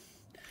 Okay.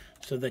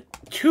 So the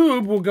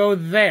tube will go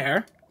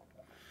there.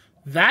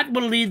 That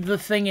will lead the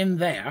thing in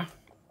there.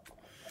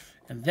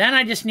 And then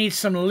I just need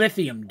some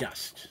lithium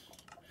dust,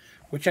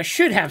 which I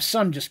should have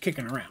some just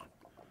kicking around.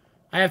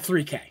 I have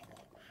 3K.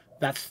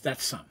 That's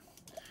some.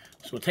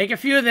 So we'll take a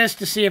few of this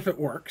to see if it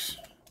works.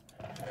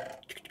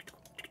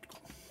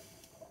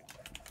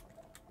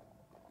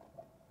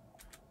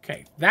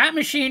 Okay, that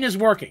machine is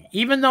working,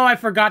 even though I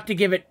forgot to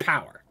give it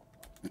power.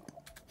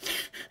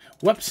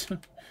 Whoops.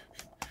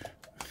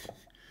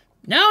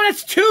 No,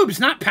 that's tubes,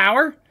 not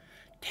power.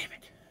 Damn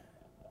it.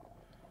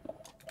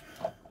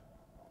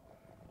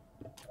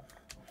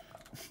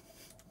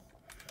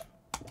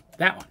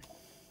 That one.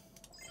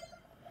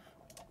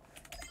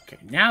 Okay,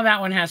 now that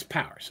one has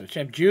power. So it should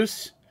have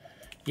juice.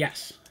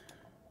 Yes.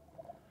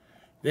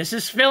 This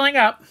is filling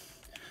up,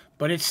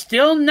 but it's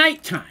still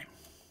nighttime.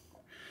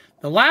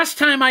 The last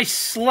time I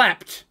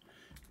slept,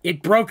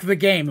 it broke the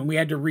game and we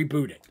had to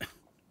reboot it.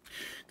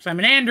 Because I'm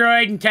an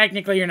Android, and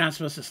technically you're not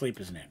supposed to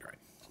sleep as an Android.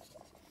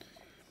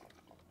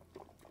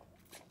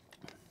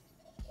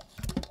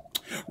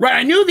 Right,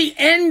 I knew the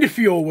end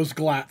fuel was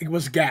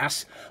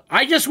gas.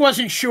 I just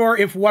wasn't sure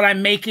if what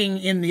I'm making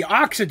in the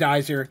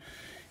oxidizer,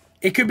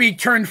 it could be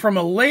turned from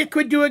a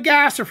liquid to a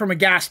gas or from a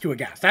gas to a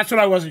gas. That's what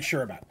I wasn't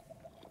sure about.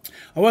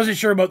 I wasn't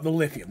sure about the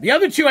lithium. The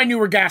other two I knew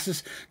were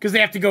gases because they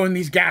have to go in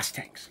these gas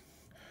tanks.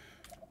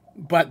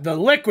 But the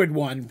liquid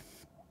one,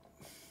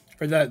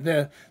 or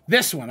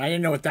this one, I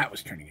didn't know what that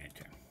was turning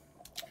into.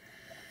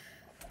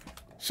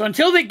 So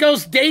until it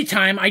goes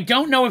daytime, I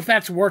don't know if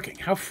that's working.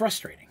 How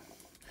frustrating.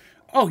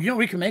 Oh, you know what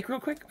we can make real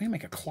quick? We can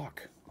make a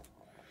clock.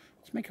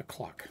 Let's make a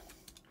clock.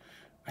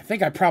 I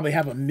think I probably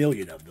have 1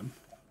 million of them.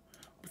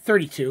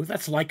 32,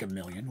 that's like 1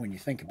 million when you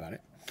think about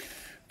it.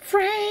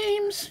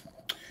 Frames!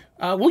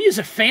 We'll use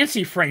a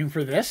fancy frame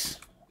for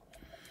this.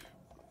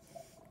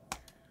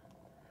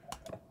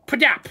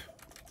 Padap!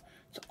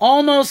 It's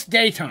almost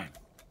daytime.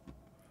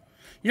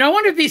 You know, I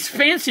wonder if these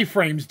fancy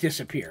frames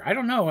disappear. I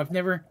don't know. I've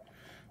never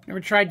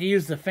tried to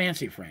use the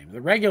fancy frame.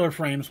 The regular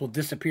frames will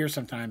disappear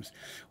sometimes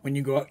when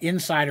you go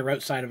inside or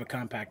outside of a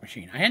compact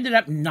machine. I ended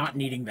up not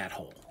needing that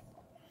hole.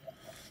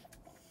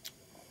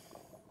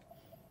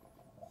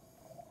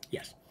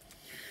 Yes.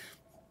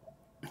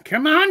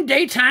 Come on,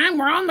 daytime.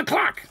 We're on the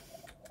clock.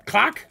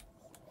 Clock.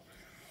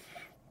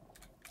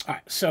 All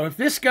right, so if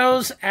this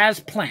goes as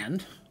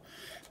planned,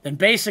 then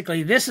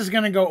basically this is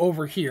going to go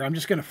over here. I'm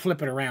just going to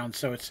flip it around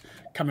so it's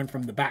coming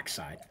from the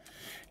backside.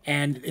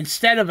 And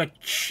instead of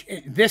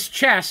this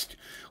chest,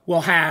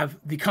 we'll have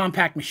the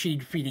compact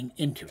machine feeding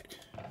into it.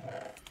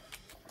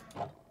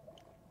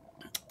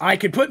 I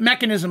could put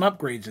mechanism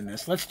upgrades in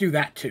this. Let's do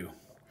that too,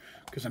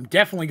 because I'm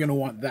definitely going to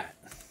want that.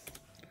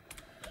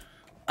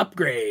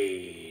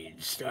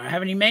 Upgrades. Do I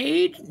have any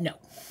made? No.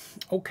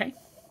 Okay.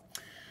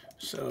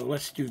 So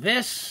let's do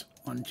this.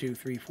 1, 2,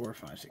 3, 4,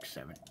 5, 6,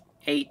 7,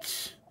 8. 1,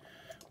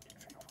 2,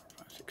 3, 4,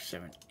 5, 6,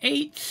 7,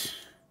 8.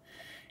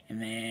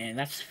 And then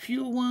that's the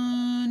fuel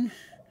one.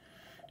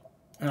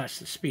 Oh, that's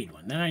the speed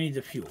one. Then I need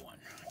the fuel one.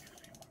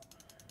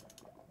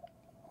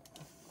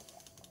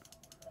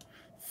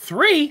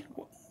 3?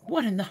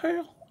 What in the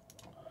hell?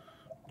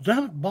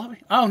 Damn it, Bobby.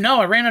 Oh,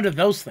 no, I ran out of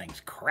those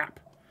things. Crap.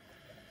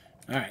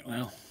 All right,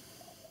 well.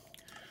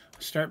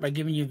 I'll start by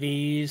giving you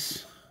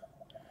these.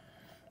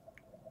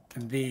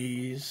 And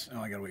these. Oh,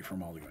 I gotta wait for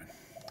them all to go in.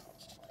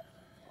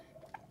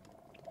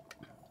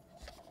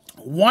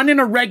 One in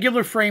a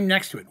regular frame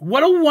next to it.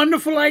 What a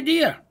wonderful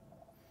idea.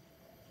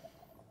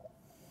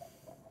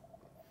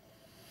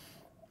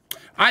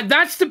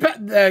 That's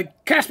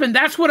Caspin,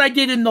 that's what I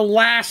did in the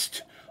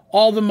last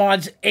All the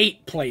Mods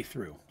 8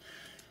 playthrough.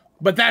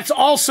 But that's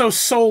also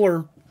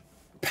solar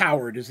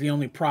powered is the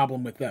only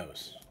problem with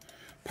those.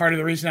 Part of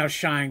the reason I was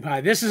shying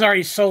by. This is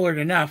already solared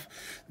enough.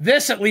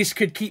 This at least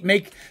could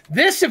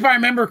this, if I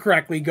remember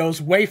correctly,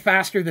 goes way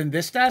faster than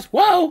this does.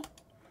 Whoa!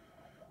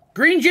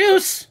 Green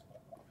juice!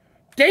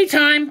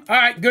 Daytime. All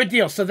right, good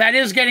deal. So that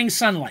is getting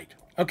sunlight.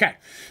 Okay.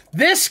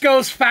 This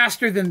goes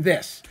faster than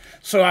this.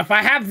 So if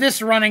I have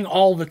this running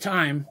all the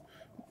time,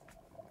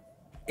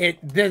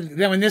 then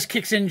when this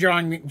kicks in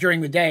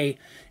during the day,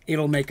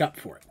 it'll make up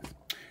for it.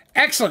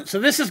 Excellent. So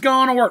this is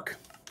going to work.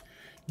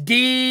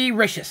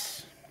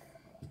 Delicious.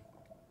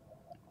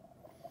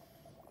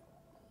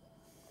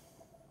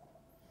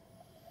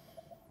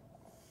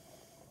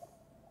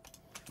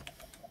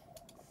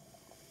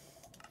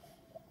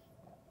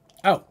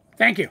 Oh,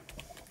 thank you.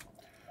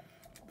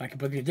 I can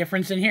put the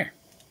difference in here.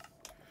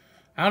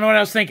 I don't know what I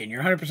was thinking.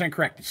 You're 100%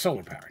 correct. It's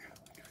solar powered.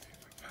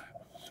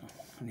 So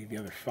I need the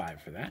other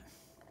 5 for that.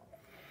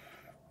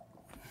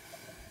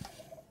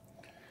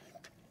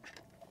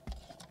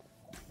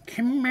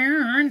 Come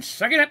on,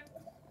 suck it up.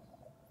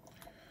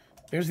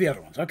 There's the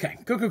other ones. Okay,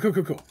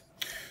 cool.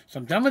 So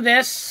I'm done with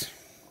this.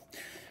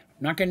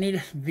 I'm not going to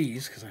need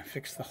these because I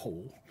fixed the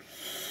hole.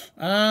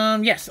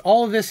 Yes,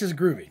 all of this is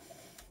groovy.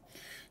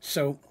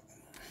 So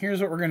here's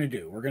what we're going to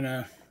do. We're going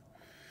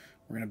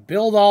to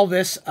build all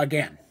this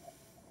again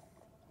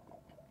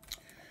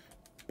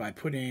by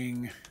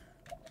putting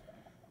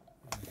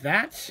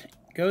that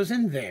goes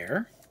in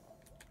there,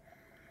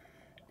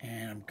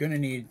 and I'm going to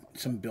need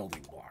some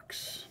building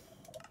blocks.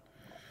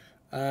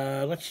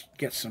 Let's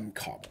get some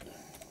cobble.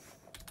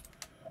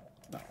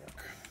 That'll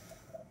work.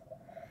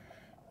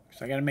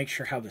 So I got to make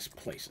sure how this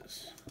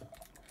places.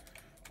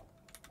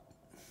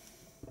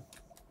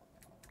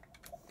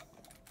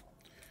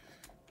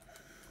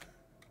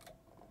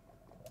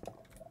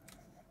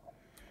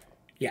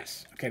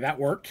 Yes. Okay, that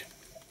worked.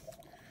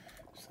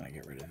 So I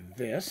get rid of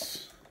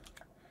this.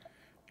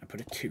 I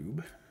put a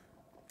tube.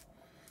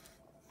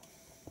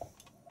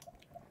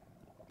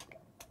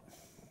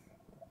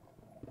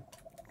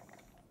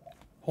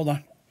 Hold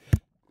on.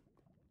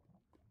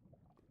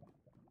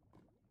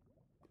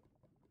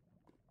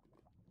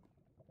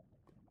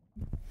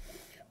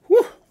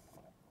 Whew.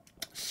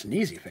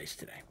 Sneezy face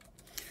today.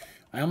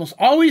 I almost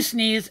always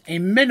sneeze a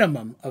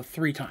minimum of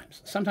 3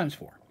 times, sometimes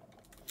 4. All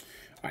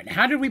right, now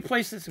how did we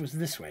place this? It was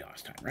this way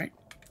last time, right?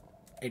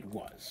 It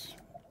was.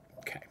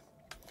 Okay.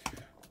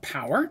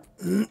 Power.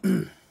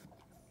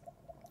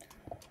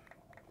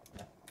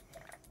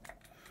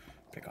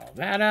 Pick all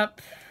that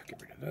up.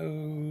 Get rid of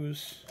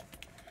those.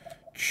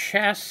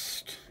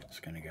 Chest is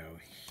going to go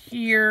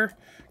here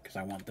because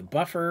I want the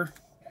buffer.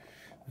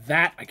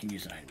 That I can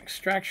use an item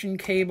extraction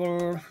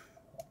cable.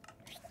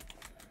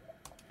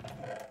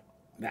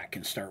 That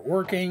can start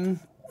working.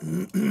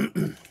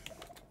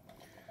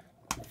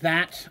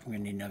 That, I'm going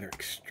to need another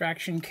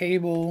extraction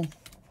cable.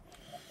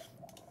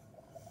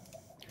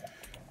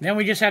 Then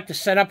we just have to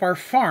set up our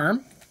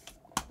farm.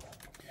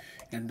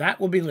 And that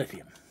will be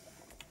lithium.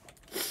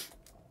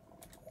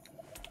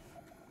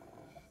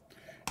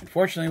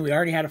 Unfortunately, we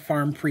already had a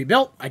farm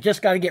pre-built. I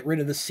just got to get rid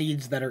of the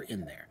seeds that are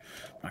in there.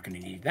 I'm not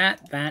going to need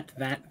that.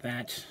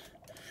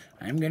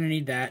 I'm going to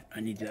need that.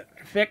 I need to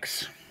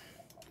fix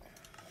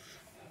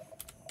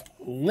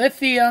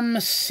lithium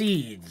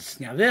seeds.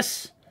 Now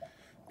this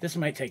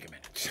might take a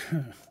minute.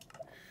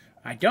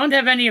 I don't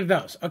have any of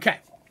those. Okay.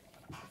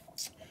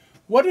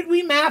 What did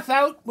we math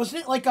out?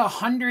 Wasn't it like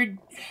 100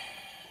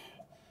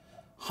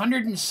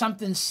 and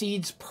something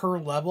seeds per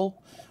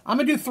level? I'm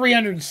going to do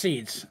 300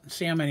 seeds and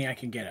see how many I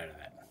can get out of that.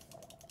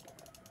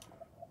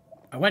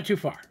 I went too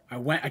far.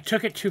 I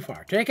took it too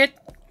far. Take it.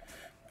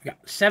 We got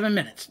 7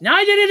 minutes. Now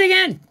I did it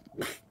again.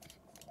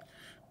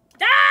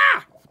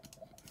 Ah!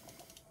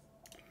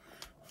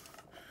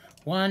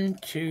 1,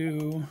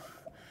 2,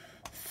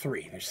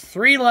 3. There's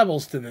 3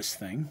 levels to this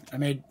thing. I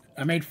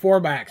made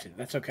 4 by accident.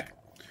 That's okay.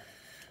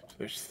 So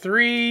there's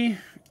 3.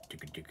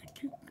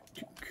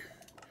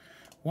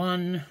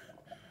 1,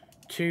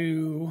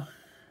 2.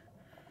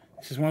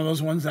 This is one of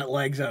those ones that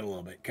lags out a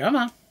little bit. Come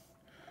on.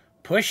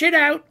 Push it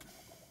out.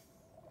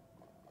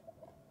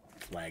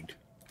 It's lagged.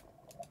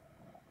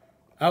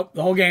 Oh,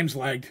 the whole game's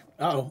lagged.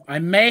 Uh-oh. I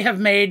may have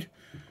made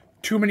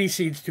too many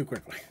seeds too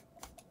quickly.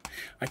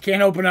 I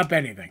can't open up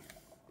anything.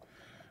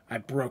 I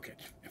broke it.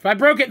 If I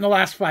broke it in the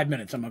last 5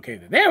 minutes, I'm okay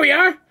with it. There we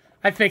are.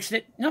 I fixed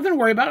it. Nothing to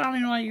worry about. I don't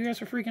even know why you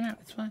guys are freaking out.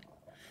 It's fine.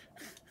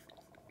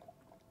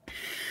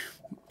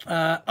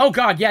 Oh,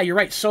 God. Yeah, you're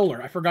right.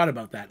 Solar. I forgot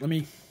about that. Let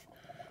me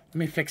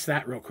fix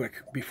that real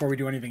quick before we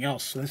do anything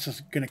else. So this is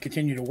going to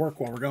continue to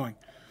work while we're going.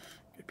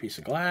 Get a piece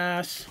of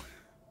glass.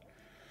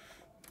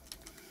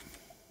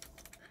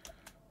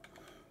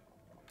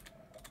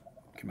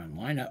 Come on,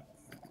 line up.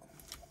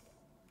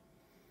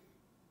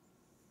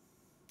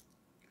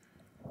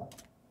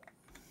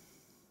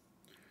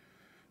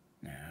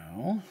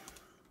 Now,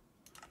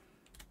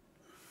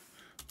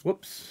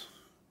 whoops.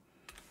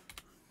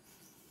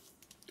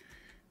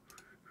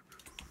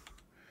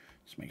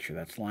 Just make sure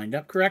that's lined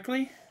up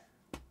correctly.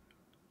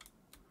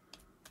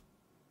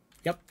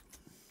 Yep.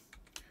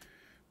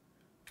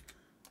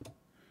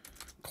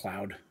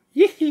 Cloud.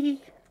 Yee-hee.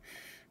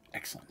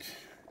 Excellent.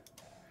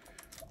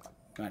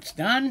 That's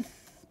done.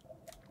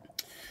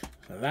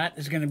 So that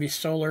is going to be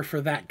solar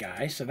for that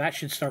guy. So that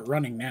should start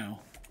running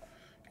now.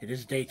 It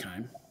is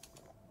daytime.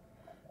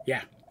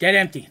 Yeah, dead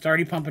empty. It's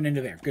already pumping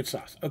into there. Good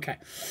sauce. Okay.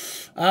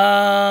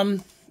 I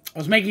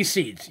was making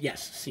seeds.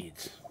 Yes,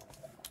 seeds.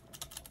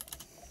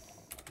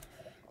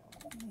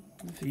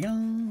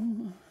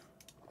 Lithium.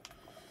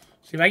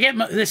 See, if I get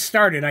this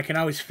started, I can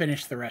always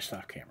finish the rest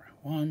off camera.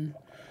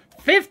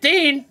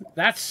 15!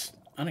 That's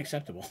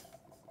unacceptable.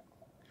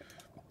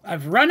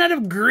 I've run out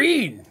of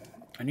green.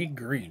 I need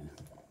green.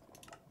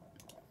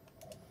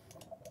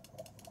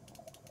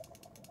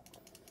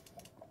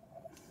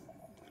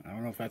 I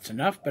don't know if that's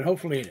enough, but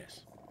hopefully it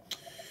is.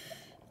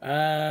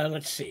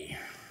 Let's see.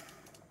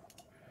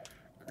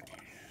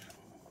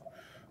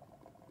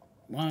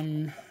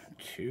 1,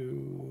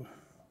 2.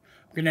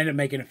 I'm going to end up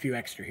making a few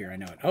extra here. I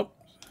know it. Oh.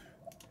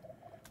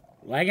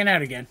 Lagging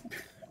out again.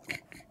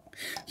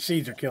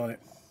 Seeds are killing it.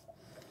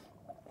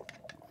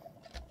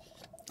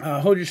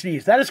 Hold your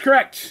sneeze. That is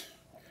correct.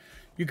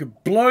 You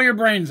could blow your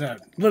brains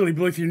out. Literally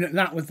blow your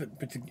not with it,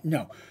 but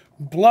no.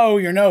 Blow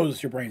your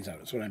nose, your brains out.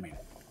 That's what I mean.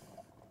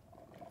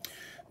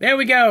 There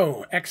we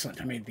go.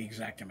 Excellent. I made the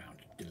exact amount.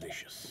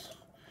 Delicious.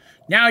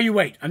 Now you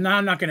wait. I'm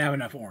not going to have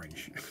enough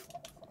orange.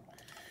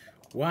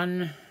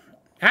 1.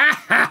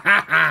 Ha ha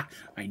ha ha!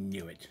 I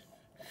knew it.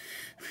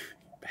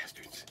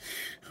 Bastards.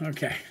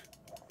 Okay.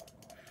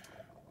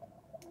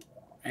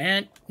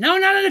 And no,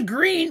 not out of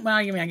green. Well,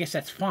 I mean, I guess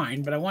that's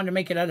fine, but I wanted to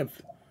make it out of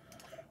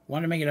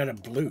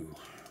blue.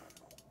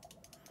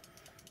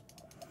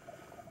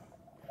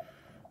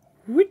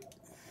 Whoop.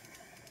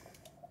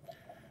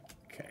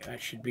 Okay,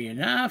 that should be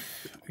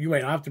enough. You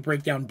wait, I'll have to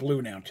break down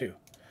blue now too.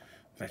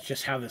 That's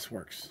just how this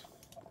works.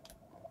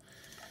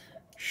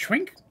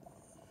 Shrink.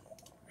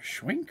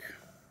 Shrink.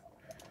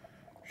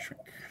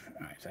 Shrink.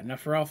 All right, is that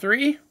enough for all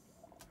 3?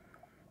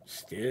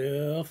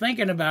 Still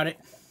thinking about it.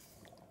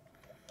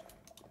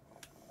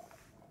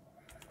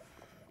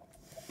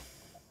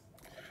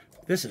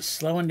 This is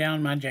slowing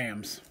down my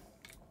jams.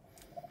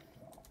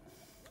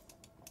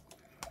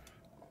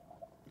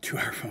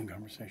 2-hour phone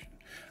conversation.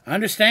 I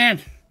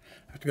understand.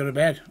 I have to go to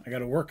bed. I got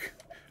to work.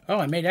 Oh,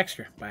 I made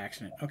extra by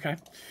accident. Okay.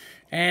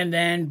 And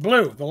then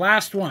blue, the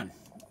last one.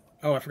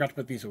 Oh, I forgot to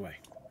put these away.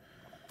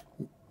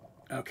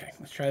 Okay,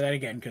 let's try that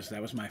again because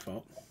that was my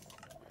fault.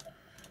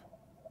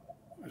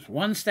 There's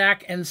 1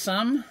 stack and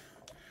some.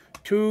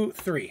 2,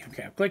 3.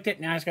 Okay, I've clicked it.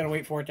 Now I just got to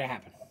wait for it to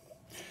happen.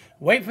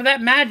 Wait for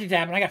that magic to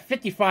happen. I got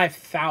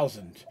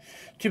 55,000.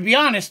 To be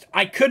honest,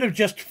 I could have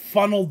just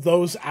funneled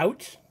those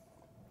out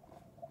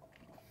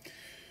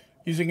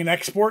using an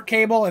export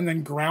cable and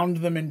then ground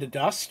them into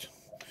dust.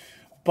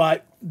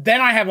 But then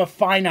I have a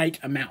finite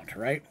amount,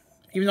 right?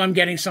 Even though I'm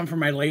getting some from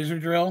my laser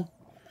drill,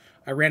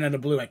 I ran out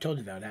of blue. I told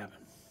you that would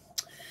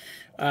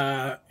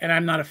happen. And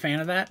I'm not a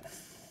fan of that.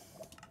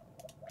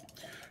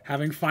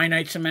 Having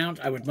finite amount,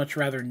 I would much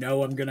rather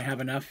know I'm going to have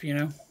enough, you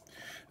know.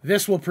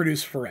 This will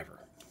produce forever.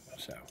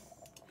 So,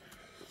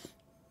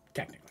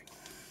 technically.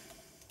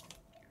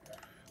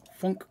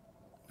 Funk.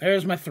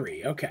 There's my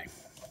 3. Okay.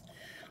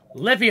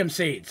 Lithium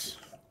seeds.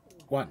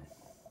 1,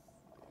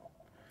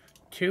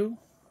 2,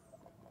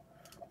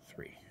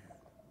 3.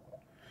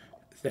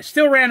 They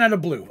still ran out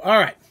of blue. All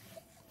right.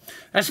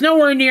 That's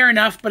nowhere near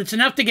enough, but it's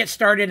enough to get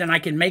started, and I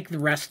can make the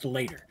rest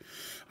later.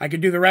 I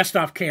could do the rest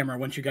off camera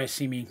once you guys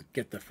see me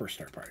get the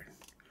first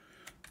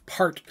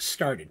part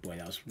started. Boy,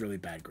 that was really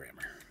bad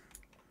grammar.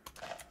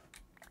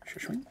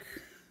 Shrink.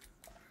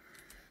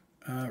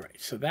 All right,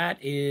 so that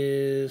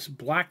is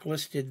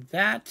blacklisted.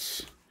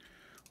 That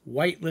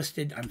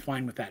whitelisted. I'm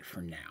fine with that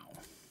for now.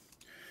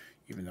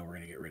 Even though we're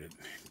going to get rid of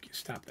it.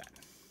 Stop that.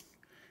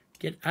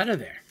 Get out of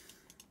there.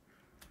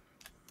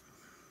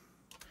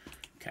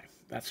 Okay,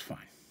 that's fine.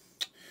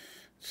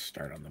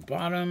 Start on the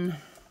bottom.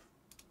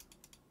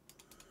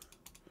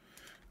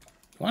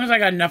 As long as I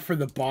got enough for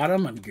the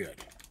bottom, I'm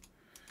good.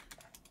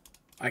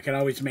 I could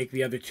always make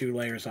the other 2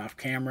 layers off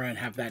camera and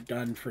have that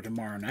done for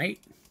tomorrow night.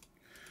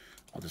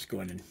 I'll just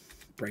go in and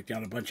break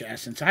down a bunch of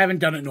essence. I haven't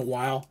done it in a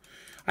while.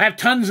 I have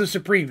tons of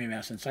Supremium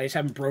essence. I just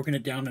haven't broken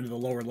it down into the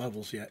lower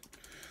levels yet.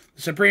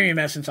 The Supremium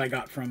essence I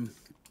got from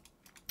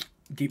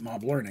Deep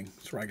Mob Learning.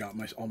 That's where I got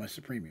all my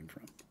Supremium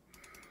from.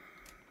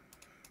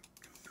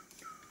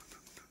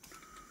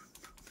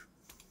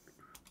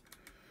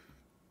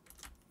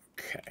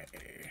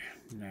 Okay,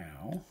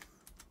 now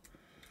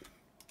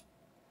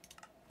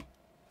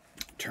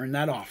turn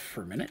that off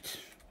for a minute.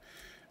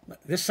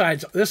 This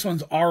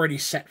one's already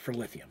set for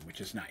lithium,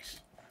 which is nice.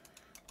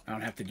 I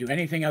don't have to do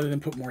anything other than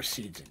put more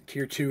seeds in.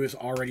 Tier 2 is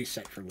already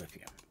set for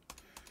lithium.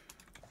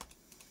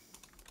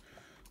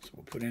 So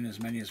we'll put in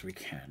as many as we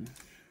can.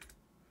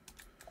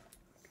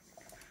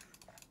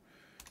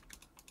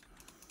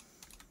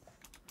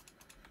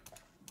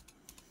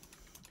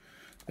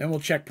 Then we'll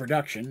check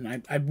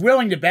production. I'm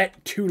willing to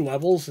bet 2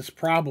 levels is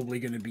probably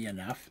going to be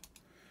enough.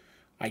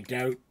 I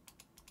doubt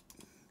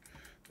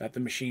that the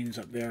machines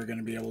up there are going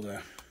to be able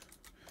to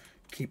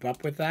keep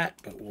up with that,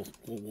 but we'll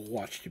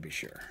watch to be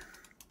sure.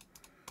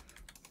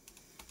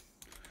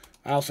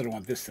 I also don't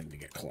want this thing to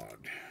get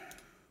clogged.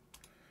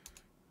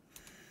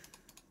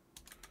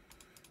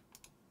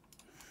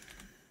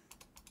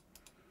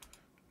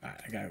 All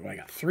right, I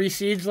got 3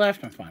 seeds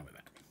left. I'm fine with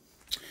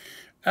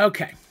that.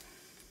 Okay.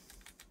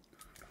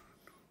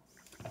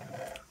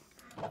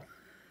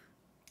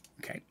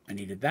 Okay, I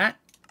needed that.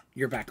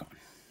 You're back on.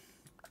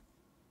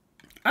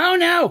 Oh,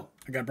 no!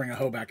 I gotta bring a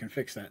hoe back and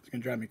fix that. It's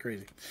gonna drive me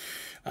crazy.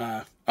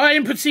 Oh, I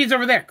didn't put seeds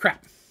over there.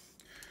 Crap.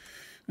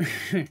 All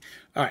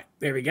right,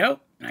 there we go.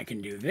 I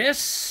can do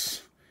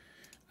this.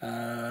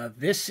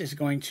 This is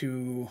going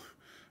to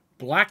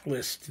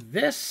blacklist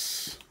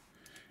this.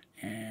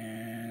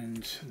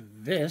 And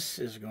this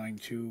is going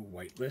to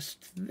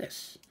whitelist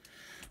this.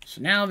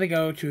 So now they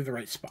go to the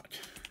right spot.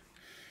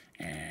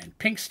 And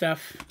pink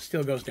stuff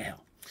still goes to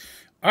hell.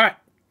 All right,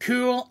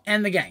 cool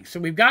and the gang. So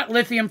we've got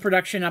lithium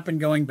production up and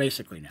going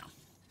basically now.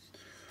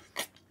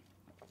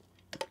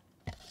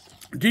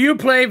 Do you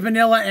play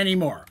vanilla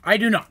anymore? I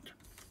do not.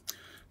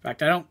 In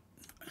fact, I don't.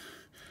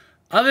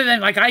 Other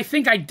than, like, I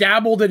think I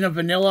dabbled in a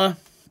vanilla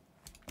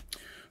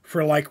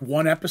for, like,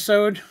 1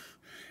 episode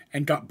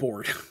and got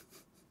bored.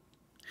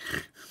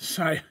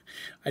 So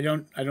I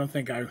don't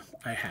think I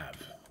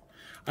have.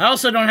 I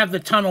also don't have the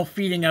tunnel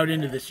feeding out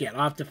into this yet.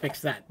 I'll have to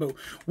fix that. But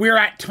we're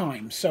at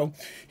time. So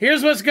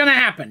here's what's going to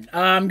happen.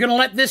 I'm going to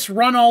let this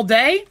run all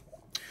day.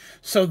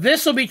 So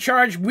this will be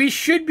charged. We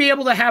should be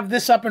able to have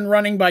this up and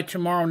running by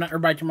tomorrow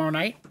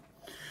night.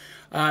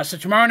 So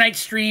tomorrow night's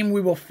stream,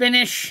 we will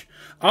finish.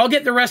 I'll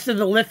get the rest of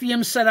the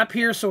lithium set up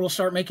here, so we'll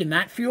start making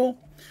that fuel.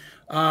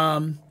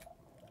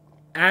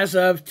 As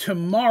of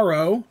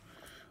tomorrow,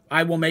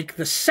 I will make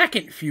the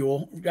second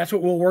fuel. That's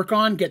what we'll work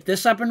on. Get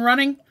this up and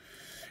running.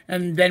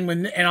 And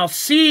then I'll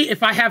see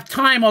if I have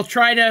time. I'll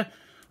try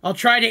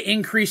to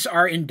increase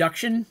our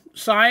induction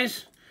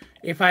size.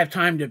 If I have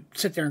time to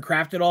sit there and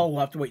craft it all, we'll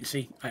have to wait and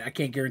see. I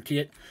can't guarantee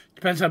it.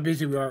 Depends how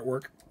busy we are at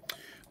work.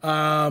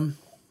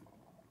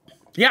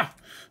 Yeah.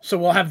 So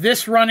we'll have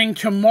this running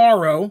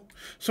tomorrow.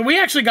 So we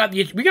actually got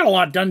a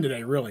lot done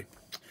today, really.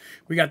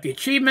 We got the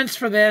achievements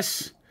for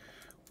this.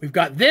 We've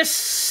got this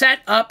set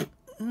up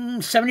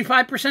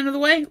 75% of the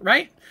way,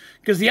 right?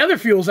 Because the other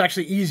fuel is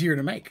actually easier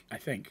to make, I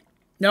think.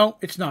 No,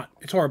 it's not.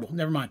 It's horrible.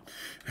 Never mind.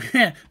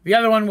 The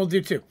other one will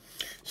do too.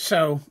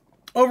 So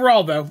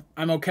overall, though,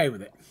 I'm okay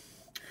with it.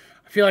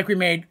 I feel like we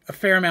made a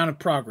fair amount of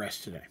progress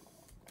today.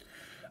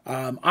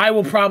 I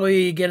will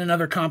probably get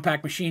another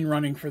compact machine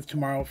running for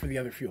tomorrow for the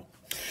other fuel.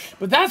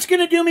 But that's going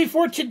to do me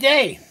for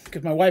today,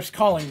 because my wife's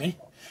calling me.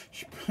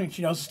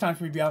 She knows it's time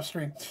for me to be off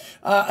stream.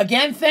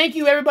 Again, thank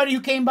you, everybody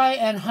who came by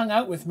and hung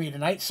out with me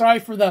tonight. Sorry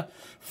for the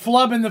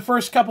flub in the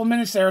first couple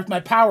minutes there with my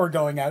power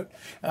going out.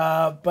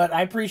 But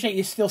I appreciate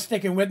you still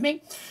sticking with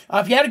me.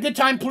 If you had a good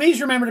time,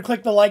 please remember to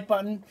click the like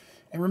button.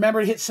 And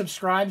remember to hit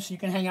subscribe so you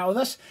can hang out with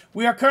us.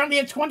 We are currently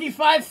at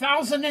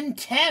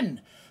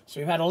 25,010. So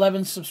we've had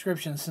 11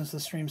 subscriptions since the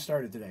stream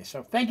started today.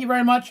 So thank you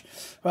very much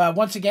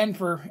once again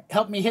for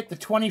helping me hit the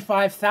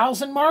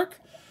 25,000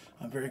 mark.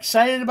 I'm very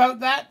excited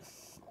about that.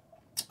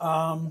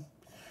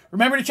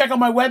 Remember to check out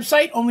my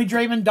website,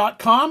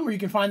 Onlydraven.com, where you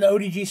can find the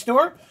ODG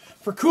store.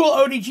 For cool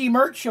ODG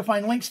merch, you'll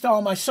find links to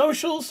all my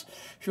socials.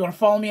 If you want to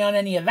follow me on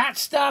any of that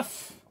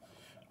stuff,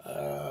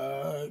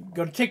 go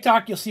to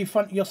TikTok. You'll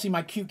see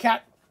my cute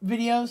cat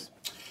videos.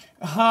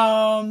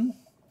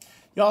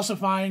 You'll also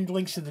find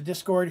links to the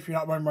Discord. If you're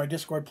not running my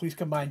Discord, please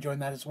come by and join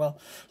that as well.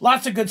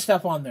 Lots of good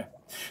stuff on there.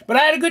 But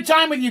I had a good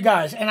time with you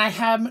guys, and I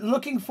am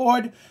looking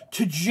forward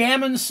to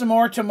jamming some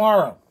more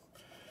tomorrow.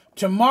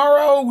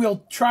 Tomorrow,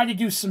 we'll try to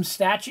do some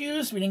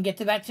statues. We didn't get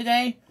to that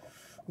today.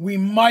 We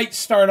might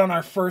start on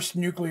our first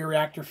nuclear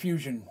reactor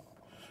fusion.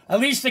 At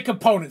least the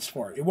components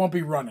for it. It won't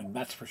be running,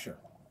 that's for sure.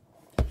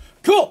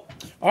 Cool.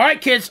 All right,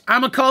 kids,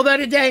 I'm going to call that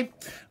a day.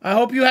 I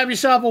hope you have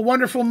yourself a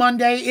wonderful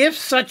Monday, if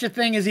such a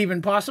thing is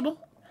even possible.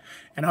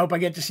 And I hope I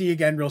get to see you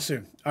again real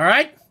soon. All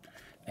right?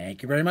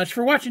 Thank you very much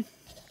for watching.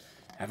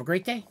 Have a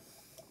great day.